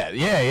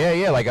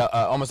 Yeah. Like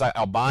almost like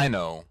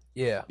albino.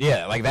 Yeah.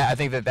 Yeah, like that. I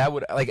think that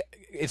would like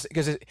it's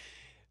because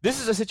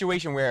this is a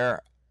situation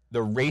where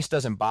the race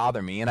doesn't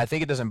bother me, and I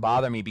think it doesn't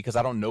bother me because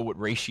I don't know what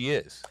race she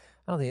is.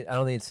 I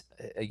don't think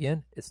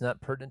it's not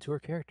pertinent to her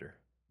character.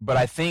 But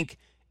I think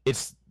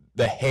it's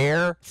the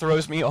hair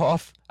throws me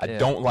off. I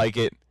don't like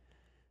it,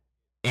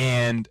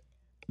 and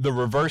the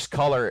reverse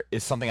color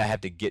is something I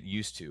have to get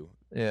used to.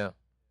 Yeah.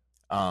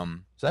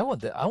 So I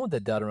want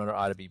that dot around her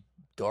eye to be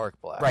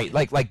dark black. Right,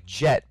 like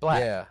jet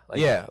black.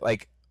 Yeah.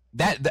 Like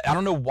that. I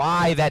don't know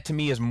why that to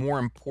me is more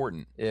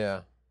important. Yeah.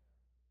 Is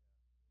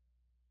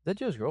that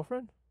Joe's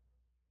girlfriend?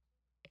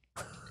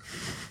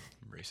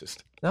 Racist.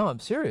 No, I'm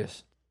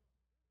serious.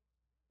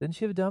 Didn't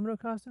she have a domino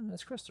costume?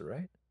 That's Krista,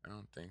 right? I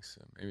don't think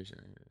so. Maybe she.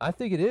 I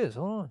think it is.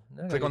 Hold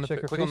on. Click on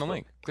the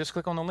link. Just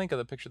click on the link of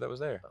the picture that was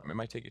there. It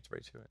might take you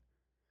right to it.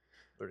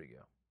 Where'd it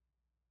go?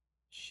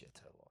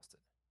 Shit, I lost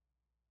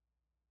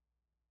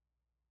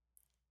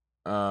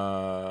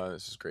it.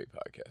 This is great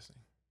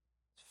podcasting.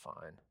 It's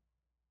fine.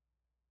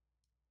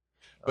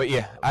 But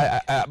yeah,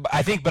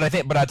 I think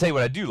I'll tell you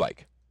what I do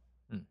like.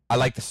 I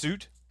like the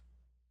suit.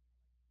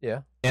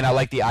 Yeah. And I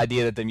like the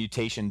idea that the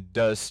mutation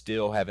does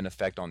still have an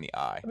effect on the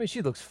eye. I mean,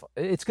 she looks.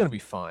 It's gonna be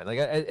fine. Like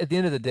at the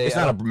end of the day, it's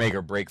not a make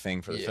or break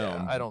thing for the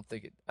film. I don't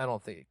think it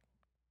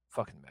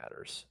fucking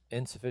matters.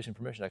 Insufficient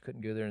permission. I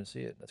couldn't go there and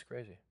see it. That's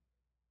crazy.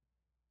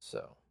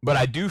 So. But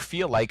I do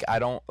feel like I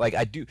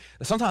do.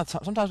 Sometimes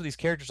with these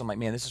characters, I'm like,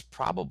 man, this is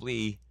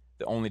probably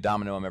the only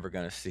Domino I'm ever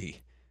gonna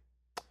see.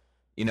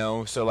 You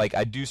know, so like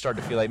I do start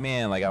to feel like,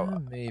 man, like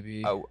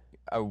maybe I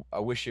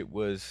wish it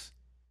was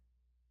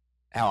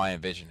how I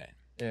envision it.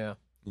 Yeah.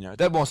 You know,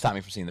 that won't stop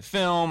me from seeing the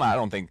film.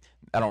 I'm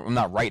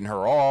not writing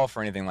her off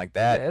or anything like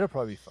that. Yeah, it'll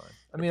probably be fine.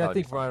 I mean, I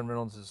think Ryan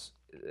Reynolds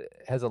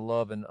has a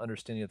love and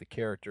understanding of the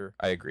character.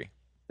 I agree.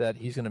 That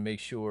he's going to make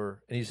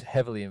sure, and he's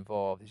heavily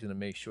involved. He's going to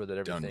make sure that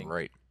everything done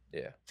right.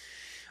 Yeah.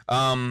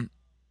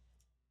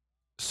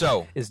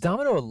 So is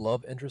Domino a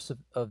love interest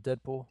of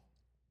Deadpool?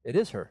 It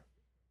is her.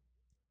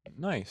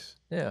 Nice.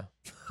 Yeah.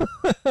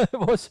 It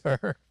was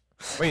her.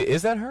 Wait,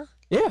 is that her?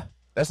 Yeah.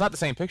 That's not the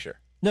same picture.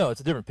 No,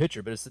 it's a different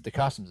picture, but the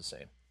costume's the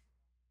same.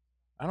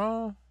 I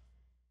don't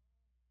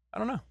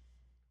know.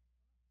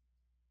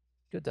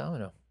 Good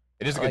Domino.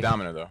 It is a good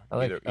Domino, though. I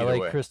like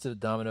Krista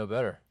Domino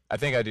better. I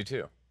think I do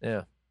too.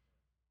 Yeah.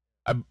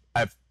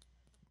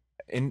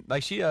 And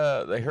like she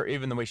like her,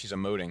 even the way she's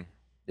emoting.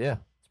 Yeah,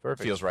 it's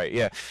perfect. Feels right.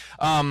 Yeah.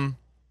 All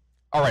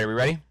right, are we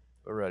ready?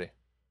 We're ready.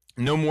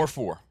 No More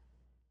 4.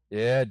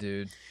 Yeah,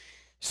 dude.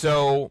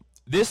 So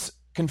this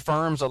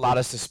confirms a lot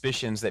of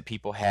suspicions that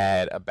people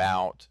had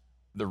about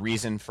the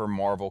reason for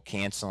Marvel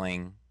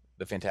canceling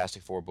the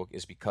Fantastic Four book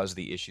is because of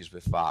the issues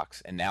with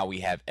Fox, and now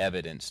we have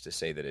evidence to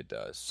say that it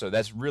does. So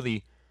that's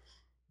really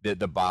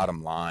the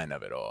bottom line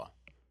of it all.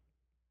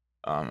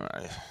 Calm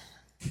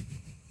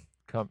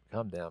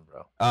down,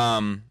 bro.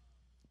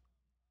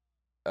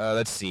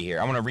 Let's see here.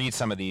 I want to read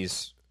some of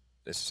these.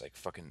 This is like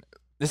fucking.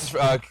 This is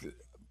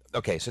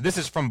okay. So this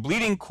is from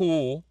Bleeding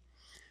Cool,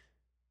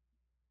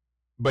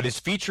 but it's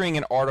featuring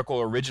an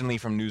article originally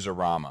from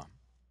Newsarama.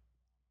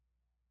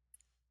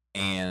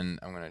 And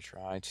I'm going to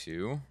try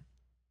to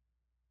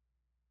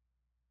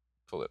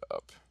pull it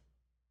up.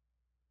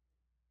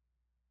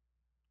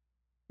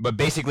 But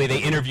basically,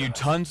 they interviewed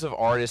tons of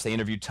artists. They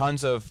interviewed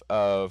tons of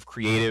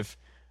creative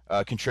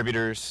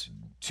contributors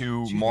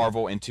to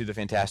Marvel and to the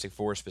Fantastic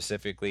Four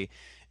specifically.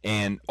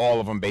 And all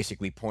of them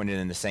basically pointed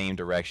in the same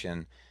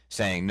direction,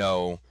 saying,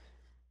 no,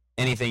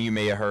 anything you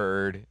may have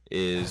heard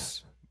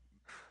is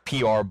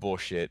PR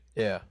bullshit.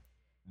 Yeah.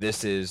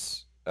 This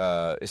is,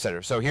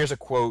 etc. So here's a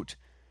quote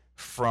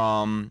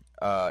from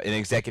an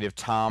executive,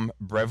 Tom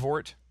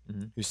Brevoort,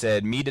 who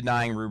said, me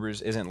denying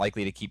rumors isn't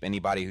likely to keep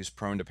anybody who's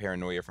prone to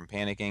paranoia from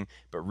panicking,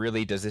 but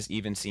really, does this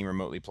even seem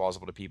remotely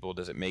plausible to people?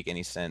 Does it make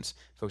any sense?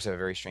 Folks have a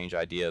very strange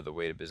idea of the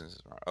way the business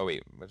is run. Oh,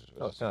 wait.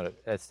 It's not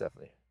it. That's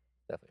definitely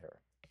her.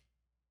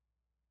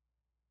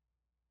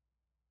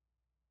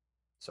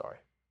 Sorry.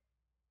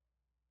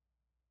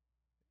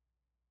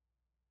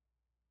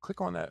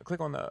 Click on that.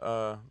 Click on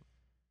the...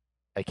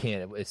 I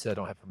can't. It said I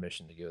don't have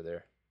permission to go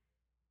there.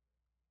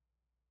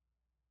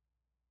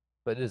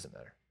 But it doesn't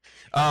matter.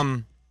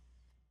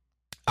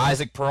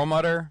 Isaac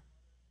Perlmutter.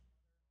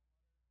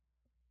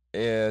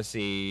 Let's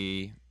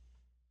see.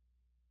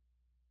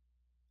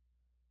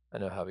 I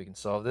know how we can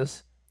solve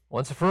this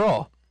once and for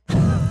all.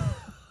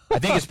 I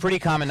think it's pretty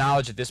common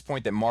knowledge at this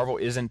point that Marvel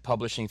isn't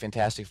publishing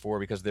Fantastic Four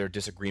because of their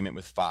disagreement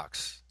with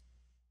Fox.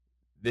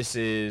 This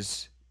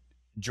is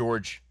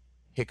George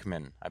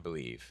Hickman, I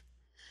believe.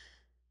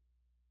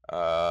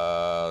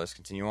 Let's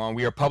continue on.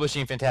 We are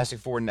publishing Fantastic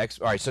Four next...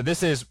 All right, so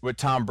this is what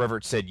Tom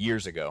Brevoort said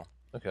years ago.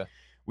 Okay.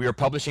 We are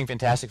publishing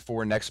Fantastic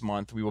Four next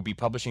month. We will be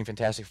publishing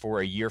Fantastic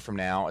Four a year from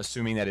now.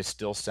 Assuming that it's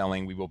still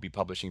selling, we will be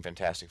publishing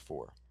Fantastic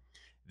Four.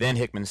 Then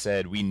Hickman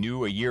said, we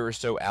knew a year or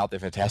so out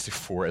that Fantastic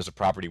Four as a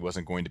property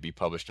wasn't going to be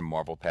published in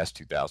Marvel past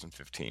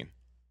 2015.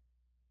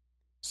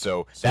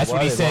 So that's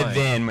what he said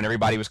then when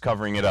everybody was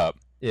covering it up.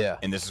 Yeah.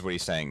 And this is what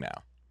he's saying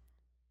now.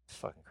 It's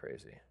fucking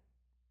crazy.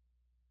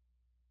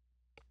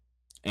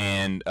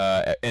 And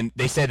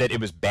they said that it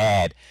was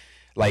bad.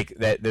 Like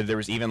that there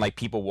was even like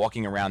people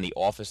walking around the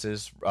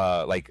offices,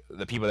 like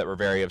the people that were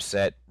very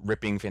upset,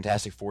 ripping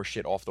Fantastic Four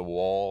shit off the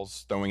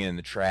walls, throwing it in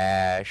the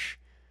trash.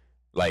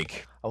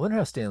 Like, I wonder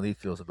how Stan Lee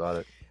feels about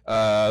it.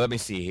 Let me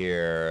see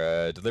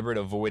here. Deliberate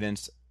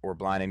avoidance or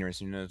blind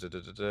ignorance.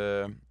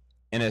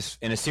 In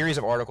a series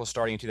of articles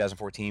starting in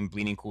 2014,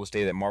 Bleeding Cool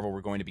stated that Marvel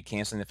were going to be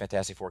canceling the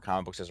Fantastic Four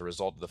comic books as a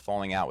result of the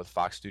falling out with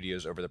Fox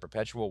Studios over the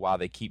perpetual while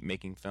they keep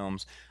making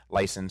films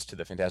licensed to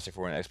the Fantastic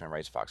Four and X-Men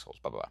rights Fox holds,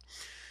 blah, blah,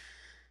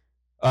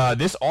 blah.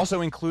 This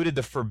also included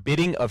the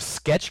forbidding of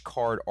sketch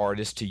card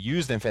artists to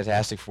use the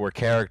Fantastic Four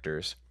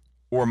characters,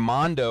 or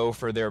Mondo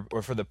for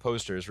the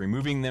posters,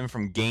 removing them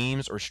from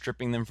games or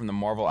stripping them from the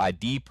Marvel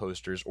ID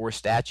posters or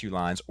statue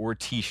lines or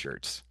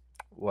T-shirts.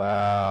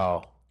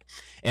 Wow.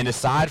 And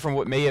aside from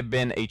what may have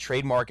been a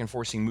trademark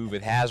enforcing move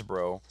with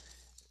Hasbro,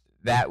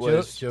 that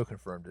was Joe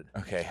confirmed it.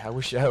 Okay, I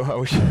wish that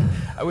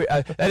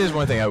is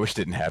one thing I wish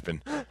didn't happen.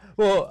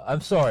 Well,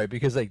 I'm sorry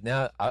because like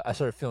now I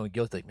started feeling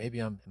guilty. Like maybe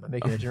am I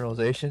making a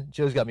generalization?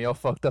 Joe's got me all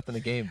fucked up in the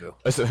game, boo.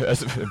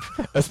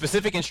 A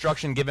specific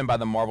instruction given by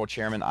the Marvel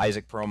chairman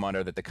Isaac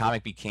Perlmutter that the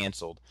comic be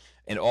canceled,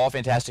 and all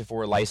Fantastic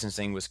Four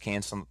licensing was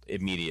canceled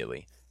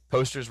immediately.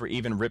 Posters were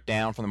even ripped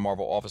down from the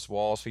Marvel office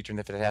walls featuring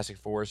the Fantastic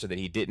Four so that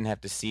he didn't have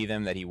to see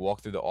them, that he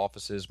walked through the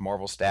offices.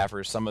 Marvel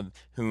staffers, some of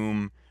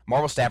whom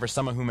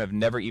have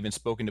never even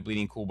spoken to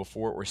Bleeding Cool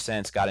before or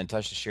since, got in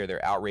touch to share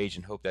their outrage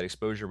and hope that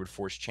exposure would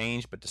force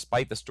change. But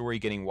despite the story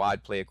getting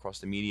wide play across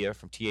the media,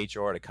 from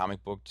THR to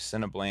Comic Book to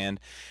Cinebland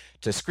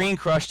to Screen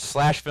Crush to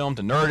Slash Film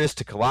to Nerdist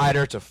to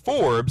Collider to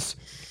Forbes,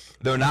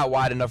 though not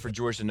wide enough for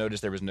George to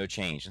notice, there was no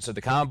change. And so the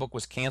comic book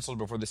was canceled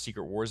before the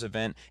Secret Wars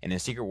event, and in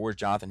Secret Wars,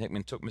 Jonathan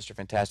Hickman took Mr.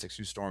 Fantastic,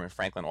 Sue Storm, and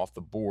Franklin off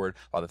the board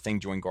while the Thing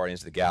joined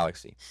Guardians of the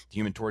Galaxy. The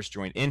Human Torch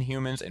joined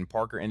Inhumans, and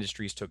Parker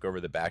Industries took over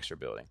the Baxter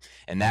Building.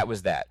 And that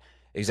was that.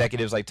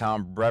 Executives like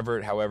Tom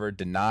Brevoort, however,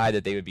 denied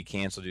that they would be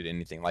canceled due to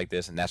anything like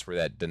this, and that's where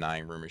that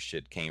denying rumors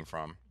shit came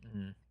from.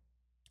 Mm-hmm.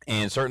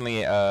 And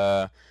certainly,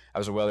 I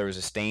was aware there was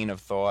a stain of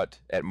thought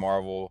at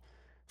Marvel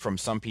from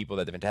some people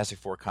that the Fantastic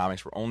Four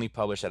comics were only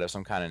published out of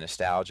some kind of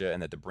nostalgia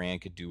and that the brand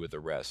could do with the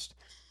rest.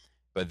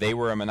 But they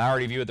were a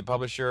minority view at the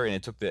publisher, and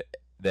it took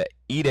the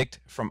edict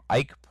from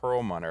Ike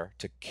Perlmutter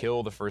to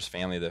kill the first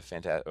family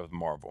of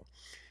Marvel.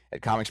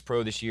 At Comics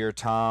Pro this year,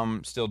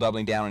 Tom still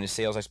doubling down on his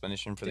sales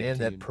explanation for the... And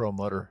that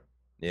Perlmutter.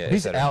 Yeah,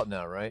 he's out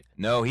now, right?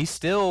 No, he's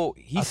still...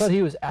 I thought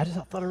he was... I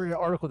thought I read an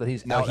article that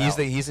he's out. No,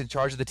 he's in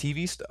charge of the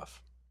TV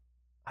stuff.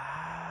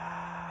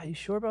 Are you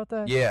sure about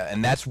that? Yeah,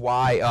 and that's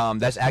why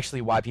that's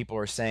actually why people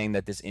are saying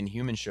that this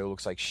Inhuman show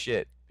looks like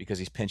shit, because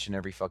he's pinching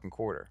every fucking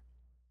quarter.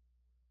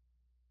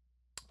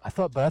 I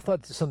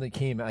thought something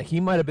came out.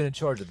 He might have been in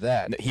charge of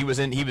that. He was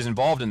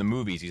involved in the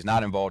movies. He's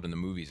not involved in the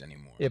movies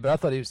anymore. Yeah, but I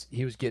thought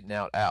he was getting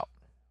out.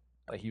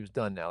 Like he was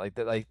done now.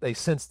 Like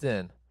since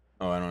then.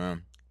 Oh, I don't know.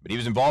 But he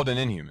was involved in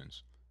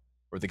Inhumans.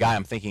 Or the guy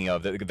I'm thinking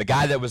of, the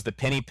guy that was the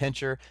penny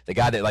pincher, the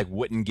guy that like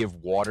wouldn't give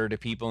water to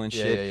people and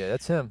shit. Yeah,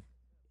 that's him.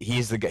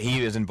 He's the guy.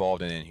 He is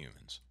involved in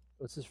Inhumans.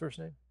 What's his first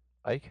name?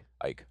 Ike.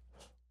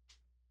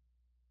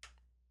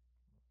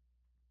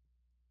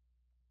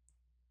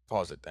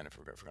 Pause it then if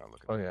we're gonna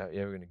look at it. Oh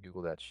yeah, we're gonna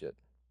Google that shit.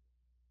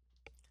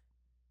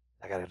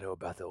 I gotta know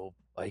about the old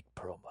Ike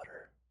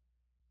Perlmutter.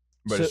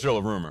 But it's still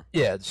a rumor.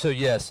 Yeah. So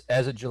yes,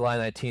 as of July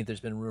 19th, there's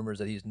been rumors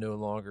that he's no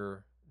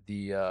longer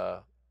the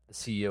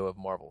CEO of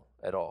Marvel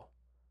at all.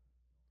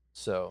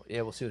 So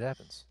yeah, we'll see what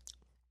happens.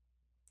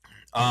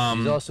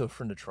 He's also a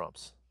friend of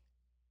Trump's.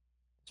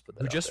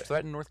 Who just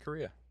threatened North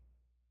Korea?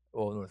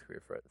 Well, North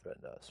Korea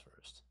threatened us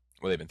first.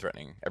 Well, they've been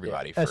threatening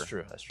everybody for that's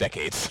true.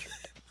 decades.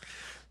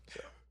 So.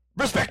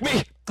 Respect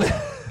me!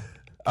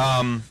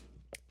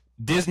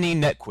 Disney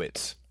net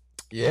quits.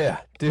 Yeah,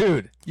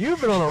 dude. You've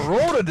been on a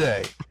roll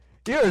today.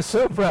 You are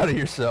so proud of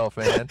yourself,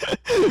 man.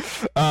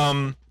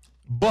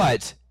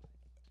 But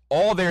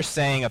all they're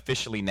saying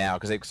officially now,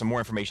 because some more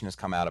information has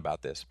come out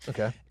about this.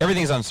 Okay.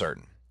 Everything's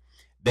uncertain.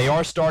 They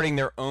are starting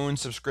their own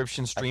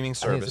subscription streaming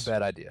service. I think it's a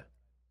bad idea.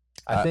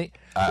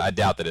 I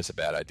doubt that it's a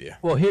bad idea.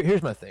 Well,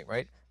 here's my thing,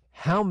 right?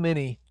 How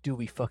many do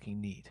we fucking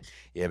need?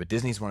 Yeah, but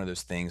Disney's one of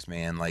those things,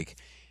 man. Like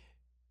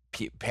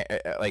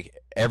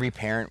every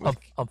parent.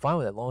 I'm fine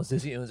with that, as long as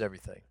Disney owns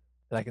everything.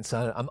 and I can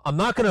sign it.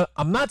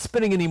 I'm not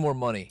spending any more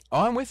money Oh,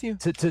 I'm with you.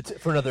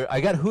 for another.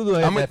 I got Hulu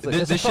and I'm with,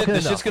 Netflix. this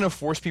shit's gonna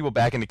force people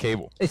back into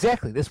cable.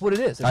 Exactly. That's what it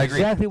is. That's I agree.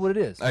 exactly what it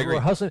is. I agree.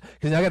 We're hustling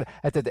because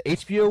I got the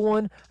HBO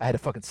one. I had a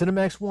fucking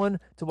Cinemax one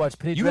to watch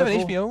Penny You have an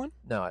Dreadful. HBO one?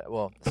 No,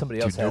 well,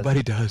 somebody else Dude, has.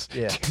 nobody does.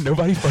 Yeah. Dude,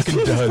 nobody fucking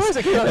does.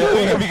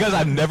 Because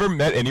I've never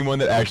met anyone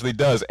that actually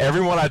does.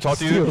 Everyone I talk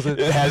to Steals it.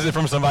 has it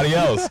from somebody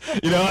else.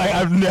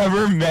 I've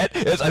never met.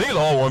 I think it's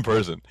all one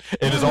person,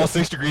 and it's all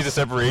 6 degrees of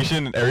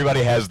separation, and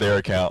everybody has their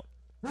account.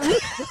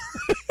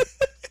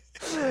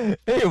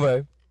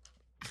 Anyway,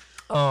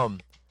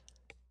 and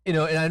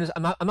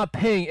I'm not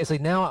paying. It's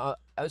like now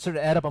I sort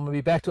of add up. I'm gonna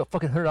be back to a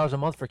fucking $100 a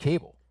month for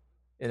cable.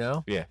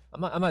 Yeah.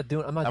 I'm not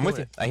doing. I'm with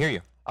you. I hear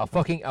you. I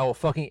will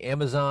fucking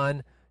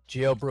Amazon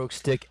jailbroke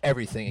stick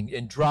everything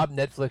and drop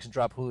Netflix and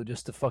drop Hulu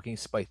just to fucking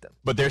spite them.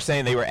 But they're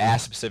saying they were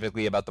asked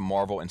specifically about the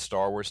Marvel and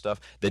Star Wars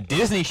stuff. The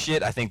Disney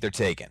shit, I think they're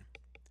taking,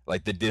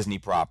 like the Disney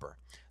proper,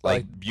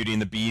 like Beauty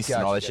and the Beast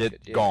and all that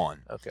shit, yeah.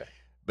 gone. Okay.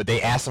 But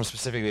they asked them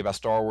specifically about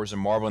Star Wars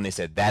and Marvel, and they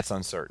said that's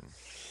uncertain.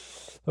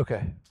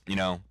 Okay.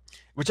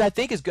 Which I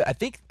think is good. I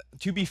think,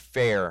 to be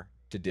fair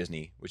to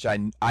Disney, which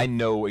I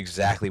know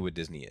exactly what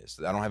Disney is.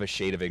 I don't have a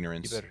shade of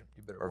ignorance. You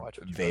better or watch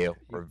what veil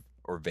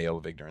or veil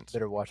of ignorance.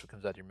 Better watch what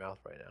comes out of your mouth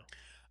right now.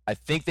 I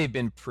think they've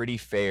been pretty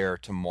fair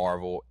to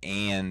Marvel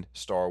and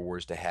Star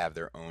Wars to have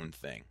their own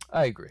thing.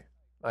 I agree.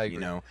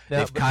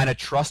 They've kind of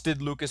trusted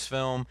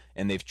Lucasfilm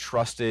and they've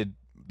trusted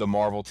the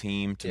Marvel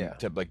team to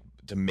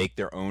make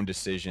their own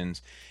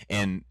decisions,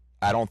 and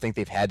I don't think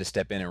they've had to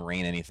step in and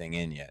rein anything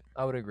in yet.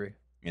 I would agree.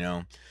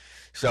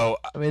 So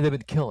I mean, they've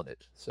been killing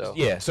it. So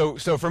yeah. So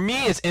for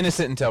me, it's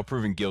innocent until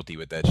proven guilty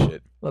with that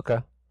shit. Okay,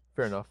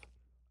 fair enough.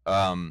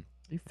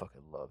 You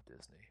fucking love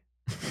Disney.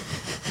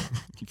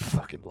 You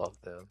fucking love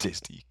them.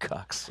 Disney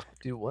cocks.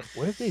 Dude, what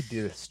if they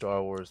did a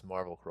Star Wars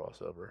Marvel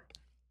crossover?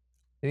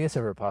 I think it's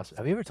ever possible.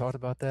 Have you ever talked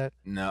about that?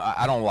 No,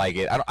 I don't like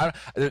it.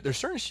 There's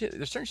certain shit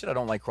I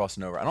don't like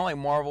crossing over. I don't like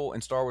Marvel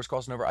and Star Wars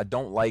crossing over. I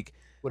don't like.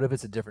 What if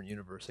it's a different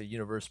universe? A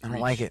universe. I don't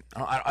like it.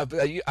 I've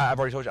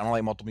already told you I don't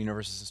like multiple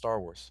universes in Star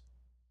Wars.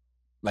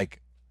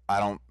 Like I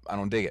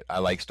don't dig it. I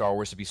like Star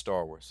Wars to be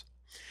Star Wars.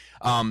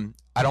 I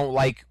don't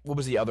like, what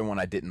was the other one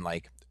I didn't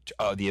like?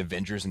 The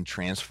Avengers and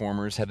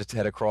Transformers had a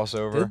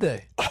crossover. Did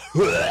they?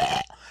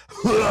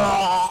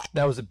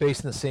 That was it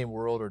based in the same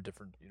world or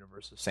different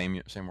universes?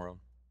 Same world.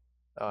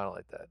 Oh, I don't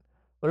like that.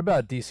 What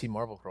about DC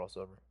Marvel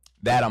crossover?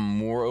 That I'm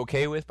more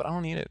okay with, but I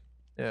don't need it.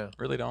 Yeah,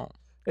 really don't.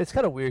 It's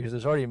kind of weird because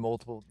there's already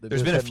multiple.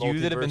 There's been a few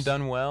that have been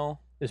done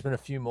well. There's been a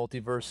few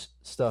multiverse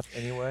stuff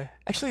anyway.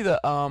 Actually,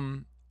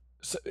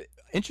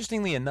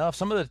 interestingly enough,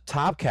 some of the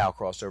Top Cow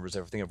crossovers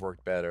I think have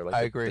worked better. Like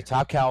I agree. The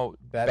Top Cow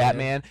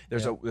Batman.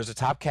 There's a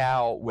Top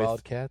Cow with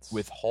Wildcats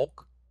with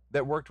Hulk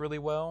that worked really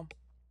well.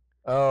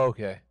 Oh,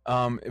 okay.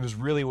 It was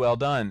really well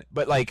done,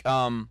 but like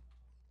the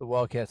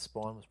Wildcat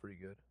Spawn was pretty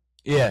good.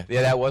 Yeah,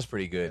 that was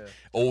pretty good. Yeah.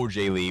 Old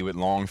Jay Lee with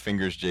long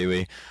fingers, Jay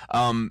Lee.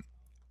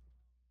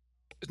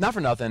 It's not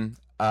for nothing.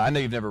 I know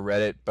you've never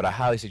read it, but I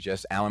highly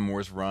suggest Alan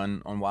Moore's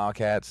run on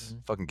Wildcats. Mm-hmm.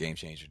 Fucking game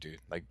changer, dude.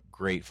 Like,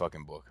 great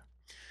fucking book.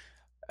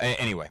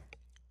 Anyway.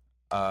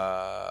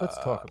 Let's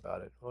talk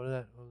about it. What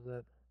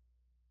was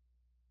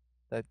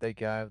that? That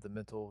guy with the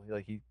mental,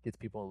 like, he gets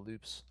people in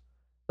loops.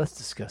 Let's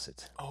discuss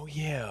it. Oh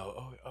yeah.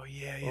 Oh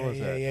yeah.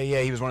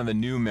 He was one of the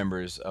new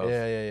members of.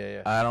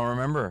 Yeah. I don't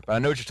remember, but I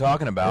know what you're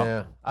talking about.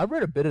 Yeah, I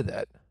read a bit of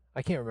that.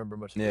 I can't remember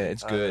much. Yeah,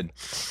 it's good.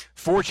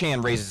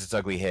 4chan raises its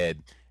ugly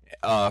head.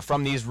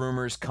 From these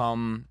rumors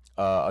come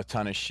a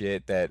ton of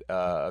shit that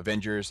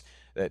Avengers,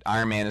 that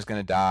Iron Man is going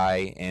to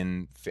die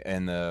in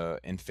the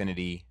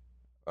Infinity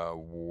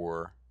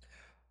War.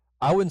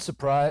 I wouldn't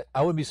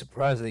be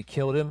surprised if they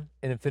killed him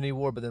in Infinity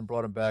War, but then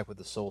brought him back with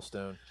the Soul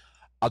Stone.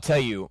 I'll tell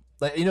you.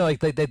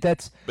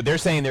 That's. But they're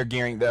saying they're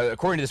gearing.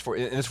 According to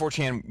this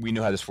 4chan, we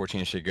know how this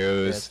 4chan shit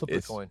goes. Yeah,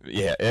 flip the coin.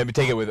 Yeah,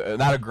 take it with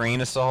not a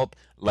grain of salt,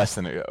 less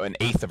than an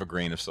eighth of a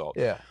grain of salt.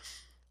 Yeah.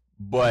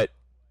 But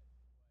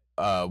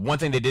one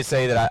thing they did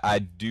say that I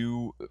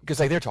do, because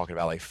like they're talking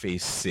about like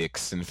Phase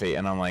 6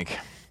 and I'm like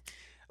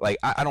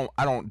I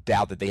don't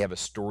doubt that they have a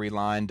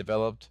storyline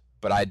developed,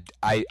 but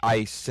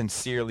I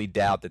sincerely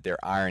doubt that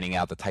they're ironing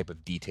out the type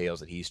of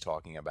details that he's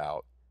talking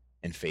about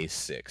in Phase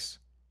 6.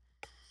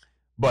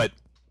 But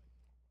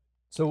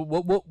so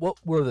what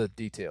were the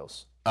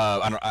details?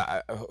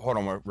 Hold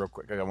on real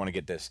quick. I want to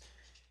get this.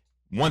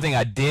 One thing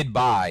I did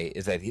buy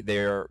is that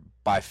they're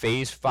by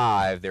Phase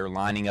 5 they're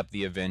lining up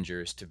the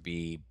Avengers to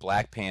be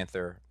Black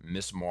Panther,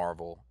 Miss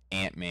Marvel,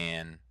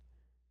 Ant-Man,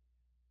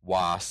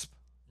 Wasp,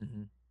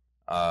 mm-hmm.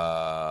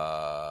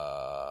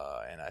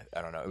 And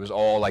I don't know. It was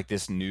all like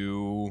this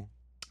new.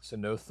 So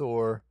no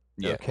Thor.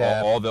 Yeah, no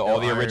Cap, all the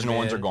Iron original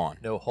Man, ones are gone.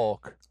 No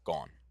Hulk.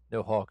 Gone.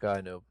 No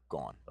Hawkeye. No.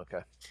 Gone.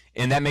 Okay.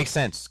 And that makes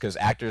sense because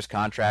actors'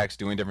 contracts,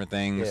 doing different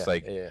things.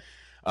 They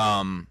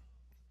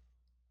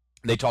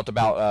talked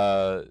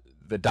about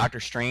the Doctor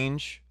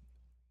Strange.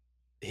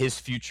 His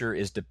future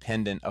is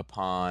dependent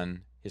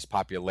upon his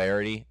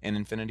popularity in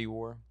Infinity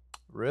War.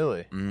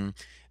 Really?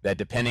 That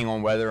depending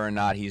on whether or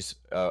not he's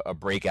a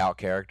breakout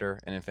character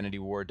in Infinity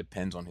War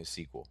depends on his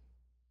sequel.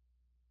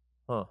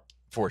 Huh.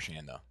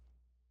 4chan, though.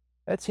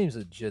 That seems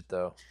legit,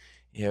 though.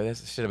 Yeah,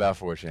 that's the shit about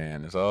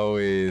 4chan. It's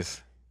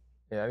always...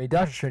 Yeah, I mean,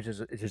 Doctor Strange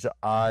is just an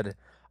odd...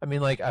 I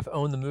mean, like, I've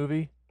owned the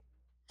movie.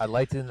 I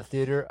liked it in the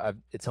theater.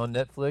 It's on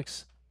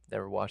Netflix.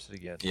 Never watched it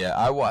again.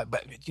 Yeah,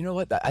 but you know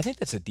what? I think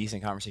that's a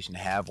decent conversation to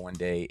have one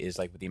day. Is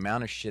like with the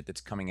amount of shit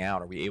that's coming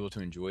out, are we able to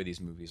enjoy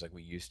these movies like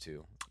we used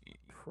to?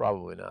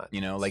 Probably not.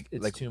 You know, like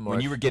it's like too much.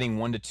 when you were getting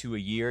 1 to 2 a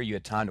year, you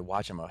had time to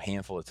watch them a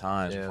handful of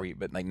times Yeah. before you.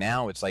 But like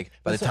now, it's like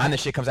by the time the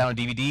shit comes out on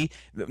DVD,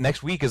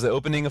 next week is the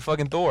opening of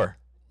fucking Thor.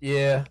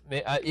 Yeah,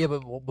 but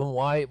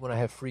why? When I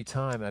have free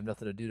time, I have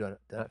nothing to do. Do I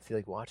not feel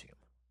like watching them?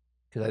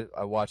 Because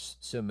I watch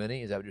so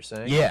many. Is that what you're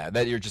saying? Yeah,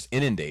 that you're just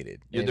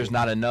inundated. There's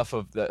not enough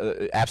of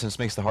the absence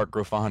makes the heart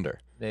grow fonder.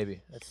 Maybe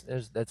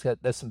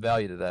that's some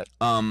value to that.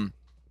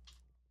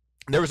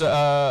 There was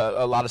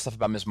a lot of stuff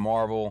about Ms.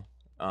 Marvel,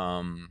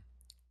 and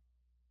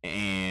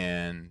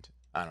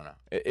I don't know.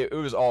 It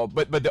was all,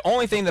 but the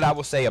only thing that I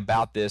will say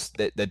about this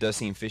that does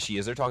seem fishy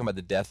is they're talking about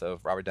the death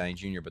of Robert Downey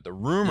Jr. But the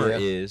rumor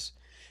is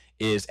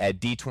at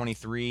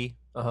D23,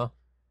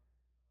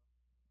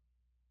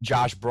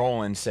 Josh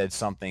Brolin said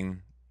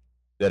something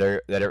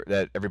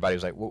that everybody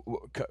was like,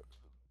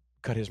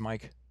 cut his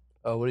mic.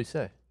 Oh, what did he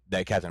say?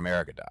 That Captain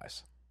America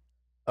dies.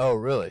 Oh,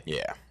 really?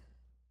 Yeah.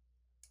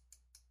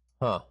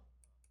 Huh.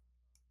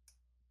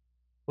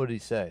 What did he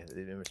say?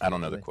 I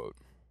don't know the quote.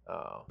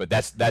 Oh. But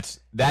that's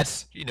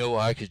You know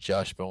why? Because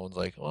Josh Brolin's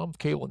like, well, I'm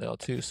cable now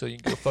too, so you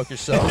can go fuck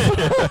yourself.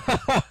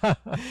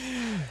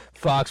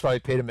 Fox probably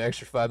paid him an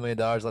extra $5 million.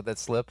 Let that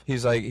slip.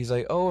 He's like,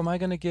 oh,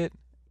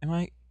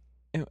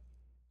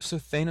 so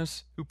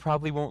Thanos, who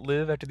probably won't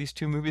live after these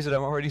 2 movies that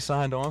I'm already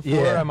signed on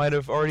for, I might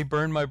have already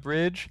burned my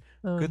bridge.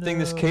 Oh, Good thing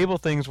this cable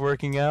thing's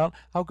working out.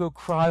 I'll go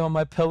cry on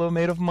my pillow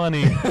made of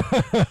money.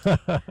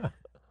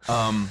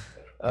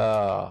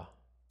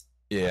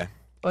 Yeah.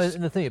 Well,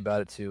 and the thing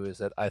about it too is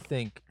that I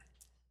think,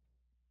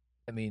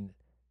 I mean,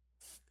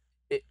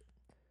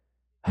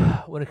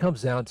 when it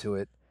comes down to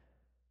it,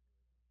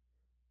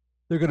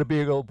 they're going to be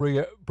able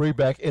to bring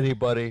back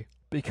anybody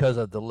because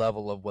of the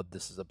level of what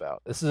this is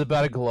about. This is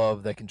about a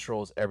glove that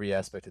controls every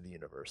aspect of the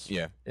universe.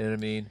 Yeah. You know what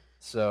I mean?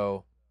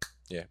 So.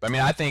 Yeah. But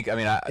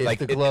if like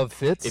the glove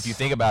fits. If you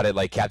think about it,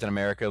 like Captain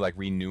America, like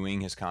renewing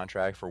his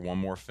contract for one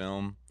more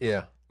film.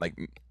 Yeah. Like,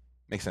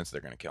 makes sense they're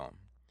going to kill him.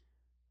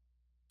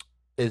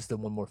 Is the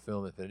one more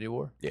film Infinity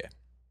War? Yeah.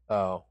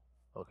 Oh,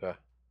 okay.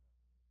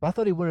 But I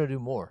thought he wanted to do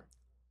more.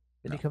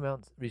 Didn't he come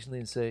out recently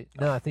and say,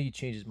 no, I think he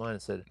changed his mind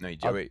and said... No,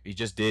 he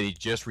just did. He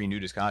just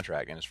renewed his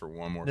contract, and it's for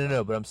one more film.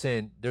 No, but I'm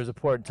saying there's a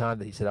part in time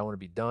that he said, I want to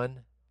be done,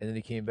 and then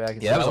he came back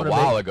and said, that was a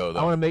while ago, though.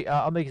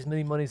 I'll make as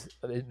many monies...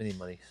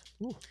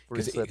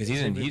 Because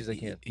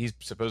he's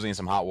supposedly in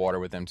some hot water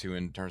with them, too,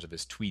 in terms of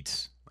his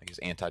tweets, like his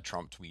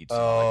anti-Trump tweets.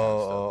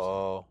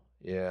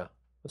 Yeah.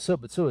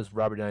 But so is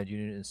Robert Downey Jr.,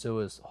 and so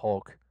is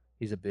Hulk.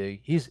 He's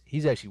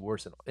actually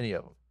worse than any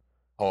of them.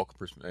 Hulk,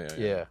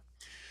 yeah.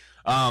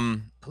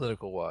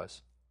 Political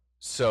wise.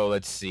 So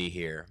let's see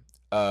here.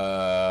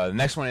 The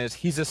next one is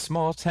he's a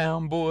small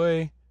town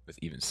boy with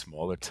even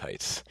smaller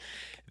tights.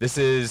 This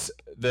is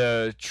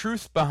the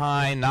truth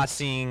behind not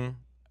seeing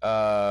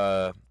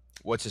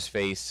what's his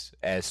face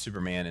as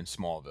Superman in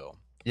Smallville.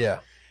 Yeah.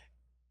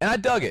 And I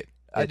dug it.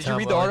 Did you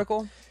read the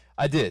article?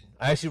 I did.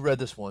 I actually read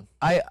this one.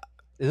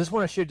 Is this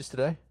one I shared just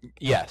today?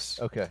 Yes.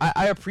 Okay.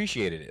 I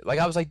appreciated it. Like,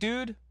 I was like,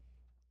 dude,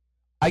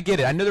 I get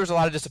it. I know there was a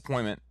lot of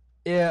disappointment.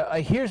 Yeah,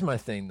 here's my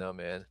thing, though,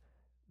 man.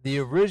 The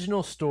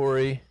original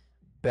story,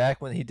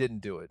 back when he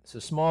didn't do it. So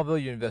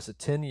Smallville, you invested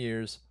 10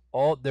 years.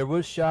 There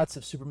was shots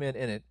of Superman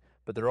in it,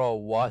 but they're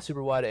all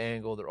super wide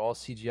angle. They're all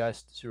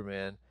CGI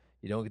Superman.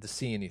 You don't get to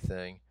see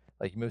anything.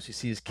 Like, you mostly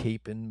see his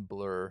cape and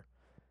blur.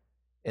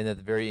 And at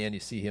the very end, you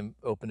see him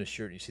open his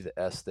shirt, and you see the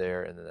S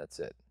there, and then that's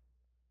it.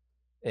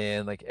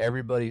 And like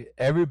everybody,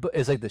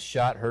 it's like the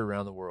shot heard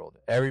around the world.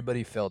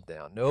 Everybody fell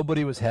down.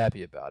 Nobody was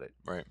happy about it.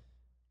 Right.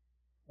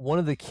 One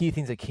of the key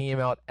things that came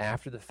out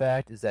after the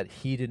fact is that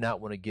he did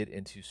not want to get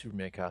into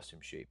Superman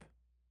costume shape.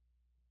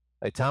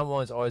 Like Tom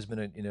Welling always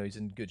been, he's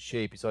in good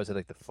shape. He's always had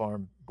like the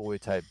farm boy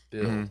type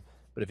build. Mm-hmm.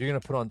 But if you're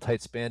gonna put on tight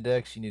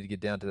spandex, you need to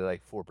get down to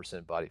like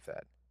 4% body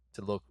fat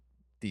to look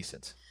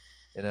decent.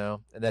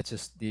 And that's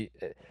just the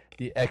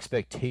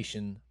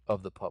expectation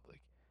of the public.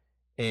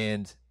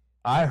 And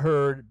I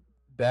heard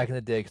back in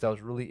the day, because I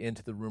was really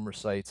into the rumor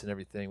sites and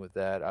everything with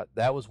that.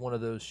 That was one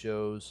of those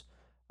shows.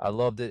 I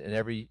loved it, and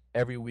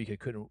every week I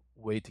couldn't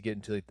wait to get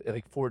into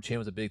like 4chan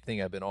was a big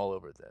thing. I've been all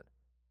over it then,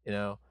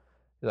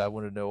 because I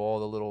wanted to know all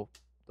the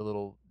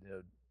little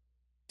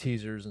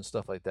teasers and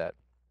stuff like that.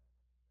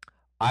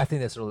 I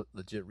think that's a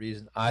legit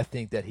reason. I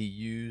think that he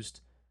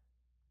used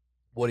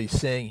what he's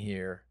saying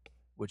here,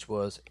 which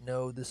was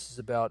this is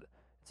about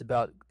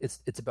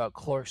it's about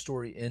Clark's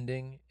story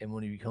ending and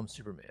when he becomes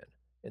Superman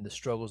and the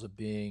struggles of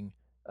being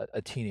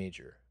a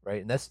teenager,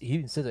 right? And he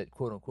even says that,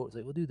 quote unquote. It's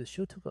like, well, dude, the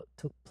show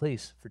took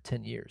place for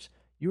 10 years.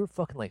 You were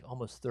fucking like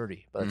almost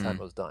 30 by the time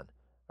it was done.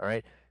 All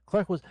right,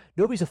 Clark was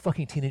nobody's a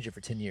fucking teenager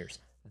for 10 years.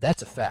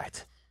 That's a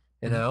fact,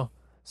 you know.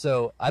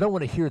 So I don't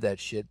want to hear that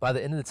shit. By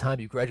the end of the time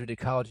you graduated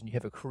college and you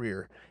have a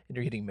career and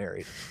you're getting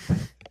married,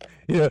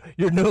 you know,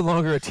 you're no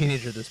longer a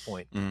teenager at this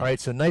point. All right,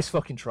 so nice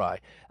fucking try.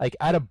 Like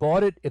I'd have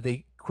bought it if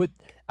they quit.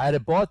 I'd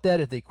have bought that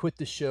if they quit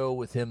the show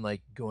with him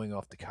like going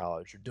off to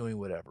college or doing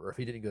whatever, or if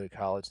he didn't go to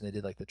college and they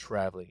did like the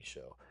traveling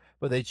show.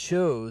 But they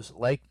chose,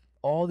 like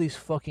all these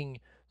fucking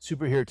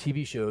superhero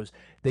TV shows,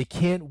 they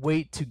can't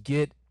wait to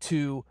get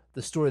to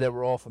the story that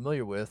we're all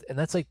familiar with, and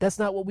that's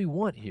not what we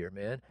want here,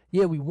 man.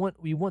 Yeah, we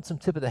want some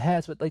tip of the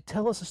hats, but like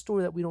tell us a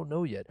story that we don't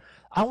know yet.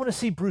 I want to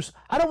see Bruce.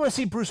 I don't want to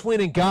see Bruce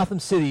Wayne in Gotham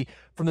City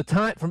from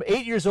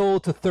 8 years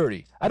old to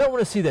 30. I don't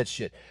want to see that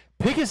shit.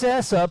 Pick his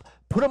ass up,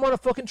 put him on a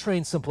fucking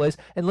train someplace,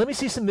 and let me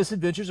see some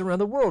misadventures around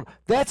the world.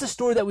 That's a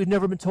story that we've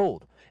never been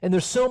told. And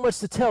there's so much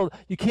to tell.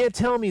 You can't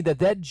tell me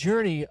that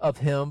journey of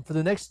him for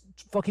the next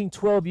fucking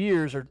 12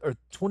 years or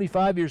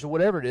 25 years or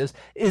whatever it is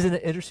isn't an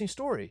interesting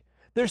story.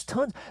 There's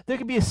tons. There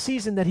could be a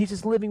season that he's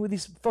just living with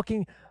these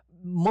fucking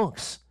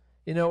monks,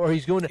 you know, or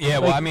he's going to. Yeah,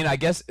 well, I mean, I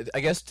guess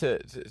to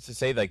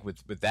say like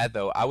with that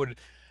though, I would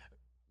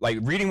like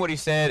reading what he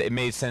said. It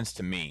made sense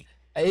to me.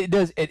 It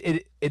does.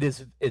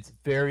 It's a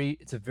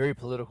very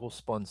political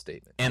spun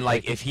statement. And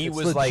like if he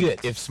was legit.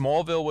 Like if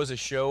Smallville was a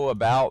show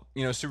about,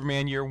 you know,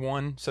 Superman year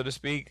one, so to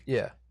speak,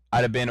 yeah,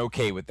 I'd have been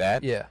okay with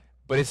that. Yeah,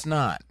 but it's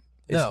not.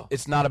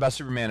 It's not about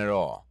Superman at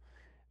all.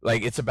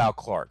 Like it's about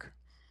Clark,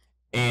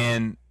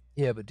 and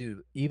yeah, but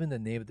dude, even the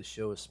name of the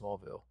show is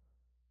Smallville.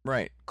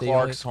 Right,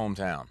 Clark's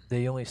hometown.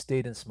 They only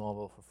stayed in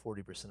Smallville for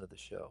 40% of the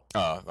show.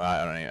 Oh,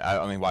 I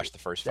only watched the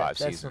first 5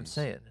 seasons. That's what I'm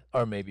saying,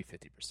 or maybe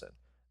 50%.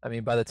 I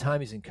mean, by the time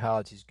he's in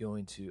college, he's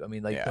going to. I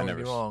mean, like, don't get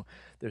me wrong.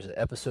 There's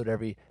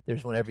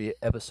one every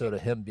episode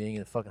of him being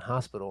in a fucking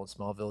hospital in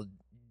Smallville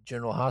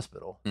General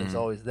Hospital. There's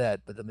always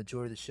that, but the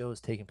majority of the show is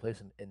taking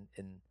place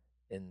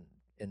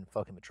in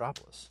fucking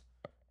Metropolis.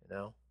 You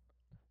know.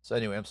 So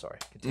anyway, I'm sorry.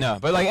 Continue. No,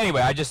 but like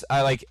anyway,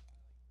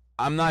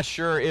 I'm not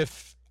sure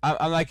if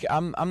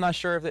I'm not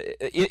sure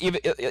if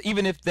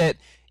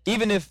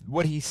even if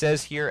what he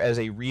says here as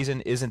a reason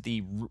isn't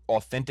the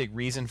authentic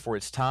reason for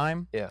its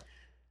time. Yeah.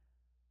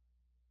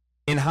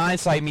 In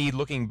hindsight, me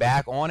looking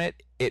back on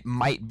it, it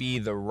might be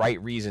the right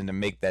reason to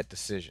make that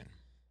decision.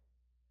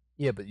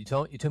 Yeah, but you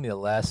told me the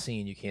last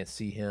scene you can't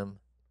see him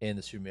in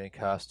the Superman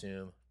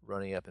costume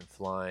running up and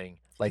flying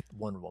like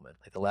Wonder Woman,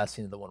 like the last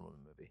scene of the Wonder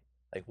Woman movie.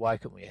 Like, why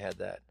couldn't we have had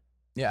that?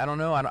 Yeah, I don't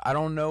know. I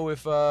don't know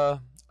if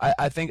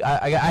I think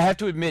I have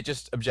to admit,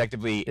 just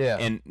objectively,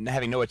 and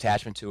having no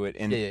attachment to it,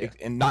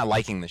 and not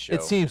liking the show.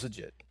 It seems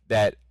legit.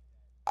 That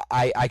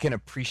I can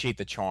appreciate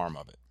the charm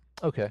of it.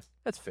 Okay,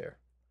 that's fair.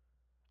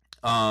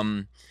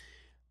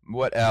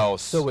 What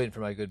else? Still waiting for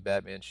my good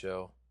Batman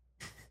show.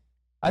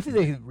 I think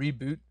they could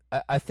reboot.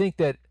 I think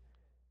that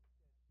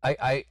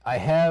I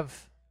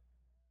have,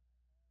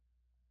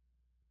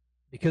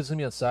 because it's gonna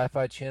be on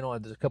Sci-Fi Channel,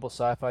 and there's a couple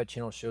Sci-Fi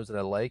Channel shows that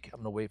I like.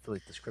 I'm gonna wait for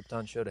like the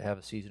Krypton show to have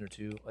a season or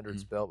two under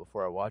its belt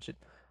before I watch it.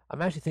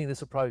 I'm actually thinking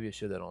this will probably be a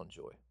show that I'll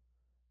enjoy.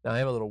 Now I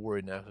am a little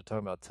worried now because we're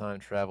talking about time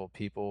travel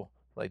people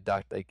like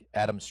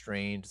Adam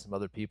Strange and some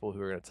other people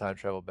who are gonna time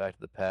travel back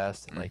to the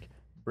past and like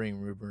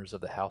bring rumors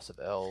of the House of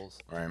Elves.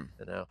 Right.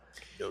 You know,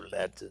 no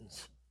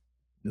Lanterns,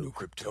 no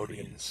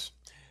Kryptonians,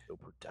 no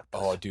Protectors.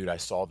 Oh, dude, I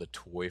saw the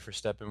toy for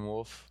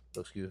Steppenwolf.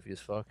 Looks goofy as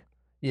fuck.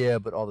 Yeah,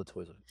 but all the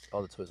toys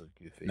look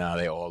goofy. No,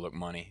 they all look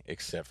money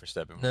except for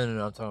Steppenwolf.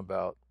 No. I'm talking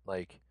about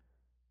like.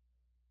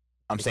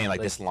 I'm saying like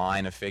this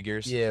line of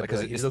figures. Yeah,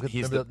 because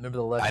remember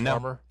the Lex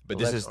armor. But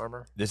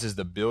this is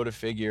the build a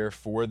figure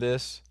for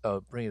this.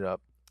 Oh, bring it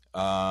up.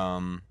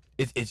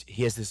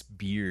 He has this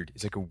beard.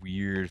 It's like a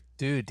weird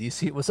dude.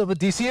 DC, what's up with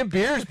DC and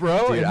beards,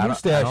 bro? Dude, and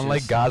mustaches. I don't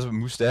like guys with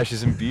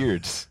mustaches and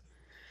beards.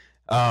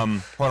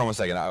 Hold on 1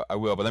 second. I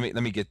will, but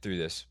let me get through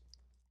this.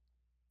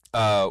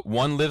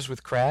 One lives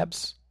with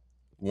crabs.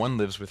 One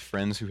lives with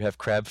friends who have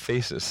crab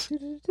faces.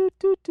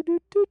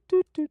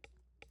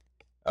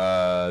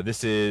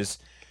 This is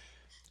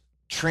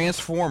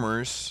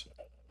Transformers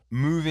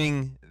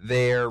moving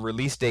their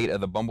release date of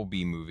the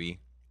Bumblebee movie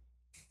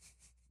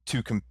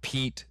to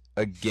compete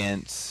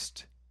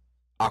against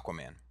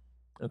Aquaman.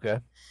 Okay.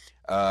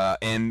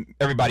 And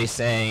everybody's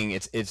saying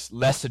it's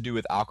less to do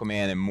with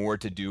Aquaman and more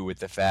to do with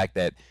the fact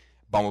that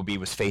Bumblebee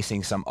was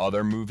facing some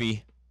other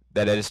movie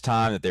that at its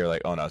time that they were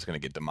like, oh no, it's going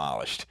to get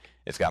demolished.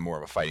 It's got more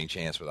of a fighting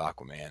chance with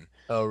Aquaman.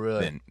 Oh,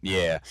 really?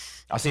 Yeah.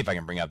 I'll see if I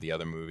can bring out the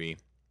other movie.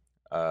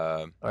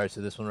 All right, so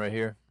this one right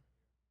here?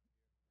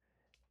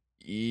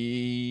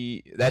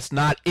 That's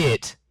not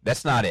it.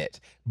 That's not it.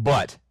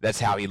 But that's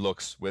how he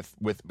looks with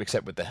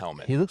except with the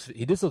helmet.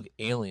 He does look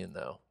alien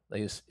though.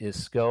 Like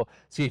his skull.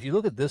 See, if you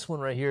look at this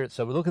one right here,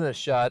 so we're looking at a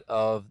shot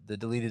of the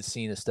deleted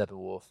scene of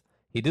Steppenwolf.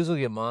 He does look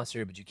like a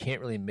monster, but you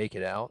can't really make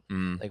it out,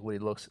 like what he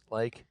looks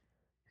like.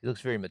 He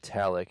looks very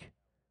metallic.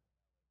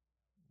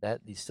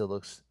 He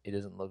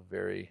doesn't look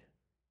very.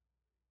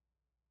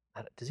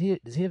 Does he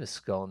have a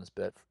skull in his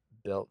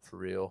belt for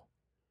real?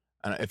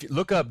 I don't know. If you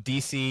look up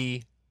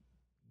DC,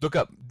 go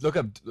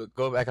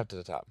back up to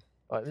the top.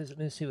 All right, let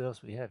me see what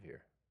else we have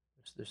here.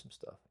 There's some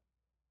stuff.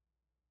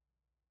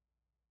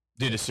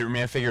 Dude, the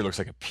Superman figure looks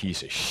like a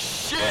piece of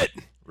shit.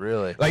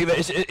 Really? Like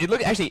it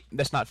look actually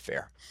that's not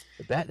fair.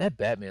 That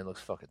Batman looks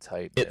fucking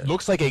tight. It man.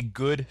 looks like a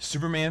good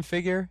Superman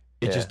figure.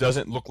 It Yeah. just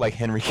doesn't look like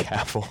Henry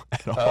Cavill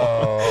at all.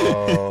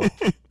 Oh.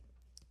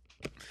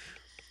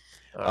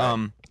 All right.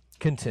 Um,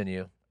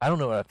 Continue. I don't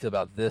know what I feel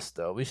about this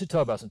though. We should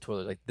talk about some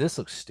toys. Like this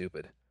looks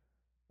stupid.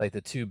 Like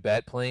the two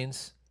bat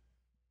planes.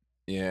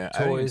 yeah, I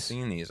haven't even Toys.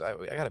 seen these. I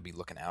gotta be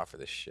looking out for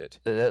this shit.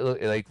 That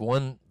look like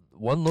one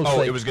looks Oh,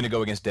 like it was gonna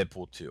go against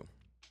Deadpool 2.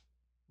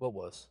 what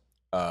was?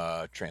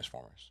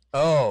 Transformers.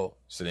 Oh,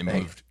 So they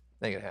Dang. moved.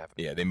 that could happen.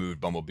 Yeah, they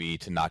moved Bumblebee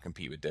to not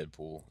compete with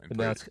Deadpool and But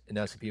put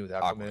now it's competing with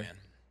Aquaman. Aquaman.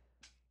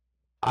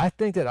 I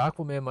think that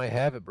Aquaman might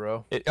have it,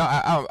 bro.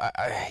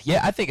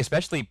 Yeah, I think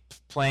especially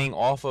playing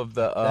off of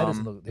the That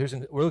doesn't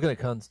look. We're looking at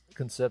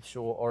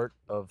conceptual art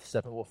of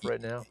Steppenwolf right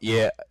now.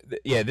 yeah,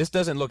 this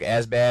doesn't look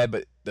as bad,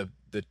 but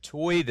the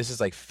toy, this is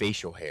like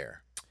facial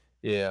hair.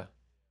 Yeah,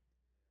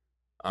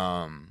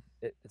 Um,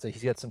 it's like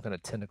he's got some kind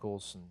of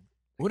tentacles and.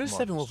 what does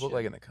come off his Steppenwolf look chin.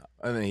 like in the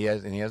I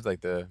mean, he has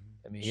like the,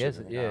 I mean, he has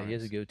Shit, yeah, he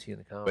has a comics. goatee in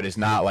the comics. but it's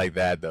not like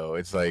that though.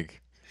 It's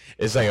like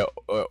it's like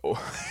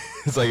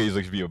it's like he's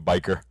like to be a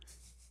biker.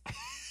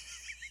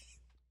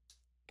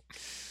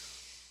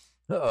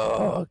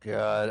 Oh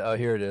god! Oh,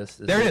 here it is.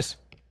 There it is.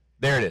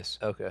 There it is.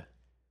 Okay.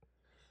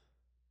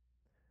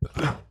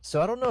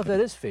 So I don't know if that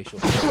is facial.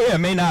 Yeah, it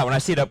may not. When I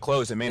see it up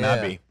close, it may not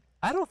Yeah. be.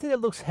 I don't think it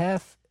looks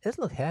half. It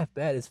doesn't look half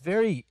bad. It's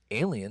very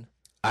alien.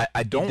 I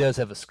He don't does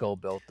have a skull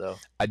belt though.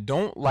 I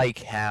don't like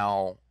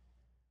how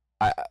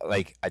I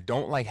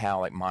don't like how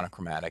like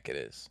monochromatic it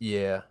is.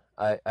 Yeah,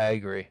 I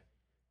agree.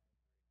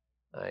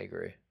 I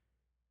agree.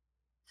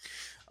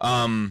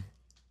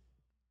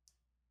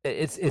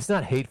 It's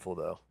not hateful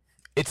though.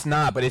 It's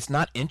not, but it's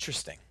not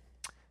interesting.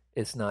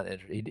 It's not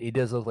interesting. He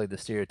does look like the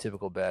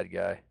stereotypical bad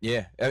guy.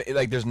 Yeah,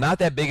 like there's not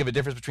that big of a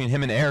difference between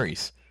him and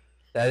Ares.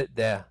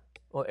 Yeah.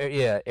 Well,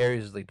 yeah.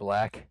 Ares is like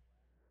black.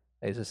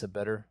 Is this a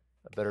better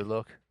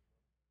look?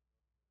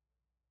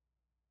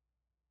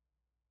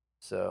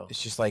 So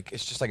It's just like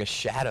a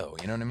shadow.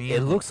 You know what I mean?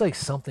 it looks like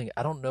something.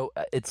 I don't know.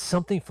 It's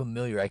something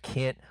familiar. I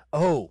can't.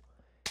 Oh,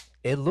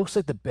 it looks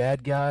like the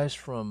bad guys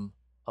from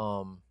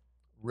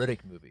Riddick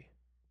movie.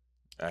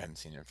 I haven't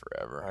seen it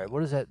forever. All right,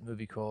 what is that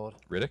movie called?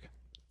 Riddick?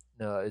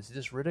 No, is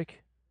this Riddick?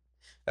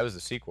 That was the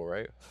sequel,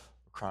 right?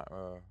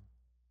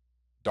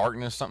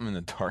 Darkness, something in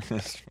the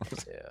darkness.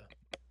 Yeah.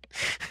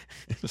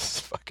 It's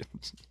fucking.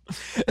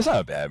 It's not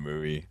a bad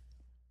movie.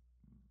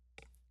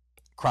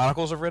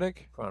 Chronicles of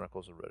Riddick.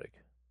 Chronicles of Riddick.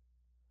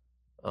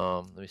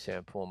 Let me see.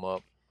 I pull them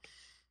up.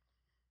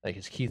 Like,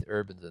 it's Keith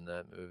Urban's in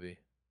that movie.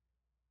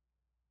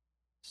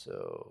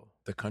 So,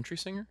 The country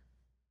singer?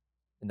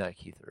 not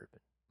Keith Urban.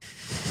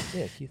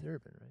 Yeah, Keith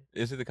Urban, right?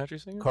 Is he the country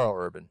singer? Carl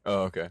Urban.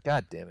 Oh, okay.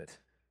 God damn it.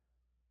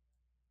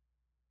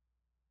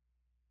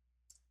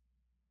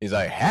 He's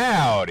like,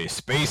 howdy,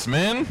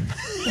 spaceman.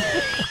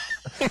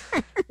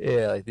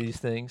 Yeah, like these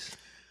things.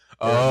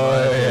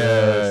 Oh,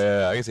 Yeah,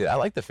 yeah. I can see it. I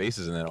like the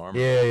faces in that armor.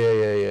 Yeah.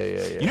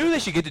 You know who they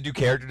should get to do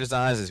character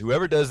designs is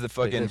whoever does the Like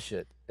fucking this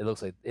shit. It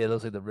looks like the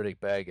Riddick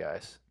bad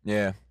guys.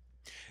 yeah.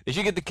 They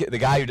should get the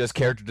guy who does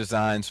character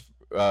designs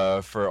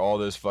for all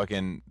those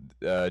fucking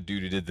dude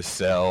who did the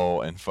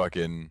Cell and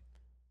fucking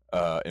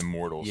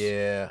Immortals.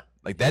 Yeah,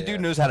 Like that yeah.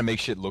 dude knows how to make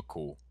shit look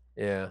cool.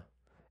 yeah.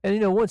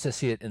 And once I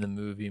see it in the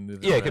movie,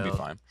 Yeah, it could be around,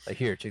 fine. Like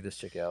here, check this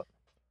chick out.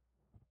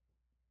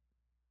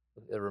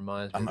 It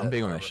reminds me. I'm of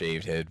big on that armor.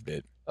 shaved head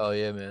bit. Oh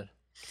yeah, man.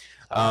 It's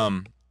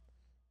Um,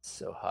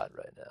 so hot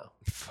right now.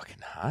 fucking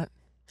hot.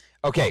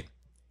 Okay,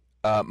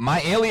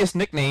 my alias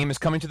nickname is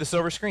coming to the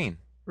silver screen.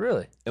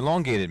 Really?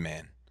 Elongated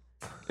Man.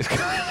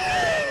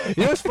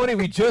 You know what's funny?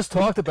 We just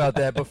talked about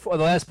that before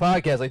the last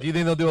podcast. Like, do you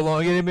think they'll do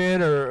Elongated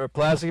Man or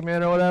Plastic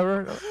Man or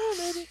whatever? Oh,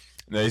 maybe.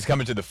 No, he's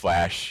coming to the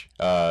Flash,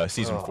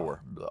 season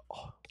 4.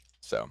 Oh,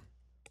 So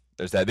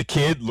there's that. The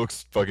kid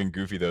looks fucking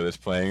goofy though. That's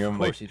playing him. Of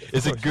Like course he does.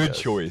 it's Of a course he good does.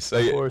 choice.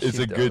 Of course It's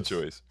he a good does.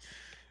 choice,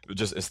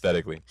 just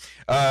aesthetically.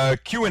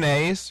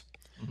 Q&As.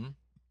 Mhm.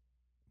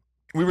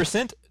 We were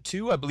sent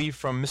two, I believe,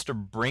 from Mr.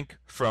 Brink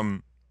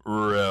from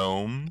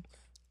Rome.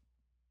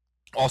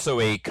 Also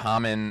a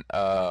common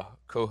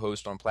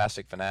co-host on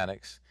Plastic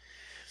Fanatics.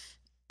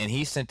 And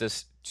he sent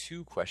us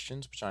 2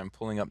 questions, which I'm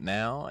pulling up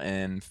now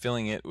and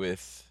filling it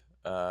with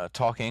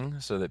talking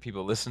so that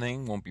people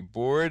listening won't be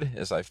bored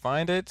as I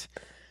find it.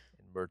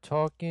 And we're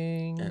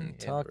talking. And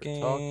we're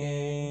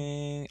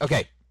talking.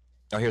 Okay.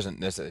 Oh,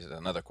 this is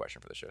another question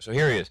for the show. So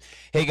here he is.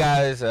 Hey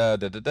guys,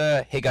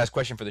 Hey guys,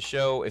 question for the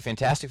show. If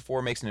Fantastic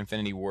Four makes an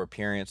Infinity War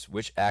appearance,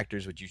 which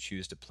actors would you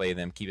choose to play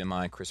them? Keep in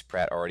mind, Chris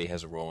Pratt already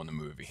has a role in the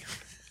movie.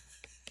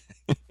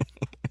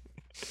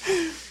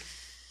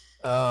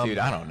 Dude,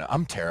 I don't know.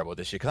 I'm terrible at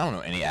this shit because I don't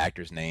know any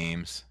actors'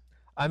 names.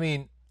 I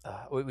mean,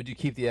 would you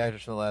keep the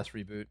actors from the last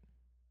reboot?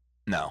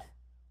 No.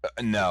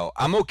 No.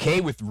 I'm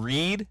okay with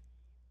Reed,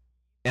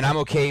 and I'm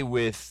okay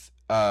with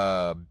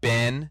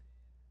Ben.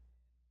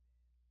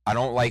 I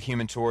don't like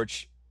Human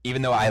Torch,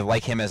 even though I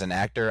like him as an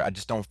actor. I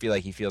just don't feel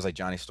like he feels like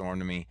Johnny Storm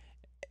to me.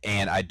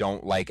 And I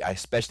don't like,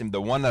 especially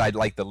the one that I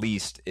like the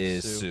least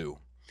is Sue. Sue.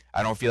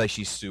 I don't feel like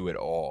she's Sue at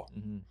all.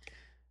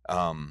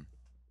 Mm-hmm.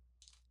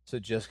 So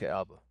Jessica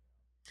Alba.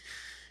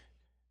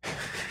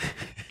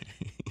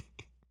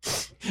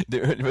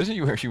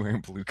 Wasn't she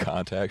wearing blue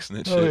contacts and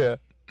that shit? Oh yeah.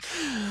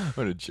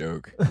 What a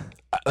joke.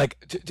 Like,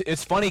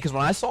 it's funny because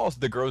when I saw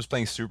the girl who's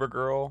playing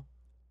Supergirl,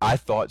 I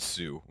thought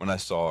Sue when I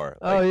saw her.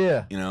 Like, Oh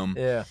yeah. You know?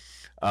 Yeah.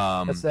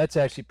 That's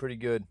actually pretty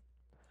good.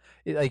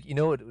 Like, you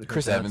know what?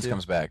 Chris Evans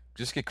comes back.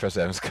 Just get Chris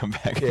Evans to come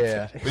back.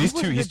 Yeah. But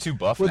he's too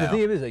buff well, now. The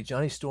thing is, like,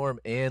 Johnny Storm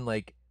and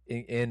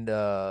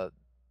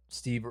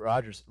Steve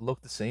Rogers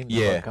look the same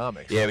in the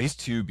comics. Yeah, but he's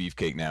too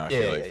beefcake now. I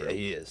feel like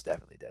he is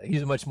definitely.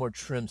 He's a much more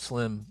trim,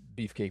 slim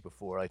beefcake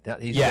before. Like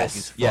that. He's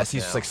he's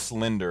now. like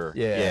slender.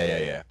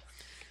 Yeah.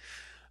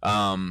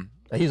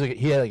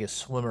 He had like a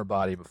swimmer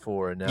body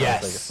before, and now he's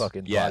like a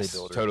fucking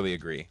bodybuilder. Totally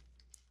agree.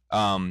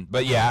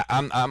 But yeah,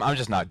 I'm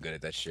just not good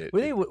at that shit.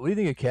 What do you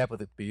think of Cap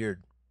with a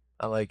beard?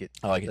 I like it.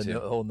 I like it too. The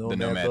whole the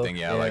Nomad thing.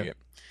 Yeah, I like it.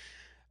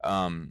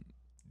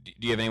 Do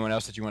you have anyone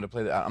else that you want to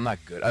play? I'm not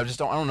good. I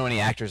don't know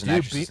any actors and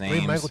actresses' names.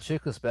 Bring Michael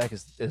Chiklis back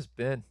as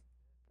Ben.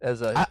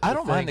 I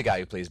don't mind the guy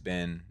who plays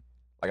Ben.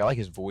 Like, I like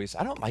his voice.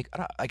 I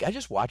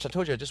just watched. I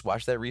told you I just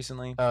watched that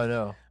recently.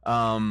 Oh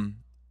no.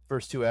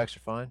 First 2 acts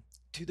are fine.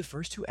 Dude, the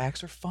first 2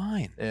 acts are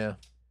fine. Yeah.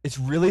 It's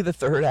really the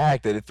third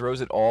act that it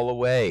throws it all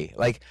away.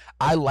 Like,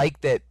 I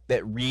like that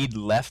Reed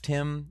left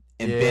him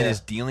and Ben is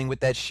dealing with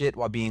that shit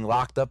while being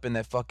locked up in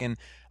that fucking.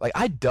 Like,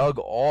 I dug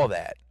all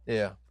that.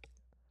 Yeah.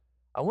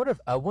 I wonder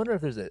if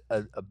there's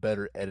a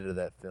better edit of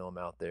that film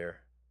out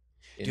there.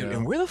 Dude,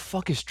 and where the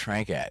fuck is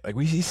Trank at? Like,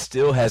 he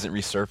still hasn't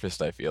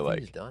resurfaced, I feel like.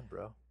 He's done,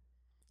 bro.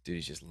 Dude,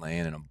 he's just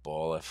laying in a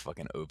ball of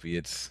fucking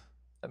opiates.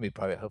 I mean,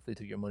 hopefully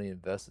took your money and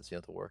invested so you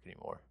don't have to work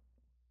anymore.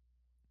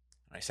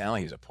 I sound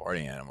like he's a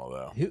party animal,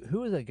 though.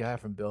 Who is that guy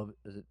from Bell?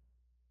 Was it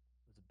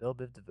Bell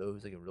Biv DeVoe,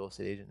 who's like a real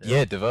estate agent now?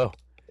 Yeah, DeVoe.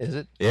 Is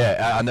it?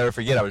 Yeah, I'll never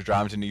forget. I was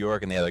driving to New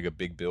York and they had like a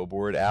big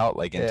billboard out,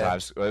 like in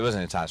Times. Well, it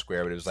wasn't in Times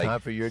Square, but it was like time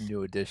for your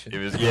new addition. It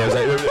was. Yeah,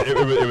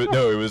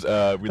 it was.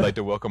 We'd like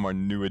to welcome our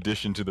new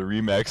addition to the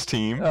Remax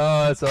team.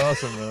 Oh, that's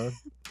awesome, man.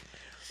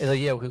 And like,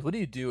 yeah, because what do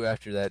you do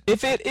after that?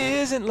 If it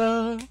isn't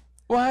love,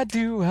 why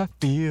do I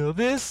feel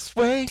this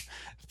way?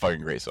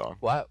 Fucking great song.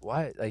 Why?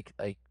 Like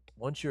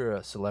once you're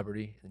a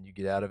celebrity and you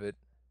get out of it,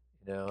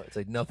 it's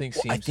like nothing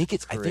seems. I think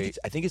it's like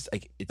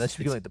unless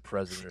you become like the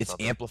president. Or it's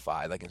something.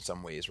 amplified, like in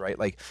some ways, right?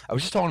 Like I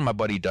was just talking to my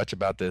buddy Dutch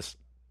about this.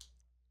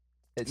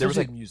 There was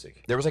like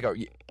music. There was like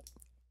and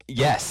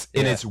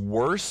it's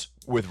worse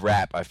with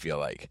rap. I feel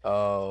like.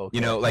 Oh.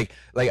 Okay.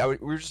 We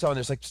were just talking.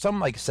 There's like some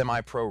like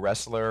semi-pro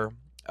wrestler,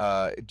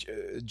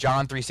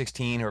 John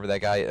 316, whoever that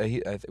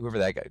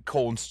guy,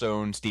 Cold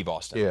Stone, Steve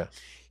Austin. Yeah.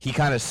 He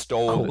kind of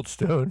stole Cold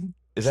Stone.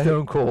 Is that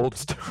Stone Cold?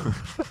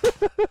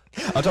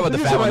 I'm talking about the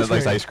fat one that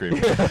likes ice cream.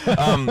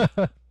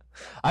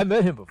 I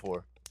met him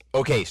before.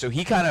 Okay, so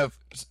he kind of,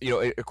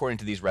 according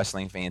to these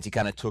wrestling fans, he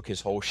kind of took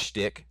his whole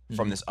shtick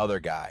from this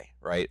other guy,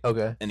 right?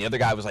 Okay. And the other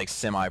guy was like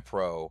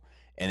semi-pro,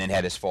 and then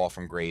had his fall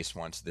from grace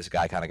once this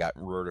guy kind of got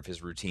rid of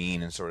his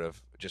routine and sort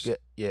of just, took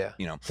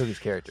his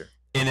character.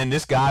 And then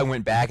this guy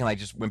went back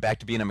and went back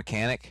to being a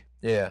mechanic.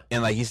 Yeah.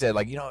 And he said, it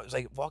was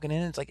like walking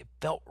in, it's like it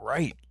felt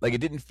right. Like it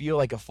didn't feel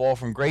like a fall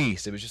from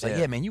grace. It was just like,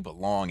 yeah, man, you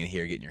belong in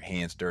here getting your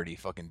hands dirty,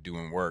 fucking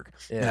doing work.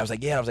 Yeah. And I was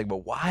like,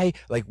 but why?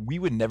 Like, we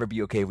would never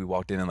be okay if we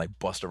walked in and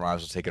Busta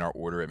Rhymes was taking our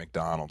order at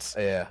McDonald's.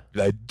 Yeah.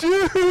 Like,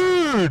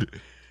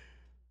 dude,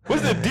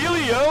 what's the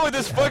dealio with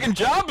this fucking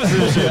job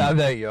position? I'm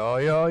like, yo.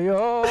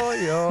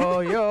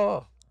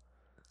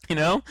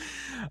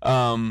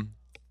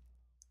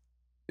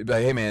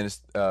 Like, hey man,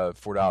 it's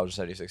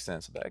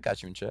 $4.76. I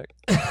got you in check.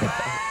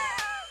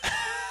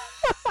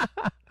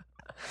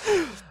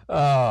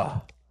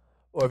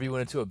 Or if you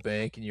went into a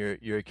bank and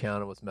your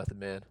accountant was Method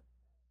Man.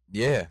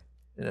 Yeah.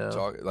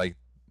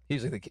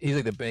 He's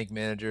like the bank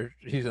manager.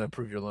 He's gonna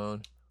approve your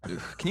loan.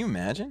 Can you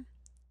imagine?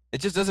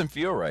 It just doesn't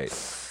feel right.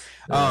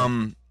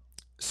 Yeah.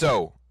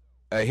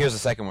 Here's the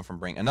second one from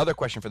Brink. Another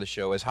question for the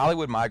show: as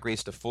Hollywood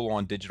migrates to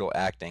full-on digital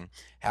acting,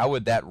 how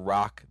would that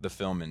rock the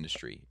film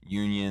industry?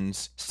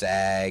 Unions,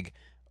 SAG.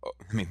 Oh,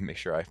 let me make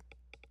sure I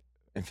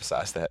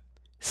emphasize that.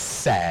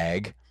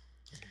 SAG.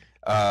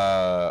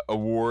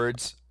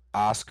 Awards,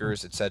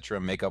 Oscars,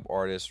 etc. Makeup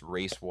artists,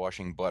 race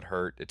washing, butt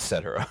hurt,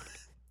 etc.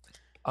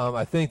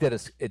 I think that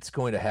it's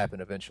going to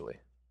happen eventually.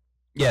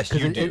 Yes,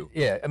 you do.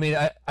 I mean,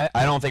 I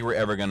don't think we're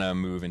ever gonna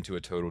move into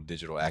a total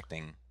digital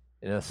acting.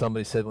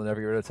 Somebody said we'll never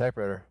get rid of a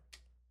typewriter.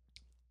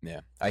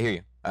 Yeah, I hear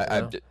you.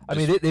 I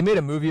mean, they made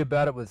a movie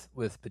about it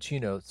with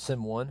Pacino,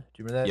 Sim 1. Do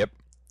you remember that? Yep.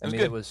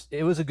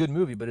 It was a good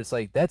movie, but it's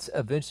like that's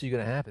eventually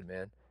going to happen,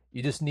 man.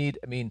 You just need,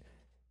 you're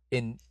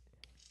going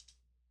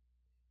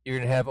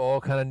to have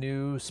all kind of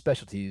new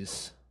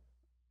specialties.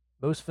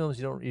 Most films,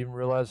 you don't even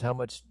realize how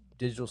much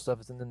digital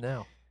stuff is in them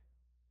now.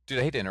 Dude,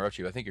 I hate to interrupt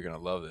you. I think you're going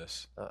to love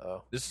this.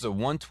 Uh-oh. This is a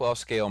 1/12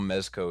 scale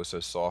Mezco, so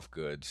soft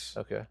goods.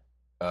 Okay.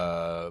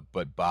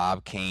 But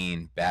Bob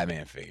Kane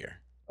Batman figure.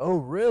 Oh,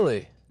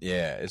 really?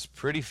 Yeah, it's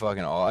pretty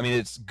fucking all. I mean,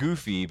 it's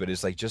goofy, but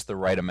it's like just the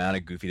right amount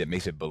of goofy that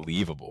makes it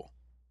believable.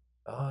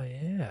 Oh,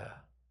 yeah.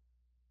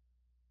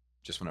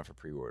 Just went up for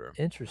pre-order.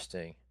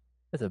 Interesting.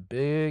 That's a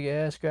big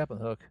ass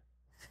grappling hook.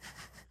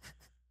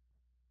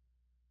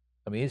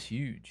 I mean, it's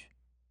huge.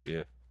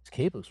 Yeah. His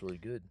cape looks really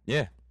good.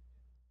 Yeah.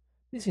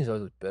 These things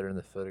always look better in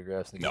the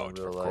photographs than No, in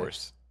real of life.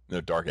 course.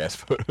 They're dark ass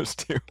photos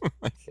too.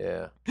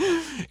 Yeah.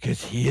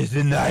 Because he is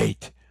the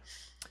knight.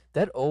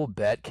 That old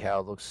bat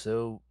cow looks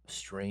so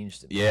strange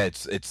to me. Yeah,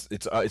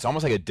 it's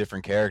almost like a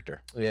different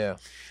character. Yeah.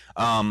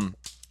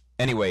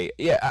 Anyway,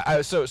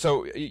 yeah.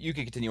 So you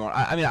can continue on.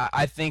 I mean,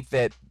 I think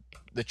that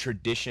the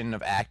tradition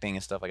of acting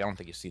and stuff, like, I don't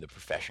think you see the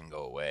profession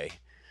go away.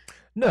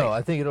 No,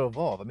 I think it'll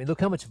evolve. I mean,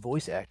 look how much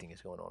voice acting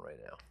is going on right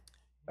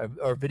now.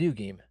 Our video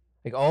game.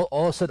 Like, all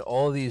of a sudden,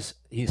 all these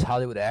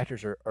Hollywood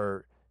actors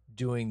are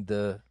doing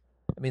the...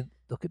 I mean,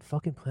 look at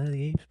fucking Planet of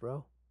the Apes,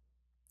 bro.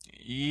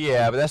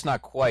 Yeah, but that's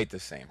not quite the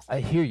same thing. I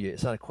hear you.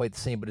 It's not quite the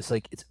same, but it's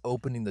like it's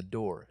opening the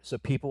door. So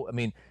people... I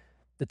mean,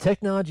 the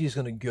technology is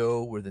going to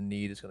go where the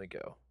need is going to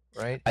go,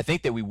 right? I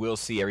think that we will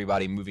see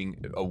everybody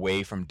moving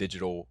away from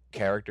digital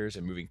characters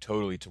and moving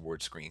totally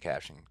towards screen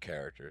caption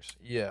characters.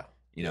 Yeah.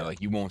 You know,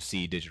 like, you won't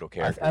see digital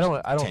characters I don't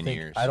in 10 think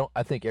years.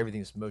 I think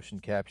everything's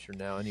motion capture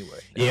now anyway.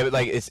 Yeah, but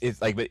like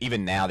it's like, but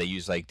even now they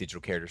use like digital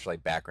characters for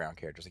like background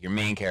characters. Like, your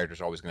main characters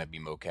are always going to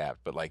be mocap,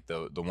 but like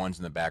the ones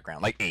in the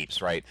background, like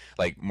apes, right?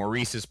 Like,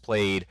 Maurice is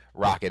played,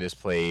 Rocket is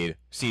played,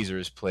 Caesar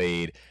is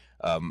played,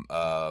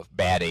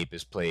 Bad Ape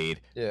is played,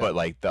 Yeah. but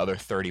like the other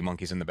 30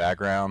 monkeys in the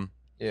background,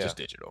 Yeah. just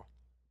digital.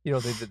 You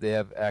don't think that they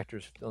have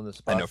actors on the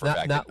spot? I know for a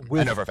fact. Not I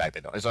with... know for a fact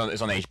they don't. It's on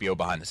the HBO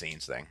behind the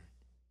scenes thing.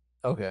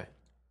 Okay.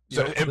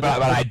 So, You know,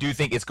 but I do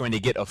think it's going to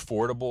get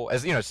affordable.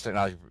 As you know, it's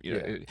technology. You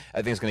know, Yeah.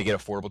 I think it's going to get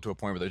affordable to a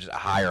point where they just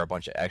hire a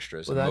bunch of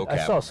extras. Well, and I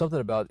mocap saw them. something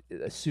about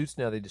suits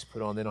now. They just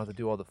put on. They don't have to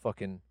do all the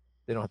fucking.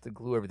 They don't have to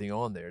glue everything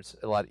on there. It's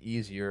a lot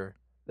easier.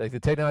 Like, the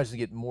technology is going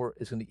to get more.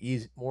 It's going to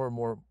easy more and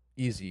more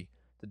easy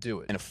to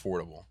do it. and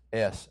affordable.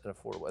 Yes, and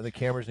affordable. And the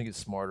camera's going to get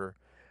smarter.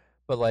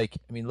 But, like,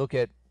 I mean, look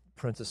at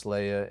Princess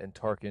Leia and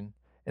Tarkin.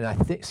 And I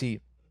think,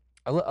 see,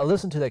 I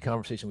listened to that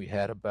conversation we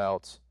had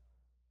about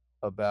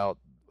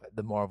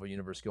the Marvel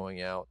universe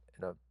going out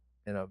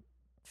in a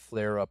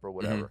flare up or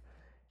whatever.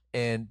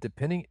 And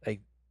depending,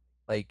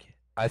 like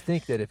I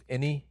think that if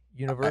any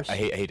universe, I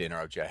hate to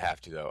interrupt you. I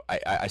have to though.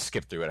 I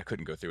skipped through it. I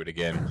couldn't go through it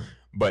again,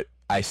 but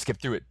I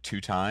skipped through it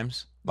 2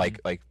 times.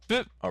 Like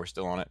boop, oh, we're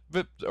still on it.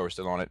 Boop, oh, we're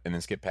still on it, and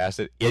then skip past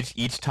it.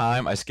 Each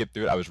time I skipped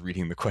through it, I was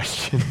reading the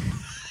question.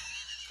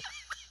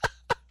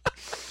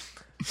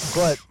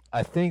 but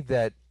I think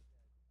that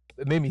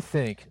it made me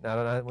think. Now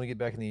I want to get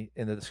back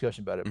in the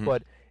discussion about it.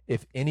 But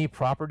if any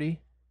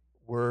property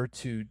were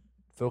to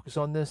focus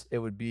on this, it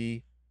would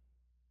be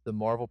the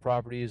Marvel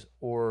properties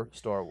or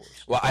Star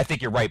Wars. Well, I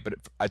think you're right, but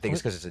I think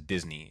it's because it's a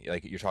Disney.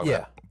 Like, you're talking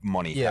about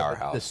money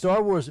powerhouse. The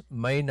Star Wars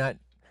might not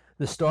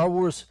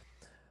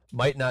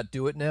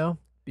do it now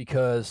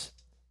because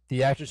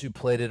the actors who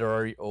played it are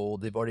already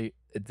old. They've already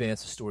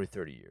advanced the story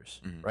 30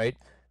 years, right?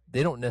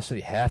 They don't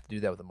necessarily have to do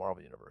that with the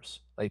Marvel universe.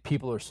 Like,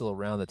 people are still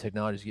around. The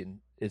technology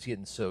is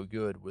getting so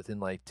good within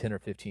like 10 or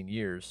 15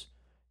 years.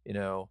 You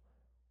know,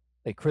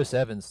 like Chris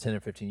Evans, 10 or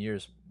 15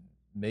 years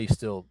may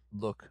still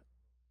look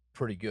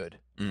pretty good.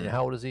 You know,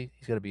 how old is he?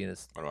 He's got to be in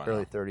his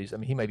early 30s. I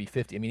mean, he might be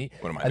 50. I mean,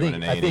 what am I doing?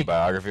 An A&E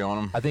biography on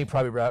him? I think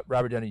probably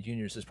Robert Downey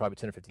Jr. is probably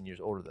 10 or 15 years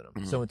older than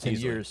him. So in 10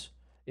 Easily. years,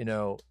 you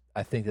know,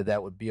 I think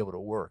that would be able to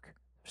work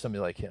for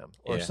somebody like him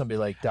or somebody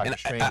like Doctor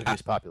Strange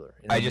who's popular.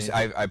 You know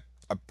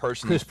I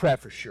personally, Chris Pratt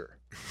for sure.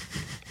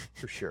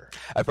 For sure.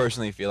 I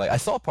personally feel like I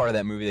saw part of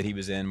that movie that he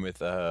was in with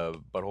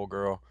Butthole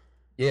Girl.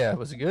 Yeah,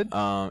 was it good?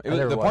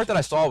 The part that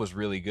I saw was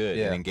really good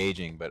and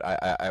engaging, but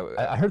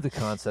I heard the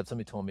concept.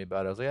 Somebody told me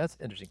about it. I was like, that's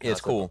an interesting concept. Yeah,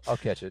 it's cool. I'll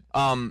catch it.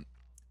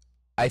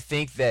 I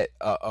think that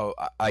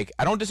I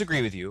don't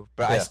disagree with you,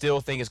 but I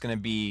still think it's going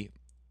to be,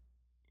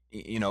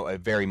 you know, a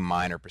very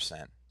minor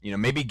percent. You know,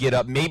 maybe get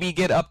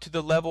up to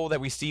the level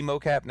that we see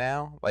mocap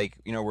now, like,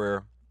 you know,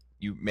 where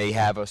you may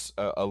have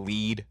a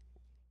lead,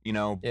 you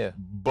know,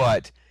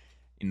 but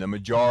the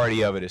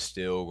majority of it is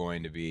still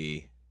going to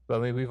be. But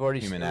I mean, we've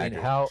already human seen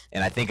actor. how.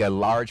 And I think a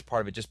large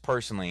part of it, just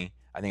personally,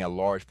 I think a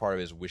large part of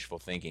it is wishful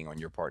thinking on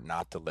your part,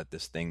 not to let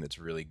this thing that's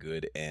really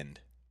good end.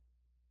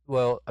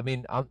 Well, I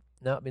mean,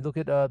 look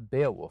at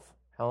Beowulf.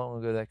 How long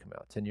ago did that come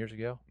out? 10 years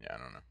ago? Yeah, I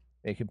don't know.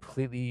 A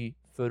completely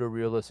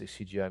photorealistic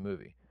CGI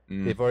movie.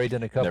 They've already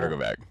done a couple. Never go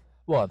back.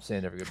 Well, I'm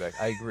saying never go back.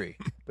 I agree,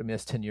 but I mean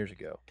that's 10 years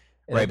ago.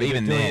 And Right, but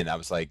even then, I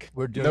was like,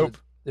 nope.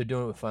 They're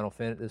doing it with Final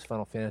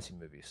Fantasy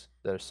movies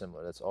that are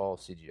similar. That's all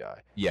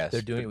CGI. Yes,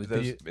 they're doing it with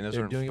those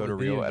aren't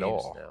photoreal at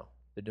all. Now.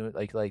 They're doing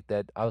it like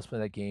that. I was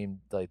playing that game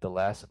like The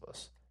Last of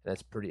Us. And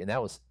that's pretty, and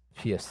that was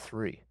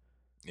PS3.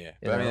 Yeah,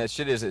 but I mean, that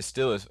shit it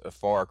still is a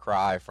far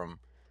cry from,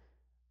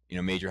 you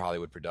know, major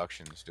Hollywood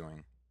productions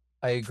doing.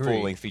 I agree.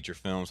 Full-length feature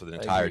films with an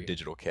entire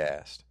digital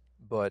cast.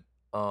 But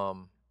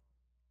well,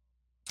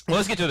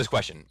 let's get to this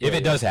question. If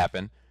it does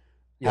happen,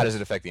 how does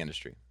it affect the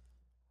industry?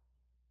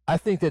 I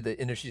think that the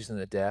industry is going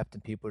to adapt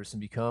and people are just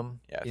going to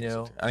become, you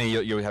know. I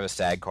mean, you'll have a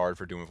SAG card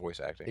for doing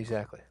voice acting.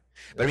 Exactly.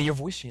 But I mean, your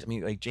voice changes. I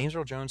mean, like James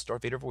Earl Jones'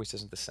 Darth Vader voice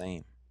isn't the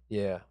same.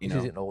 Yeah, he's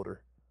getting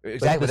older.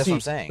 Exactly, that's what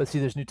I'm saying. But see,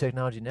 there's new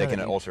technology now. They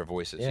can alter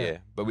voices, yeah.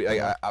 But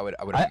I would.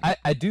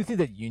 I do think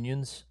that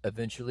unions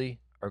eventually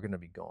are going to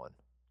be gone.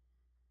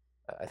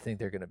 I think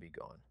they're going to be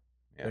gone.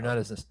 Yeah.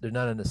 They're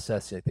not a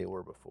necessity like they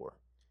were before.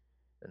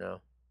 You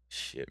know.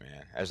 Shit,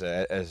 man.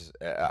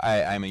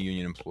 I'm a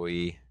union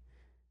employee,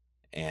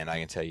 and I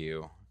can tell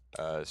you,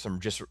 under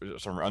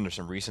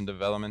some recent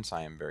developments,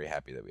 I am very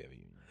happy that we have a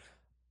union.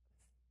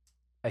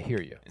 I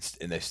hear you.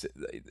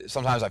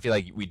 Sometimes I feel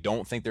like we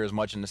don't think there's as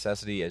much a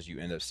necessity as you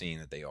end up seeing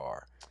that they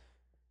are.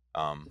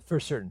 For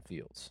certain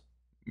fields.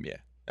 Yeah,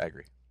 I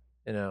agree.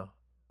 You know,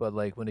 but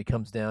like when it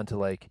comes down to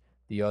like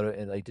the auto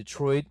and like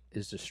Detroit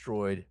is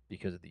destroyed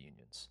because of the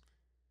unions.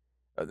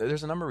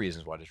 There's a number of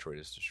reasons why Detroit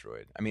is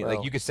destroyed. I mean,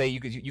 like you could say you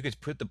could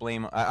put the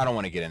blame. I don't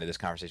want to get into this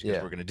conversation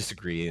because we're going to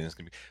disagree and it's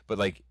going to be. But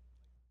like,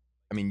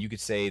 I mean, you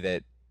could say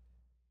that,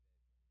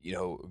 you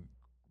know,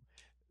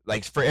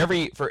 like for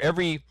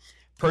every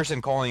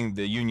person calling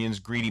the unions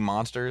greedy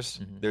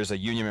monsters, there's a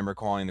union member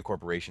calling the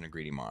corporation a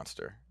greedy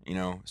monster. You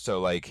know, so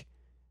like,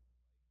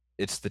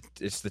 it's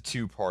the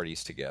two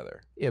parties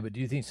together. Yeah, but do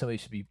you think somebody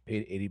should be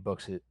paid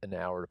 $80 an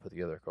hour to put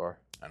together a car?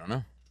 I don't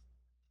know.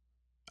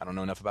 I don't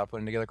know enough about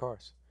putting together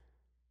cars.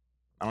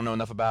 I don't know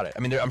enough about it. I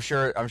mean, I'm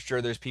sure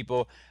there's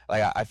people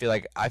like I feel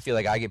like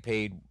I get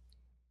paid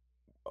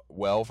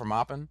well for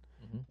mopping,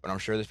 but I'm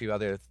sure there's people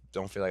out there that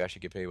don't feel like I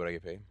should get paid what I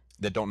get paid.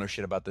 That don't know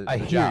shit about the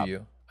job.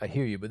 I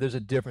hear you, but there's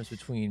a difference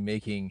between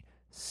making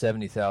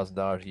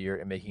 $70,000 a year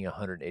and making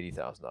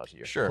 $180,000 a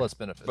year, sure, plus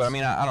benefits. But I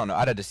mean, I don't know.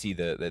 I'd have to see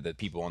the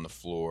people on the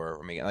floor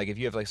or making, like, if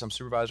you have like some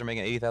supervisor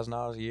making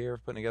 $80,000 a year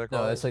for putting together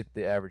cars. No, that's like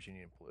the average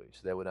union employee.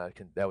 So that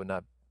would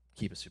not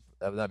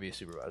be a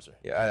supervisor.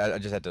 Yeah, I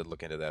just had to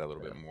look into that a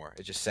little bit more.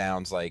 It just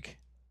sounds like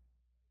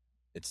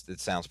it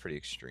sounds pretty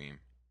extreme.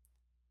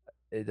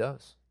 It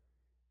does.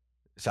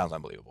 It sounds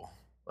unbelievable.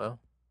 Well,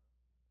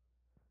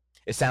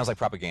 it sounds like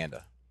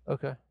propaganda.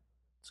 Okay,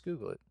 let's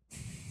Google it.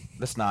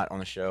 That's not on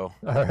the show.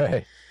 All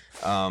right.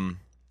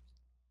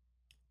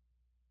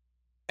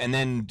 And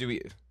then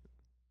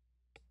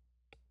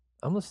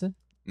I'm listening.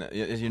 No,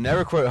 you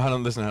never quote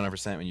listen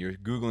 100% when you're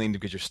Googling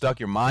because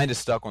your mind is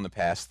stuck on the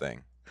past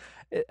thing.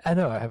 I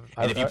know.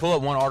 And if you pull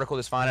up one article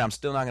that's fine, I'm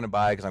still not going to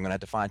buy it because I'm going to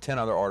have to find 10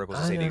 other articles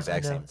that say the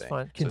exact same thing.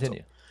 Fine.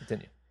 Continue.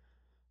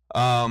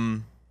 I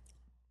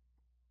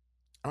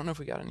don't know if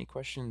we got any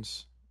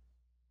questions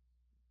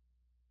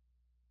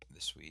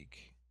this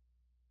week.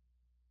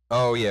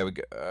 Oh yeah,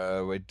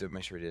 wait to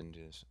make sure we didn't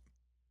do this.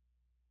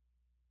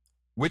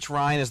 Which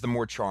Ryan is the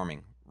more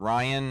charming?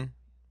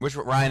 Which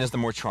Ryan is the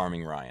more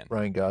charming Ryan?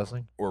 Ryan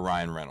Gosling or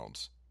Ryan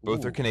Reynolds?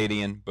 Both are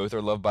Canadian. Both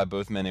are loved by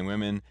both men and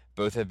women.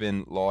 Both have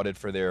been lauded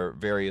for their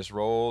various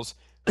roles.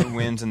 Who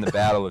wins in the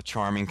battle of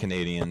charming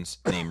Canadians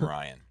named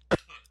Ryan?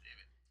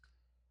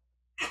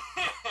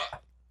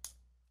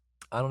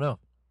 I don't know.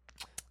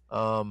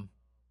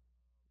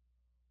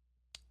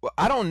 Well,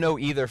 I don't know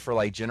either for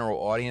like general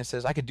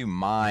audiences. I could do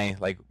my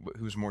like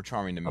who's more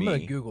charming to me. I'm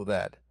gonna Google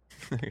that.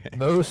 Okay.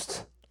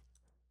 Most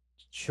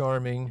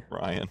charming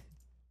Ryan.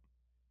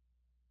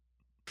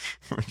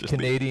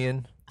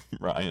 Canadian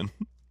Ryan.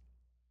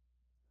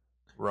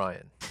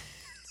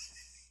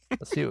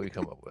 Let's see what we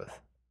come up with.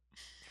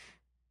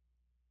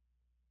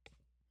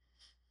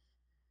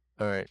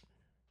 All right.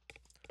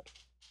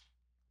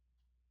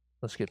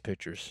 Let's get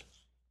pictures.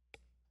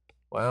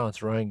 Wow,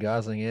 it's Ryan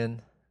Gosling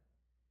in.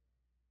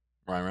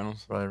 Ryan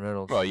Reynolds? Ryan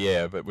Reynolds. Well,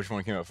 yeah, but which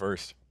one came out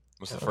first?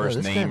 What's the first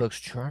name? This guy looks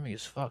charming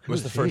as fuck.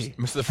 What's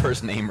the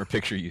first name or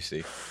picture you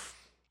see?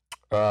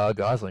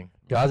 Gosling.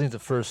 Gosling's the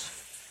first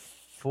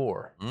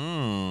four.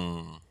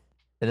 Mm.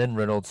 And then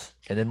Reynolds,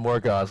 and then more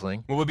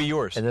Gosling. What would be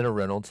yours? And then a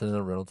Reynolds, and then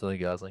a Reynolds, and then a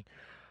Gosling.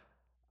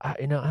 I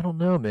don't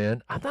know,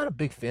 man. I'm not a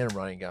big fan of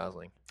Ryan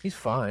Gosling. He's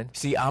fine.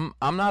 See, I'm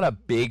not a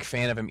big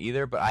fan of him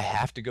either, but I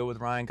have to go with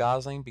Ryan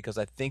Gosling because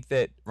I think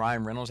that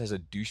Ryan Reynolds has a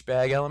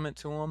douchebag element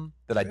to him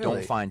that I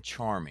don't find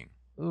charming.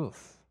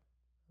 Oof.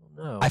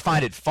 No. I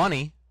find it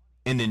funny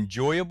and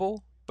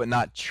enjoyable, but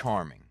not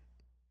charming.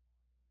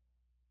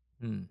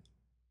 Hmm.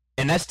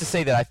 And that's to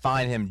say that I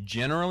find him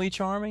generally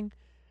charming,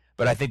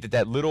 but I think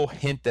that little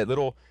hint, that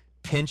little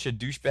pinch of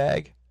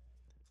douchebag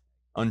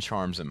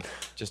uncharms him.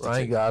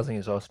 Ryan Gosling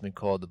has also been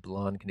called the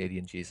blonde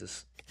Canadian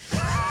Jesus.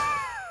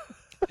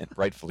 And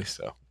rightfully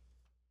so.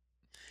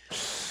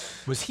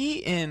 Was he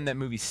in that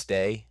movie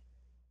Stay?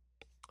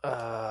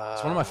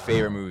 It's one of my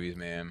favorite movies,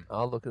 man.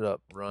 I'll look it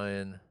up.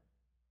 Ryan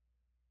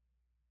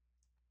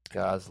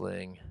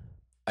Gosling.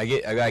 I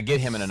get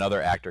him and another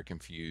actor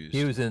confused.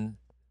 He was in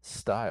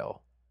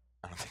Style.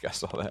 I don't think I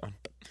saw that one.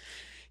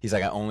 He's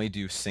like, I only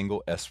do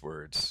single S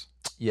words.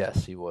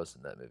 Yes, he was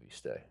in that movie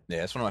Stay.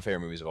 Yeah, it's one of my favorite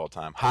movies of all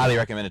time. Highly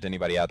recommend it to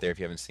anybody out there if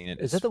you haven't seen it.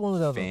 Is that the one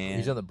with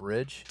he's on the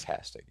bridge?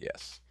 Fantastic,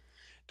 yes.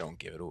 Don't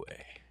give it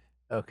away.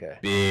 Okay.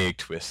 Big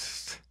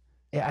twist.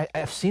 Yeah,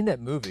 I've seen that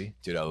movie.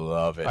 Dude, I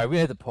love it. All right, we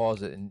have to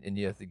pause it, and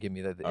you have to give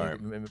me that. All right.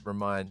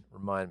 Remind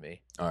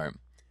me. All right.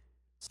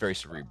 It's very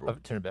cerebral.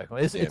 I've turned it back on.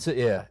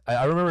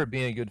 I remember it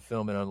being a good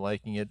film and I'm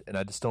liking it, and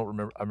I just don't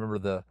remember. I don't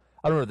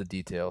remember the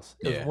details.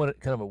 It was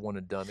kind of a one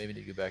and done. Maybe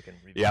you go back and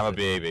revisit. Yeah, I'm a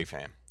big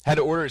fan. Had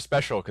to order it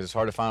special because it's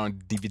hard to find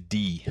on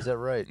DVD. Is that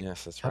right?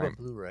 Yes, that's How right. about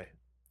Blu-ray?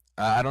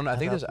 I don't know. I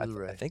think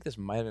Blu-ray? I think this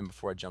might have been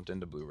before I jumped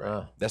into Blu-ray.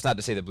 Oh. That's not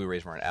to say the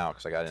Blu-rays weren't out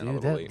because I got in a Dude,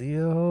 little that late.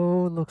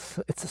 Leo looks.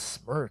 It's a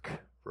smirk,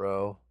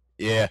 bro.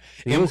 Yeah,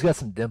 Leo's got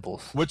some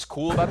dimples. What's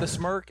cool about the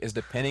smirk is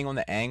depending on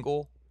the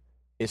angle,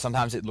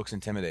 sometimes it looks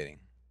intimidating.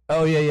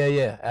 Oh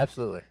yeah,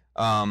 absolutely.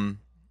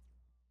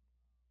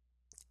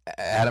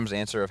 Adam's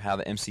answer of how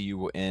the MCU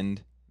will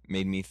end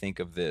made me think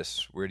of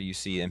this. Where do you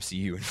see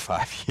MCU in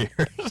 5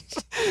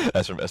 years?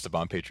 That's from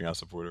Esteban, Patreon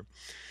supporter.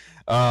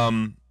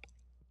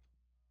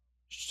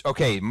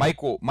 Okay,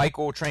 Michael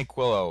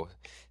Tranquillo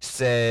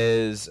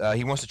says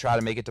he wants to try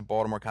to make it to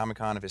Baltimore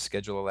Comic-Con if his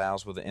schedule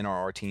allows. Will the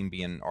NRR team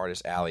be in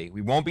Artist Alley?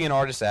 We won't be in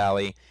Artist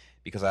Alley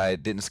because I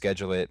didn't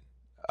schedule it.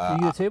 You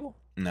get a table?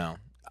 No.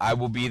 I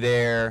will be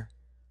there.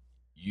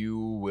 You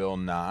will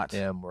not.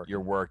 Yeah, I'm working. You're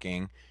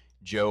working.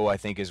 Joe, I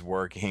think, is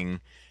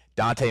working.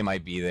 Dante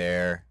might be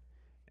there.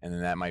 And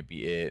then that might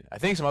be it. I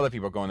think some other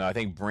people are going, though. I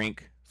think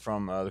Brink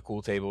from the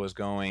Cool Table is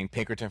going.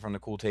 Pinkerton from the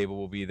Cool Table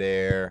will be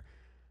there.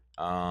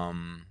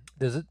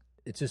 Does it?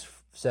 It's just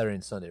Saturday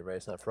and Sunday, right?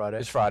 It's not Friday?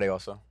 It's Friday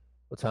also.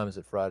 What time is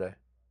it Friday?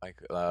 Like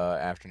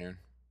afternoon.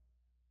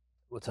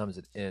 What time does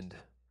it end?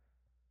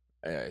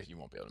 You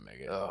won't be able to make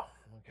it. Oh,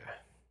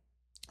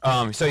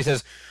 okay. So he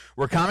says,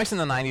 were comics in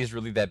the 90s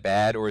really that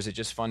bad, or is it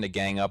just fun to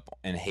gang up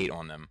and hate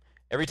on them?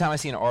 Every time I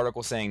see an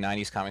article saying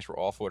 90s comics were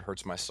awful, it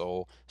hurts my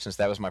soul, since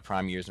that was my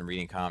prime years in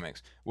reading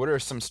comics. What are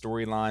some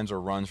storylines or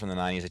runs from the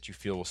 90s that you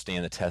feel will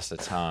stand the test of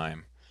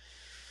time?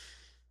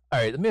 All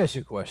right, let me ask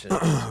you a question.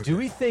 Okay. Do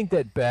we think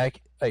that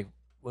back, like,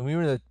 when we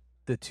were in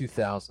the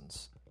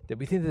 2000s, did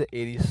we think that the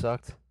 80s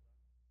sucked?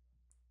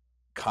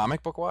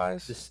 Comic book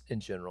wise? Just in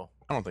general.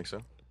 I don't think so.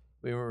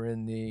 We were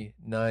in the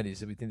 90s.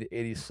 Did we think the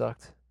 80s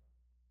sucked?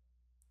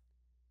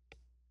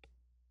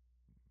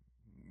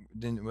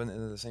 Wasn't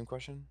it the same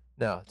question?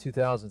 No,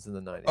 2000s and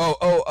the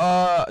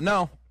 90s.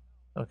 No.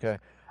 Okay.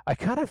 I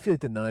kind of feel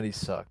like the 90s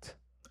sucked.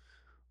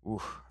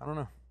 Oof, I don't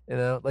know. You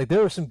know, like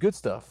there was some good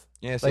stuff.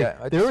 Yes, Like,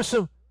 yeah. there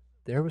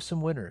were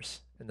some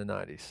winners in the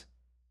 90s.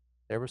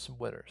 There were some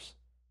winners.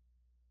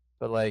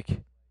 But like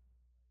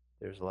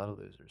there's a lot of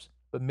losers.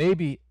 But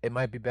maybe it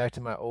might be back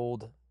to my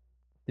old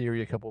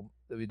theory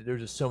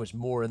there's just so much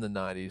more in the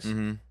 90s.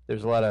 Mm-hmm.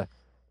 There's a lot of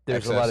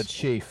Excess.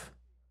 chafe,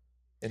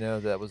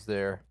 that was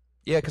there.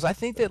 Yeah, because I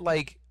think that,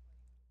 like,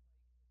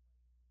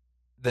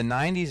 the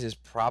 90s is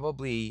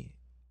probably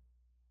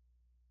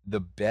the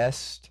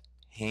best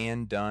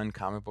hand-done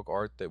comic book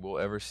art that we'll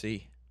ever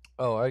see.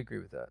 Oh, I agree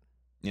with that.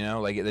 You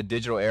know, like, the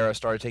digital era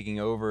started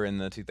taking over in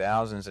the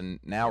 2000s, and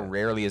now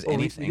rarely is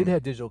anything. You did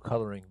have digital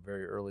coloring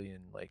very early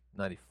in, like,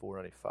 94,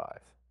 95.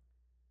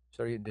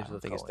 Started getting I digital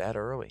don't think it's coloring. that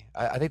early.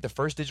 I think the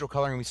first digital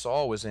coloring we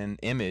saw was in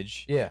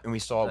Image. Yeah. And we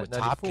saw it with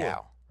Top 94,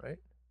 Cow. right?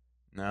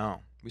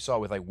 No. We saw it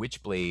with, like,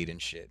 Witchblade and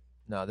shit.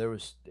 No, there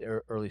was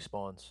early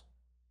spawns.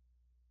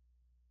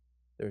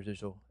 There was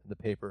digital in the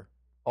paper.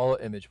 All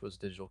Image was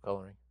digital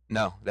coloring.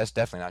 No, that's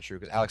definitely not true,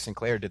 because Alex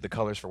Sinclair did the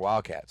colors for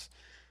Wildcats.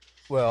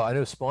 Well, I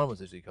know Spawn was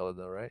digitally colored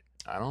though, right?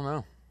 I don't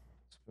know.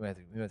 We might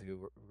have to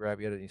go grab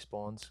you any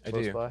spawns I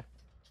close do. by.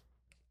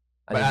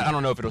 But I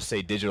don't know if it'll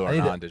say digital or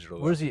non-digital.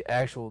 Where's the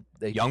actual?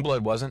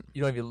 Youngblood wasn't?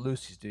 You don't have your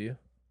Lucy's, do you?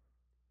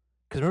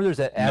 Because remember, there's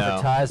that No.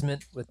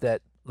 advertisement with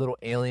that little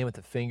alien with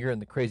the finger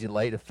and the crazy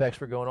light effects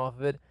were going off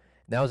of it.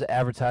 And that was an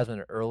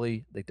advertisement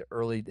early,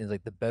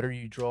 the better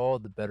you draw,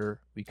 the better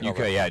we color.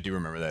 Okay, yeah, I do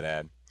remember that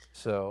ad.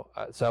 So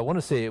I want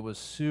to say it was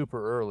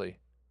super early.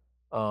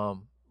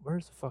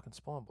 Where's the fucking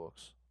Spawn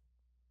books?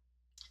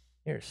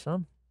 Here's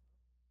some.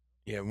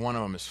 Yeah, one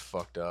of them is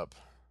fucked up.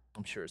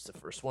 I'm sure it's the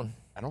first one.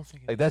 I don't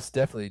think. Like that's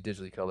definitely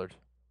digitally colored.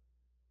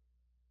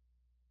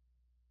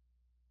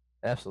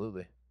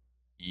 Absolutely.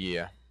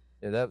 Yeah,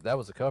 Yeah, that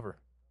was the cover.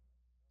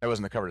 that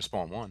wasn't the cover to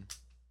Spawn 1.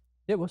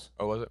 Yeah, it was.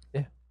 Oh, was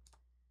it?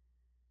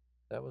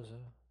 That was.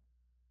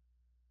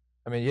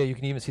 I mean, yeah, you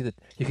can even see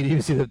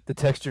the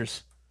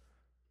textures.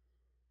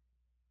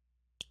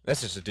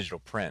 That's just a digital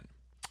print.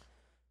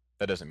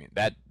 That doesn't mean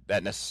that.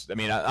 I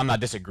mean, I'm not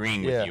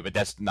disagreeing with Yeah. you, but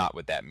that's not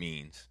what that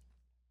means.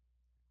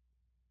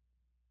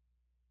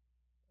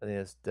 I think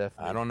that's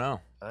definitely. I don't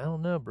know. I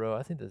don't know, bro.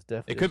 I think that's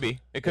definitely. It could be.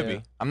 It could Yeah.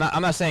 be. I'm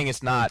not saying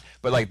it's not,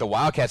 but like the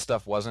Wildcat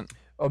stuff wasn't.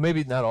 Oh,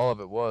 maybe not all of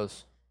it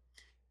was.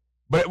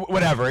 But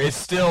whatever. It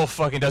still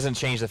fucking doesn't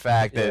change the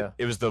fact that Yeah.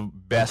 it was the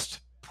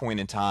best point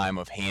in time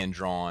of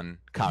hand-drawn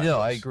comic No,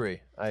 books. I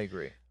agree. I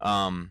agree.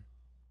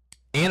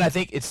 And I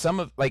think it's some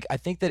of I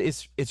think that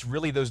it's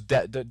really those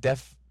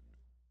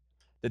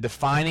the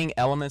defining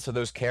elements of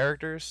those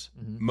characters.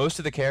 Mhm. Most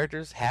of the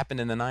characters happened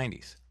in the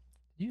 90s.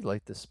 You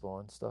like this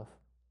Spawn stuff?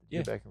 Did you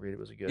Yeah. go back and read it?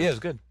 Was it good? Yeah, it was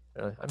good.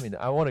 I mean,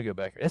 I want to go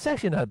back. It's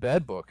actually not a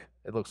bad book.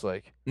 It looks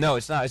like No,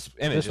 it's not. It's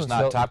Image. This It's one's not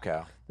held- Top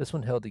Cow. this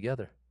one held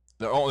together.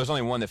 There's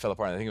only one that fell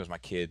apart. I think it was my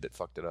kid that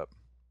fucked it up.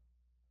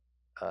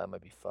 It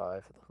might be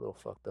 5. A little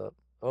fucked up.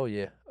 Oh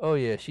yeah. Oh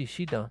yeah. She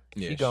done.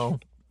 Yeah, She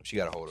gone. She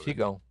got a hold of She it.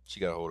 go. She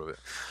got a hold of it.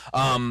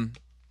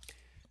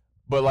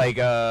 But like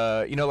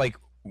like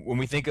when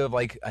we think of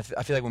like I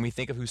feel like when we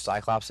think of who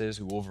Cyclops is,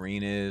 who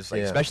Wolverine is, like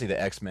Yeah. especially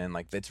the X-Men,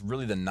 like it's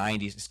really the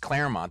 90s. It's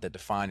Claremont that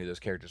defined who those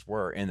characters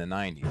were in the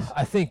 90s.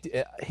 I think,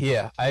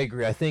 yeah, I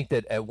agree. I think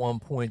that at one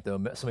point though,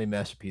 somebody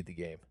masterpieces the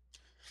game.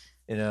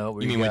 You know,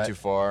 where You mean went too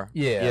far?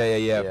 Yeah,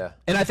 Yeah.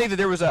 And I think that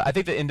there was I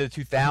think that in the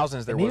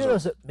 2000s there maybe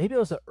was maybe it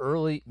was the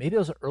early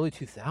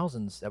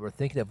 2000s that we're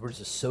thinking that we're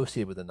just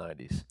associated with the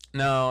 90s.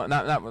 no,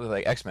 not with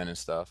like X-Men and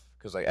stuff,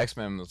 because like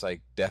X-Men was like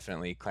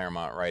definitely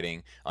Claremont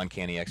writing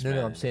Uncanny X-Men.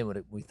 No, I'm saying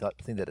we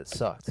think that it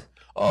sucked.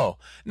 Oh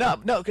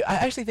no! I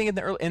actually think in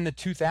the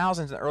 2000s,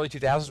 in the early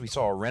 2000s, we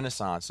saw a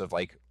renaissance of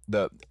like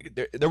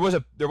there was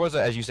a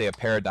as you say a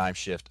paradigm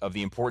shift of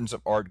the importance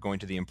of art going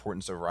to the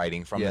importance of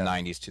writing from the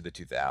 90s to the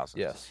 2000s.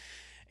 Yes,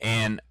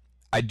 and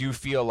I do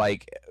feel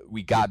like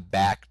we got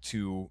back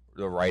to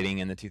the writing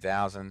in the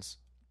 2000s.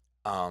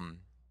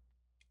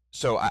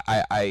 So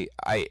I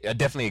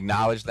definitely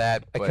acknowledge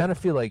that. I kind of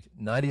feel like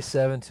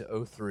 97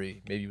 to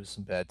 03 maybe was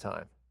some bad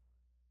time.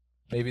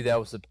 Maybe that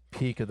was the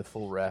peak of the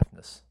full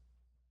raftness.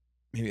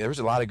 Maybe there was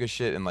a lot of good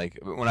shit, and like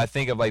when I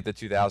think of like the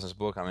 2000s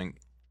book, I mean,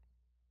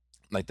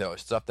 like the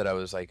stuff that I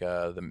was like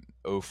the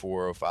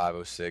 04,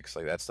 05, 06,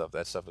 like that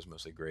stuff was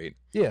mostly great.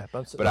 Yeah,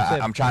 but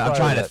I'm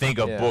trying to think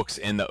of books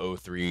in the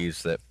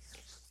 03s that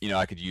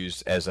I could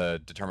use as a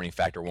determining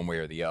factor one way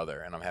or the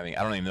other, and I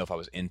don't even know if I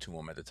was into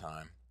them at the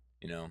time,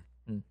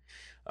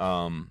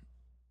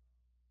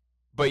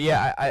 But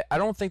yeah, I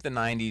don't think the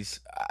 90s.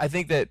 I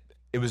think that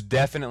it was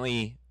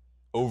definitely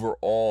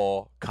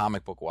overall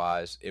comic book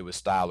wise, it was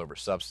style over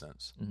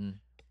substance. Mm-hmm.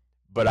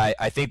 But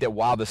I think that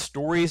while the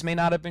stories may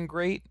not have been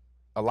great,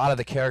 a lot of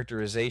the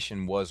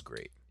characterization was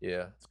great.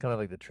 Yeah, it's kind of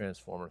like the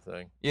Transformer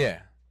thing. Yeah.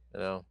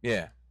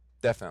 Yeah,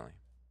 definitely.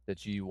 That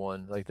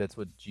G1, like that's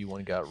what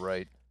G1 got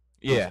right.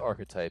 Yeah. Those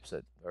archetypes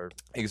that are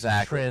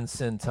exactly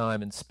transcend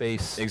time and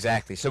space.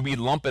 Exactly. So we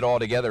lump it all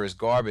together as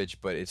garbage,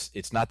 but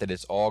it's not that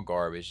it's all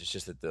garbage. It's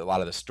just that a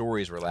lot of the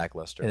stories were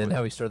lackluster. And then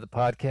how we started the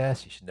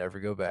podcast, you should never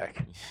go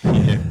back.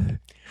 Yeah.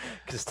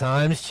 Because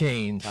times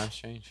change. Times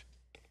change.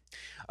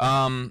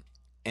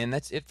 And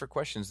that's it for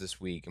questions this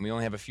week. And we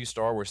only have a few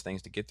Star Wars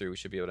things to get through. We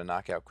should be able to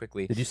knock out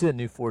quickly. Did you see that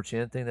new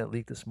 4chan thing that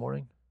leaked this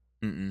morning?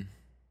 Mm-mm.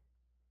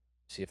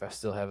 See if I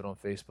still have it on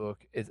Facebook.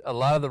 It's a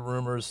lot of the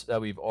rumors that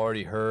we've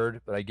already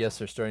heard, but I guess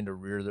they're starting to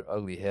rear their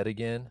ugly head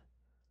again.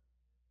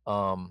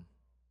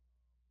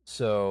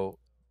 So,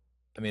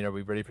 I mean, are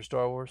we ready for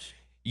Star Wars?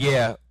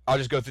 Yeah, I'll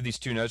just go through these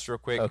two notes real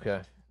quick.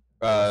 Okay.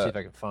 See if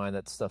I can find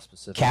that stuff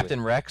specifically.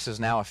 Captain Rex is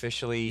now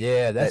officially.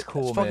 Yeah, that's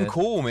cool, it's man. fucking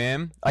cool,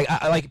 man. Like,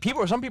 I like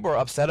people. Some people are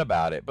upset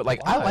about it, but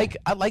like, Why?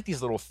 I like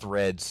these little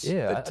threads.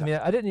 Yeah, I mean,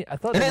 I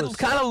thought and it it was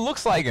kind of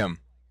looks like him.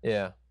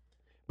 Yeah.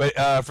 But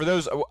for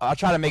those, I'll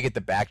try to make it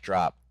the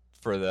backdrop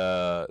for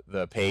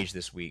the page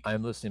this week.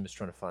 I'm listening, just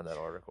trying to find that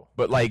article.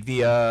 But like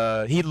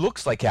he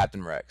looks like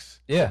Captain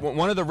Rex. Yeah.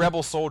 One of the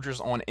rebel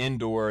soldiers on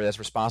Endor that's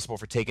responsible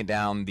for taking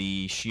down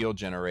the shield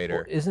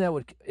generator.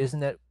 Well,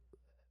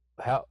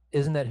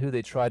 isn't that who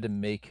they tried to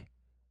make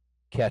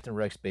Captain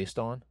Rex based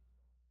on?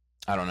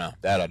 I don't know.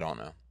 That I don't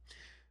know.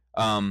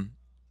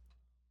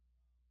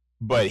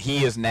 But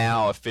he is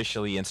now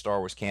officially in Star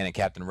Wars canon,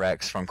 Captain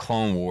Rex from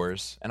Clone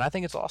Wars, and I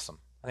think it's awesome.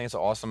 I think it's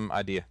an awesome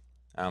idea.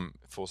 I'm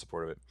full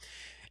support of it.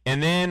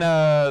 And then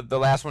the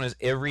last one is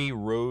Every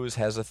Rose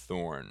Has a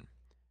Thorn.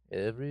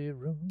 Every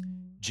rose.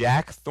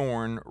 Jack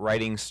Thorne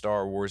writing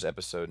Star Wars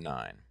Episode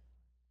 9.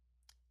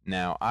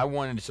 Now, I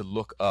wanted to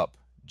look up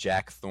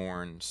Jack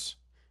Thorne's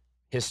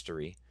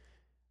history.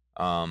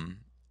 It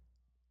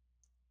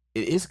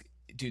is,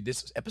 dude,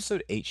 this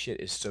Episode 8 shit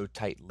is so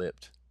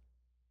tight-lipped.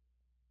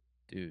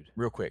 Dude.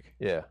 Real quick.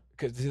 Yeah.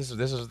 Because this is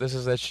that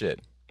shit.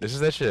 This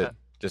is that shit.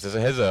 Just as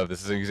a heads up,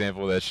 this is an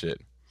example of that shit.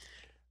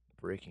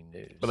 Breaking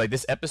news. But like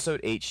this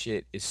Episode 8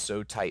 shit is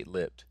so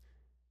tight-lipped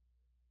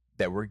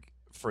that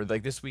for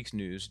like this week's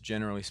news,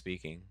 generally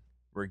speaking,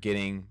 we're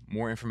getting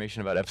more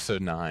information about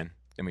Episode 9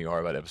 than we are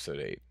about Episode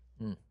 8.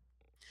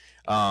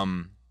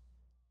 I'm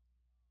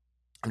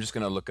just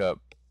gonna look up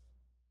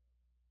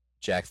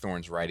Jack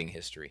Thorne's writing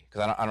history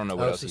because I don't know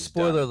what else he's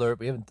spoiler done. alert.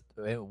 We haven't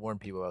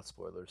warned people about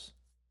spoilers,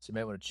 so you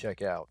might want to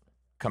check out.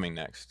 Coming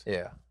next.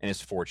 Yeah. And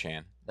it's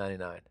 4chan.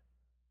 99,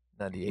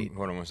 98,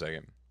 Hold on 1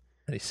 second.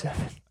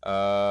 97.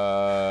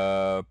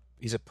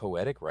 He's a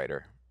poetic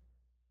writer.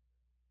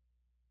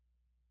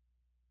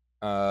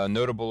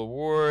 Notable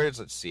awards.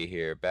 Let's see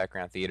here.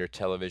 Background theater,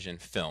 television,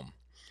 film.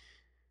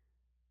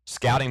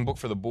 Scouting Book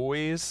for the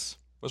Boys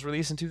was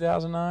released in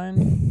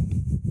 2009.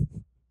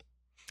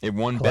 It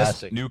won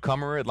Classic. Best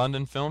Newcomer at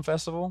London Film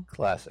Festival.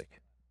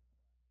 Classic.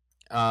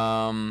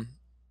 Thorne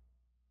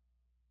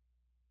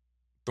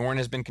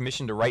has been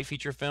commissioned to write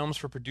feature films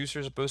for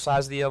producers of both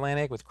sides of the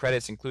Atlantic, with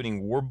credits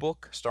including War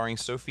Book, starring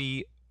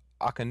Sophie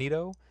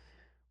Aconito,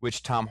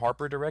 which Tom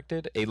Harper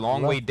directed, A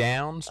Long Way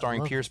Down,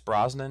 starring Pierce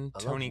Brosnan,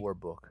 Tony War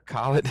Book.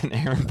 Collett, and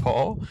Aaron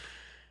Paul.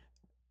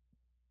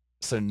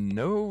 So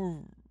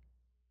no...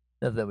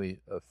 Not that we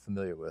are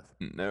familiar with.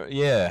 No,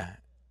 yeah.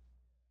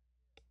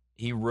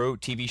 He wrote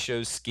TV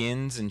shows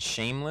Skins and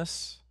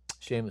Shameless.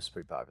 Shameless is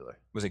pretty popular.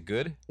 Was it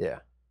good? Yeah.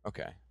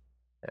 Okay.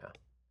 Yeah.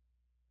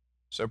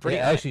 So pretty.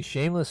 Yeah, actually,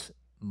 Shameless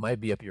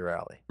might be up your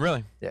alley.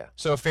 Really? Yeah.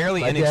 So a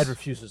fairly My dad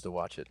refuses to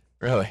watch it.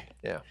 Really?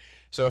 Yeah.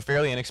 So a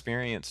fairly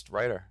inexperienced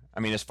writer. I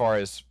mean, as far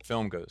as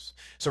film goes.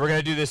 So we're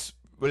gonna do this.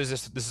 What is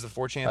this? This is the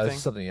 4chan This thing.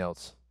 is something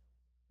else.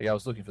 Like, I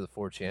was looking for the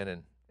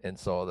 4chan and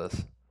saw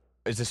this.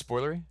 Is this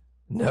spoilery?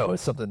 No,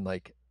 it's something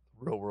like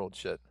real world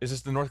shit. Is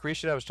this the North Korea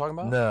shit I was talking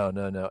about?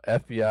 No.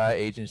 FBI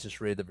agents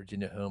just raided the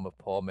Virginia home of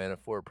Paul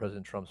Manafort,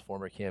 President Trump's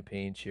former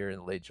campaign chair,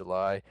 in late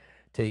July,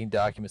 taking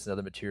documents and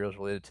other materials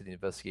related to the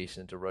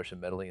investigation into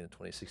Russian meddling in the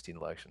 2016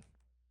 election.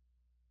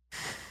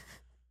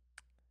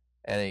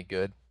 That ain't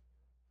good.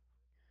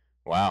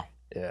 Wow.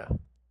 Yeah.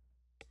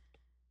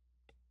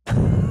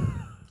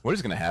 What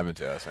is gonna happen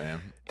to us, man?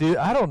 Dude,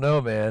 I don't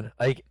know, man.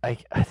 I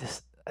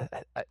just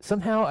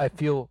somehow I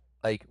feel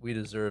like we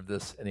deserve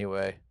this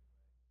anyway.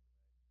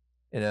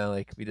 You know,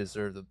 like we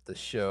deserve the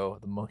show,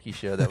 the monkey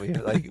show that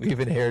we've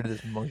inherited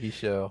this monkey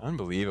show.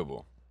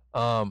 Unbelievable.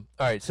 All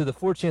right, so the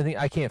 4chan thing,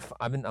 I can't.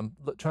 I'm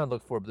trying to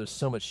look for it, but there's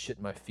so much shit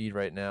in my feed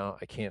right now,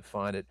 I can't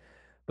find it.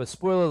 But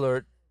spoiler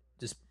alert,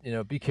 just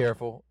be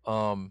careful.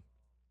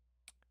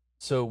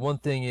 So one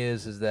thing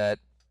is that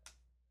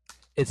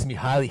it's gonna be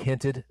highly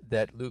hinted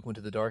that Luke went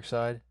to the dark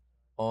side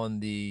on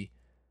the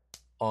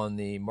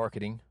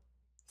marketing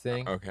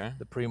thing. Okay.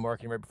 The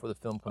pre-marketing right before the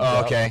film comes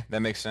out. Oh, okay,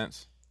 that makes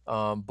sense.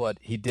 But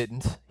he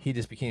didn't. He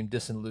just became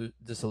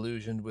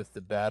disillusioned with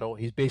the battle.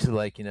 He's basically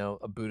like,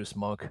 a Buddhist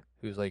monk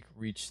who's like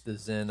reached the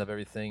zen of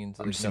everything. And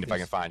so I'm just seeing if I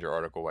can find your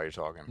article while you're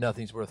talking.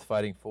 Nothing's worth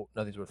fighting for.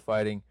 Nothing's worth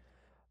fighting.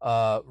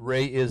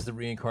 Rey is the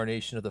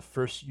reincarnation of the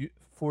first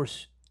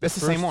Force. That's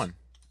the same one.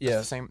 Yeah,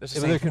 That's the same. That's the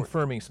but same they're Force.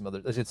 confirming some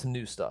other. It's some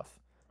new stuff.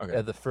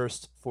 Okay. The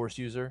first Force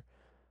user.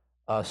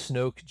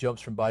 Snoke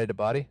jumps from body to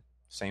body,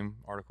 Same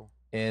article.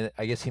 and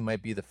I guess he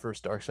might be the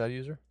first dark side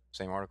user.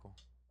 Same article.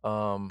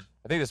 Um,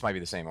 I think this might be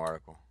the same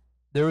article.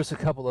 there was a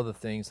couple other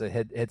things that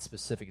had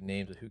specific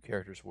names of who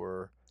characters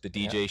were. The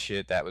DJ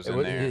shit that was It in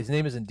was, there. his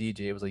name isn't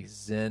DJ. It was like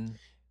Zen.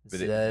 But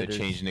Zed they're or-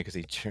 changing it because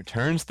he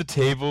turns the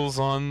tables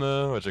on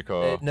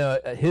the No,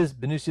 his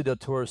Benicio del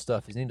Toro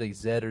stuff. His name's like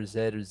Zed or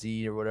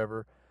Z or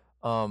whatever.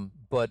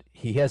 But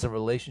he has a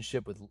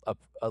relationship with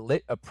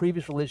a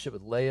previous relationship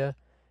with Leia,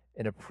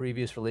 and a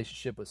previous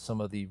relationship with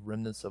some of the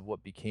remnants of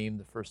what became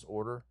the First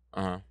Order.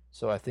 Uh-huh.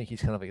 So I think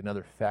he's kind of like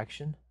another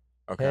faction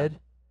Okay. head,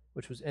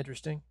 which was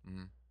interesting.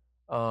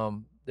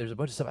 Mhm. There's a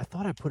bunch of stuff. I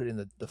thought I put it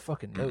in the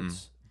fucking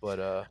notes,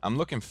 but I'm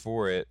looking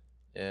for it.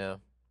 yeah.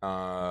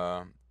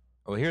 Well,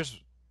 here's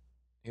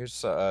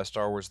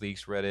Star Wars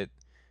Leaks Reddit,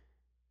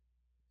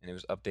 and it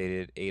was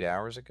updated 8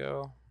 hours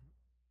ago.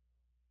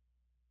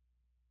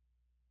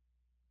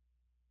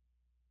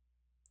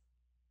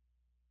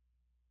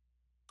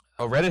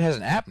 Oh, Reddit has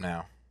an app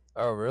now.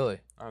 Oh, really?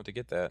 I have to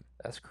get that.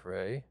 That's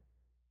cray.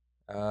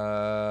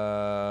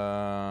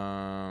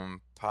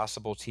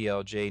 Possible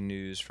TLJ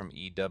news from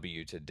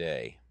EW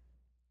today.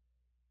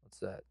 What's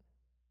that?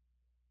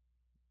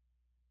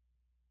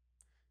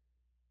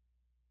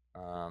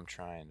 I'm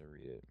trying to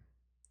read it.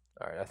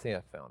 All right, I think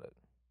I found it.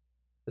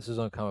 This is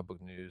on Comic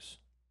Book News.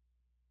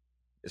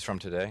 It's from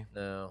today.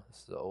 No, this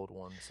is the old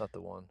one. It's not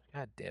the one.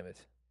 God damn it.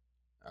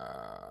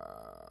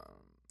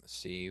 Let's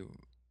see.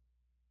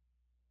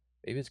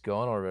 Maybe it's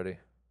gone already.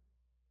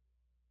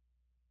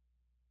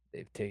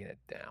 They've taken it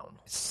down.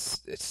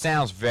 It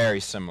sounds very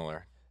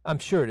similar, I'm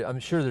sure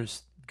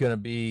there's gonna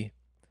be.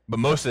 but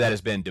most of that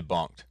has been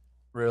debunked.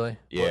 Really?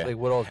 Yeah.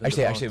 What else?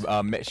 Actually,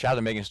 shout out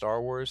to Megan Star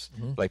Wars.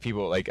 Mhm. Like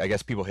people, I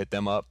guess people hit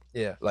them up.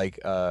 Yeah. Like,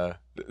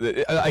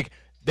 like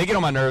they get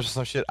on my nerves or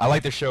some shit. I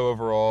like their show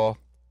overall,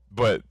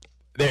 but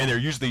they're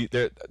usually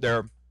they're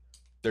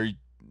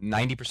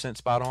 90%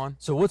 spot on.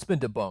 So what's been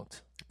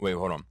debunked? Wait,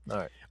 hold on. All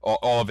right.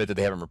 All of it that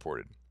they haven't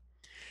reported.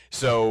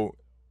 So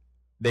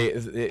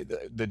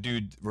the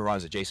dude who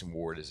runs it, Jason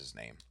Ward is his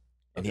name,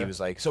 and he Okay. was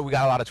like, so we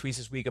got a lot of tweets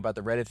this week about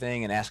the Reddit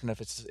thing and asking if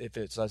it's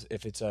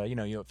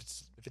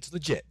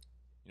legit,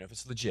 if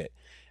it's legit.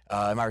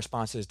 And my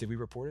response is, did we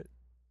report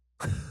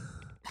it?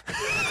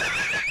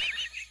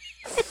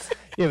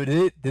 Yeah, but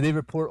did they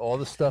report all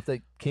the stuff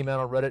that came out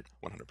on Reddit?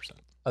 100%.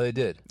 Oh, they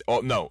did. Oh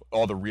no,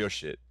 all the real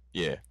shit.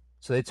 Yeah.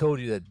 So they told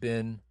you that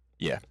Ben.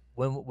 Yeah.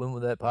 When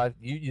was that pod?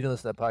 You didn't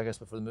listen to that podcast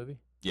before the movie?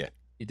 Yeah.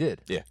 You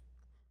did. Yeah.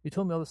 You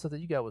told me all the stuff that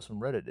you got was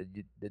from Reddit.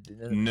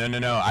 Did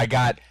No. I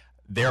got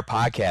their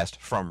podcast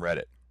from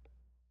Reddit.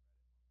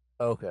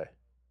 Okay.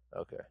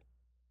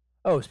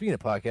 Oh, speaking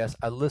of podcasts,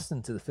 I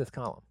listened to the Fifth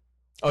Column.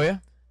 Oh yeah.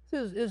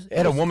 It They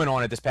had a woman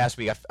on it this past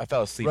week. I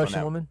fell asleep Russian on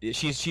that. woman?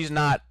 She's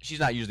not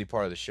usually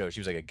part of the show.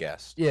 She was like a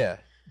guest. Yeah,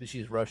 but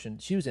she's Russian.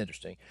 She was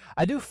interesting.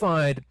 I do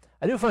find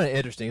it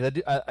interesting.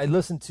 I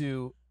listen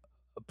to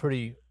a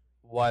pretty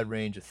wide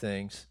range of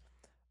things.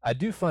 I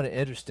do find it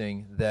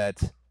interesting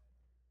that,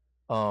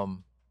 I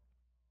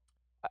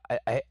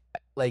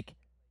like.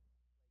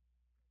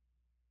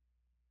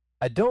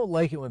 I don't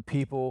like it when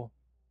people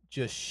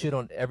just shit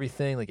on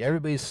everything. Like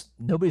nobody's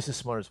as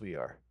smart as we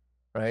are.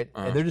 right?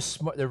 And they're just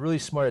smart. They're really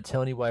smart at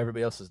telling you why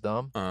everybody else is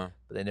dumb, but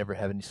they never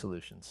have any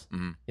solutions. You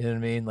know what I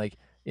mean? Like,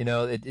 you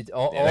know,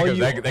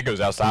 that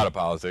goes outside of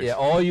politics. Yeah,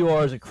 all you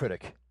are is a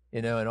critic,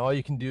 you know, and all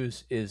you can do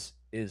is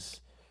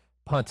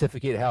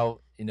pontificate how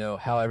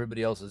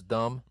everybody else is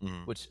dumb,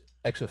 which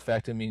ex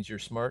facto means you're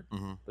smart,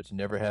 but you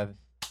never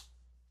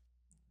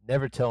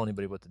tell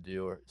anybody what to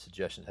do or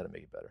suggestions how to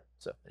make it better.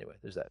 So anyway,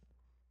 there's that.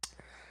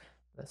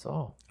 That's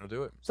all. I'll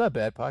do it. It's not a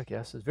bad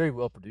podcast. It's very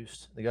well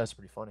produced. The guys are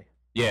pretty funny.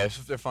 Yeah,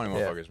 they're funny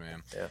motherfuckers,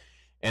 man. Yeah.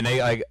 And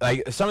they like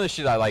some of the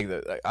shit I like.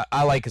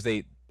 I like because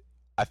I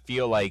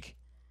feel like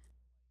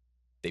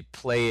they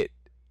play it.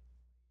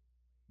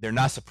 They're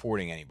not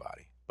supporting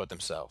anybody but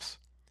themselves.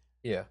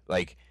 Yeah.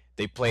 Like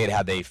they play it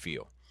how they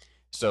feel.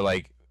 So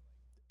like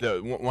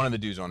one of the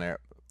dudes on there,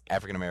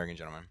 African American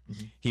gentleman,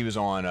 he was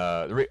on.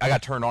 I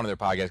got turned on to their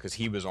podcast because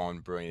he was on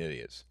Brilliant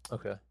Idiots.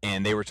 Okay.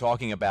 And they were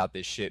talking about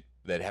this shit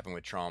that happened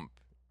with Trump.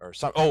 Or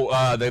some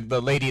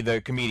the lady, the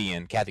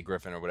comedian Kathy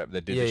Griffin or whatever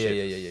that did the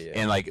shit. Yeah.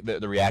 And like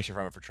the reaction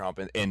from it for Trump,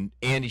 and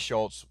Andy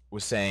Schultz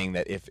was saying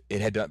that if it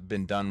had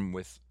been done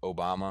with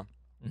Obama,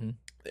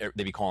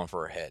 they'd be calling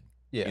for her head.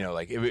 Yeah, you know,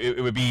 like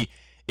it would be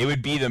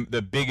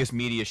the biggest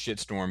media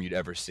shitstorm you'd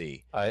ever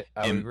see. I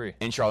would agree.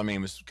 And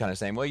Charlemagne was kind of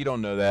saying, well, you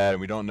don't know that, and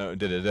we don't know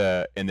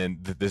and then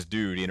this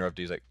dude he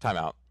interrupted. He's like, time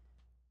out.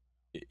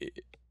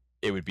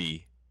 It would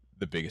be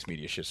the biggest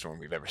media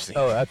shitstorm we've ever seen.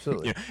 Oh,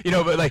 absolutely. you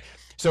know, but like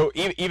so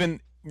even.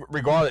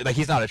 Regardless, like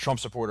he's not a Trump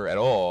supporter at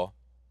all,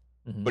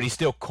 but he's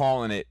still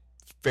calling it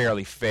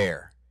fairly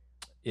fair.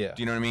 Yeah.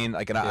 Do you know what I mean?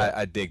 Like, and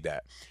I dig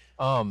that.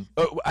 I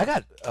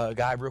got a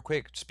guy real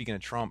quick. Speaking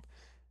of Trump,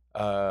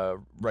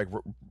 like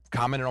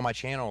commented on my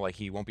channel, like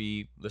he won't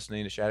be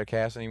listening to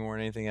Shattercast anymore or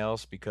anything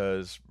else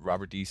because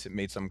Robert D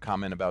made some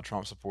comment about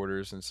Trump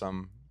supporters and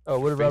some. Oh,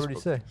 what did Robert D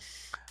say?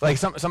 Like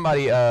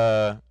somebody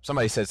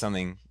said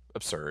something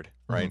absurd,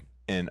 right?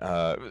 And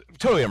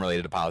totally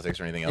unrelated to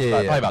politics or anything else.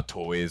 Probably about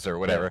toys or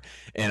whatever.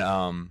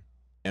 Yeah.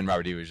 And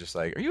Robert D was just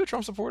like, "Are you a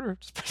Trump supporter?"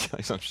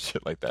 Like some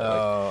shit like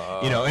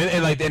that. You know.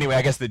 And like anyway,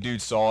 I guess the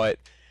dude saw it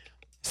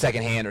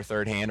secondhand or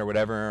third hand or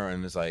whatever,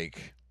 and was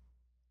like,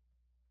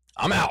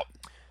 "I'm out.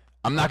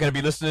 I'm not gonna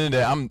be listening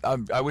to.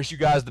 I wish you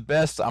guys the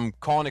best. I'm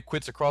calling it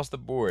quits across the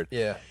board."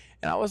 Yeah.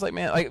 And I was like,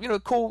 man, like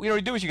cool. You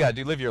do what you gotta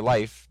do. Live your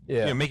life.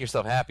 Yeah. Make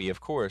yourself happy,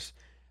 of course.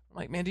 I'm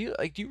like, man, do you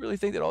really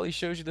think that all these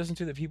shows you listen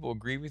to that people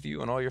agree with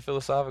you on all your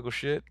philosophical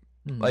shit?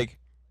 Like,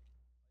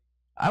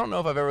 I don't know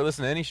if I've ever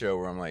listened to any show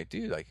where I'm like,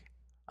 dude, like,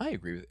 I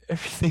agree with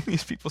everything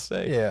these people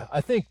say. Yeah,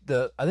 I think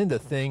people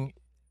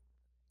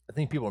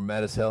are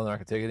mad as hell and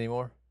aren't gonna take it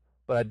anymore.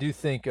 But I do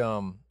think,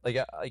 I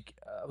was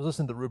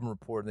listening to the Rubin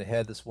Report, and they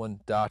had this one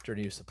doctor, and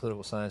he was a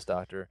political science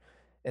doctor,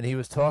 and he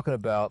was talking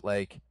about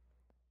like,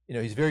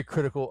 he's very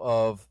critical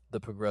of the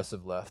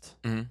progressive left.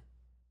 But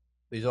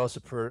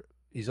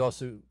he's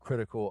also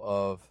critical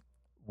of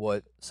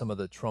what some of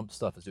the Trump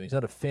stuff is doing. He's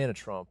not a fan of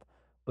Trump,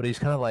 but he's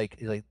kind of like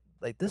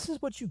this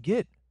is what you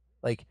get,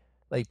 like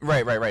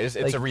right.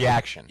 It's a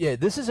reaction. Yeah,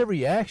 this is a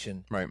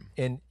reaction, right?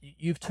 And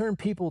you've turned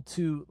people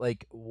to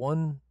like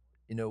one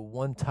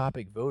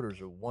topic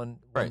voters or one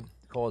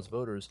cause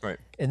voters, right?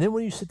 And then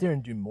when you sit there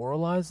and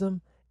demoralize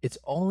them, it's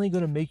only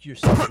going to make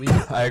yourself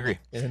weaker. I agree.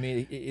 And I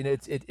mean,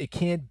 it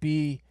can't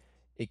be.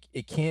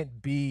 It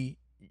can't be.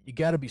 You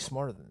got to be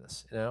smarter than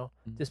this,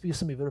 Just because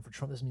somebody voted for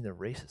Trump doesn't mean they're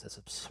racist. That's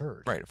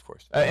absurd. Right, of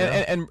course.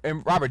 And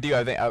Robert D,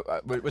 I think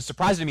what's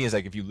surprising to me is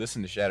like if you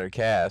listen to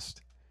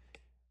Shattercast,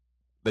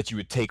 that you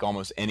would take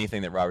almost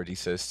anything that Robert D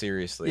says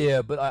seriously.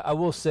 Yeah, but I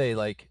will say,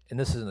 like, and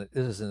this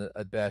isn't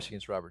a bash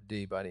against Robert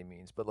D by any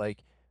means, but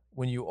like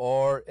when you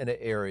are in an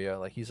area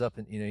like he's up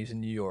in he's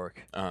in New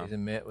York, he's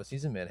in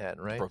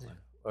Manhattan, right? Brooklyn.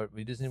 Or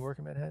does he work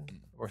in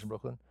Manhattan? Works in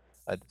Brooklyn.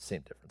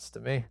 Same difference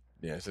to me.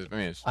 Yeah,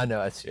 I know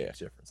it's a huge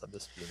difference. I'm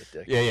just being a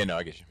dick. Yeah, no,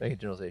 I get you. Making a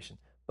generalization,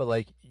 but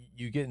like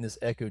you get in this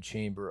echo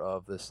chamber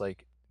of this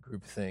like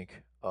group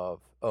think of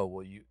I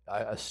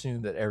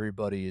assume that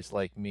everybody is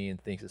like me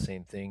and thinks the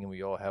same thing, and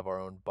we all have our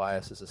own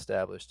biases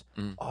established.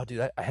 Oh,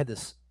 dude, I had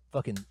this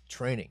fucking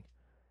training,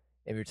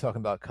 and we were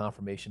talking about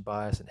confirmation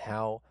bias and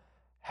how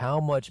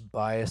much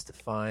bias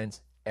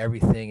defines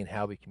everything and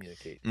how we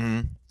communicate.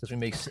 So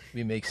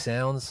we make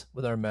sounds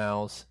with our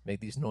mouths,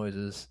 make these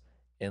noises,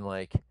 and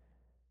like.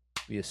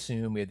 We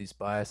assume we have these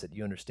bias that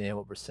you understand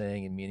what we're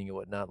saying and meaning and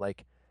whatnot.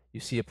 Like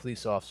you see a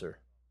police officer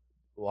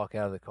walk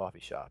out of the coffee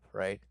shop,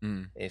 right?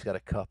 And he's got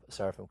a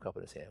styrofoam cup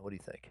in his hand. What do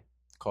you think?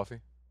 Coffee?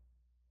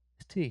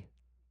 It's tea.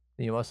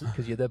 And you must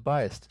because you're that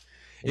biased.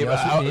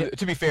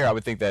 To be fair, I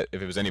would think that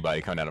if it was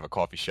anybody coming out of a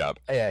coffee shop.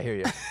 Yeah, I hear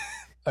you.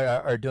 or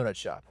a donut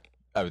shop.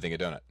 I would think a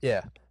donut.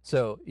 Yeah.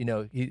 So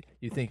you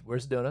think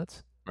where's the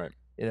donuts? Right.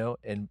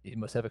 And he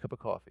must have a cup of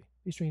coffee.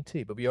 He's drinking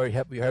tea, but we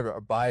have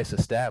our bias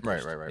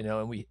established. Right.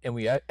 And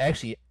we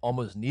actually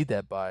almost need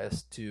that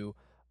bias to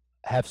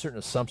have certain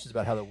assumptions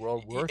about how the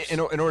world works in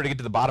order to get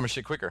to the bottom of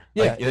shit quicker.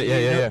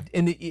 Yeah.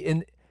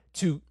 And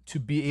to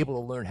be able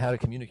to learn how to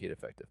communicate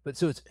effective. But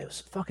so it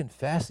was fucking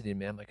fascinating,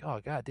 man. I'm like, oh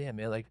goddamn,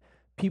 man. Like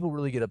people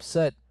really get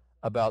upset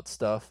about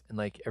stuff, and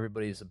like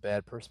everybody's a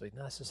bad person. Like,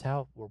 no, this is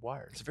how we're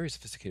wired. It's a very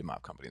sophisticated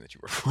mob company that you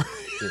work for.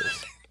 It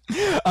is.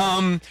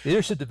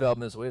 Leadership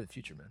development is the way of the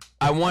future, man.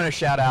 I want to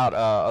shout out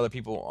other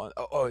people.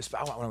 I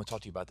want to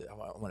talk to you about that. I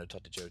want to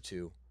talk to Joe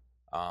too.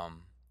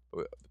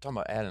 We're talking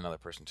about adding another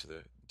person to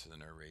the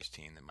Nerd Rage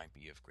team that might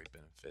be of great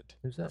benefit.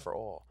 Who's that? For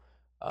all.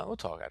 We'll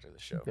talk after the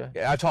show. Okay.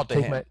 Yeah, I talked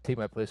to him. Take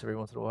my place every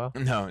once in a while.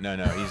 No.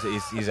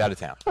 He's out of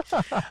town.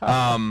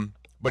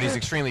 But he's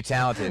extremely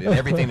talented, and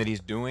everything that he's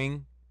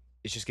doing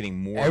is just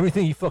getting more.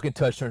 Everything you fucking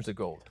touch turns to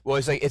gold. Well,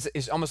 it's like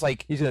it's almost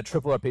like he's gonna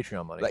triple our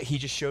Patreon money. Like he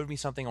just showed me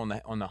something on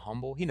the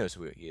Humble. He knows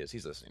who he is.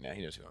 He's listening now.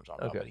 He knows who I'm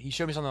talking about. But he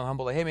showed me something on the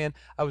Humble. Like, hey man,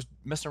 I was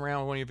messing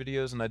around with one of your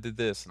videos and I did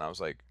this, and I was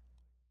like,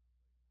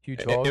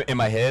 huge hog. In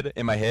my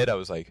head, I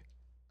was like,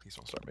 please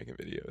don't start making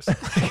videos.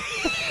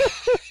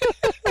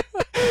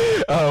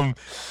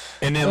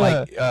 And then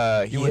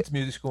he went to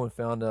music school and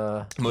found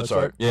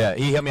Mozart. Yeah,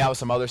 he helped me out with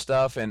some other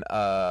stuff, and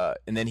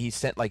then he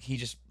sent he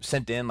just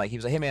sent in he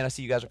was like, hey man, I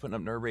see you guys are putting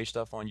up Nerd Rage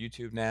stuff on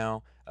YouTube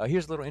now.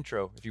 Here's a little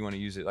intro if you want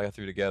to use it. Like I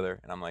threw together,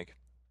 and I'm like,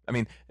 I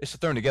mean, it's a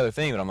thrown together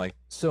thing, but I'm like,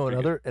 so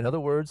in other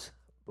words,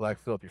 Black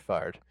Phillip, you're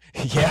fired.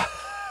 Yeah.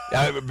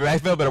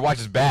 Black Phillip better watch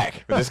his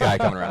back with this guy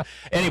coming around.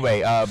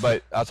 Anyway,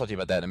 but I'll talk to you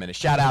about that in a minute.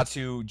 Shout out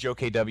to Joe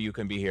KW, who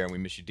couldn't be here, and we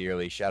miss you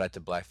dearly. Shout out to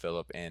Black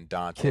Phillip and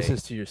Dante.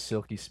 Kisses to your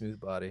silky smooth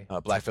body.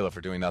 Black Phillip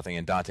for doing nothing,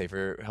 and Dante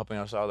for helping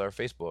us out with our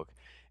Facebook.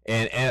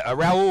 And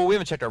Raul, we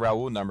haven't checked our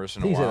Raul numbers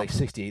in a while. He's at like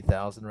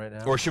 68,000 right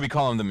now. Or should we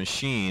call him the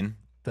Machine?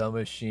 The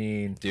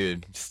Machine.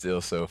 Dude,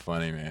 still so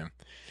funny, man.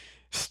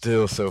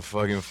 Still so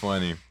fucking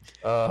funny.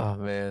 Oh,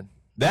 man.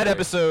 That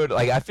episode,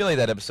 I feel like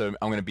that episode,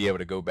 I'm going to be able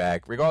to go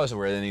back, regardless of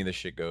where any of this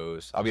shit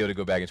goes, I'll be able to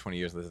go back in 20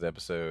 years with this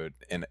episode,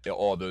 and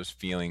all those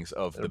feelings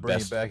of the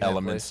best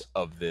elements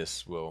of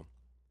this will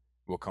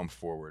come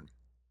forward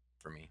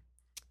for me.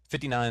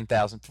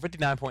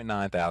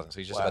 59.9 so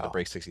he's just about to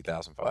break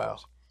 60,000 followers. Wow.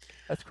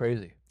 That's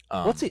crazy.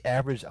 What's the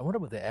average? I wonder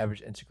what the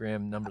average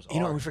Instagram numbers are. You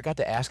know, we forgot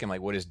to ask him,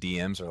 what his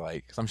DMs are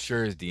like, because I'm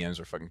sure his DMs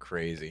are fucking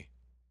crazy.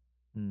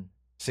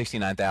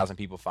 69,000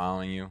 people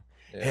following you.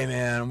 Yeah. Hey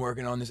man, I'm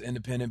working on this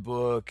independent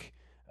book.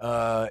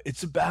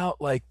 It's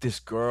about this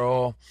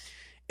girl,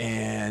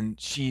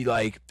 and she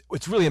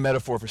it's really a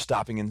metaphor for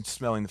stopping and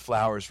smelling the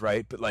flowers,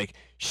 right? But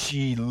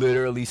she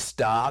literally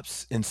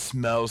stops and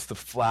smells the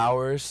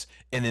flowers,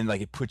 and then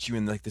it puts you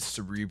in this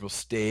cerebral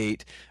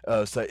state.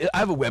 So I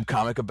have a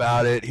webcomic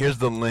about it. Here's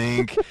the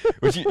link.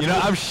 Which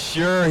I'm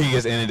sure he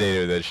gets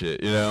inundated with that shit.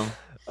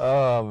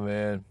 Oh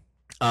man.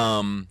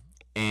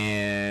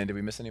 And did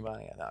we miss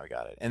anybody? Yeah, no, we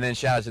got it. And then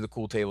shout out to the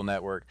Cool Table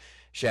Network,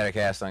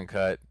 Shattercast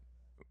Uncut.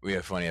 We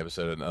had a funny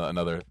episode,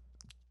 another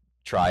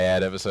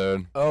triad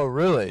episode. Oh,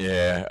 really?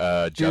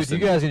 Yeah. Dude, Justin,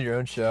 you guys in your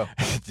own show.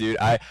 Dude,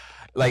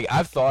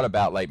 I've thought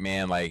about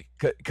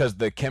because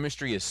the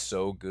chemistry is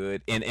so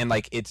good, and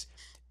it's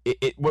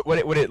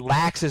what it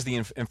lacks is the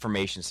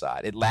information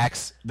side. It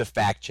lacks the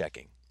fact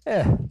checking.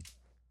 Yeah.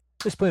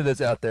 There's plenty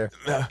that's out there.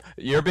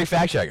 You're a big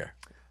fact checker.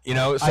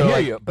 So I hear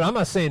you, but I'm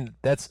not saying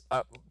that's.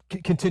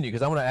 Continue,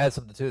 because I want to add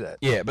something to that.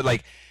 Yeah, but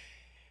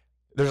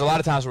there's a lot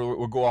of times where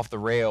we'll go off the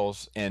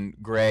rails, and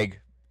Greg,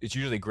 it's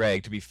usually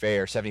Greg, to be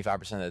fair,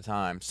 75% of the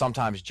time.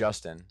 Sometimes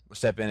Justin will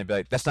step in and be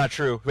like, that's not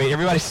true. Wait,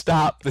 everybody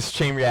stop this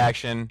chain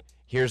reaction.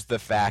 Here's the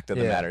fact of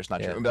the matter. It's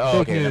not true. Oh,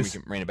 okay, then we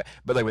can rein it back.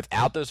 But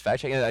without those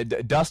fact checking,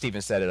 Dust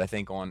even said it, I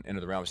think, on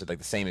Into the Realm, said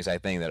the same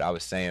exact thing that I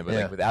was saying.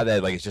 But without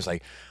that, it's just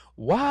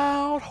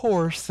wild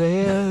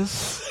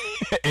horses.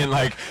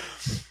 And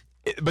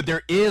but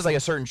there is a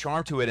certain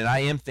charm to it, and I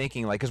am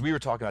thinking because we were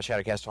talking about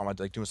Shattercast, talking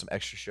about doing some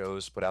extra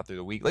shows put out through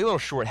the week, a little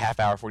short half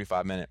hour,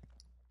 45-minute.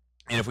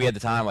 And if we had the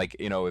time,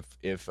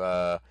 if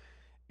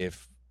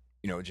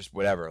just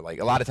whatever,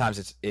 a lot of times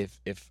it's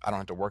if I don't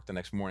have to work the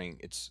next morning,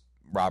 it's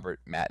Robert,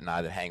 Matt, and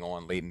I that hang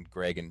on late, and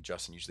Greg and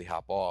Justin usually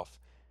hop off.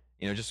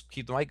 Just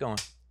keep the mic going.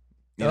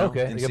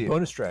 Okay, like a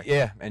bonus track.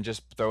 Yeah, and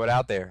just throw it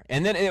out there,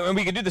 and then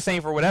we could do the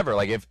same for whatever.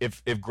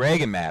 If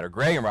Greg and Matt, or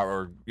Greg and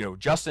Robert, or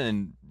Justin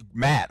and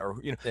Matt, or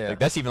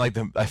that's even I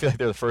feel like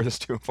they're the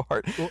furthest two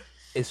apart. Well,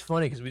 it's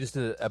funny because we just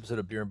did an episode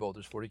of Beer and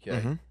Boulders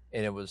 40K,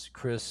 and it was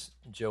Chris,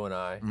 Joe, and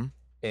I,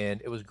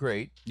 and it was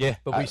great. Yeah,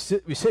 but we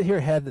sit here,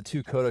 had the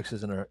two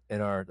codexes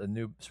the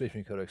new Space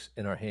Marine Codex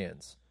in our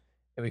hands,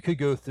 and we could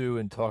go through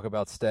and talk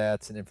about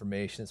stats and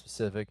information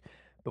specific.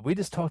 But we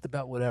just talked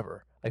about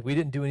whatever. We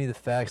didn't do any of the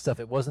fact stuff.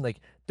 It wasn't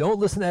don't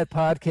listen to that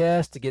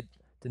podcast to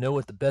know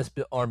what the best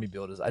army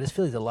build is. I just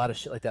feel there's a lot of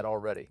shit like that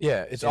already.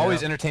 Yeah, it's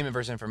always entertainment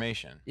versus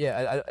information.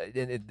 Yeah,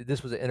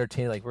 this was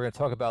entertaining. We're going to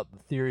talk about the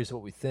theories of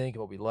what we think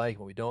and what we like and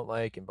what we don't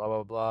like and blah,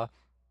 blah, blah.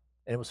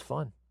 And it was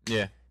fun.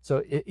 Yeah.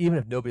 So even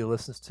if nobody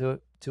listens to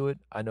it,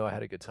 I know I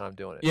had a good time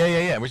doing it.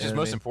 Yeah, which is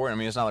most important. I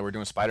mean, it's not like we're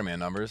doing Spider-Man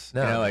numbers.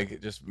 No.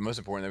 Just most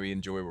important that we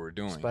enjoy what we're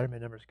doing.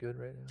 Spider-Man numbers good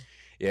right now.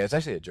 Yeah, it's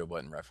actually a Joe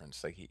Button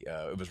reference.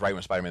 It was right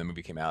when Spider-Man the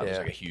movie came out. It was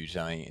a huge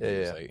thing. And he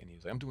was like,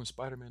 I'm doing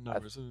Spider-Man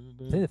numbers. I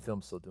think the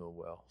film's still doing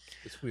well.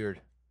 It's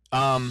weird.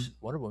 Wonder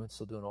Woman's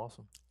still doing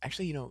awesome.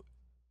 Actually,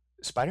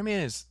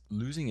 Spider-Man is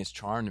losing its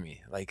charm to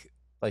me. Like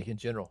in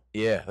general.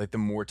 Yeah, the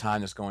more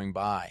time that's going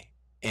by.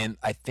 and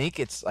I think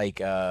it's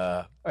like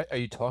Are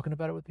you talking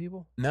about it with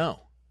people? no.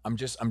 I'm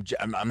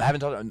having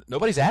talked.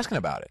 Nobody's asking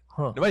about it.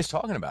 Huh. Nobody's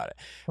talking about it.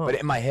 Huh. But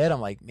in my head,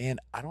 I'm like, man,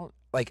 I don't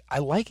like. I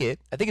like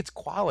it. I think it's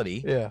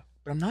quality. Yeah.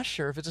 But I'm not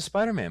sure if it's a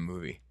Spider-Man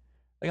movie.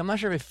 Like, I'm not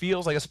sure if it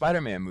feels like a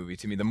Spider-Man movie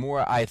to me. The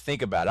more I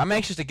think about it, I'm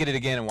anxious to get it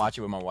again and watch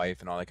it with my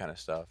wife and all that kind of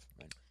stuff.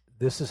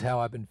 This is how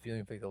I've been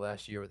feeling for like the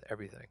last year with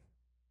everything.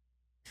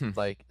 Hmm.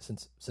 Like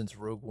since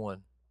Rogue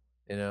One,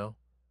 you know,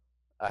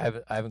 I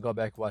haven't gone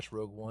back and watched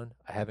Rogue One.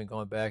 I haven't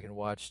gone back and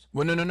watched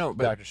Well, no.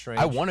 But Doctor Strange.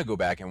 I want to go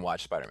back and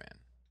watch Spider-Man.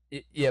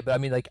 Yeah, but I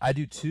mean, like I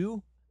do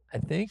too. I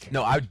think.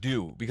 No, I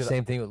do because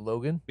Same thing with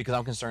Logan. because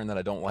I'm concerned that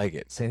I don't like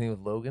it. Same thing with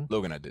Logan.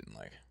 Logan, I didn't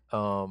like.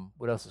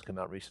 What else has come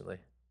out recently?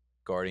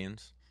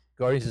 Guardians.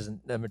 Guardians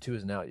isn't number 2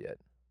 isn't out yet.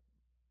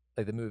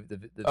 Like the movie.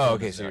 The Oh, film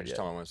okay. isn't So you're out just yet.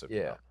 talking about one stuff.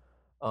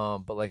 Yeah.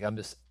 But like I'm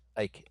just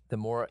like the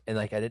more and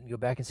like I didn't go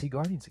back and see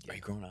Guardians Are again.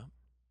 you growing up?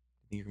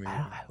 You can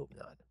I hope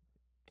not.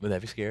 Would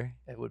that be scary?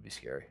 It would be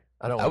scary.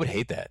 I don't. I want would to-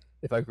 hap that.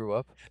 if I grew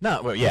up.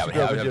 No, well, yeah, What's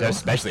your I would girl do?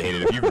 especially hate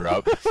it if you grew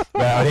up.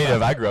 But I would hate it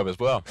if I grew up as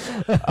well.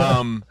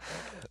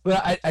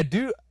 But I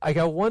do like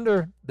I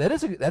wonder that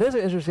is an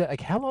interesting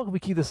like how long can we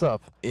keep this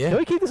up? Yeah. Can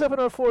we keep this up in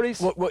our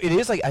 40s? Well, it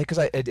is like because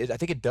I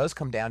think it does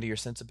come down to your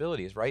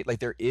sensibilities, right? Like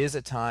there is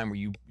a time where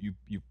you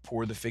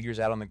pour the figures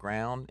out on the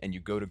ground and you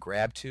go to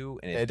grab two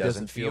and it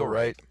doesn't feel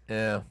right.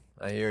 Yeah,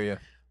 I hear you.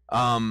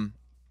 Um,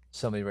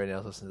 Somebody right now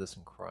is listening to this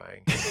and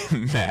crying.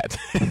 Matt.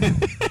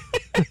 Matt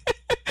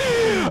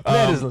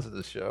doesn't listen to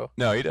the show.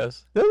 No, he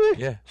does. Does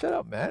he? Yeah. Shut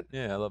up, Matt.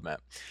 Yeah, I love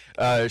Matt.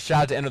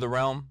 Shout out to End of the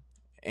Realm,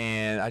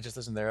 and I just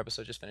listened to their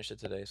episode. Just finished it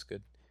today. It's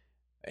good.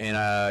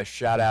 And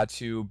shout out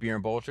to Beer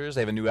and Bolters.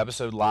 They have a new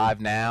episode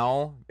live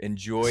now.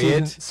 Enjoy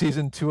it.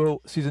 Season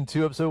 2,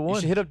 episode 1.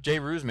 You should hit up Jay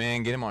Ruse,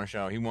 man. Get him on the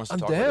show. He wants to I'm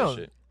talk about down.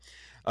 that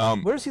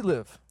shit. Where does he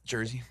live?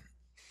 Jersey.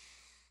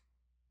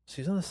 So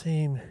he's on the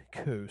same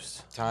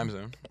coast. Time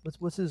zone.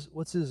 What's his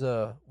work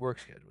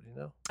schedule? Do you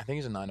know? I think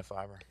he's a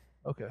 9-to-5er.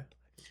 Okay.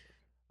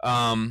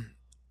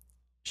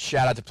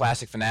 Shout out to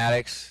Plastic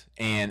Fanatics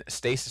and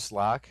Stasis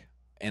Lock,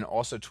 and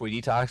also Toy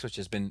Detox, which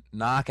has been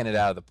knocking it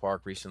out of the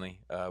park recently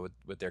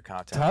with their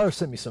content. Tyler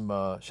sent me some.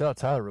 Shout out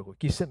Tyler real quick.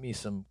 He sent me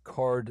some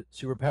card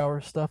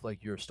superpower stuff,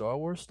 like your Star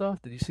Wars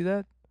stuff. Did you see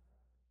that?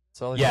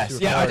 It's all like Yes,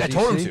 superpower yeah, I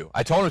told him DC. to.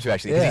 I told him to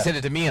actually because Yeah. he sent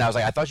it to me, and I was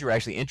like, I thought you were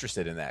actually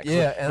interested in that. 'Cause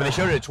Yeah, when and they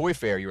showed it at Toy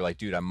Fair, you were like,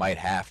 dude, I might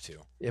have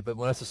to. Yeah, but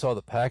when I saw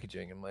the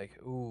packaging, I'm like,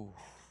 ooh.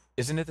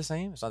 Isn't it the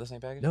same? It's not the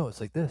same package. No,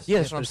 it's like this. Yeah,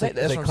 that's what I'm it's saying.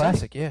 Like, That's it's what like I'm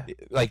saying. classic,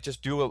 yeah. Like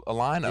just do a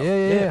lineup.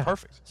 Yeah.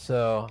 Perfect.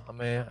 So I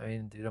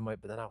mean, dude, I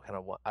might, but then I kind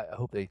of want. I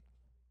hope they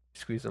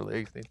squeeze their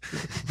legs.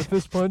 The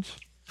fist punch.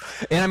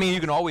 And I mean, you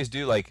can always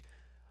do like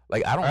I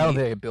don't. I don't need,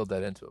 think I can build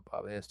that into it,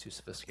 Bob. It's too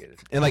sophisticated.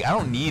 and like I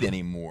don't need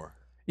any more.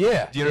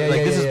 Yeah. Do you know? yeah, Like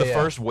yeah, this is yeah, the yeah.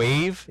 first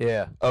wave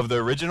Yeah, of the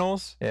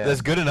originals. Yeah.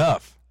 That's good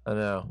enough. I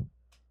know.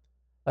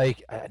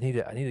 Like I need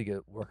to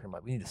get working on my.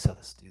 We need to sell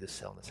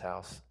this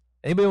house.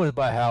 Anybody want to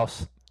buy a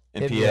house?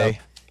 In Hit me PA. up.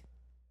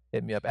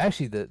 Hit me up.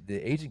 Actually, the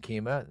agent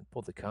came out and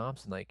pulled the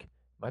comps and like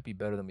might be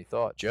better than we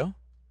thought. Joe?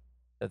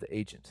 The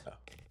agent. Oh.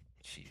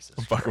 Jesus.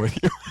 I'm fucking with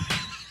you.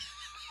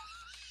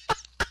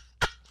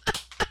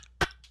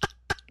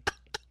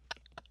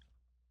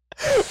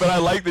 But I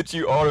like that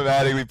you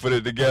automatically put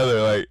it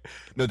together. Like,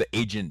 no, the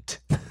agent.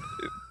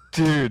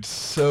 Dude,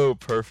 so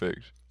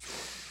perfect.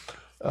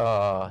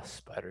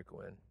 Spider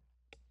Gwen.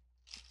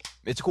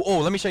 It's cool. Oh,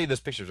 let me show you those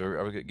pictures.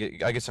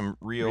 I get some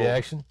real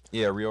Reaction.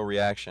 Yeah, real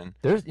reaction.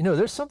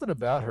 There's something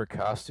about her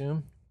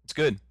costume It's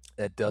good.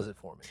 that does it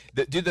for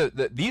me.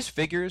 These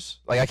figures,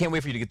 like I can't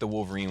wait for you to get the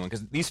Wolverine one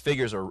because these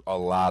figures are a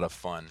lot of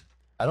fun.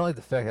 I don't like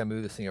the fact I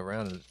move this thing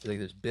around and like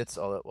there's bits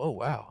all that. Oh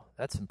wow,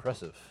 that's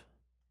impressive.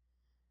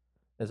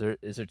 Is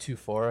there too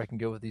far I can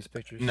go with these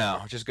pictures?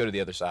 No, just go to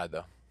the other side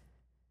though.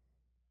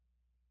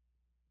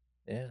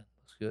 Yeah,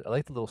 looks good. I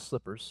like the little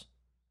slippers,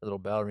 the little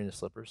ballerina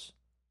slippers.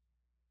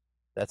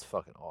 That's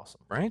fucking awesome.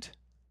 Right?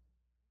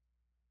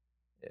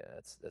 Yeah,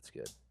 that's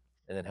good.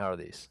 And then how are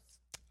these?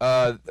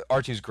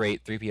 R2's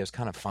great. 3PO's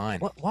kind of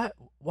fine.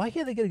 Why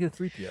can't they get a good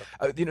 3PO?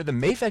 The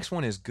Mafex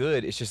one is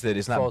good. It's just that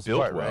it's not Falls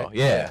built apart, well.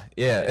 right?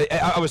 Yeah.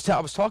 I was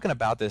talking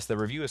about this. The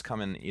review is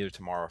coming either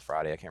tomorrow or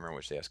Friday. I can't remember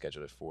which day I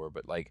scheduled it for.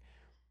 But like,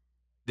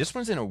 this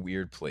one's in a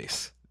weird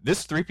place.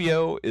 This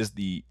 3PO is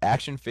the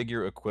action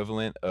figure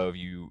equivalent of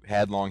you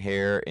had long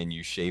hair and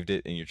you shaved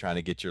it and you're trying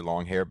to get your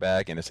long hair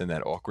back and it's in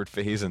that awkward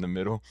phase in the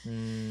middle.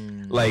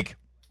 Like,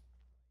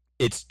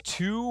 it's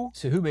too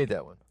So who made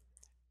that one?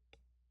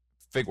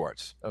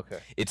 Figuarts. Okay.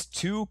 It's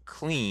too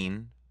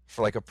clean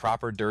for like a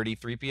proper dirty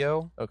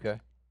 3PO. Okay.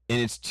 And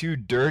it's too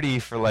dirty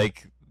for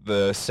like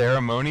the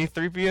ceremony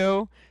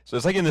 3PO. So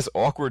it's like in this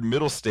awkward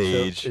middle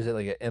stage. So is it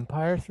like an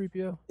Empire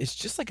 3PO? It's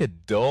just like a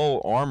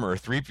dull armor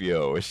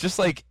 3PO. It's just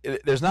like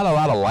there's not a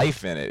lot of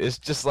life in it. It's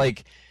just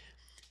like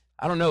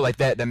I don't know, like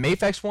that. The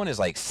Mafex one is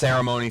like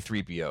ceremony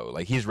 3PO.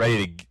 Like he's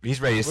ready to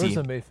Where's see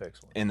the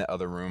Mafex one? in the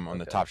other room on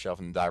the Okay. top shelf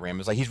in the diorama.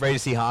 It's like he's ready to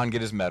see Han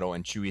get his medal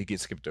and Chewie get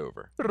skipped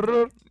over.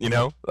 You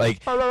know,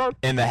 like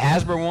and the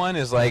Hasbro one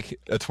is like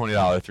a $20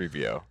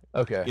 3PO.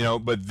 Okay. You know,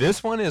 but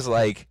this one is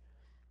like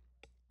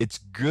it's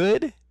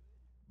good,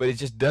 but it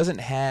just doesn't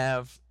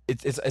have.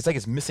 It's like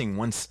it's missing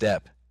one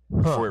step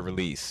before it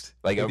released.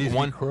 Like It needs to be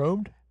one,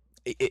 chromed.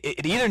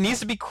 it either needs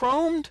to be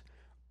chromed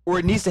or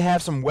it needs to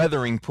have some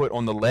weathering put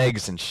on the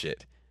legs and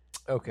shit.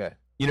 Okay.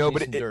 You know, Needs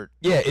but some dirt.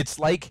 yeah, it's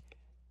like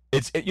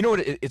you know what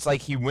it's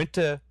like. He went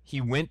to.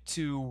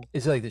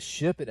 Is it like the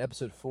ship in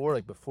episode 4,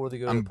 like before they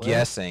go to I'm the planet?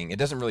 guessing it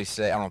doesn't really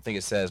say. I don't think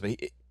it says, but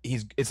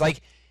he's. It's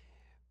like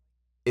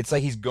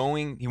he's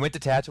going. He went to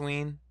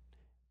Tatooine,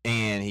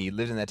 and he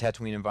lived in that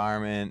Tatooine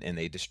environment, and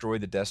they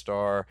destroyed the Death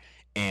Star.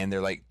 And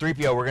they're like,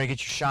 3PO, we're gonna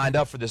get you shined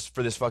up for this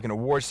fucking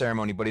award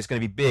ceremony, but it's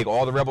gonna be big.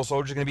 All the Rebel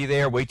soldiers are gonna be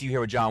there. Wait till you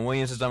hear what John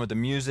Williams has done with the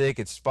music.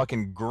 It's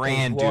fucking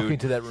grand, Walking dude.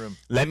 to that room.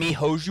 Let me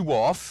hose you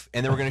off,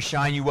 and then we're gonna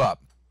shine you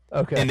up.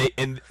 Okay.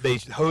 And they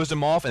hosed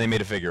him off, and they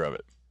made a figure of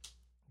it.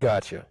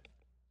 Gotcha.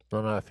 I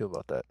don't know how I feel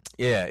about that.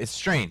 Yeah, it's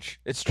strange.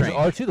 It's 'Cause strange.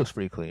 R2 looks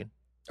pretty clean.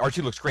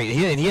 R2 looks great.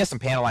 And he has some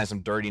panel lines, some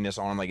dirtiness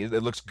on him. Like it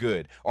looks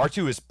good.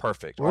 R2 is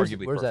perfect.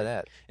 Arguably Where's perfect. that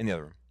at? In the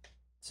other room.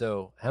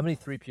 So how many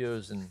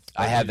 3POs and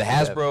I have the R2s do you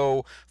have?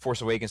 Hasbro Force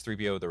Awakens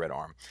 3PO with the red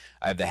arm.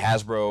 I have the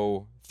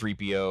Hasbro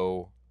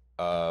 3PO,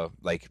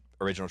 like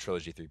original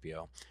trilogy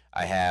 3PO.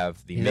 I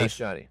have the He's not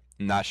shiny.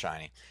 not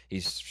shiny.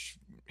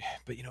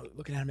 But you know,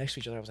 looking at him next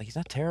to each other, I was like, he's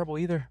not terrible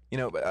either. You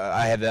know, but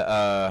I have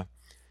the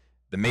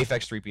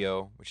Mayfex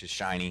 3PO, which is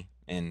shiny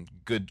and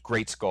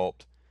great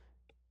sculpt,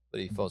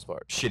 But he falls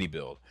apart. shitty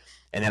build.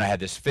 And then I had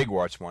this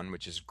Figuarts one,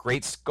 which is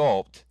great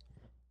sculpt,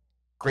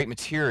 great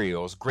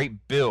materials,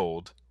 great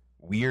build,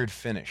 weird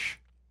finish,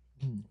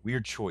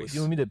 weird choice. Do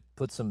you want me to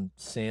put some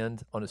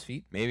sand on his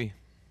feet? Maybe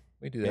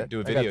We can do that. do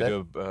a I got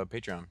video, that. do a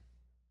Patreon.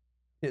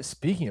 Yeah,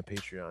 speaking of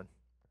Patreon,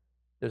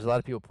 there's a lot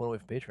of people pulling away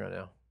from Patreon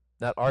now.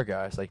 Not our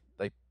guys, like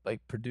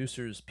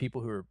producers,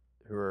 people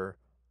who are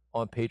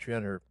on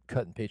Patreon are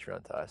cutting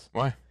Patreon ties.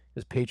 Why?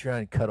 Because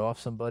Patreon cut off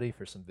somebody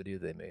for some video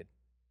they made.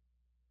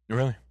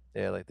 Really?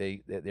 Yeah, like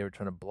they were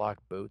trying to block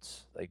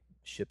boats, like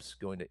ships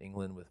going to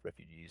England with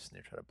refugees, and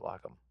they're trying to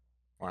block them.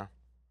 Wow.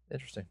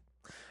 Interesting.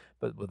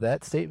 But with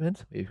that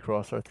statement, we've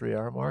crossed our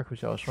 3-hour mark,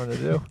 which I was trying to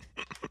do.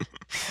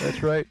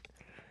 That's right.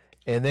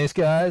 And thanks,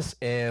 guys,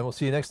 and we'll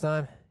see you next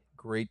time.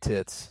 Great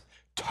tits.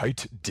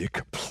 Tight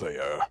dick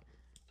player.